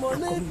coming.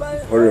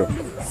 Hurry up.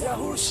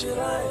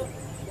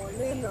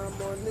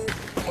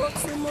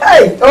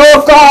 Hey,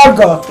 oh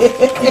Congo!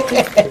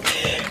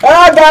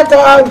 Oh,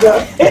 Congo!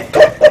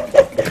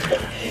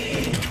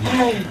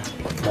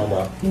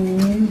 Mama,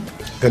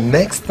 the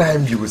next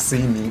time you will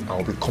see me,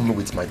 I'll be coming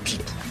with my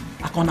people.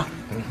 Akona.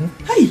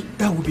 Hey,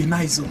 that would be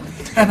nice,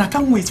 and I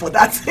can't wait for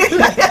that.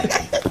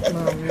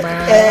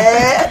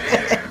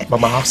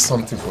 Mama, I have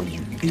something for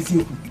you. Is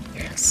you?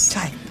 Yes.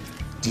 Chai.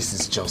 This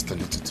is just a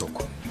little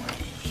token.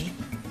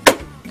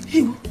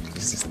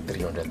 This is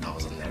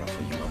 300,000 naira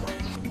for you, Mama.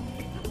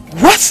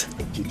 What?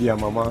 Dear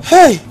Mama.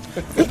 Hey!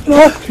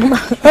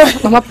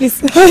 Mama, please.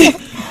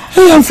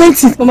 Hey, I'm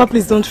fainting. Mama,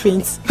 please don't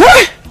faint.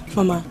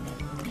 Mama,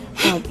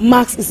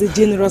 Max is a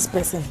generous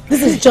person.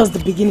 This is just the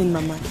beginning,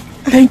 Mama.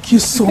 Thank you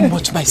so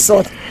much, my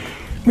son.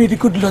 May the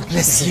good Lord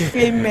bless you.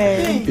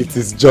 Amen. It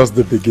is just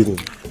the beginning.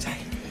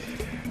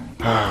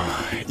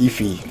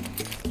 Ify.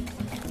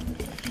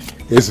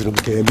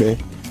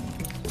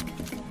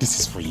 This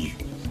is for you.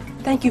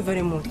 Thank you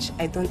very much.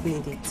 I don't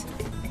need it.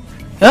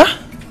 Huh?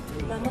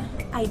 Mama,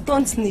 I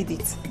don't need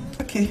it.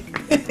 Okay.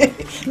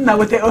 Now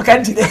with the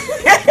Okanji,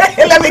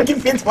 let me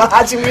keep it for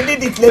her. She will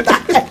need it later.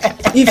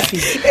 Ify,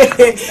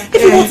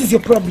 what is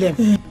your problem?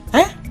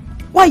 Eh?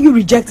 Why are you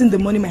rejecting the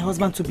money my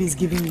husband to be is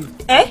giving you?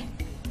 Eh?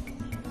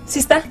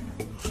 Sister,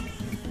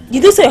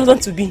 did you say your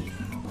husband to be?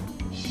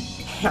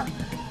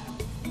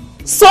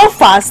 So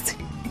fast?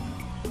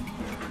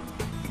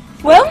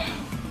 Well,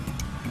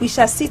 we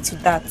shall see to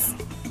that,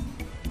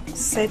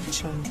 said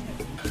John.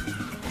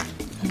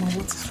 Mama,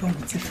 what is wrong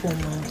with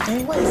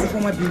Ifeoma? Why is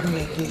Ifeoma behaving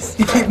like this?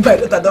 My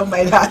daughter don't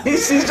mind her.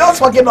 She's just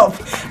fucking up.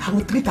 I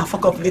will treat her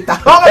fuck up later.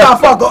 I'm gonna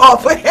fuck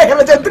up.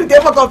 I'm just treat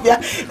her fuck up,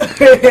 yeah.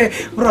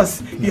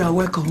 Bros, you are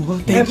welcome. Well,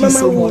 thank you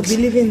so much. Mama, we'll be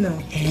leaving now.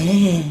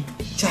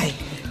 Chai.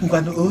 I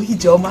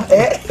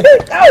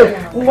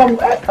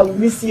will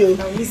miss you.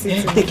 I will miss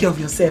you too. Take care of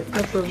yourself.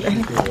 No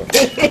problem.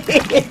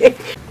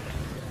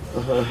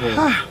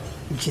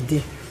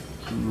 Jide,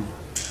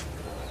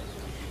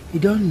 you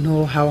don't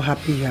know how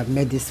happy you have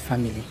made this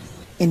family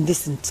in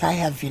this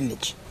entire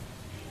village.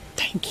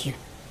 Thank you.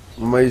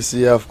 Mama, you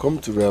see, I've come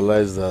to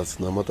realize that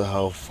no matter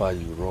how far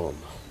you run,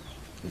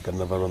 you can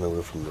never run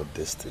away from your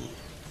destiny.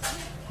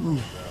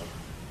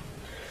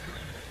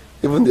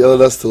 Even the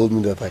elders told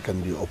me that I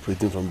can be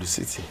operating from the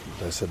city.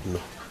 But I said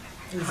no.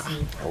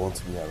 I want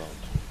to be around.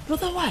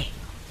 Brother, why?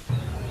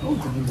 I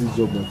want to give this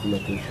job my full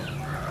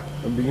attention.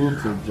 I'm beginning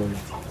to enjoy it.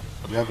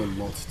 We have a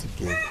lot to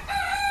gain.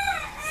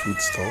 Food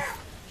stuff,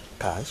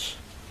 cash,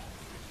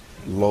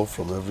 love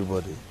from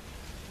everybody.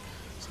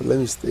 So let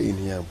me stay in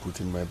here and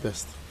put in my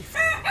best.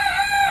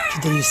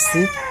 Today you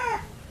see,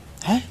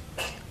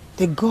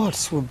 the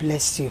gods will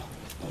bless you.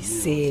 You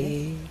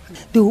see,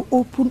 they will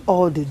open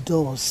all the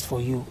doors for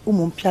you.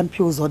 Mama,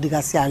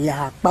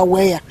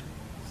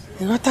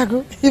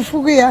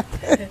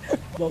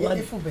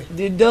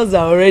 the doors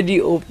are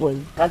already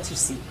open. Can't you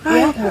see? We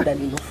have more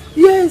than enough.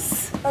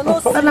 Yes, and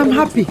I'm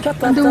happy.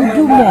 And they will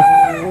do more.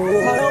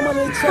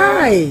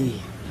 Hi,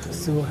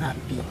 so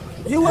happy.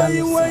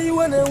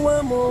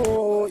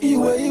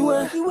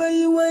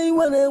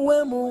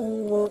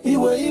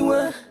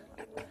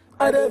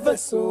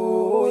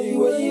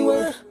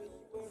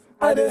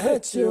 I dey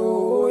hate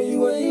you.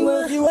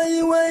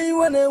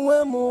 Iwe na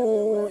enwe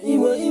mo.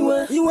 Iwe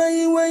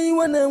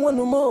na enwe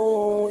no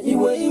mo.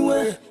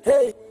 Iwe.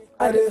 Hey,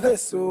 I dey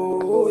hate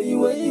you.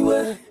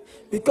 Iwe.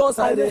 Because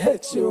I dey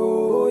hate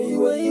you.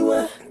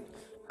 Iwe.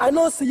 I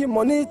no see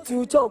money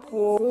to chop.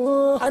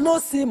 I no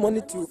see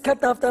money to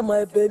cut after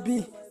my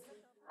baby.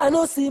 I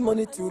no see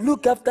money to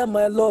look after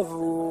my love.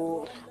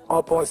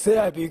 Upon say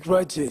I be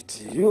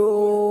graduate.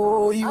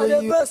 Yo, I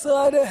dey vessel,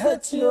 I dey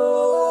hate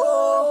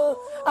you.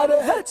 I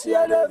dey hate you,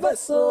 I dey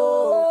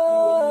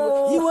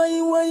vessel.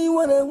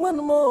 Iwe na one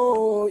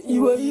more.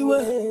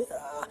 Iwe.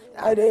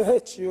 I dey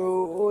hate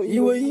you.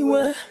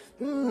 Iwe.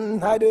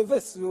 I dey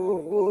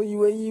vessel.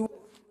 Iwe.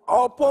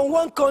 Upon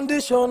one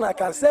condition, I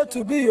can say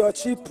to be your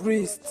chief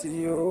priest.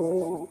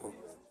 Yo.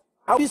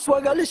 I'll be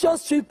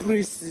swagalicious chief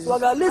priest.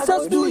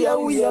 Swagalicious do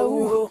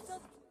yahoo.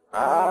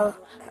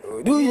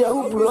 Do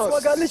yahoo plus.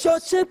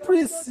 Swagalicious chief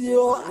priest.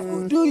 Yo.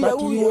 Do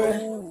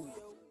yahoo.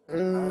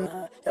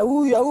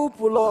 Yahoo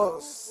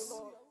plus.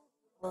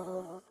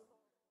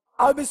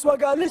 I'll be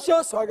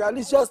swagalicious,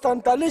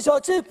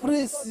 tantalicious chief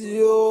priest.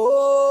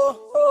 Yo.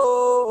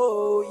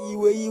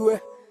 Iwe.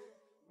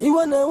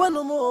 Iwe na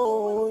one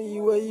more.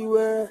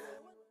 Iwe.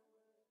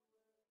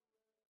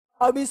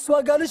 I'll be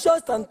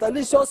swagalicious,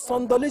 tantalicious,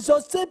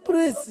 sondalicious, chief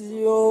priest.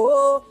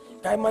 Yo.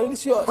 Guy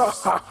malicious.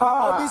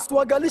 I'll be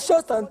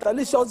swagalicious,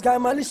 tantalicious, guy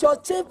malicious,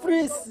 chief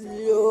priest.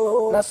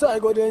 Yo. That's so I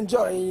go to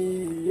enjoy.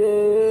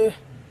 Yeah.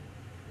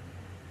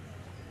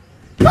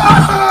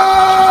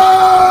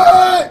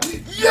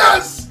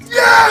 Yes!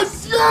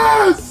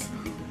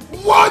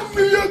 $1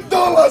 million!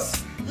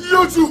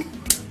 You two!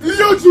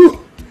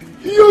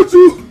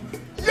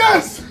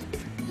 Yes!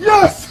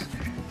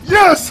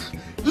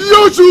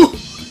 You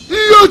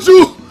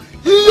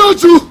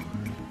two!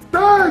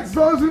 Thanks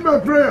for answering my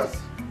prayers.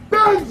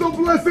 Thanks for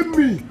blessing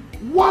me.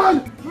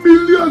 $1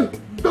 million!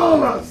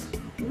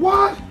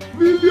 $1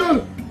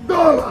 million!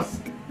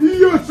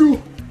 You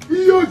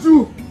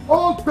two!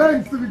 All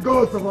thanks to the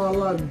gods of our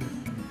land.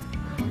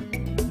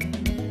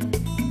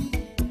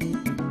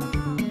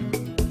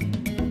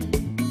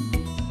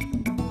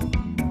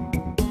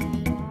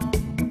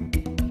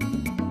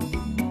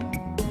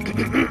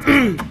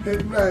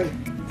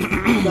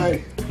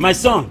 My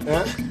son.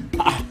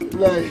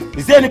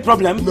 Is there any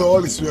problem? No,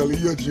 all is well.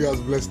 Iyochi has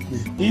blessed me.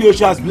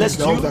 Iyochi has blessed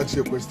you? That was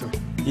your question.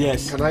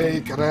 Yes. Can I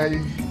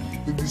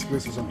leave this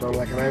place for some time?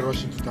 Like, can I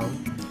rush into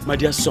town? My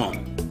dear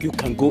son, you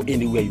can go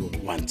anywhere you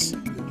want.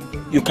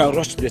 You can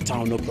rush to the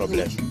town, no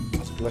problem.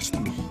 That's blessed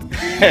me.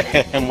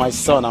 My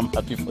son, I'm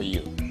happy for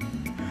you.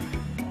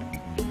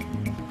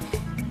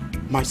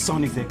 My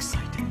son is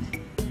excited.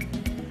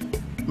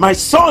 My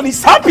son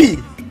is happy.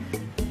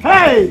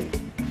 Hey!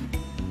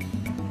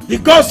 The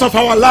gods of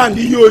our land,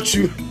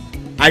 Iyochu,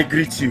 I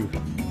greet you.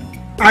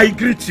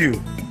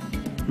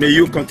 May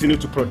you continue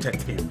to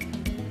protect him.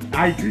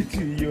 I greet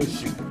you,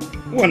 Iyochu.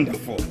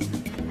 Wonderful.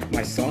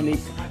 My son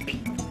is happy.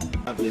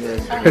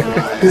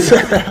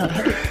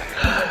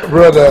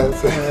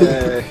 Brothers.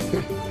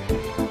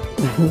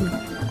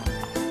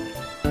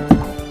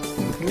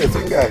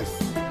 Listen, guys.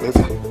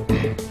 Listen.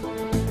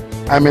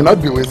 I may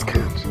not be whisked,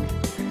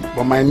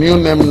 but my new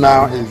name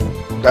now is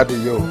Daddy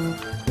Yo.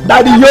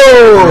 Daddy Yo!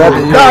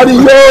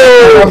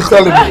 I'm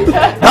telling you.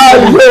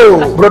 Daddy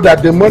Yo! Brother,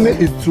 the money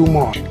is too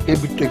much.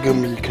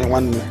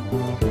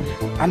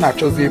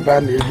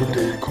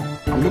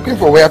 I'm looking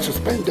for where to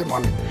spend the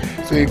money.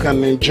 So you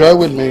can enjoy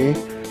with me,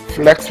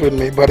 flex with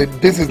me, but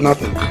this is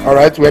nothing.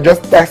 Alright? We're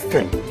just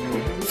testing.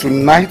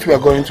 Tonight we are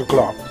going to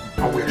club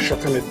and we're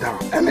shutting it down.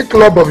 Any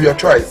club of your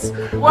choice.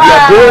 Wow. We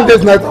are doing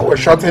this night and we're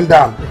shutting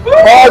down.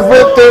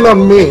 Everything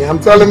on me. I'm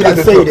telling you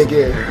the truth. Say it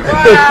again.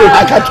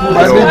 I can't move.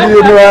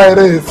 You know how it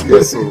is.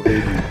 Yes, so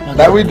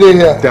that we do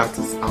here. That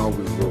is how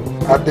we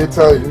roll. I did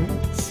tell you.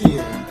 See,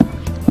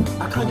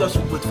 I can't just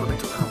wait for me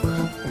to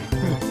hammer.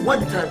 When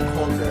the time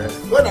comes,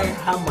 when I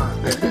hammer,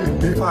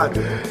 in fact,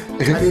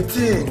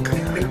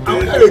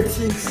 I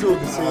think so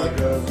to say,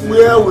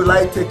 where will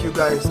I take you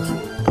guys to?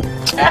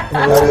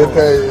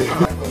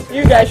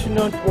 You guys should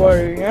not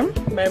worry.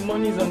 My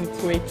money is on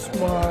its way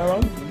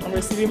tomorrow. I'm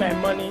receiving my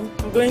money.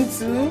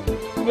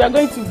 We are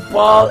going to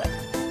ball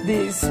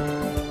this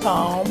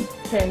town,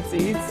 paint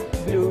it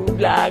blue,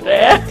 black,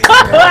 red.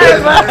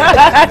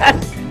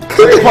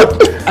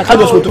 I can't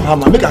just wait to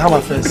hammer. Make a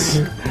hammer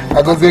first.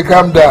 I go say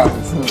calm down.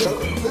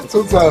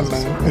 So time,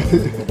 man.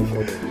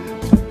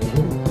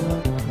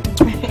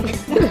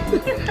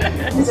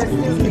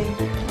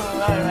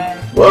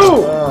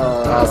 Whoa!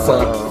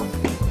 Awesome.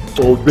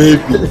 Oh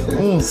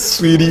baby,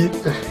 sweetie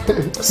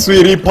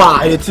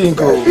pie. I think.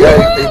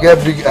 Yeah, you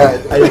get big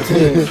eyes. I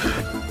think.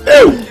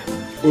 Hey,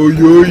 oh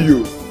yo.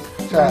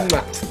 Yeah,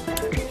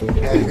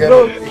 you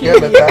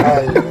get better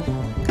eyes.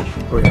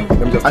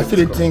 I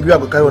still think we are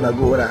going to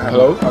go.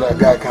 Hello? Other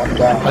guy, calm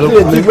down. I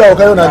still think we are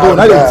going to go.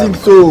 Now they think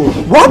so.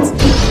 What?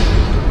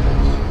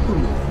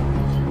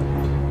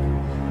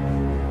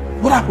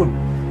 What happened?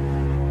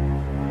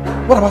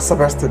 What about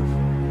Sebastian?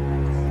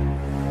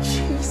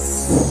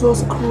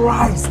 Jesus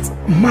Christ.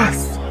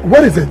 Mass,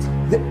 what is it?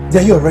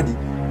 They're here already.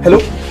 Hello?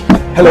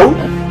 Hello?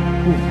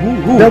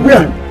 Who?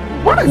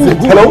 What is it?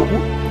 Hello?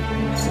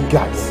 Listen,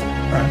 guys.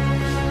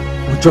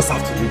 We just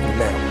have to leave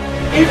now.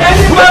 If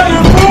anybody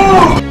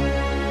move!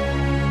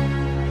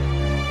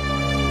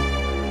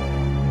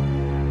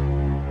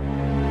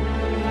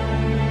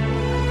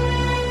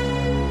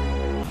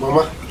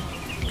 Mama,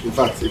 in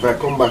fact, if I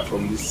come back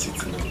from this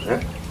city now,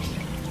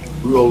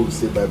 we all will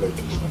say bye-bye to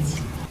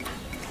poverty.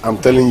 I'm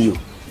telling you.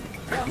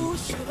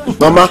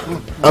 Mama,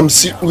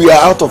 we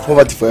are out of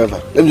poverty forever.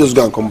 Let me just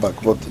go and come back.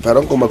 But if I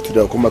don't come back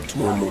today, I'll come back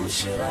tomorrow morning.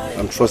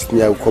 And trust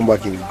me, I will come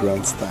back in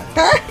grand style.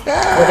 But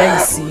then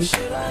you see,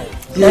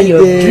 now your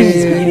dream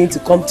is beginning to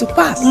come to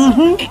pass.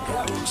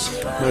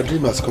 My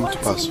dream has come to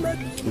pass.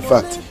 In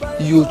fact,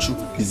 Iochu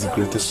is the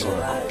greatest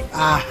oracle.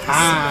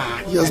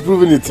 Aha! He has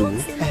proven it to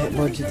me.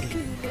 But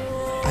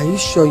are you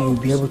sure you'll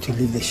be able to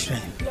leave the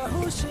shrine?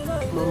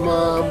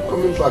 Mama, I'm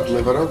coming back.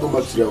 If I don't come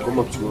back today, I'll come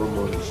back tomorrow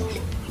morning.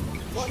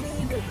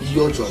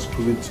 Iochu has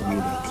proven to me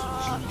that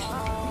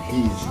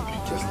he is the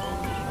biggest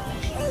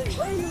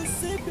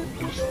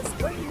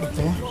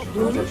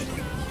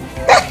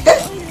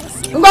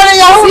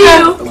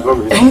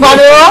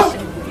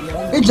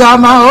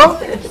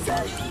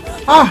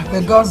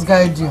The gods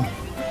guide you.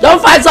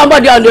 Don't fight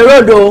somebody on the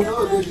road, though.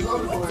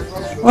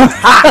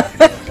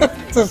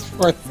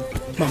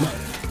 Mama,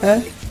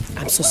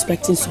 I'm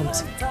suspecting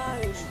something.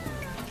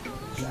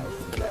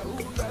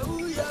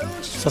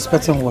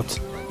 Suspecting what?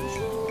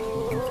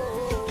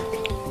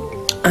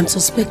 I'm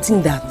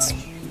suspecting that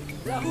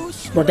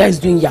Brother is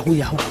doing yahoo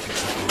yahoo.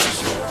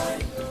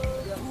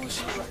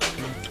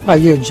 Are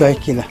you a joy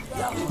killer?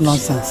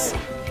 Nonsense.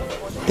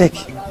 Take.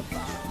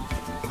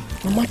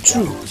 Mama,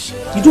 true.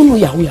 You don't know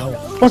yahoo yahoo.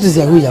 What is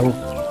yahoo yahoo?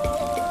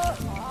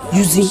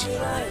 Using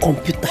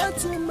computer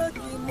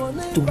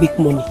to make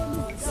money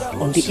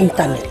on the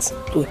internet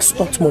to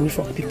extort money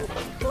from people.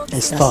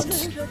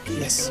 Extort?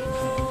 Yes.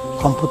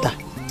 Computer?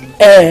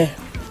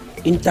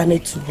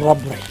 Internet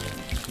robbery.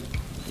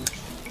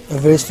 You're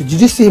very stupid.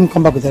 Did you see him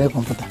come back with a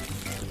computer?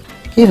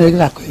 He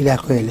regular it's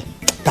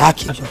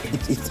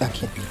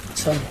Taki.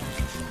 Sorry.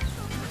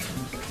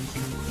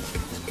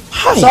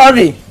 Hi.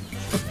 Sorry.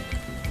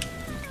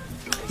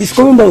 He's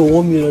coming back with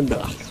 $1 million.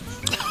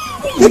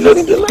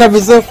 Can be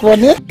so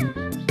funny.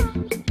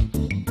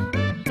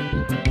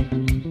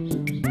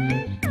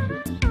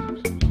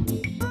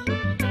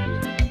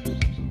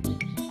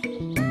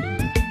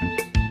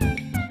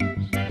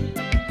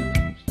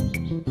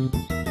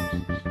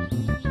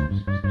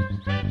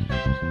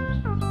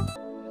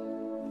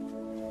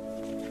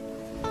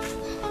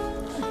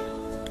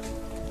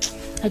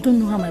 I don't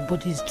know how my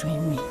body is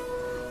doing me.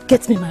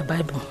 Get me my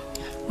Bible.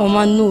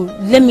 Mama, no.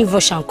 Let me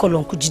rush and call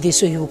Uncle Jide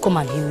so he will come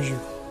and heal you.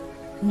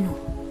 No.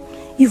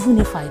 Even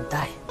if I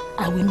die,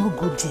 I will not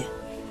go there.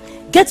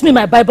 Get me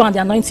my Bible and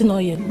the anointing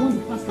oil. Once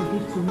the pastor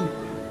gave to me,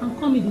 and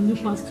call me the new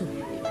pastor.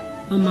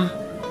 Mama,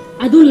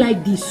 I don't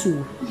like this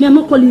so. Me, I'm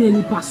not calling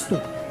any pastor.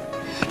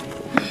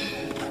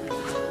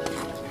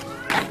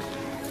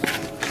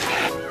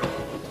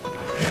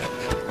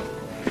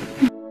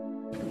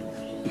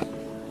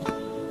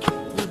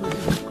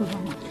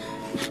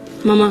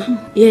 Mama,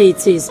 here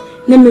it is.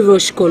 Let me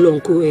rush call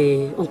Uncle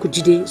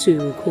Jide so he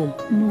will come.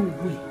 No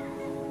way.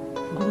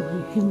 God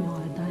will heal me or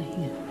I die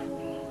here.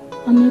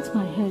 Anoint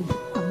my head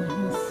and my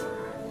hands.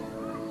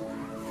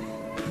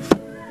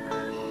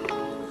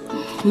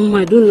 Mama,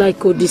 I don't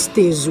like all these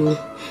things. Oh.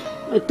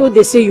 I thought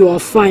they say you are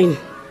fine.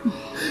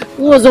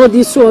 What's all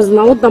this was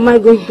now? What am I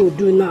going to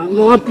do now?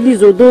 Mama,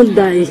 please, oh, don't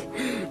die.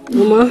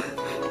 Mama.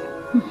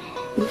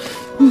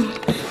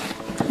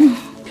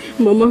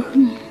 Mama.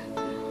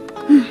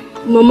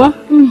 Mama.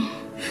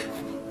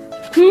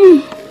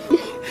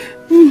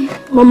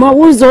 Mama,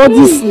 what's all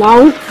this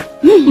now?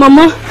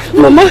 Mama,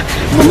 what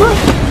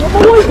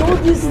is all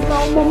this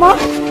now, Mama?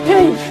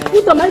 Hey,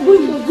 what am I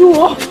going to do?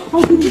 Oh,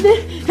 Uncle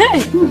Jide,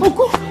 hey,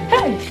 Uncle,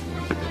 hey.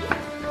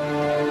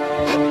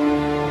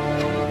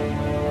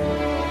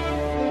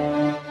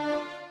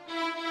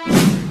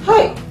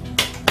 Hi.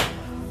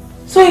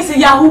 So he's a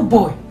Yahoo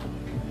boy.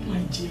 My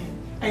dear,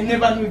 I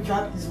never knew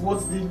that is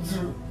what they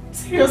do.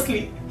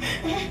 Seriously.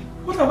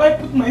 What have I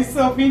put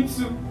myself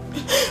into?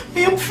 I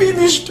am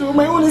finished too.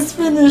 My own is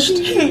finished.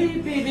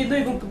 Baby,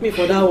 don't even put me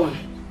for that one.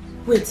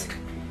 Wait.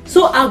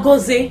 So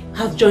Agoze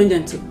has joined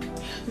them too?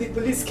 The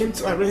police came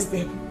to arrest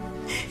them.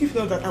 If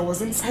not that I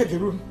was inside the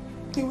room,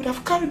 they would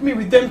have carried me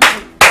with them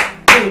too.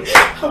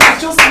 I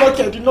was just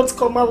lucky I did not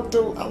come out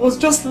though. I was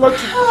just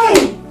lucky.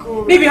 Oh,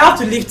 God. Baby, you have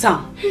to leave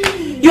town.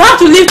 You have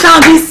to leave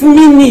town this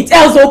minute,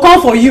 else they'll come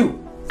for you.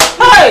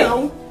 Hey!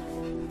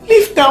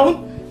 Leave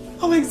town?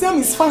 Our exam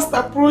is fast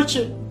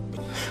approaching.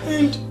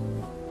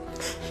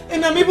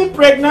 And I'm even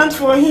pregnant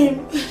for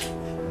him.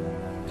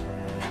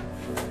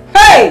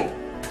 Hey!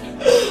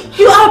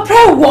 You are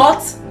pregnant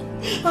what?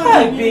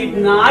 Hey babe,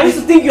 now I used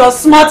to think you're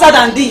smarter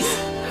than this.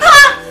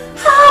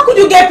 How could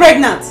you get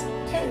pregnant?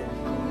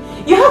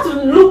 You have to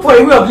look for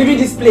a way of leaving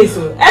this place,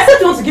 except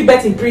you want to give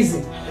birth in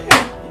prison.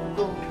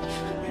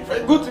 If I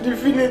go to the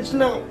village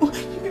now,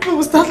 people People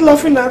will start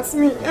laughing at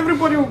me.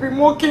 Everybody will be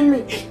mocking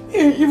me.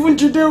 Even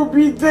Jide will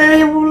be there.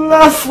 He will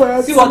laugh at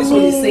me. See what this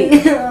one is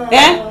saying?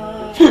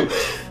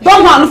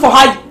 Don't go and look for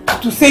how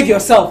to save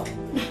yourself.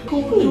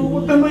 God,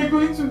 what am I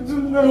going to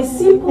do now? The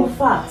simple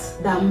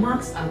fact that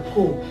Max and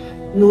Co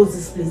knows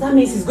this place, that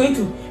means he's going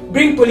to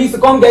bring police to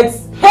come get.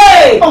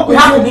 Hey! We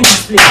have to leave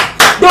this place.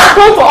 Don't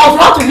come for us. We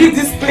have to leave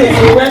this place.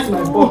 We went to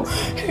my box.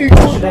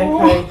 What should I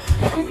cry?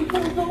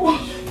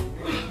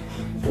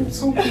 I'm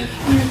so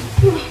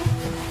confused.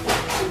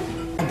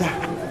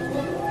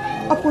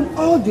 Upon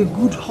all the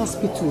good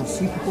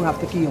hospitals you people have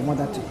taken your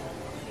mother to,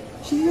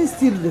 she didn't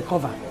still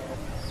recover.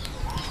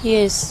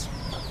 Yes.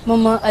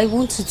 Mama, I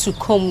want you to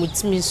come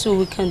with me so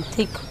we can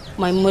take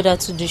my mother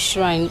to the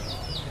shrine.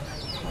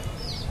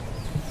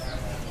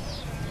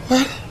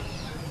 Well,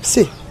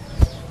 see,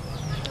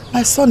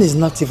 my son is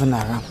not even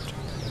around.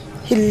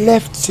 He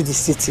left to the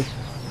city.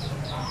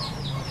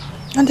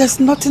 And there's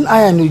nothing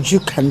I and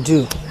Uju can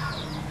do.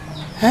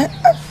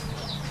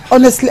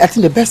 Honestly, I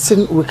think the best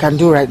thing we can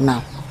do right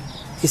now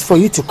is for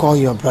you to call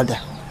your brother.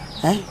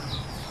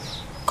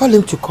 Call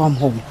him to come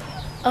home.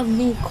 I've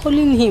been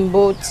calling him,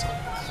 but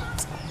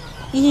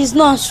he's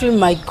not answering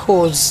my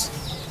calls.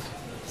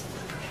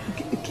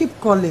 Keep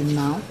calling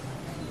now.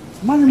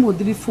 Man will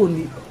deliver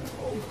phone.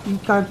 You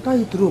can tie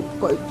it through.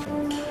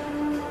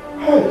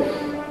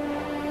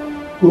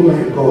 Oh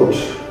my God.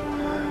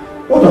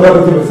 What have I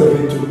gotten myself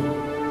into?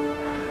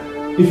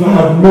 If I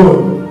had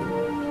known,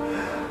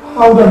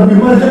 I would have been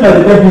managing my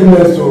data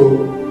business, so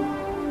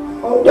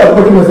I would have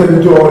gotten myself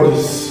into all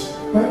this.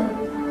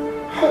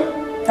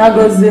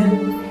 Agoze,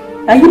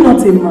 are you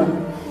not a man?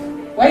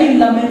 Why are you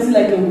lamenting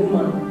like a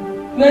woman?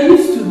 We are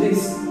used to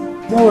this.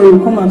 Don't worry,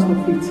 we'll come out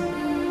of it.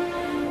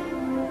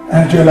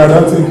 Angela, I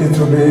don't think it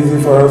will be easy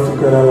for us to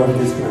get out of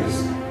this place.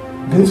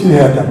 Didn't you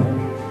hear them?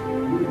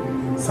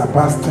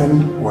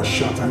 Sebastian was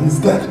shot and he's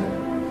dead.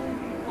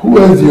 Who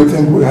else do you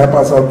think will help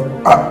us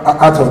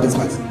out of this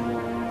place?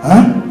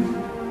 Huh?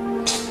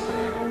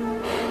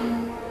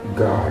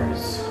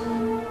 Guys,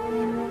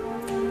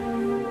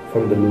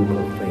 from the look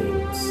of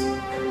things,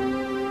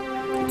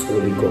 it's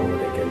only God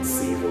that can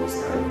save us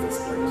out of this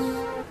place.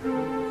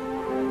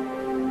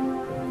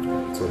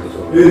 It's only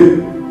God.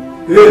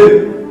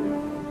 Hey!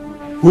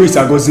 Who is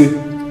Agozi?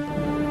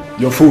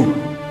 Your phone.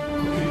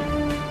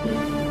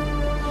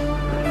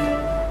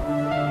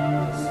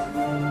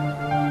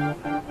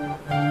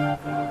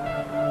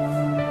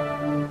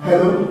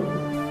 Hello?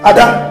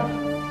 Ada?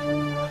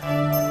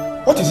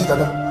 What is it,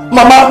 Ada?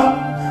 Mama!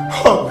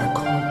 Oh my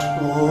God.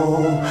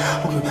 Oh.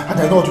 Okay,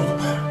 Ada, I know what to do.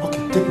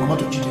 Okay, take Mama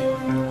to Jide.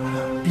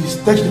 Please,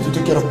 tell Jide to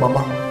take care of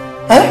Mama.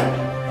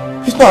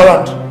 He's not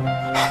around.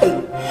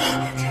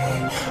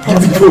 Give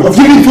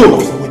me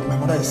phone. Wait, my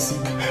mother is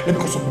sick. Let me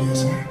call somebody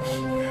else.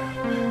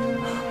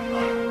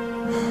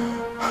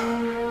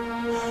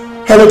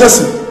 Hello,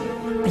 Tessie.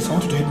 Please, I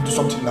want you to help me do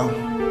something now.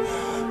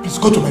 Please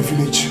go to my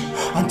village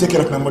and take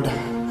care of my mother.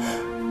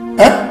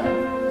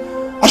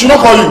 I should not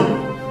call you.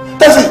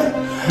 Tessie,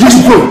 give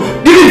me phone.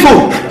 Give me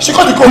phone. She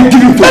called the call.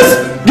 Give me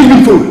phone. Give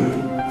me phone.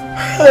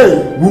 Hey,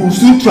 we will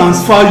soon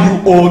transfer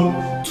you all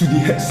to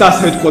the SAS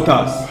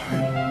headquarters.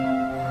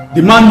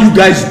 The man you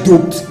guys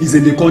doped is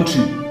in the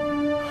country.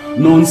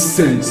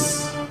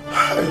 Nonsense.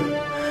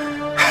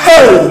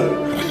 Hey!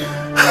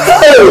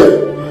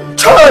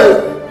 Child!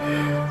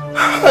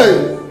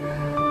 Hey!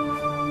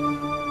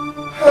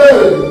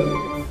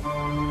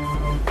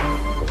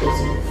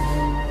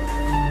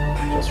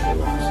 Just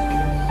relax,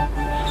 okay?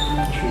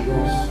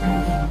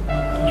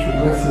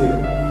 Relax here.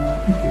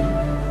 Okay.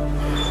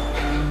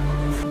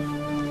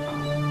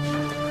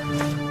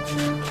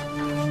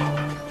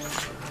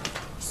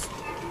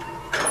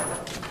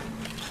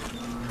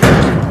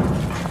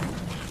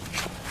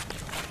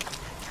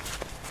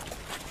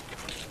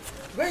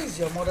 Where is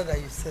your mother that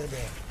you said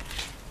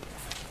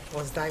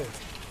was dying?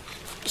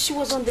 She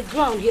was on the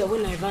ground here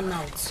when I ran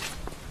out.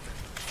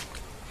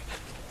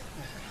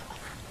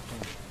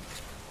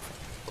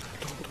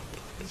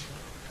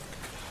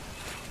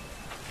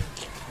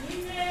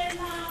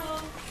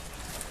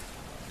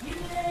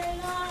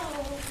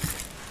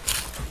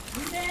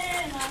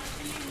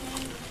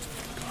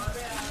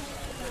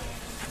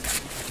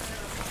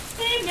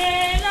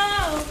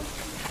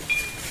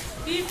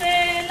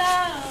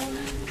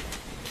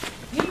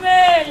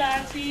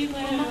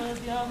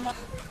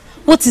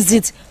 What is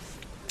it?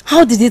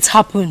 How did it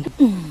happen?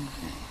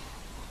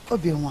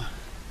 Obioma,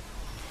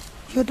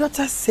 your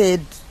daughter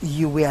said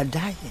you were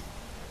dying.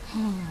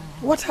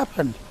 What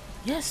happened?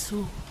 Yes,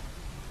 so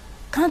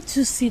can't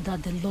you see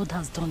that the Lord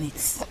has done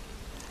it?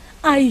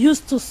 I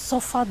used to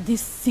suffer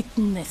this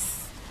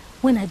sickness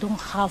when I don't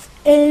have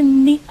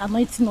any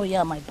anointing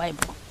oil in my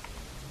Bible.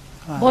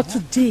 But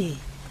today,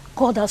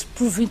 God has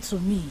proven to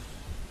me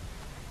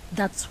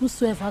that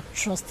whosoever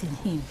trusts in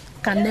him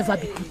can never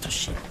be put to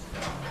shame.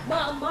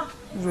 Mama.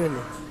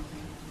 Really?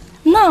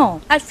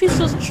 Now, I feel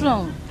so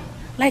strong,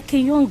 like a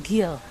young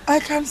girl. I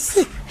can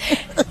see.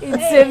 It's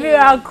a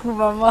miracle,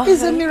 Mama.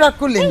 It's a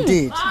miracle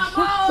indeed.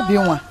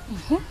 Obioma.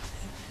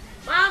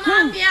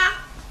 Mama,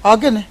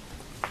 Again.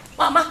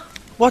 Mama,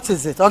 What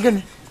is it?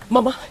 Again?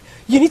 Mama,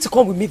 you need to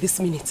come with me this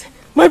minute.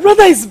 My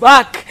brother is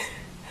back.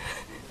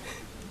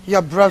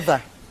 Your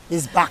brother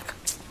is back?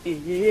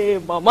 Yeah,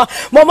 Mama.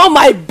 Mama,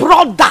 my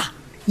brother,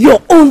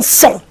 your own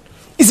son,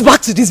 is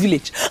back to this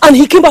village. And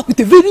he came back with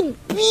a very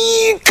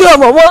big car,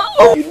 Mama.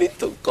 Oh, you need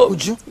to come.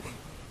 Would you?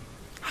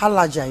 How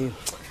large are you?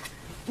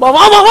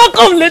 Mama,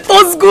 come, let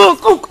us go.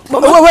 Come,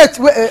 Mama. Wait.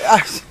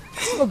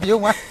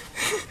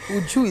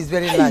 Uju is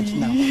very large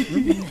now.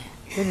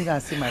 Let me go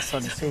and see my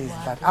son. He says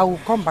that I will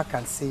come back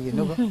and see you.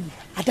 No go.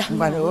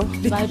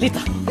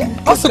 Later.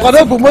 Also, go.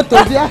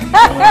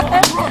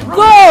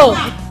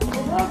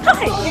 Hi.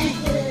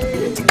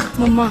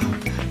 Mama,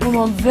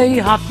 I'm very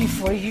happy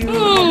for you.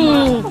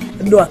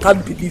 No, I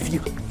can't believe you.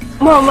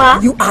 Mama.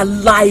 You are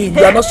lying.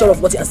 You are not sure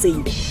of what you are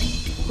saying.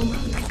 Mama,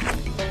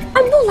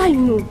 I'm not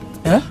lying, no.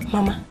 Huh?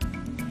 Mama,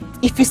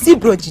 if you see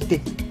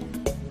Brojide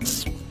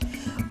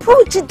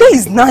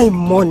is now in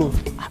money.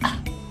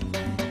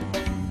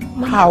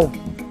 How?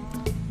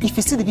 If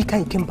you see the big car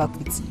he came back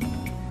with.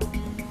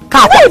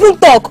 Can't even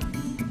talk.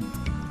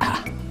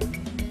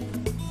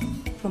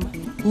 Mama,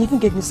 he even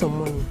gave me some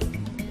money.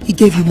 He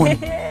gave you money?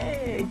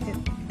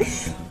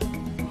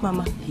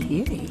 Mama,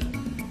 he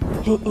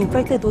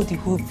invited all the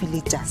whole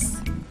villagers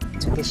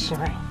to the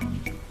shrine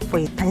for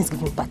a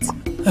Thanksgiving party.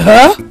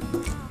 Huh?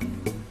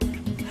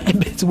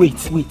 But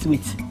wait.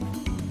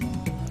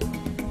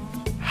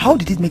 How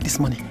did he make this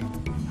money?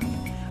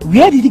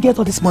 Where did he get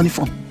all this money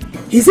from?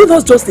 Is he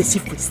not just a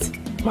chief priest?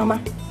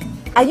 Mama,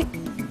 are you...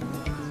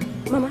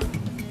 Mama?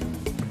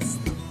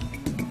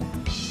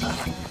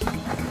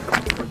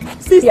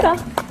 Sister? Yeah.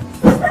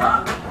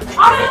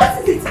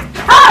 What is it?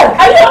 Hi!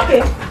 Are you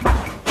okay?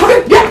 Okay,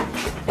 yeah!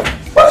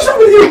 What is wrong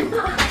with you?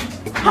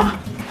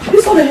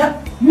 This one here,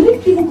 you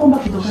didn't even come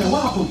back to the car.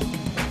 What happened?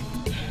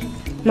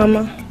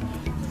 Mama,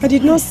 I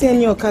did not see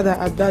any Okada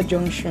at that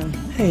junction.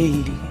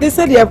 Hey. They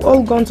said they have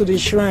all gone to the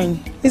shrine.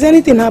 Is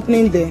anything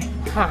happening there?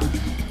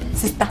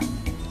 Sister,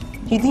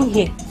 you didn't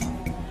hear.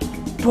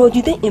 Bro,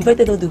 you didn't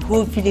invited all the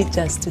whole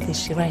villagers to the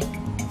shrine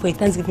for a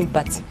Thanksgiving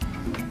party.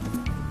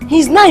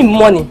 He's now in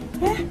money.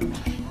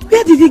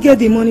 Where did he get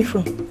the money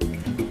from?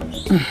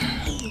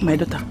 My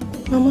daughter.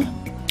 Mama?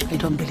 I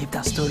don't believe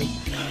that story.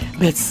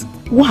 But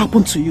what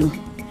happened to you?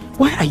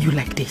 Why are you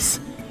like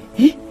this?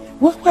 Eh?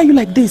 Why are you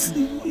like this?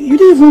 You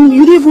didn't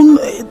even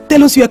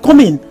tell us you are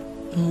coming.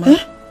 Mama,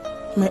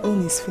 my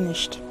own is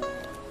finished.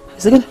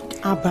 Is it good?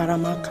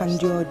 Abarama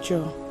Kandi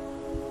Ojo.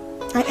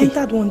 I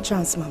entered one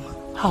chance, Mama.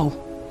 How?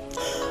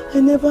 I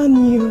never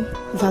knew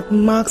that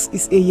Max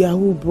is a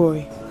Yahoo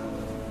boy.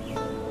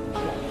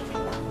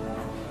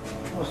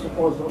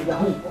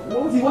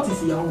 What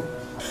is Yahoo?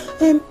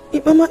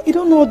 Mama, you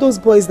don't know all those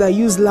boys that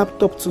use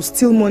laptop to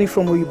steal money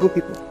from Oyibo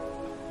people?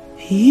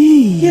 Hey.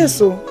 Yes,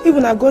 so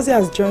even Agozi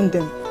has joined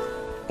them.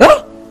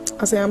 Huh?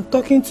 As I am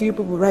talking to you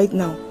people right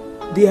now,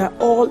 they are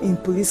all in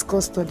police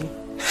custody.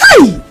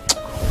 Hey!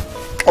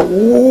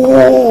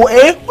 Oh,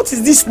 what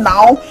is this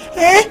now?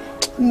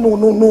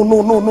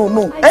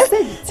 No. I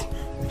said it.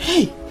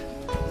 Hey!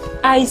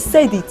 I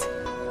said it.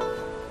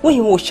 When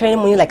he was sharing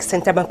money like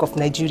Central Bank of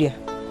Nigeria,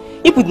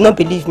 he would not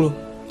believe me.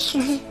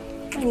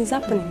 And it's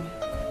happening.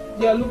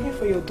 They are looking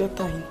for your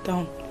daughter in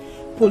town.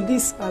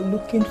 Police are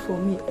looking for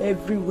me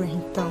everywhere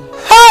in town.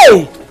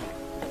 Hey!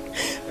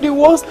 The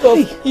worst of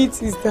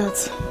it is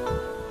that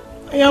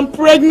I am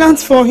pregnant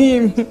for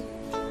him.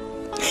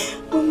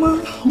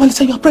 Mama.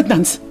 Malita, you are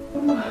pregnant?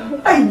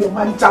 Hey,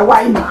 Malita,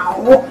 why now?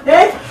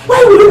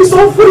 Why will you be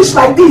so foolish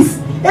like this?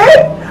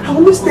 I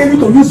always tell you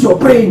to use your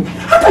brain.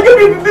 How can you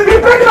be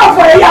pregnant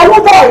for a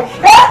Yahoo boy?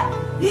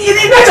 You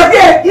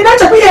not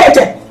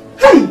here.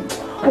 Hey!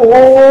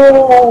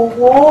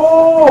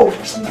 Oh!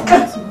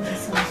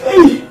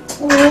 Hey!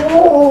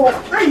 Oh!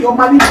 Hey, your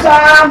Malita!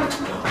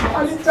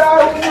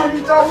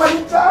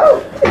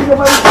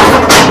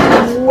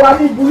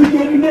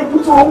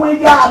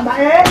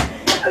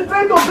 I'm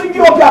trying to bring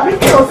you up here.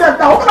 Pick yourself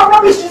now. What kind of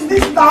rubbish is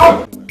this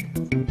now?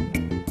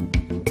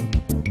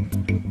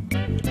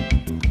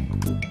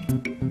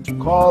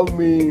 Call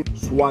me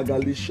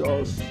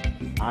Swagalicious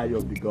Eye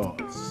of the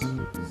Gods.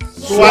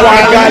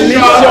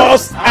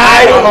 Swagalicious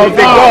Eye of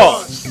the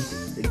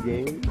Gods.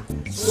 Again.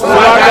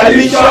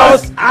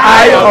 Swagalicious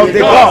Eye of the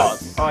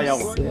Gods.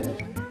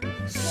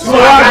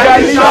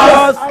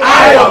 Swagalicious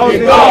Eye of the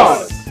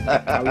Gods.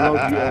 I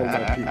love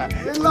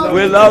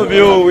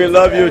you all, my people. We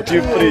love you,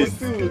 Chief Priest.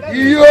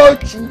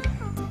 Yochu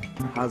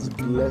has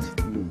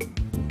blessed me.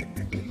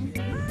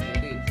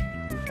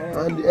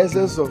 And the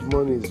essence of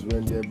money is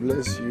when they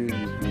bless you,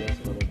 you bless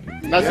other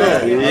people. That's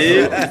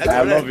all. I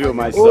love you,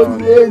 my son.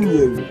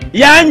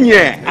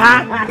 Yanye.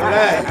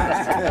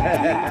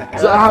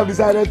 So I have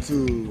decided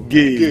to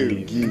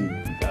give.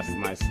 That's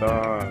my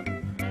son.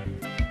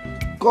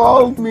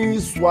 Call me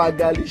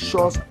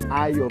Swagalicious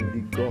Eye of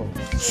the Gods.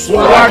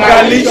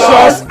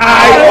 Swagalicious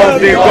Eye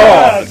of the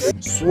Gods.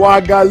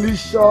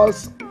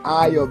 Swagalicious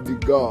Eye of the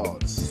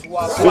Gods.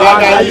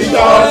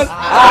 Swagalicious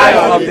Eye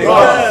of the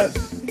Gods.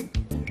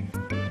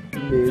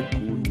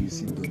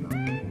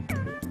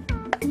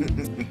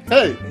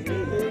 Hey!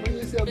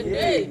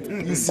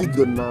 You see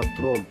Donald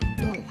Trump.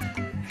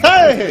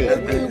 Hey!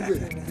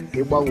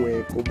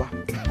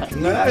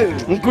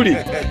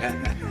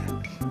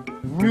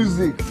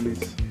 Music,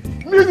 please.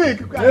 Music!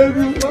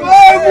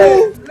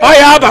 Oh,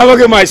 yeah, look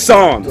at my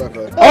son.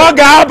 Oh,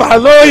 God,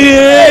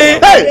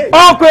 hey!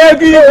 Oh,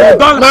 baby!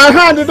 My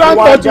hand don't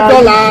touch $2.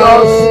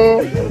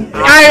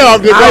 Eye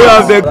of the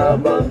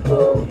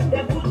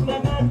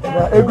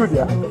good,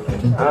 yeah.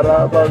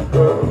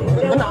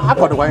 I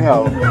got the one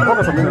here.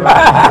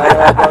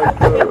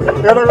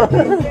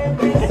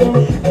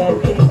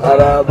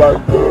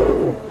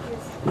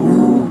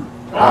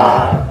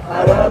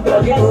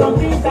 There's some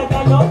things I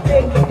cannot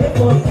take.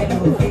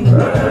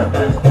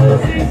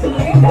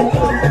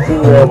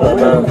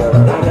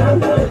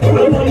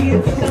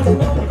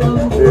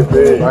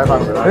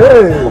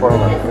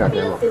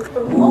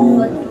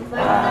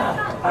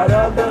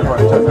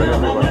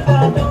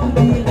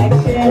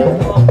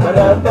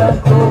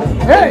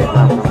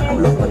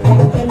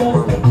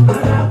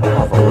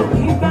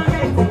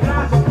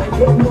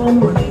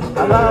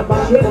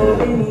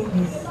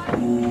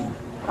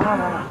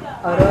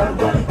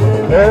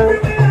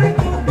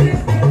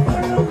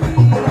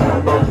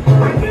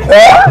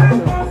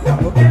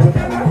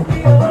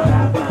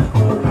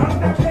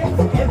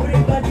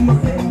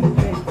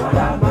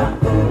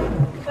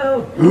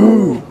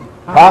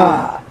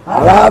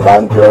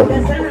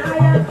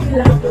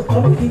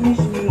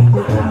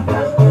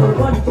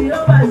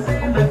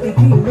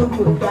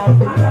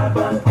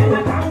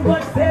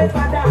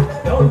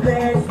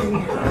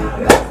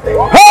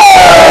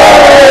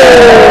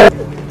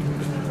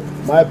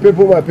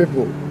 My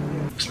people.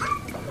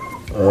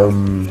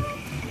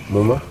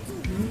 Mama,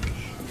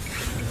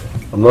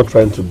 I'm not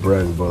trying to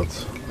brag, but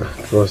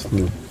trust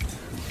me,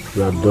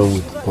 we are done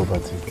with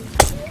poverty.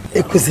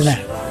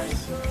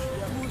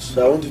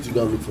 So I want you to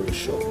go and look for a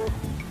shop.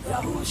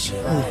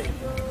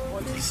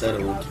 Decide I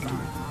want to do.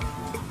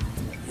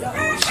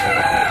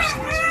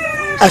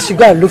 I should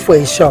go and look for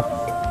a shop.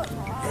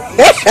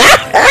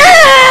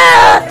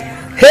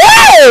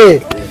 Hey!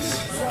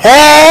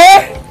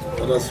 Hey!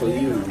 And as for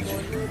you,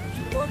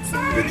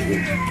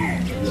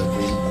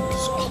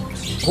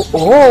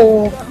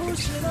 oh!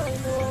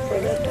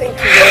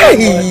 Thank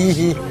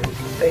you.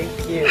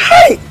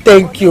 Hi!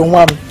 Thank you,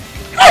 Mom.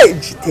 Hi,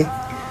 Jite.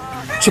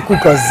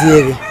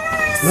 Chubuzo.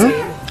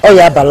 Oh,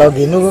 yeah,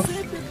 Balogi. No,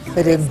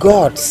 may the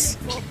gods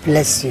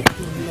bless you.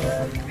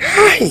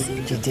 Hi,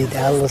 Jite.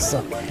 That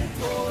also.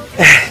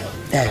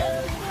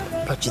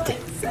 But Jite,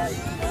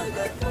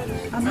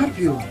 I'm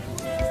happy.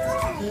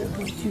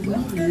 But you've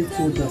not really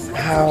told us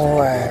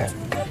how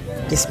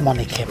this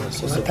money came.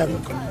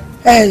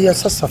 Your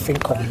source of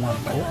income, Mom.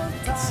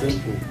 It's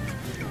simple.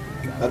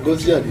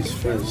 Agozi and his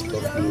friends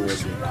taught me what we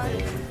call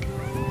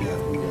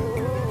Yahoo.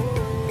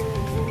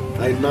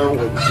 I now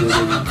observe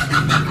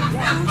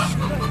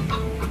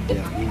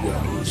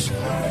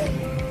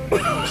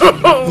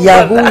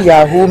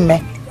Yahoo me.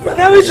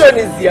 Now which one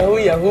is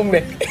Yahoo me?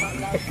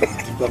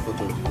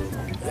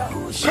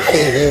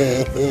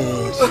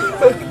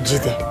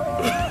 Jide,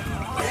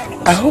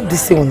 I hope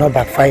this thing will not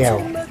backfire.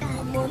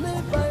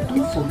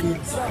 Don't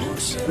forget,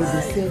 there's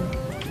the same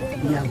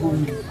Yahoo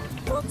me.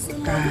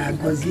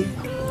 Agozi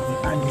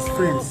and his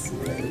friends,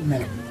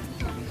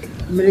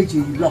 marriage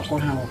lock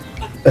on her.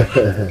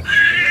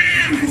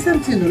 It's the same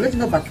thing, let's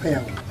not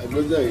backfire.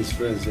 Agozi and his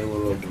friends, they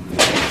were up.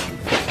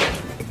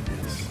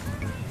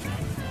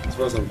 As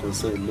far as I'm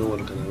concerned, no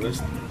one can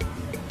arrest me.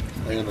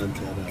 I can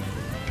anti-that.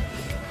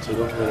 So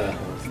don't worry about that.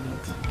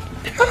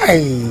 Hi!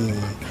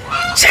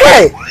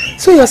 Chai!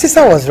 So your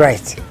sister was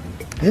right.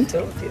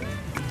 Told you.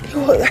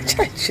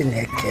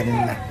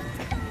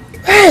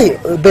 Hey,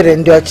 better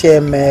in your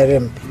chair,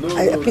 Mary.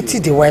 I pity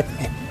the white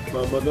man.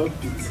 Mama, don't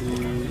pity.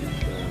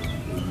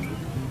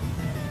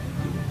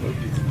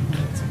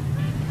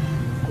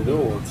 You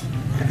know what?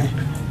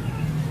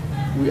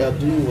 We are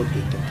doing what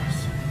they taught us.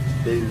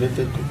 They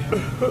invented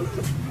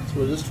computers. So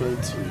we're just trying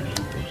to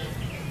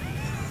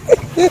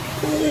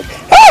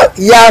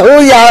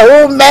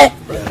Yahoo me.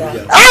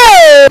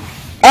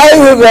 I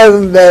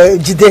remember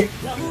Jide.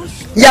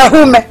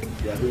 Yahoo me.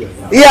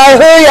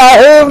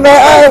 Yahoo me.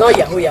 Not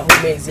Yahoo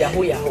me, it's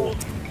Yahoo.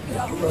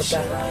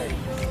 Brother,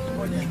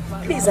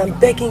 please, I'm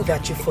begging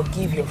that you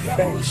forgive your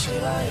friend.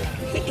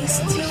 He is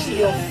still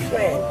your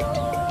friend.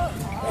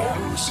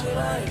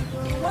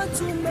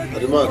 I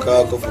demand a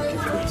car for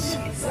forgiveness.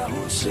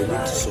 They need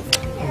to suffer.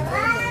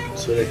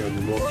 So they can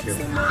be more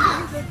careful.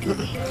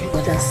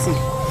 But I see,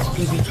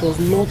 if it was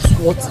not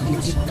what they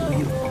did to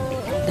you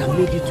that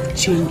made you to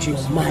change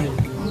your mind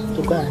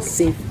to go and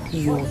save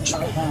your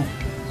child,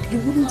 you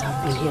wouldn't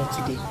have been here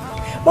today.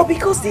 But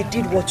because they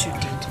did what you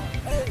did,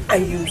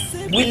 and you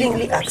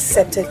willingly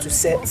accepted to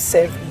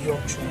serve your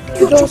children,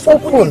 you just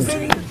opened a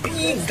very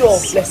big door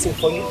of blessing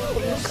for you.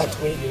 Look at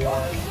where you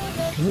are.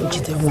 You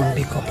didn't want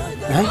Biko,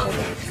 right?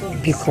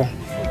 Biko,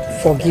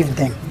 forgive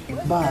them.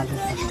 Bad.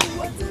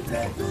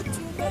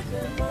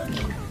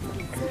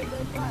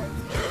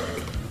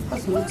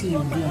 That's what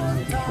you do.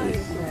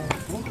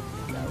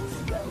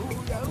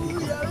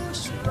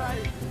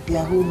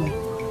 Yahoo me.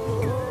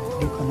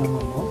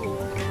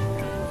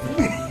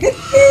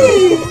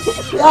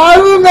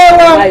 Yahoo,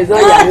 man. It's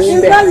not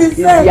Yahoo, man. It's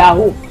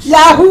Yahoo.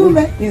 Yahoo,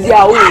 man. It's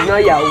Yahoo, it's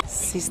not Yahoo.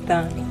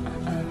 Sister,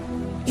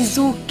 it's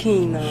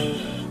okay now.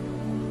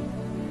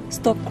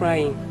 Stop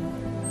crying.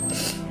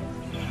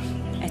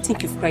 I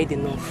think you've cried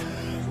enough.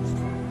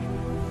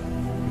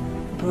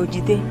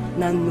 Brojide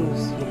now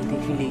knows you're in the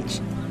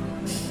village.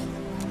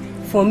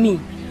 For me,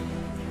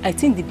 I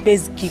think the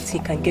best gift he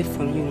can get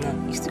from you now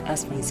is to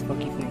ask for his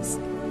forgiveness.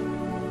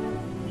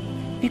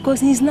 Because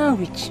he's now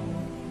rich.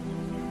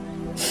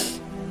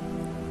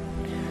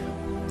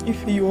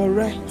 If you are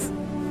right.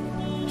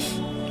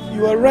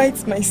 You are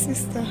right, my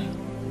sister.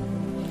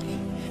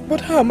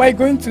 But how am I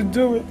going to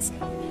do it?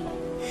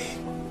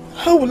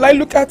 How will I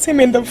look at him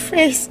in the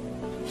face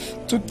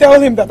to tell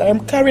him that I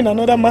am carrying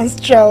another man's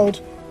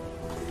child?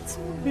 It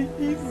won't be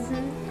easy.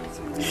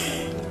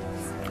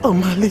 Oh,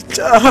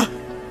 Malicha.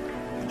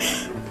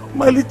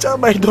 Malicha,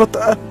 my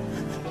daughter.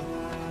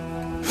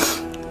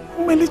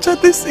 Malicha,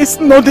 this is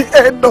not the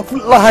end of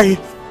life.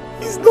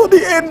 It's not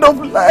the end of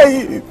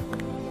life.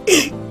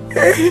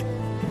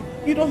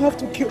 You don't have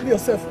to kill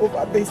yourself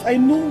over this. I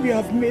know we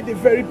have made a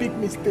very big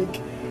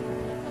mistake.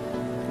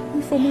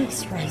 Ifeoma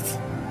is right.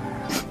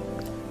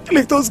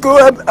 Let us go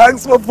and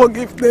ask for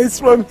forgiveness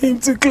from him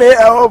to clear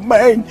our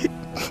mind.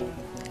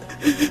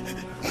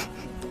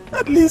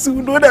 At least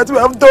we know that we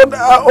have done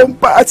our own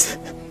part.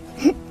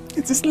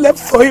 It is left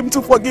for him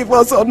to forgive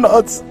us or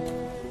not.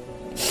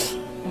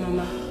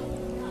 Mama,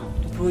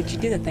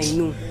 Brojide that I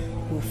know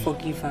will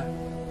forgive her.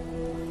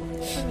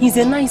 He's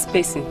a nice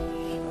person.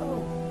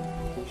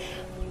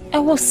 I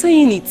was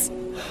saying it.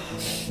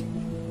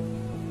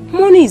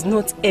 Money is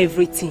not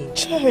everything.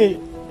 Chai.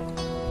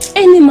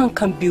 Any man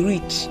can be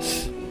rich.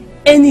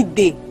 Any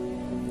day.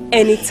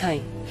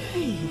 Anytime.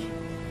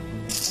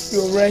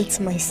 You're right,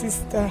 my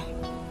sister.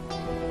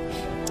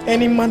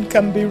 Any man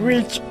can be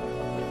rich.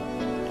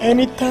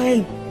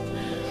 Anytime.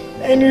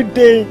 Any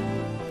day.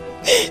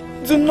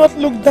 Do not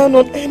look down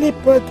on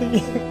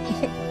anybody.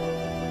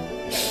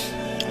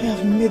 I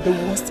have made the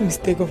worst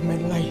mistake of my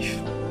life.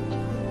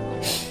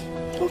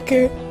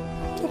 Okay.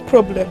 No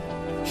problem.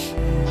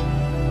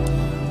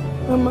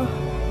 Mama,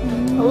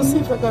 I will see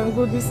if I can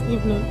go this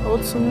evening or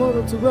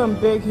tomorrow to go and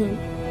beg him.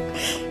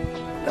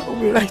 That will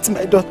be right,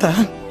 my daughter.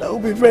 That will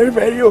be very,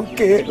 very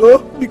okay. Oh,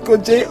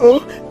 because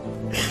oh.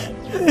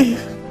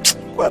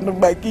 One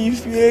bagi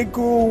if you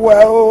go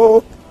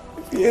wow.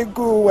 If you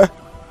go wow.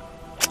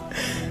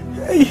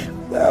 Hey,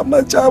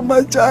 amacha.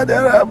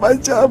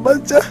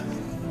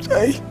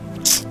 Hey.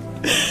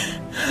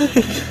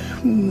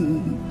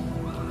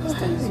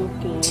 It's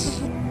okay.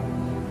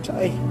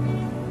 Chai.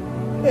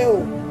 Ew.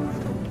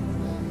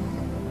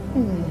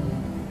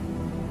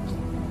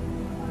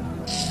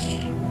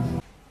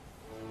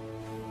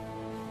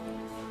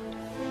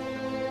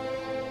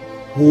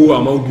 Who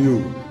among you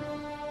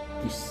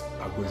is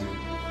Agozi?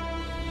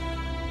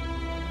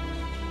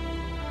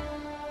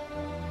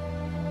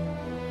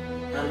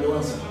 I'm the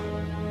one, sir.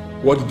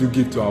 What did you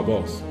give to our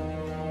boss?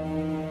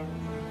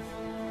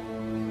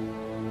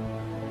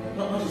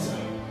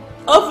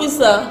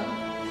 Officer,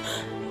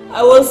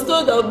 I was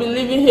told I'll be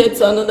leaving here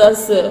to another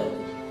cell.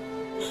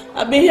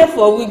 I've been here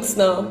for weeks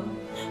now.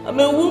 I'm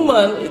a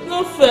woman. It's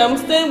not fair. I'm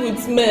staying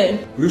with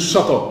men. Will you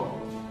shut up?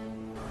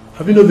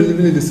 Have you not been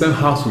living in the same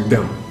house with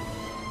them?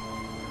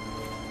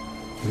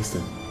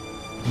 Listen,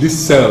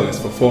 this cell is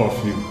for 4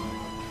 of you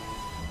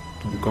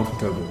to be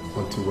comfortable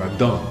until we are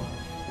done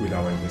with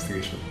our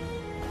investigation.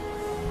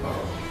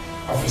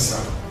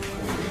 Officer,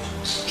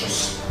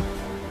 just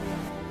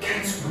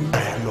can't we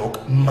dialogue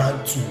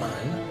man to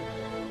man?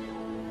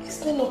 Is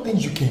there nothing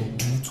you can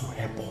do to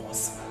help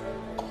us?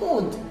 Come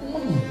on,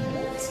 money.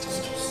 Let's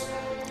just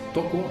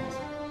talk what?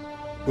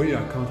 When your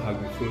account has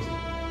been frozen.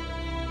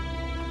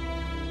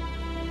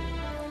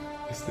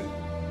 Listen,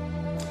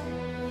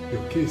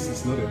 your case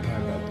is not a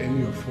time that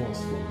any of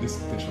us from this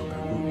station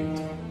can go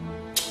into.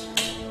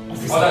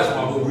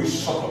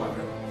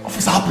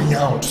 Officer, help me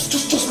out.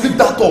 Just leave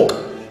that talk.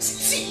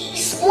 See,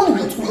 it's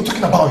money we're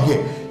talking about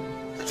here.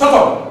 Shut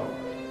up!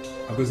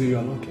 Agozi, you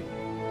are lucky.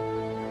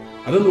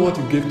 I don't know what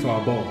you gave to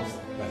our boss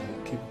that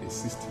will keep a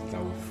system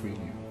that will free you.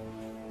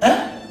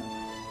 Eh?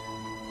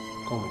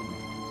 Come with me.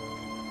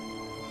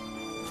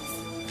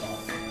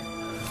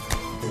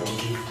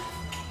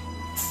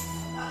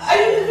 Are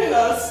you leaving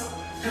us?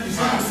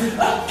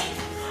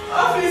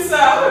 Officer,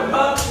 what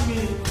about me?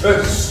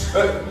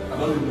 Hey, I'm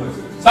not leaving noise.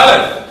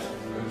 Silence!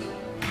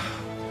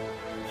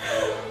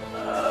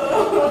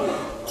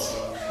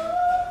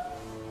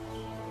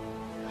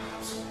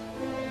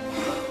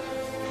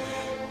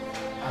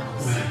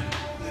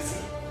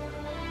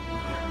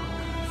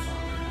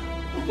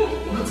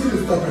 Nothing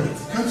is stopping it.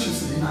 Can't you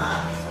see?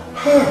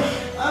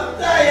 I'm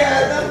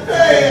tired.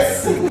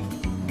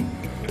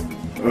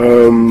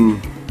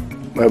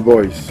 My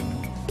boys,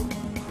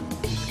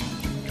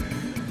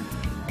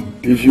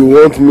 if you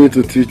want me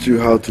to teach you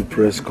how to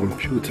press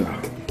computer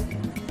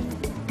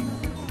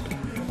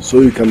so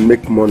you can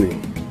make money,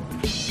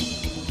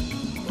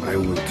 I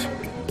would.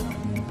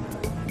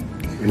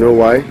 You know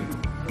why?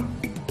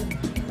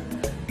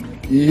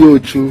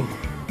 Iyochu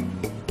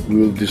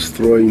will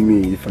destroy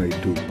me if I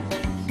do.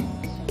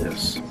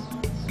 Yes.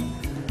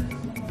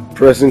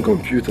 Pressing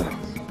computer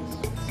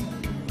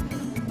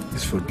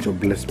is for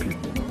jobless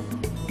people.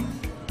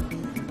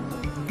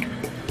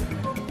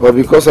 But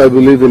because I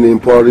believe in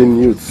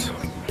empowering youths,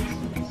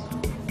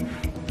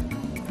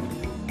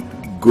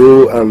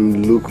 go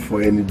and look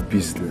for any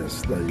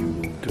business that you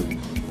will do.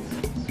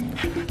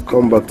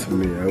 Come back to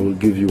me, I will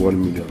give you 1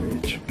 million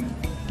each.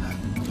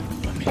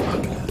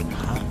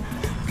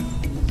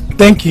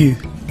 Thank you,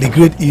 the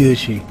great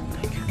Iyoshi.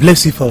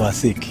 Bless you for our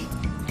sake.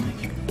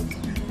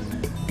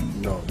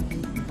 No.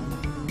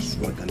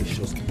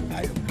 Swagalicious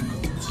eye of the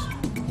gods.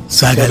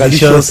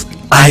 Swagalicious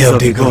eye of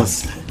the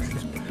gods.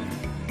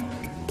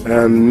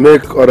 And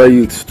make other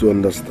youths to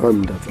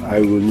understand that I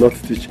will not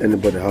teach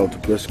anybody how to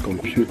press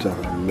computer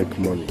and make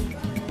money,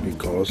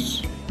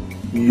 because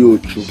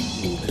Iyochu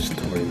will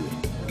destroy me.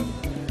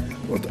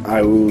 But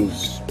I will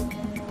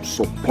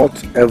support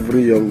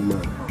every young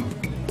man,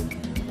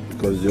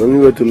 because the only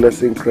way to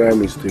lessen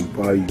crime is to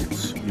empower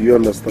youths. Do you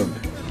understand?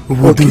 We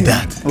will do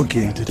that.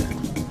 Okay, do that.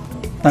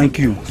 Thank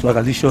you,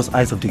 Swagalicious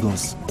eyes of the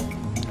gods.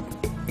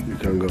 You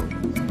can go.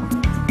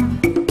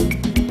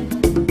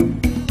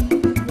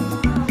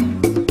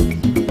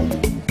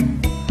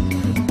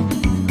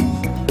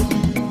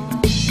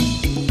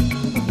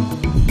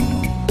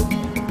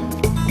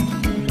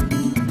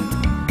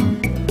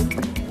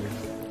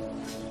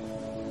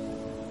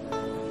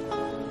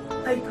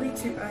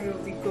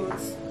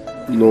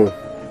 No.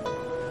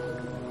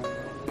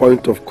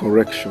 Point of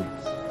correction.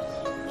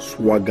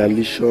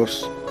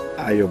 Swagalicious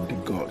eye of the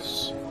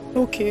gods.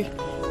 Okay.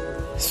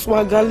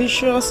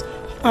 Swagalicious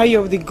eye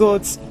of the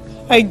gods,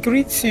 I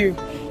greet you.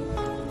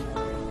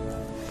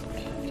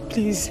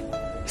 Please,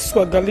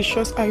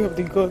 Swagalicious eye of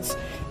the gods,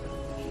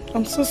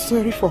 I'm so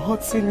sorry for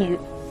hurting you.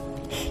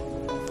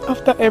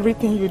 After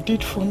everything you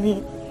did for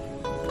me,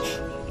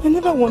 I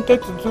never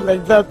wanted to do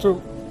like that.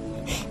 Oh.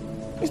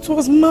 It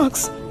was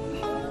Max.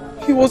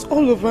 He was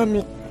all over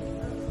me,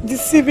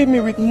 deceiving me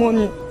with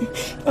money.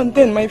 And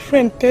then my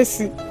friend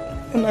Tessie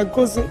and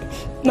Agozi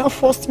now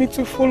forced me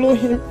to follow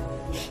him,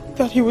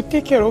 that he would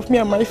take care of me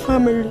and my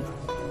family.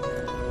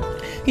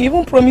 He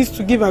even promised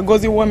to give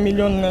Agozi 1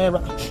 million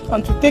naira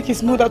and to take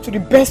his mother to the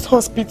best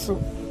hospital.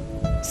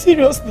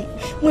 Seriously,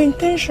 my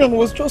intention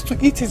was just to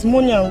eat his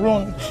money and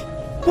run.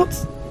 But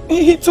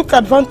he took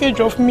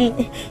advantage of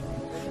me.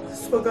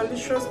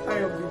 Swagalicious eye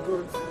of the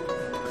gods,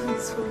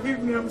 please forgive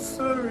me, I'm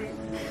sorry.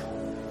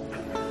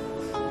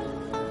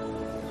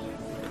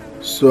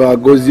 So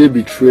Agozie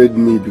betrayed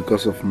me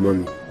because of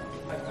money.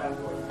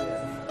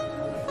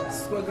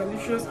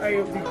 Swagalicious eye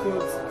of the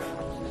gods,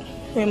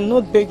 I'm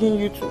not begging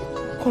you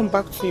to come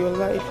back to your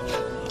life.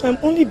 I'm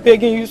only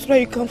begging you so that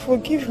you can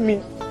forgive me.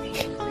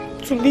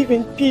 To live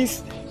in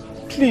peace.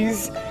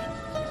 Please.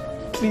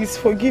 Please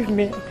forgive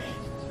me.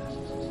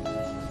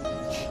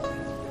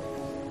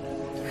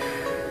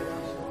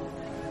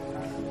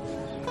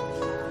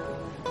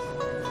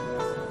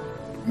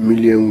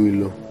 Million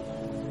Willow,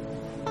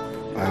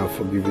 I have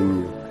forgiven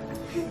you.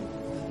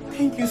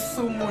 Thank you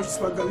so much,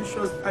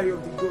 Swagalicious eye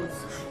of the gods.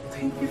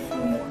 Thank you so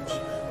much.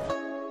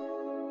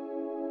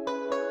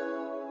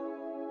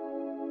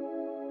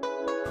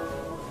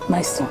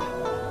 My son,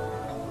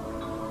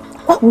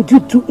 why would you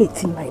do a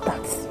thing like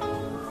that?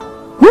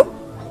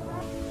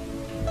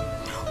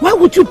 Why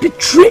would you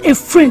betray a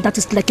friend that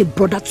is like a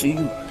brother to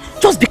you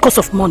just because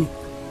of money?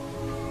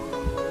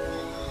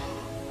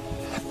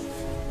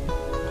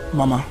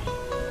 Mama,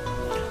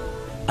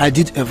 I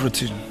did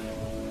everything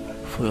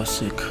for your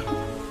sake.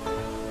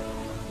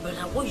 But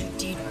what you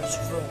did was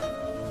wrong.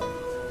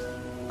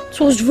 It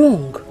was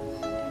wrong.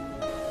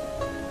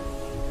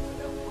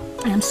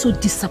 I am so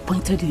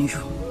disappointed in you.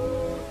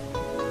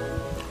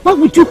 Why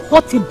would you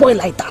hurt a boy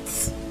like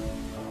that?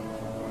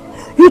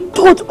 You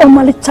told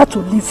Omalicha to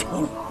leave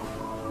him.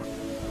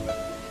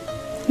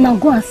 Now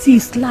go and see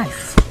his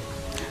life.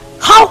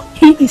 How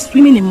he is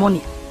swimming in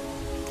money.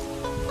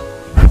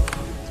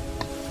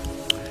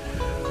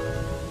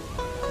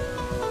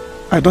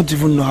 I don't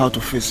even know how to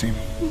face him.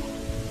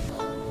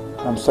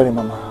 I'm sorry,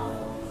 Mama.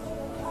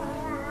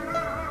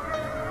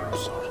 I'm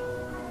sorry.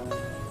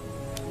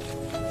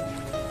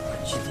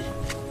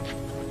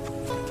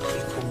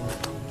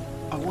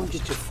 I want you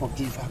to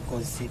forgive her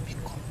because I'm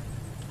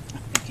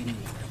beginning.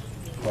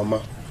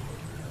 Mama,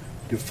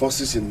 the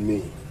forces in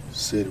me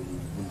said we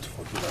won't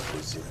forgive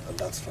Agozie, and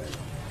that's fine.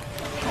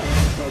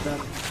 Brother,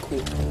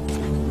 cool.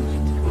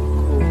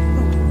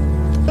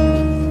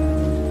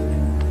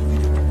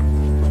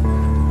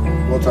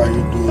 What are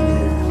you doing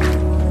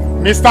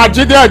here? Mr.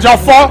 Jide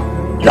Ejiofor,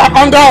 you are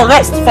under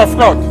arrest for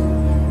fraud.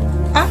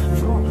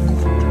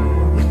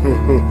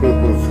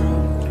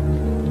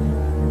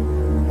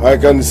 I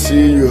can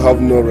see you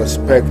have no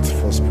respect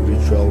for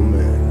spiritual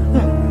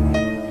men.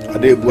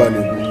 Adebu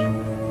Anebu.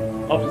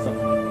 Officer.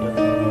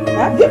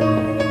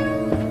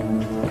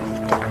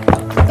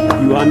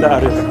 You are under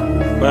arrest.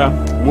 Well,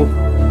 move.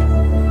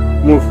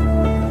 Move.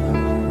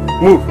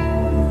 Move.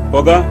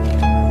 Oga.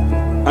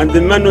 And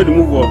the man know the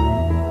move.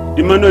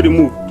 The man know the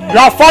move. You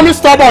are forming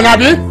stubborn,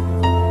 Abby.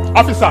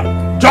 Officer,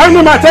 join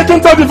him and take him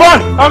to the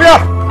van. Hurry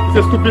up.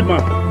 He's a stupid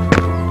man.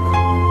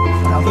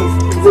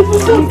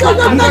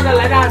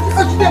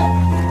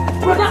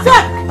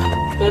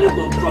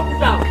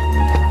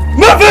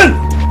 Moving!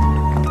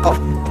 Oh,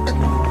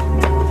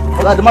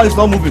 the man is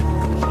not moving.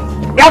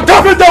 You are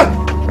dropping them!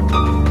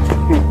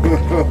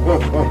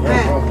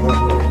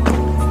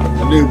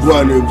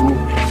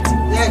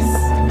 Yes.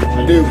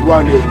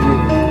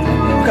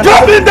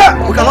 Dropping them!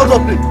 We cannot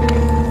drop it.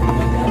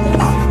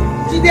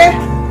 Jide.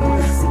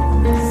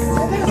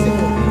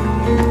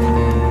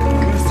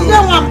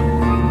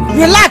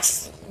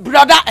 Relax,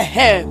 brother.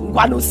 We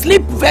want to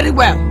sleep very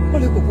well.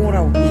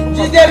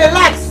 Jide,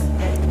 relax.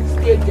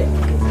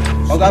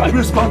 Okay,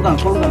 please calm down,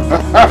 calm down.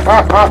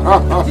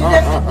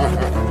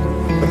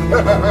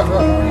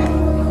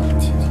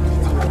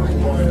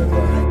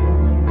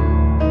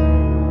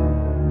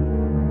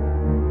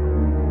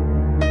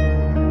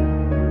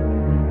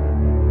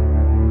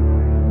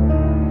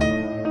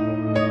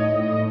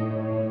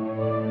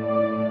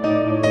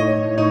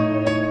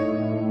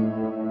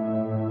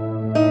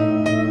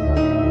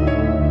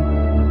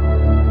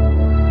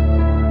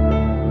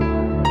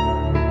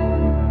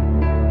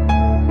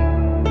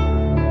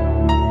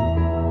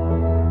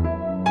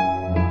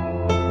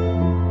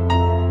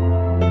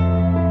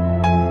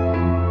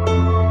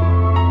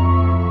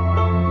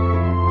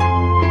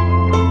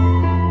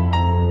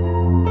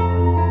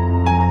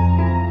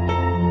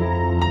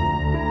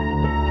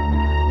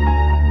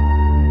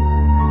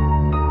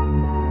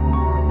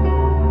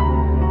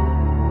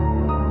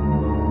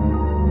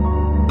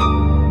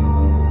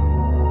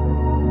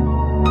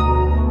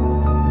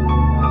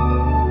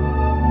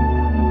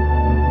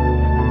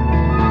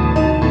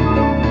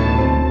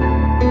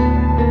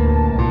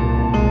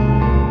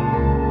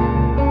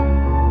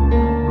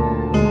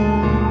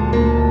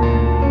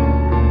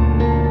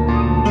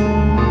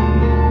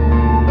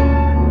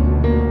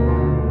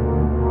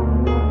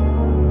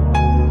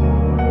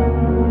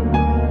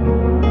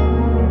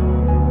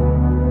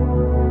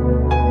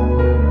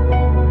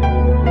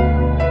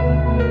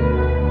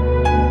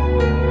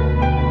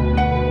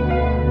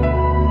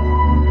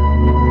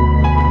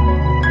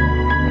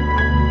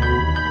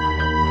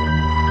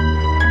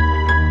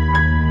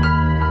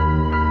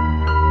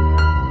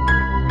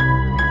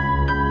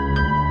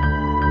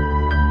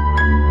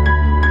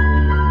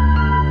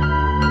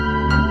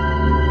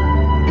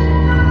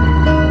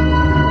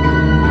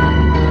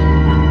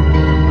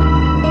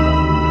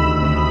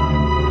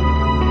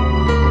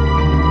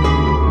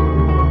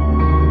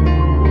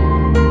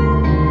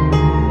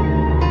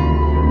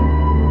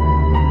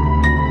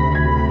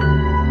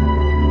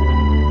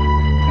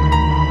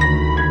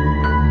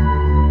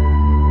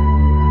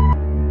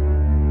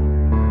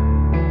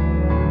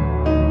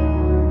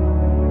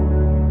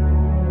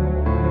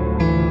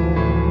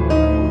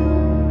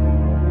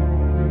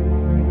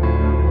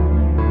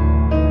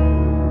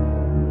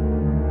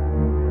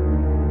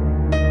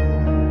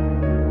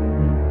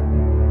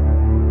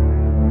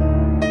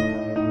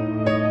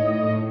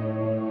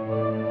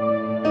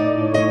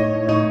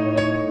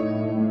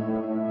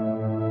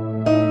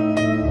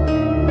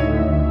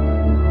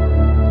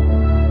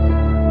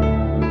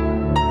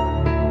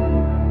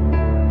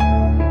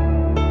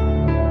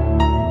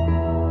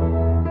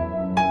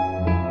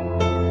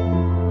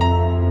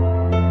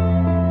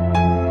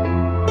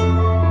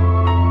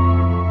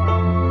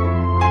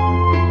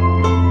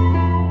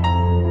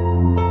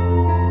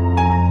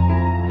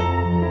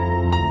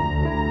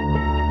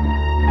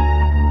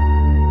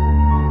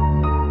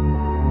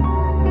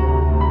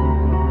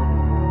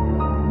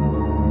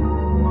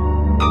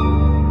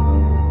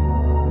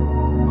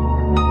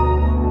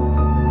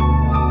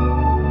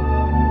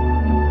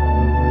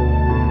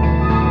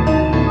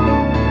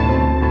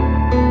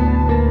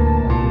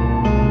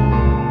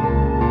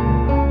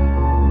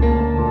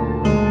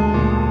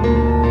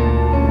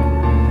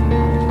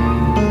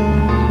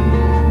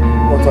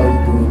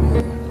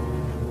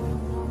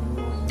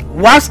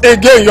 Once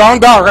again, you're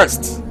under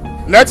arrest.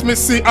 Let me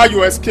see how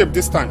you escape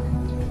this time.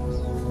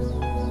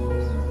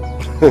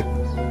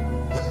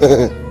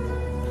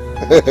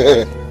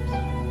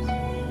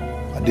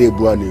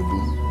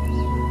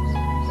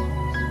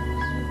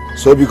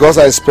 So because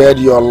I spared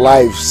your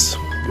lives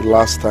the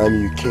last time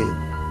you came,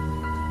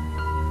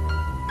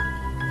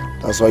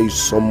 that's why you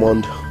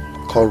summoned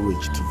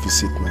courage to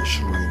visit my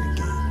shrine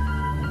again.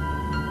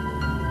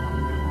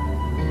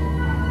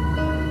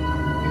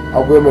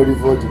 I'll go ready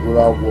for you to go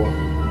out war.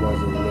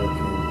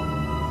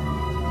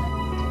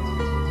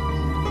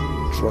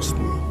 Trust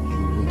me, you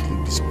won't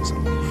leave this place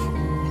alive.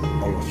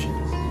 All of you.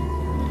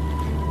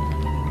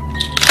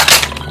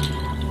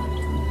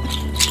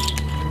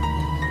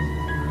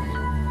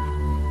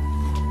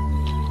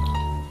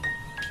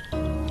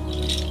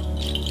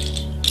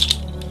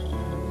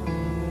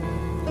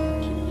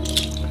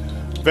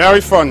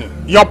 Very funny.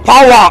 Your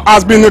power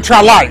has been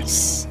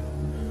neutralized.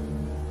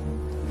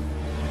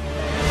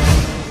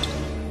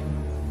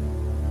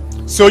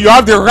 So you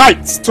have the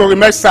right to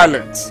remain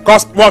silent.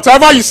 Because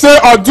whatever you say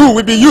or do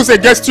will be used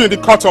against you in the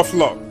court of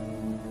law.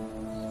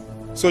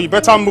 So you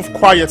better move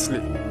quietly,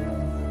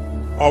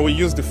 or we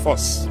use the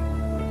force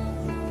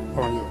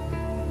on you.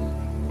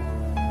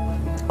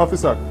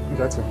 Officer,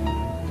 get him.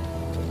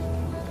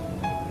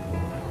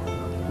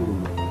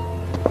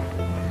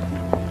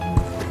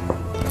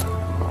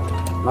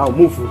 Now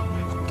move.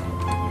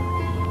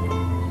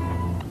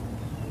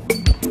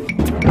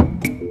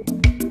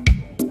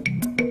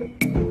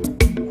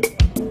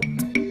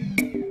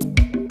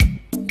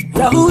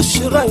 Yahoo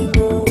Shirai,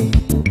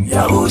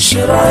 Yahoo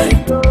Shirai,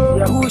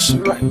 Yahoo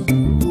Shirai,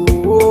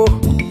 oh,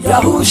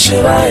 Yahoo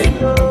Shirai,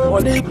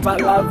 money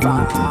palava.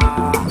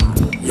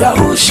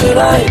 Yahoo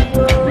Shirai,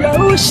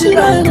 Yahoo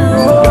Shirai,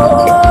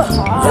 oh,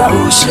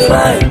 Yahoo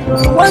Shirai,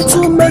 want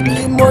to make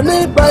the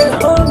money by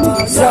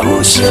honey.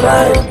 Yahoo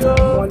Shirai,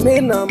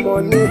 money na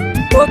money,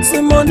 but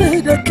the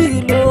money the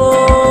kilo.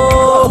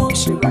 Yahoo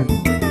Shirai,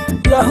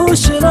 Yahoo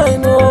Shirai,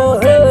 no,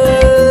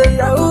 hey,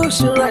 Yahoo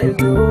Shirai,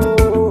 no.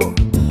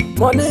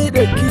 Money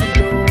the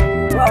kilo.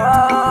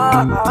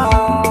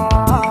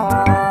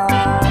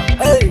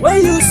 Hey, when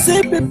you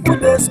see people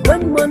they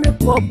spend money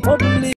for public.